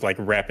 So this is like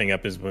wrapping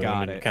up his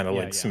wound and kind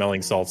of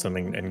smelling salts him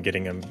and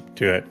getting him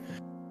to it.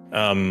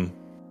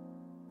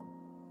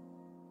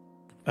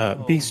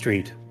 B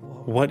Street,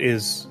 what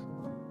is...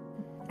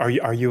 Are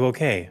you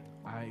okay?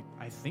 I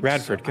think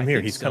Radford, so. come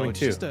here. He's coming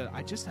too.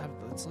 I just have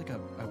it's like a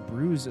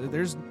bruise.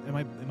 Am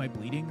I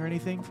bleeding or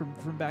anything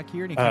from back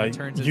here? And he kind of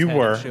turns his head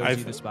and shows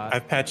you the spot.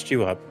 I've patched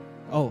you up.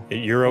 Oh,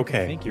 you're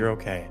okay. Thank you. You're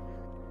okay.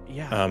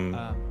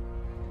 Yeah.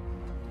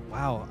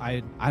 Wow.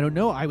 I don't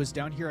know. I was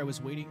down here. I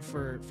was waiting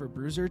for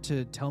Bruiser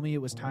to tell me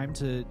it was time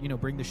to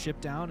bring the ship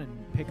down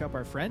and pick up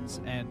our friends,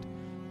 and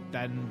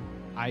then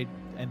I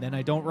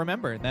don't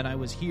remember. Then I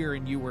was here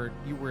and you were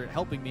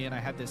helping me, and I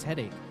had this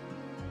headache.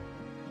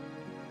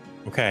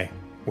 Okay.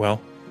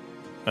 Well,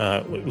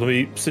 let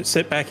me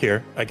sit back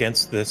here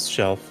against this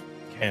shelf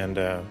and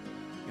the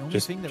only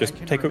thing that I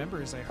can take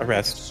remember is I heard a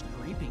rest. Like a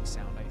scraping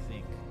sound, I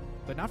think,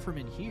 but not from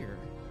in here.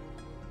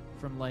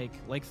 From like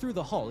through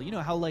the hull,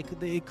 how like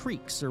it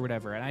creaks or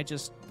whatever, and I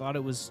just thought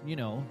it was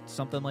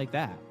something like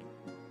that.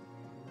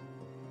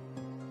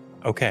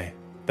 Okay,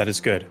 that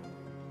is good.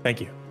 Thank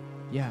you.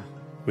 Yeah.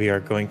 We are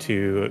going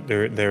to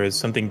there is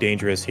something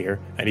dangerous here,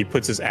 and he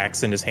puts his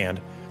axe in his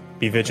hand.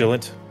 Be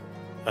vigilant.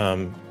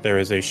 There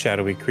is a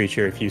shadowy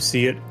creature. If you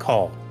see it,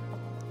 call.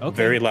 Okay.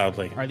 Very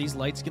loudly. Are these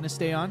lights going to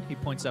stay on? He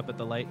points up at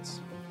the lights.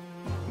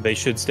 They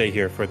should stay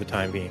here for the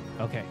time being.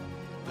 Okay.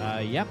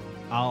 Yep.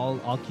 I'll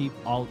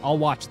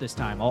watch this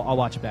time. I'll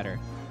watch better.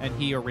 And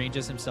he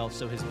arranges himself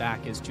so his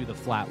back is to the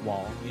flat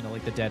wall,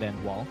 like the dead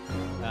end wall,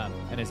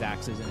 and his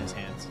axe is in his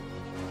hands.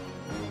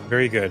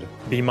 Very good.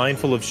 Be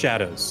mindful of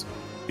shadows.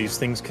 These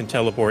things can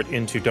teleport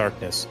into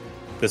darkness.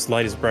 This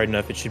light is bright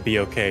enough, it should be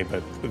okay,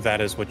 but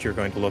that is what you're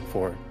going to look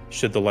for,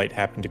 should the light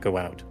happen to go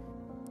out.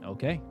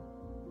 Okay.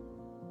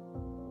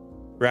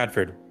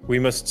 Radford, we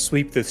must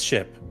sweep this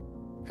ship.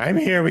 I'm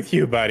here with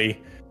you, buddy.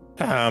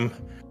 I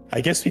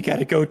guess we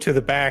gotta go to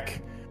the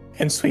back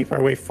and sweep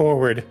our way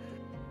forward.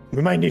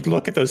 We might need to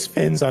look at those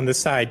fins on the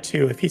side,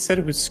 too. If he said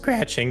it was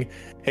scratching,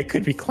 it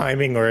could be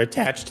climbing or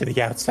attached to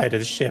the outside of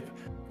the ship,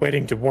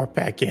 waiting to warp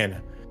back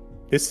in.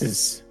 This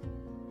is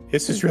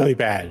really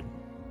bad.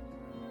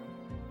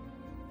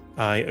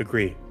 I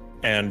agree.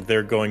 And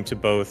they're going to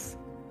both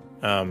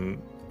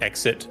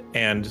exit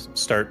and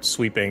start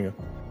sweeping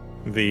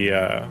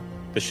the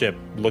ship,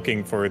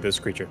 looking for this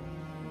creature.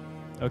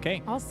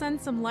 Okay. I'll send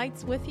some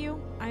lights with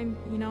you.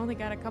 They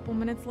got a couple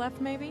minutes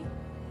left, maybe.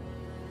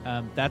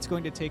 That's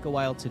going to take a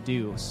while to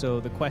do. So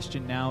the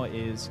question now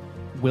is,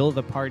 will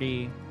the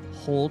party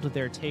hold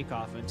their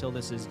takeoff until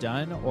this is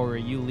done, or are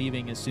you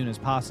leaving as soon as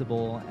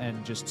possible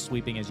and just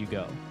sweeping as you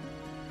go?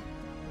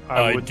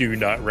 I do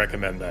not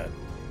recommend that.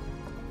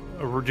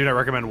 Do not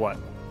recommend what?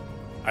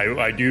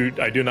 I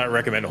do not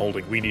recommend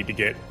holding. We need to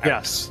get out.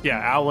 Yes. Yeah,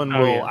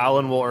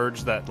 Alan will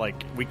urge that,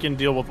 we can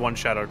deal with one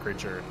shadow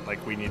creature.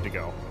 We need to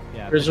go.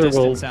 Yeah, Bruiser the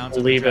distant will sounds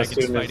of the leave as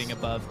dragons soon as- fighting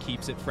above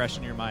keeps it fresh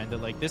in your mind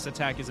that this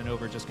attack isn't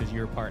over just because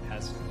your part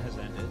has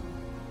ended.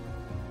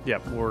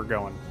 Yep, we're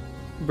going.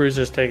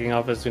 Bruiser's taking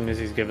off as soon as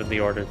he's given the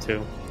order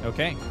to.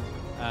 Okay.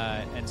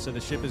 And so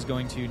the ship is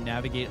going to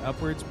navigate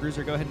upwards.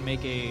 Bruiser, go ahead and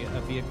make a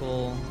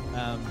vehicle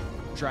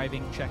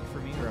driving check for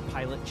me, or a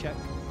pilot check.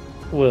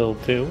 Will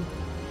do.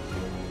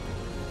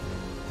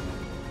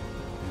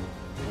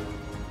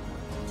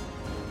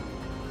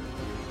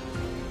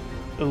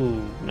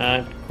 Ooh,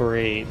 not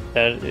great.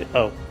 Sorry.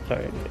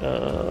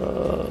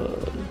 A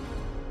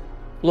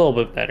little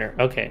bit better.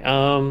 Okay.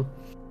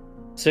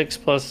 6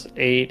 plus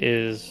 8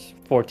 is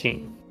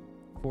 14.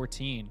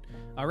 14.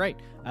 All right.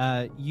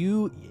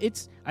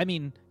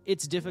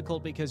 It's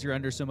difficult because you're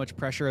under so much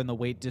pressure and the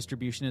weight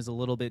distribution is a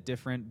little bit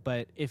different,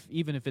 but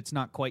even if it's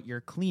not quite your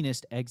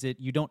cleanest exit,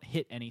 you don't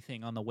hit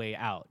anything on the way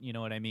out. You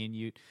know what I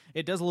mean?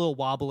 It does a little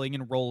wobbling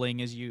and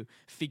rolling as you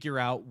figure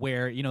out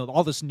where,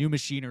 all this new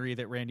machinery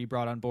that Randy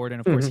brought on board.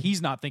 And of course,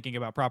 he's not thinking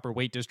about proper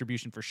weight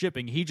distribution for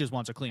shipping. He just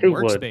wants a clean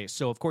workspace.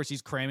 So of course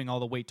he's cramming all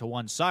the weight to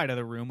one side of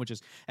the room,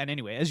 and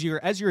anyway, as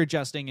you're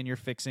adjusting and you're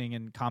fixing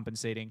and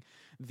compensating,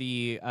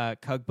 the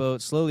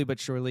tugboat slowly but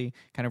surely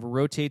kind of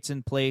rotates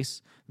in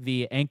place.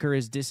 The anchor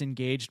is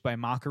disengaged by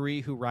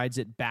Mockery, who rides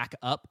it back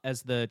up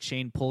as the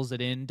chain pulls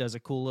it in, does a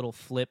cool little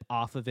flip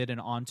off of it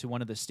and onto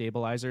one of the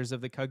stabilizers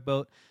of the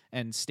tugboat,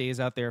 and stays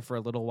out there for a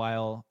little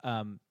while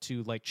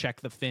to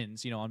check the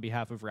fins, on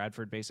behalf of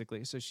Radford,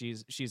 basically. So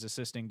she's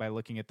assisting by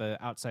looking at the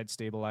outside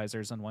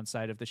stabilizers on one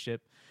side of the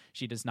ship.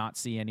 She does not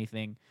see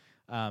anything.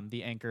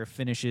 The anchor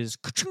finishes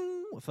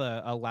with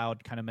a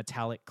loud kind of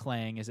metallic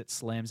clang as it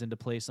slams into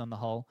place on the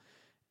hull,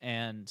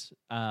 and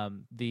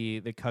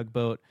the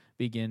tugboat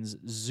begins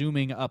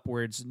zooming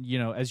upwards.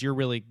 As you're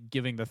really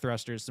giving the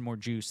thrusters some more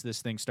juice,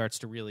 this thing starts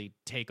to really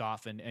take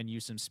off and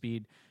use some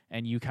speed,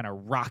 and you kind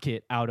of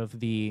rocket out of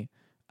the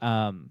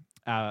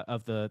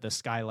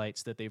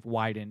skylights that they've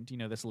widened,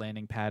 this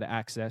landing pad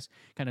access,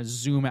 kind of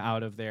zoom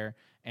out of there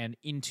and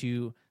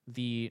into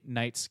the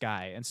night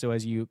sky. And so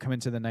as you come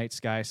into the night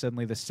sky,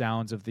 suddenly the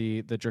sounds of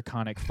the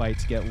draconic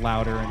fights get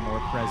louder and more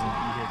present.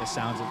 You hear the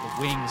sounds of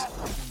the wings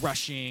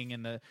rushing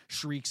and the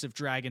shrieks of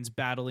dragons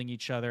battling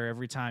each other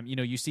every time.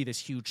 You see this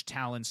huge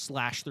talon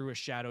slash through a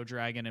shadow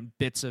dragon and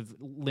bits of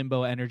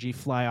limbo energy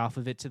fly off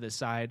of it to the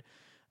side.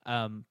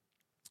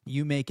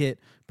 You make it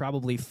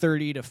probably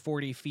 30 to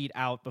 40 feet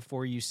out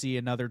before you see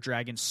another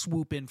dragon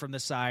swoop in from the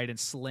side and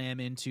slam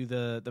into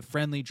the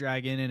friendly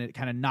dragon, and it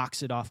kind of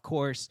knocks it off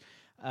course.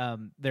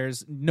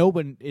 No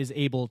one is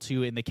able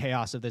to, in the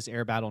chaos of this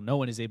air battle, no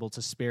one is able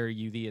to spare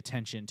you the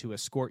attention to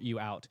escort you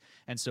out.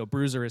 And so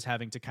Bruiser is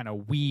having to kind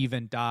of weave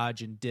and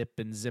dodge and dip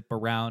and zip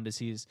around as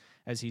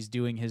he's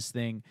doing his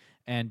thing.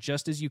 And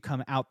just as you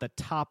come out the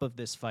top of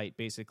this fight,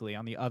 basically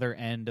on the other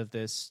end of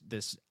this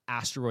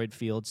asteroid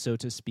field, so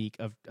to speak,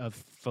 of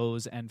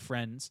foes and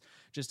friends,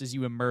 just as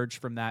you emerge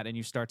from that and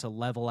you start to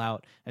level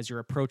out as you're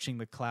approaching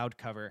the cloud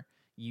cover,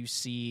 you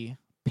see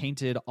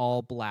painted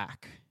all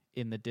black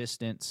in the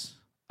distance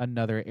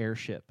another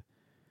airship,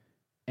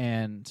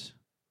 and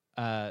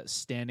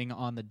standing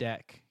on the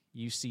deck,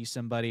 you see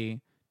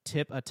somebody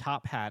tip a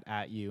top hat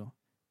at you,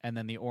 and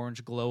then the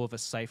orange glow of a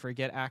cipher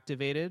get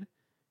activated,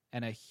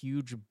 and a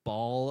huge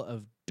ball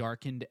of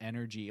darkened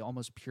energy,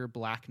 almost pure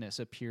blackness,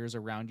 appears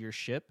around your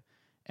ship,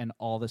 and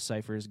all the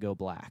ciphers go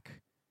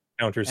black.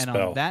 Counterspell. And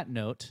on that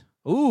note,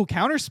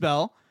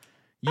 counterspell.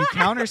 You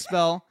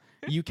counterspell.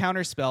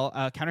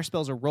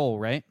 Counterspell's a roll,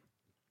 right?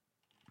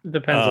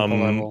 Depends on the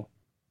level.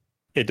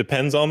 It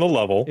depends on the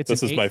level.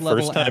 This is my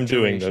first time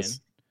doing this.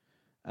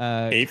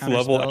 8th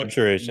level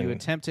abjuration. You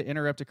attempt to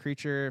interrupt a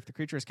creature. If the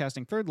creature is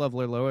casting 3rd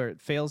level or lower,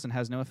 it fails and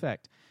has no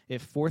effect.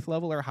 If 4th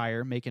level or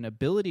higher, make an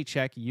ability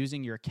check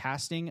using your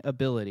casting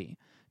ability.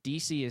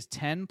 DC is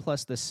 10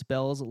 plus the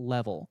spell's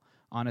level.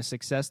 On a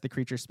success, the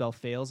creature spell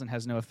fails and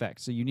has no effect.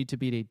 So you need to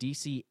beat a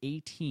DC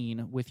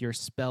 18 with your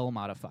spell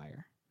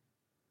modifier.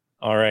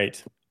 All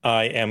right.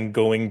 I am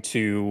going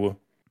to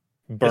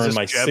burn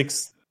my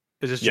 6th.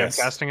 Is this Jeb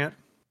casting it?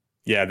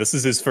 Yeah, this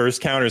is his first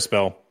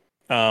counterspell.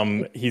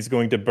 He's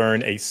going to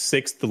burn a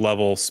 6th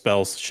level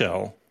spell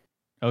shell.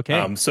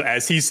 Okay. So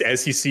as he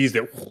sees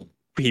that,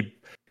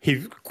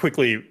 he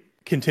quickly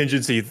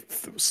contingency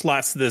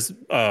slots this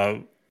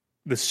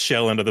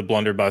shell into the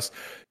blunderbuss,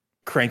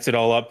 cranks it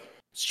all up,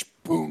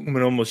 boom,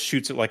 and almost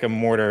shoots it like a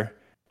mortar.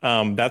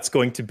 That's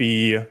going to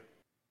be.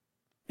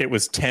 It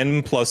was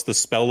 10 plus the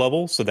spell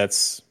level, so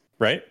that's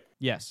right.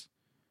 Yes.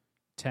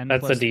 10 that's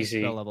plus the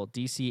DC spell level.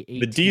 DC 18.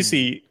 The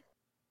DC.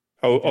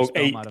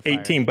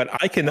 18, but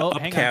I can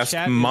upcast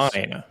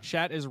mine.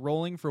 Chat is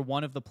rolling for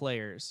one of the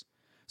players.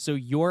 So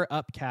your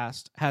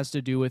upcast has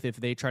to do with if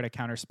they try to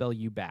counterspell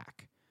you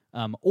back.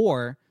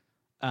 Or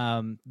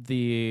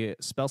the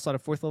spell slot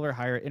of 4th level or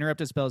higher,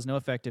 interrupted spell has no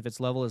effect if its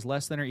level is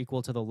less than or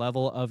equal to the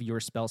level of your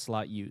spell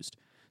slot used.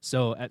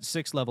 So at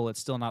 6th level,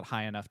 it's still not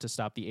high enough to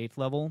stop the 8th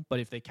level,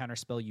 but if they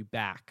counterspell you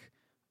back,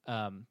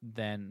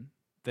 then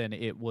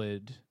it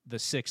would, the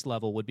 6th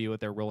level would be what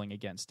they're rolling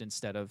against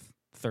instead of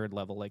 3rd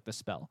level like the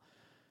spell.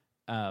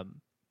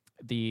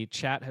 The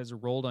chat has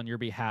rolled on your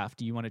behalf.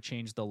 Do you want to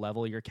change the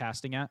level you're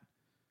casting at?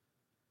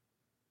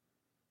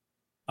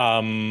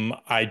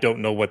 I don't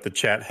know what the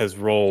chat has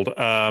rolled.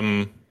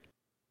 Well,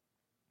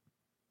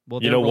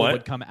 their roll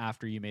would come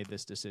after you made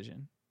this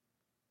decision.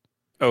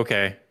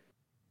 Okay.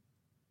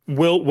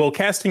 Will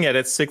casting it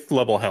at 6th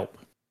level help?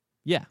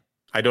 Yeah.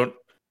 I don't.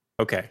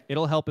 Okay.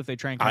 It'll help if they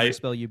try and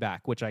counterspell you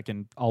back, which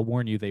I'll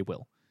warn you they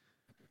will.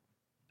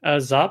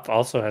 Zop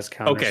also has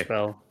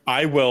counterspell. Okay.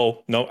 I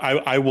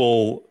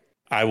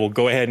will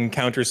go ahead and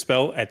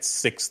counterspell at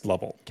 6th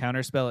level.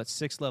 Counterspell at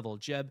 6th level.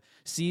 Jeb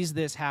sees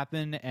this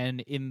happen,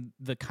 and in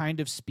the kind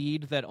of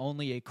speed that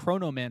only a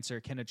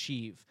chronomancer can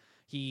achieve,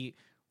 He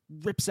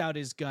rips out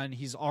his gun.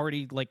 He's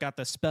already like got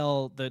the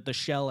spell, the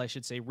shell, I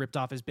should say, ripped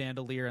off his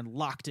bandolier and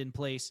locked in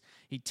place.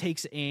 He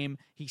takes aim.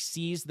 He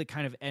sees the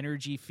kind of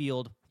energy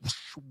field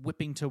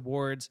whipping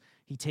towards.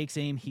 He takes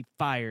aim. He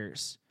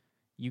fires.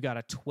 You got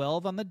a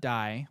 12 on the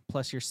die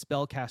plus your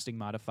spell casting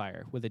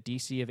modifier with a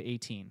DC of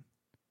 18.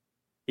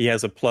 He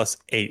has a +8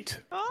 He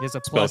has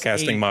a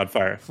spellcasting 8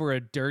 modifier. for a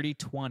dirty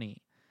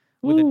 20.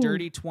 With a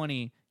dirty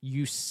 20,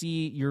 you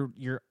see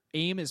your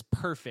aim is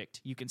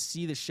perfect. You can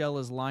see the shell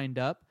is lined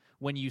up.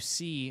 When you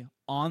see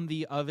on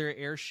the other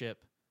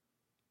airship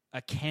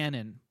a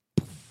cannon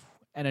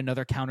and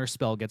another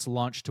counterspell gets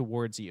launched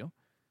towards you.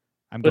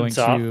 I'm going Would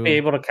Zoth to be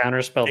able to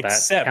counterspell that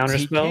Except he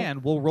he counterspell?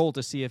 can. We'll roll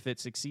to see if it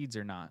succeeds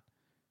or not.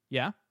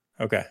 Yeah?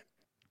 Okay.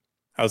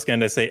 I was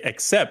going to say,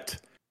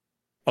 except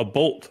a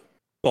bolt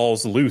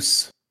falls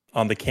loose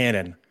on the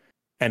cannon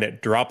and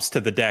it drops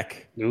to the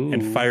deck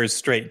and Ooh. fires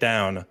straight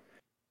down.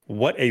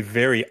 What a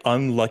very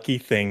unlucky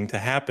thing to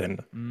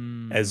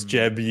happen as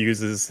Jeb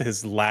uses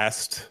his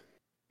last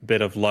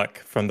bit of luck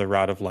from the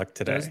Rod of Luck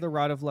today. Does the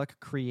Rod of Luck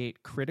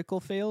create critical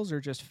fails or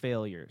just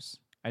failures?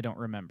 I don't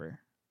remember.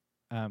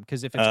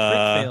 Because if it's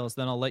crit fails,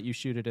 then I'll let you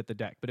shoot it at the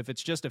deck. But if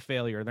it's just a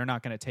failure, they're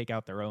not going to take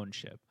out their own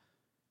ship.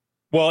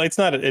 Well, it's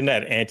not in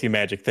that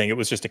anti-magic thing. It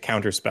was just a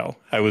counter spell.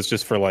 I was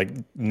just for like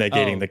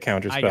negating the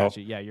counter I spell. got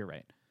you. Yeah, you're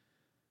right.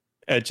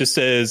 It just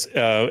says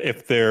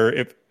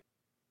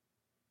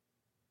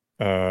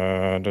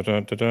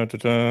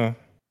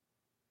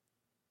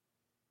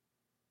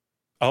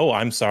Oh,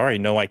 I'm sorry.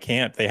 No, I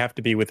can't. They have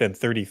to be within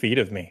 30 feet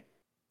of me.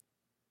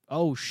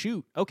 Oh,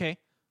 shoot. Okay.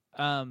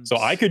 So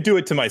I could do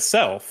it to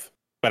myself,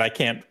 but I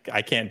can't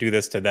do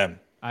this to them.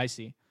 I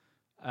see.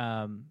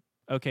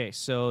 Okay,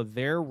 so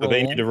their roll. So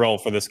they need to roll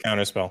for this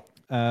counter spell.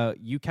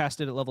 You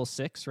cast it at level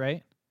 6,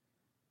 right?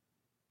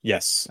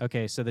 Yes.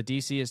 Okay, so the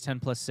DC is 10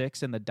 plus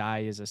 6, and the die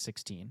is a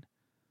 16.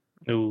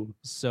 Ooh.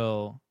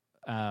 So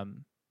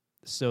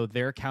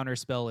their counter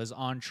spell is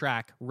on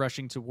track,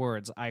 rushing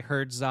towards. I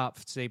heard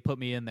Zopf say, "Put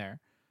me in there."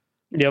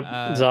 Yep.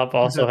 Zop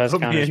also has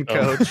Put me in,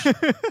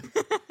 counterspell.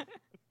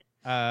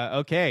 coach.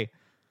 Okay.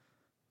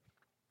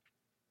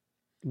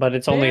 But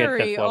it's only at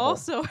Barry 5th level.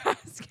 also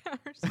has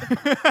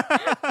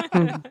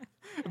counterspell.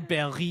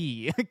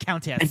 Berry,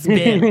 Countess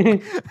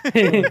Berry.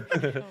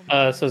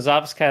 So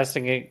Zop's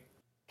casting it,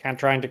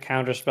 trying to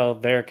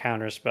counterspell their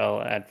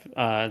counterspell at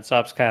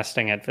Zop's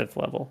casting at 5th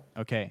level.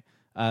 Okay.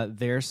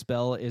 Their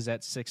spell is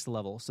at 6th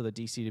level, so the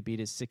DC to beat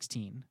is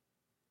 16.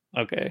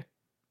 Okay.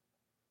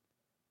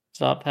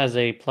 Zop has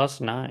a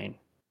 +9.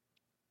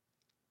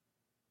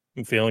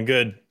 I'm feeling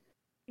good.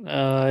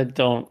 I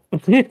don't.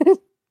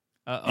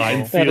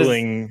 I'm Uh-oh.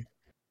 feeling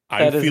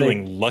that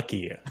is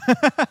lucky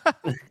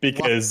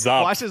because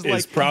Watch Zop is is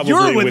like, probably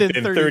 "You're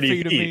within 30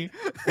 feet. of me."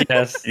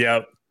 Yes.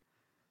 Yep.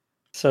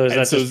 So is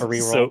And that just a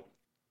reroll?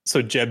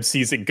 So Jeb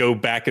sees it go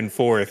back and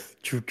forth,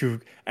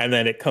 and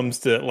then it comes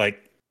to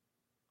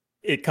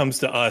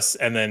us,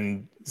 and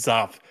then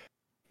Zop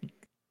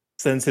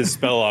sends his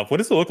spell off. What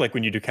does it look like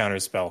when you do counter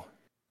spell?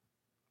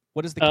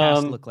 What does the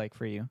cast look like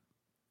for you?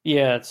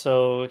 Yeah,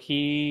 so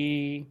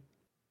he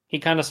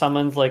kind of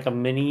summons like a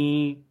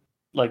mini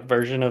like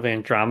version of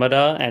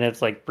Andromeda, and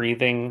it's like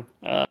breathing.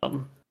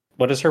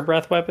 What is her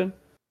breath weapon?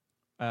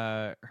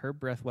 Her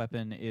breath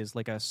weapon is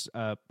like a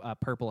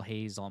purple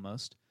haze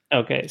almost.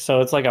 Okay,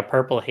 so it's like a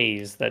purple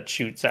haze that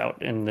shoots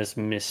out in this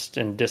mist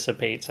and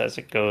dissipates as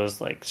it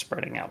goes, like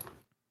spreading out.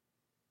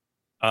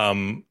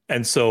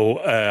 And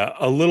so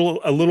a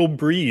little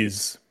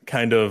breeze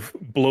kind of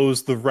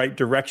blows the right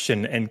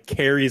direction and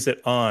carries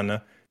it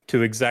on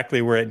to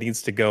exactly where it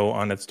needs to go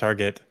on its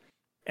target.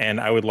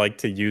 And I would like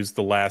to use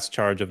the last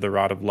charge of the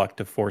Rod of Luck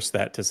to force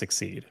that to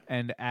succeed.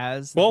 And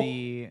as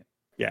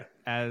Yeah.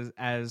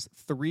 as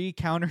 3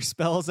 counter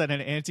spells and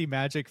an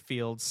anti-magic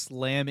field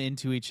slam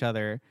into each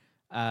other,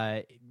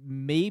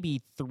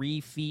 maybe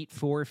 3 feet,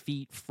 4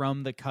 feet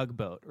from the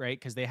Cugboat, right?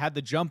 Because they had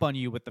the jump on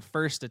you with the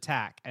first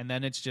attack, and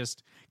then it's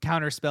just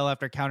counterspell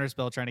after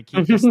counterspell trying to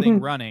keep this thing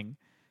running.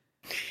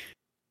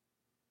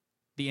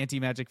 The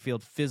anti-magic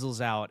field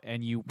fizzles out,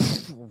 and you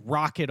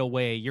rocket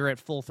away. You're at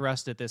full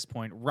thrust at this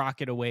point.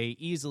 Rocket away,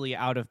 easily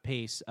out of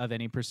pace of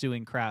any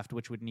pursuing craft,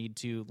 which would need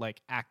to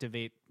like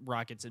activate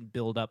rockets and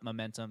build up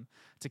momentum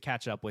to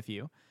catch up with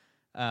you.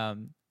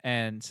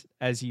 And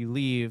as you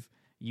leave,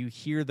 you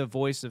hear the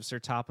voice of Sir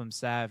Topham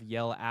Sav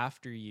yell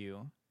after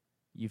you,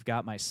 "You've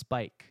got my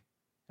spike."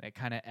 And it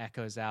kind of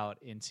echoes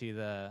out into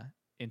the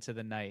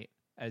night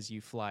as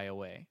you fly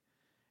away.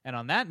 And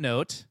on that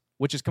note,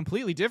 which is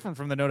completely different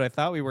from the note I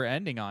thought we were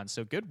ending on,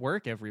 so good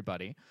work,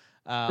 everybody.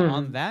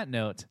 On that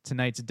note,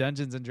 tonight's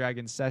Dungeons &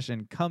 Dragons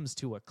session comes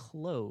to a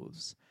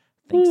close.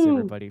 Thanks,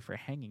 everybody, for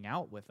hanging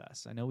out with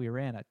us. I know we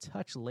ran a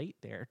touch late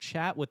there.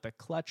 Chat with the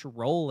clutch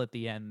roll at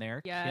the end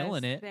there. Yes,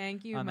 killing it.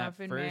 thank you, on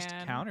Muffin that first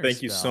Man. counter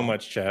Thank you so spell.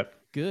 much, chat.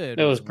 Good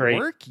It was great.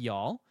 work,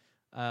 y'all.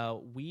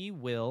 We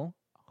will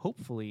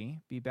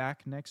hopefully be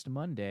back next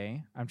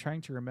Monday. I'm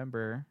trying to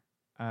remember.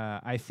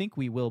 I think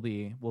we'll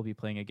be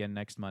playing again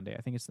next Monday.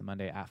 I think it's the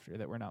Monday after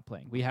that we're not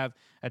playing. We have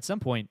at some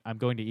point I'm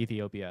going to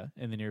Ethiopia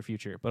in the near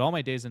future, but all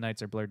my days and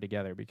nights are blurred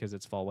together because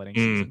it's fall wedding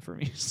season for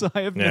me. So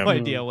I have no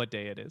idea what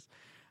day it is.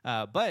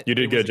 But you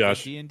did good,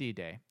 Josh. D&D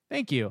day.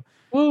 Thank you.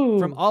 Woo.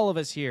 From all of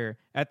us here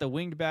at the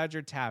Winged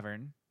Badger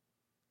Tavern,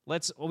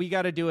 we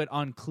got to do it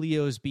on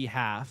Cleo's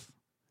behalf.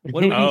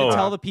 What do we need to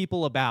tell the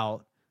people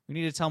about? We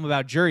need to tell them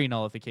about jury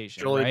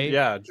nullification, right?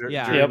 Yeah, jury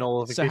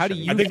nullification. So how do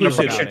you I think feel we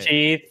should about your it?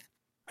 teeth.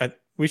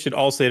 We should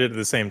all say it at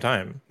the same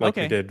time, like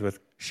we Okay. did with.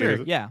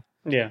 Sure, yeah.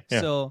 Yeah.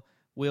 So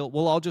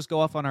we'll all just go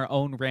off on our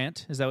own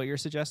rant. Is that what you're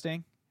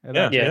suggesting? Yeah.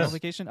 Jury Yes.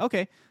 nullification?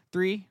 Okay.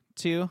 3,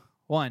 2,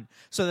 1.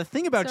 So the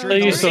thing about So jury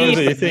you nullification...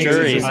 see, the things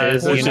juries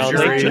is- is, you know,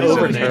 jury they can is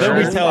overturn. Then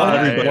we tell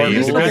everybody,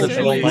 Use ladies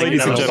the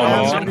ladies and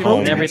gentlemen, and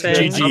home,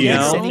 everything, GG you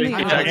know?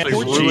 is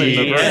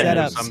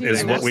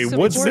It's what we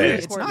would say.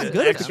 It's not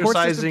good. If the court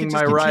system Exercising can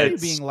my just continue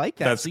rights. being like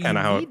that. That's So you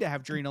kinda how it- need to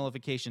have jury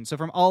nullification. So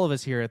from all of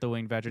us here at the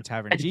Winged Badger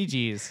Tavern,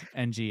 GG's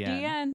and GN. DN.